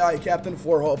 Aye, Captain.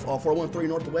 413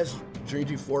 Northwest.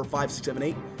 GG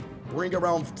 45678. Bring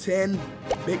around 10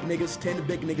 big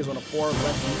niggas on the far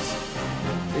left east.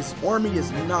 His army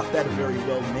is not that very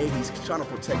well made. He's trying to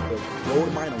protect the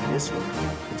gold mine on this one.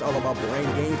 It's all about brain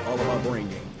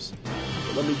games,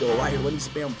 But let me go right here. Let me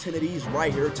spam 10 of these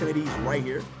right here, 10 of these right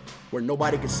here, where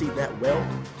nobody can see that well.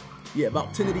 Yeah,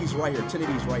 about 10 of these right here, 10 of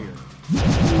these right here.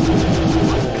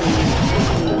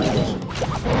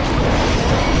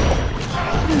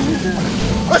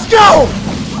 Let's go!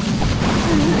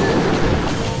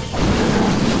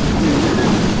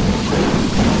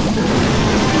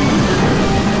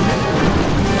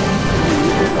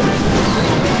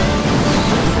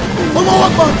 Allahu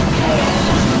Akbar!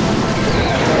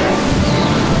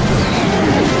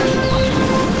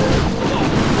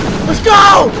 Let's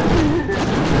go!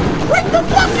 Break the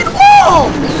fucking wall!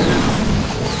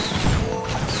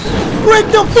 Break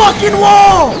the fucking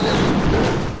wall!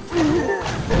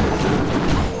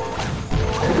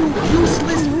 You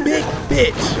useless big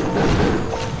bitch!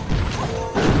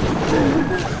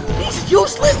 These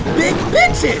useless big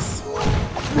bitches!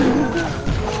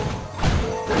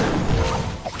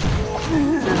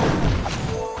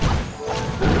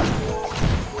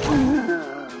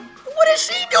 What is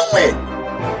she doing?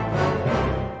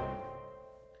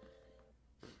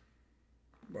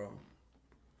 Bro.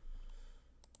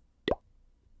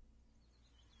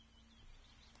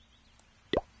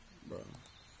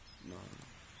 No.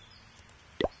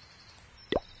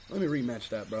 Let me rematch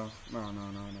that, bro. No.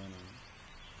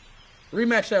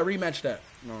 Rematch that.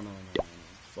 No.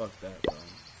 Fuck that, bro.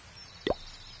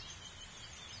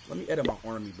 Let me edit my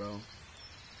army, bro.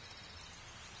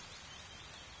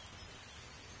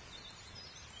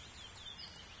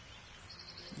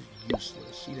 She's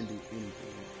useless. She didn't do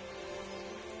anything.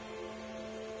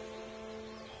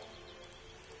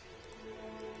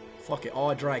 Fuck it,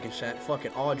 all dragons, chat. Fuck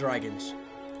it, all dragons.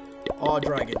 All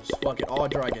dragons. Fuck it, all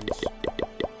dragons.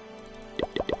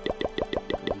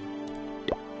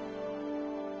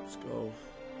 Let's go.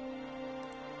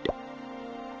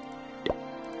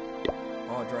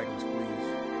 All dragons, please.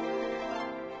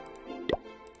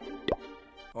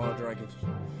 All dragons.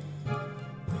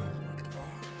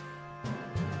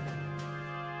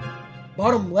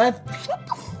 Bottom left. Shut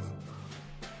the f—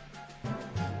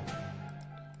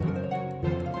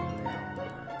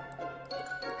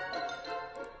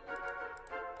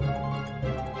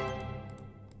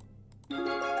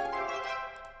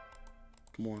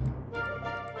 Come on.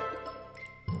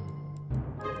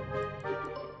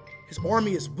 His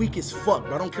army is weak as fuck,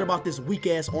 bro. I don't care about this weak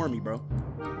ass army, bro.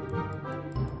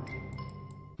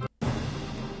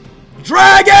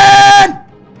 Dragon!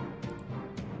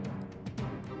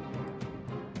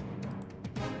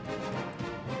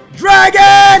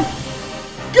 Dragon!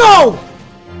 Go!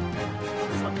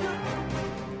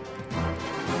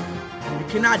 You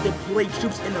cannot deploy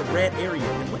troops in the red area.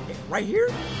 What, right here?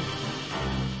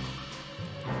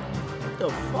 What the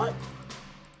fuck?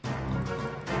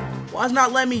 Why is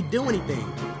not letting me do anything?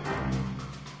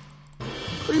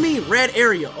 What do you mean red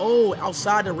area? Oh,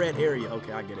 outside the red area.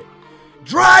 Okay, I get it.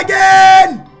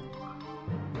 Dragon!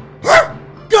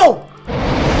 Go!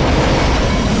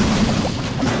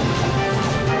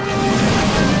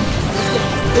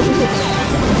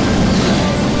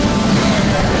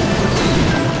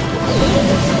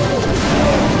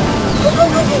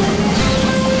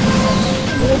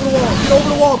 Go over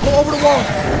the wall, go over the wall.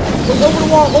 Go over the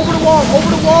wall, over the wall, over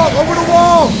the wall, over the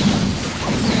wall.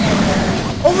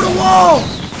 Over the wall.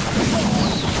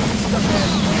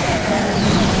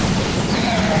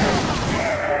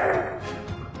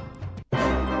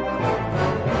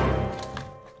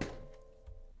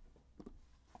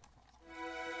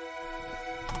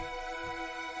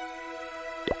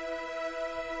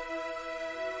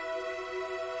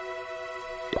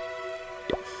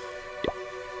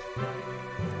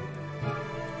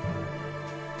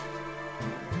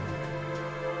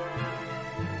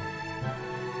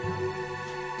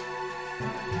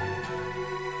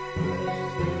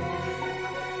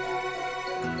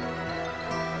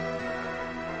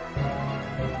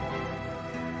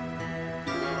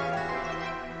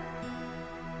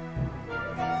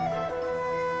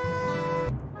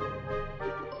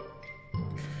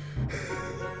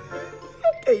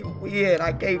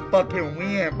 I can't fucking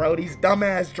win, bro. These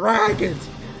dumbass dragons.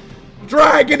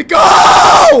 Dragon,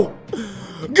 go!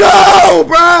 Go,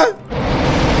 bro!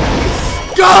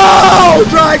 Go!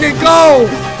 Dragon, go!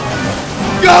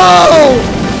 Go!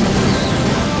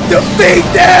 Defeat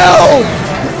them!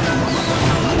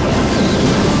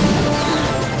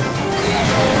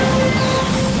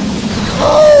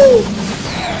 Go!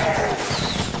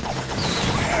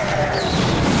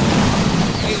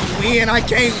 I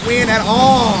can't win at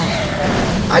all.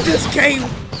 I just can't.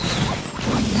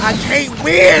 I can't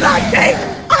win. I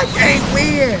can't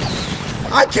win.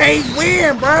 I can't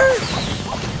win, bro.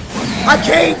 I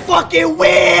can't fucking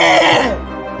win.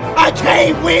 I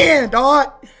can't win,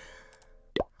 dog.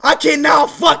 I cannot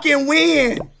fucking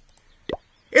win.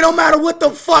 It don't matter what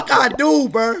the fuck I do,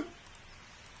 bro.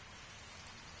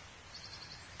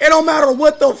 It don't matter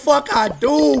what the fuck I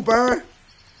do, bro.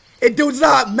 It does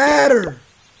not matter.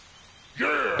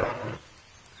 Yeah.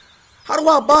 How do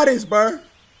I buy this, bro?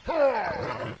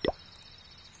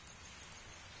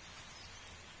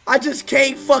 I just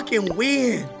can't fucking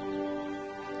win.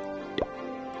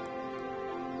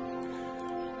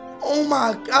 Oh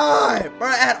my god, bro,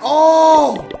 at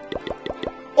all.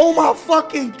 Oh my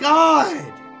fucking god.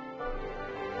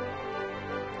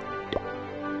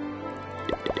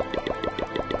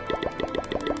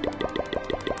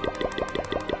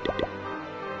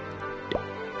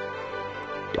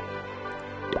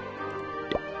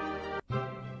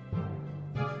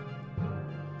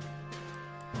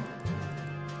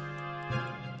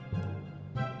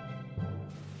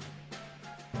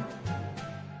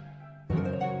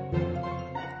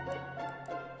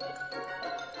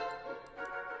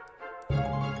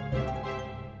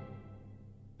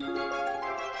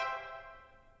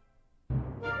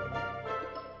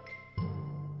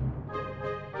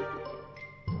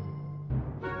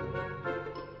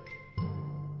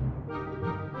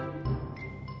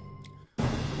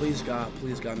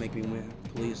 Please God, make me win.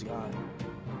 Please God.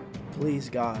 Please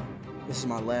God. This is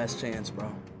my last chance, bro.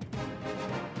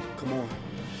 Come on.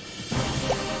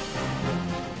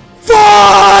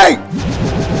 Fight!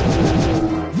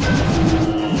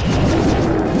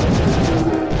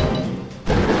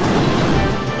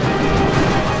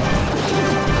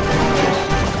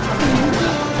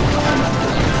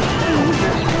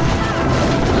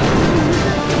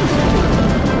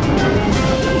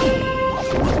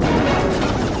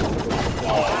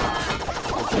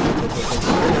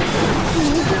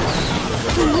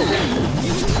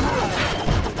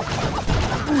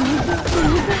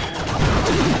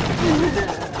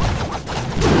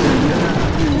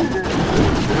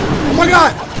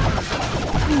 god!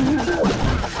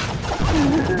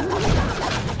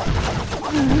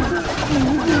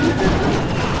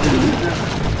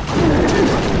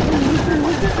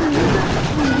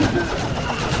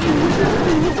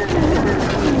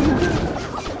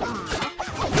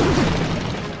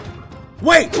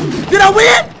 Wait, did I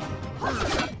win?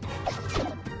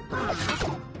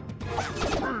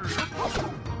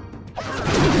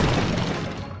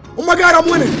 Oh my god, I'm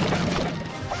winning.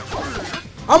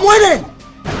 I'm winning.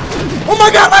 Oh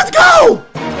my god, let's go.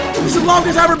 This is the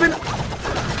longest I've ever been.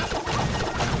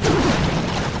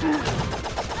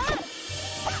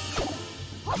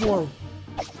 Whoa.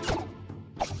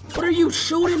 What are you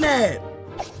shooting at?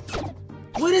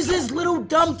 What is this little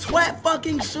dumb twat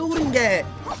fucking shooting at?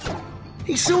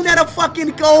 He's shooting at a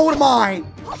fucking gold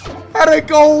mine. At a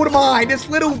gold mine. This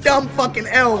little dumb fucking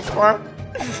elf, bro.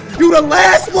 You the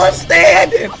last one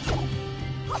standing.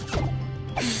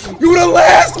 You the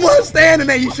last one standing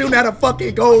there. You shooting at a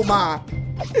fucking gold mine.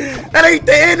 That ain't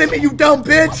the enemy, you dumb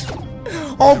bitch.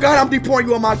 Oh god, I'm deporting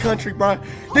you out of my country, bro.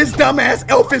 This dumbass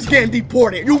elf is getting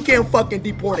deported. You can't fucking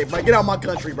deport it, bro. Get out of my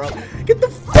country, bro. Get the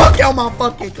fuck out of my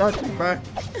fucking country, bro.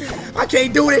 I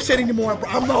can't do this shit anymore, bro.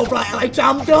 I'm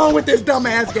done with this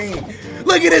dumbass game.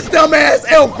 Look at this dumbass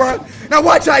elf, bro. Now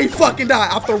watch how he fucking die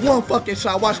after one fucking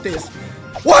shot. Watch this.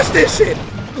 Watch this shit.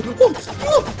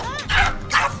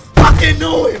 I fucking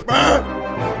knew it, bro.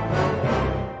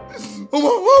 Oh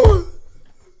my.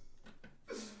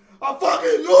 I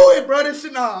fucking knew it, bro. This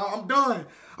shit, nah, I'm done.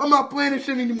 I'm not playing this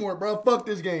shit anymore, bro. Fuck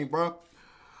this game, bro.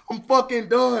 I'm fucking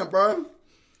done, bro.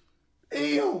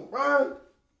 Damn, bro.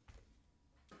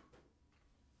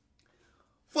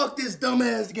 Fuck this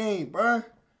dumbass game, bro.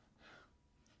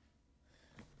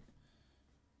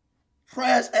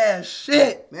 Trash ass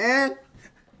shit, man.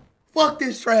 Fuck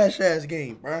this trash ass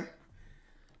game, bro.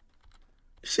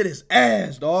 Shit is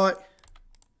ass, dog.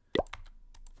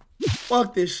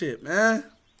 Fuck this shit, man.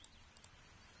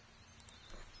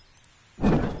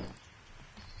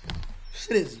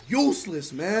 Shit is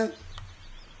useless, man.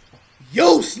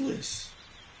 Useless.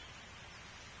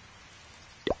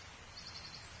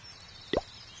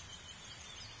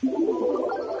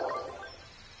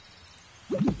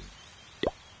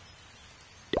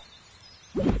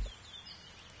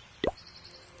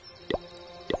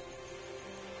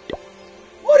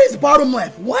 What is bottom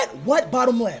left? What? What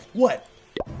bottom left? What?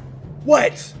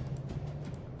 What?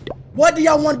 What do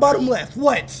y'all want bottom left?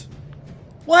 What?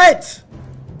 What?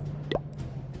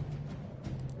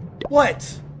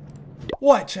 What?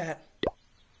 What, chat?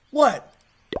 What?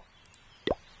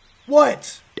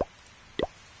 What?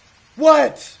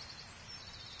 What?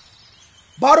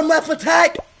 Bottom left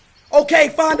attack? Okay,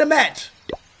 find a match.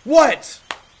 What?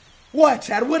 What,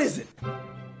 chat? What is it?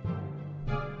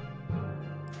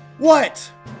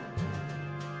 What?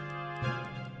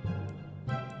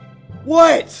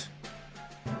 What?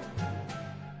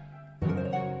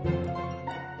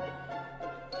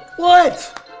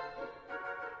 What?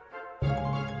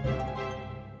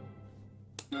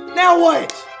 Now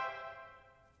what?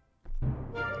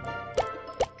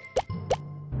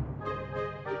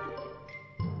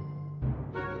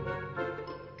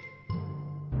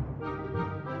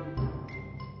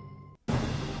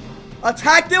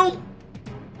 Attack them?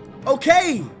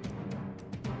 Okay.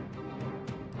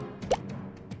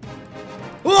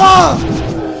 Ah!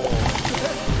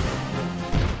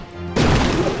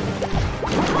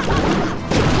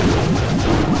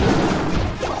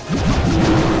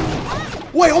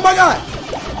 Wait, oh my god!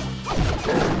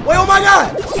 Wait, oh my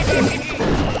god!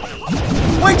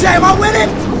 Wait, Jay, am I winning?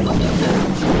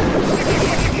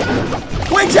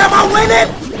 Wait, Jay, am I winning?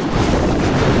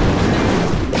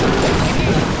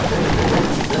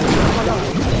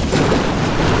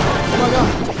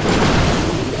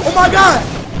 Oh my god!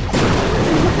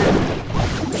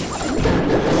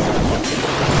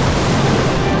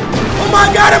 Oh my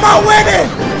god, am I winning?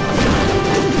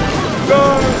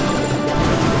 God.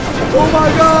 Oh my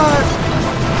god!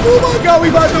 Oh my god, we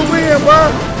about to win, bro!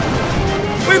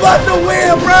 We about to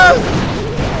win, bro!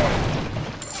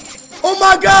 Oh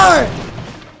my god!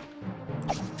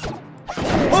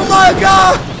 Oh my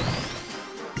god!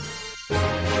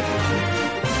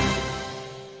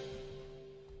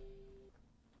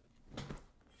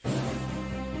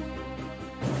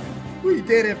 We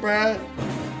did it, bro!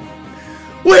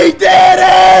 We did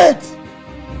it!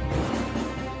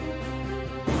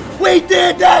 We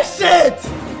did that shit!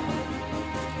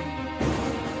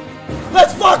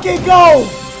 Let's fucking go!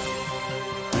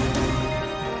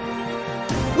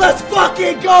 Let's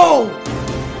fucking go!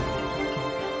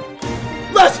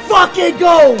 Let's fucking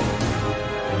go!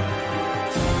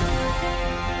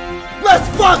 Let's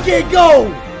fucking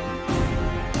go!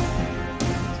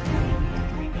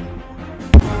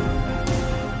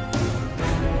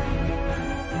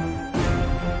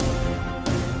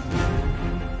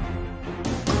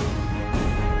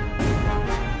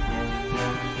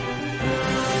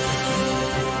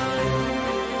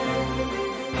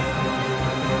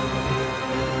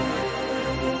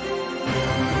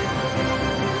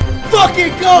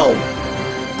 fucking go!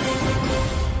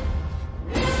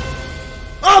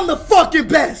 I'm the fucking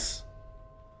best!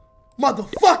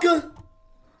 Motherfucker!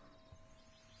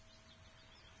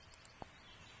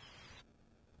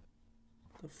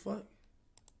 The fuck?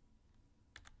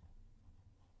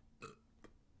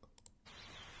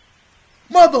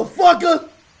 Motherfucker!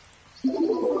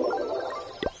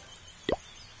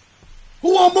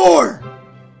 Who want more?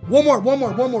 One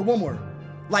more.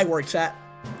 Light work, chat.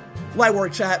 Light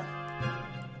work, chat.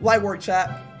 Light work,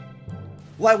 chat.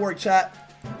 Light work, chat.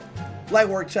 Light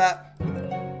work, chat.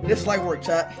 This light work,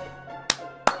 chat.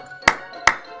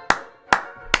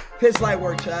 This light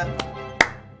work, chat.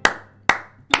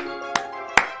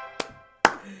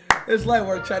 This light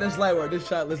work, chat. This light work. This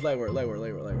chat. This light work. Light work.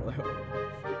 Light work. Light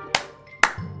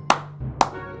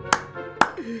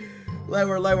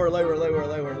work. Light work. Light work. Light work.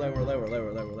 Light work. Light work. Light work. Light work. Light work. Light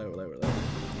work. Light work. Light work.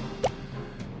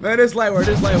 Man, this light work.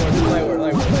 This light work. This light work.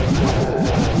 Light work.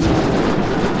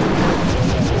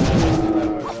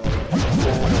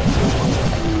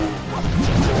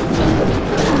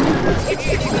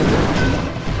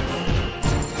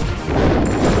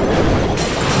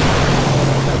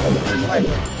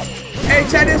 Hey,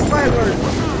 chat, this light work.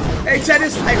 Hey, chat,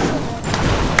 this light work.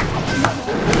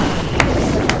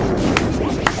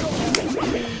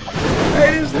 Hey,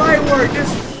 this light work.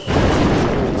 This.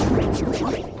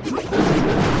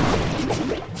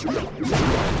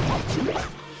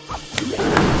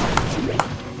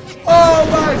 Oh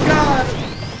my god.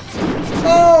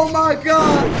 Oh my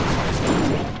god.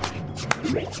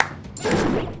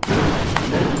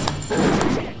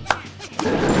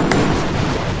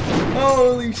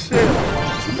 Holy shit.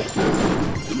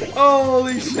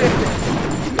 Holy shit.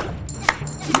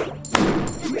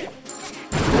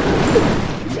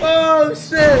 Oh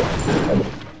shit.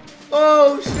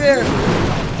 Oh shit.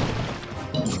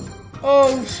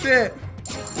 Oh shit.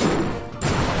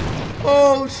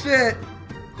 Oh shit.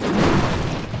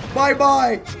 Bye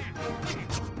bye.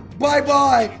 Bye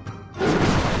bye.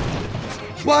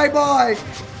 Bye bye.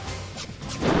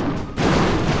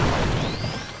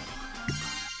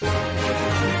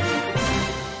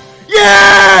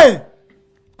 Yeah!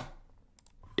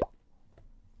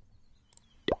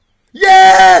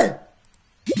 Yeah!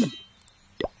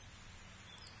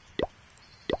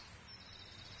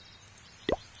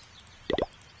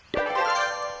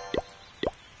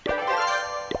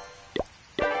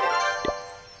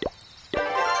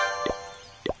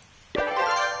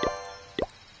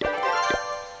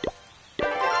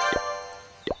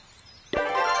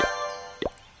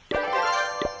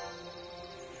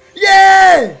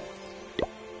 Yeah!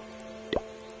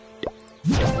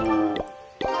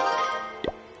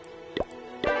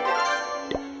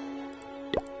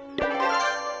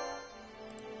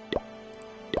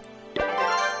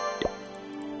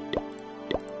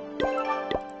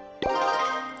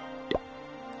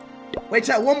 Wait,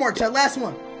 chat, one more, chat, last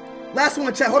one. Last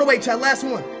one, chat, hold on, wait, chat, last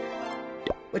one.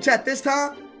 But chat, this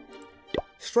time,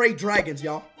 straight dragons,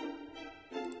 y'all.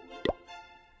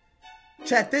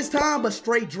 Chat, this time, but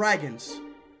straight dragons.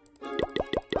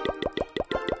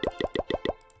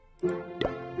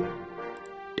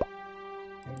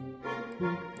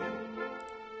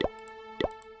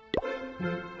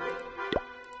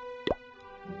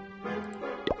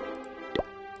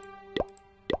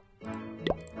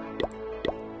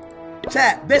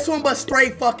 Chat, this one but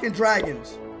straight fucking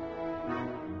dragons.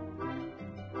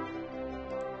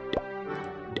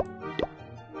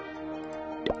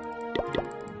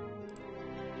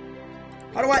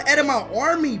 How do I edit my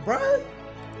army, bruh?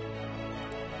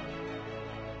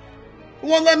 Who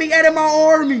won't let me edit my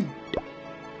army?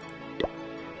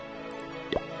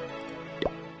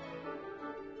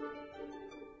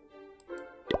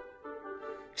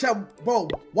 Chat, bro,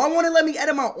 why won't it let me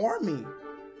edit my army?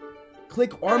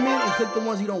 Click army and click the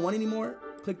ones you don't want anymore.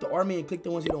 Click the army and click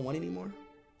the ones you don't want anymore.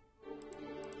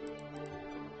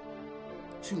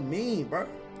 What you mean, bro?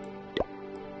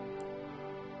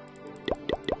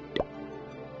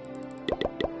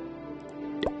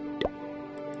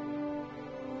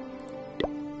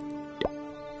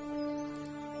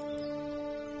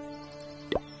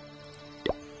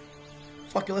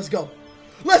 Fuck it, let's go.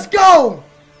 Let's go!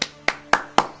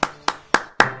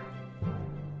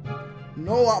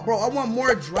 No, bro, I want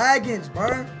more dragons,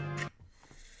 bro.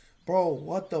 Bro,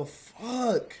 what the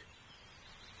fuck?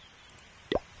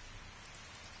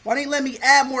 Why didn't you let me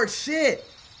add more shit?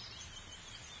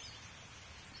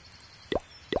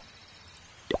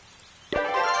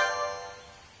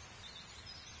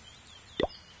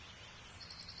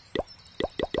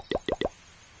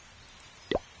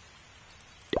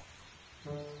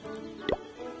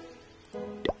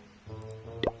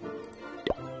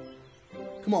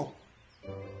 Come on.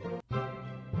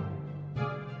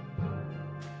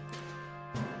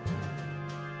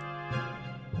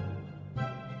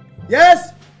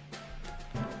 Yes?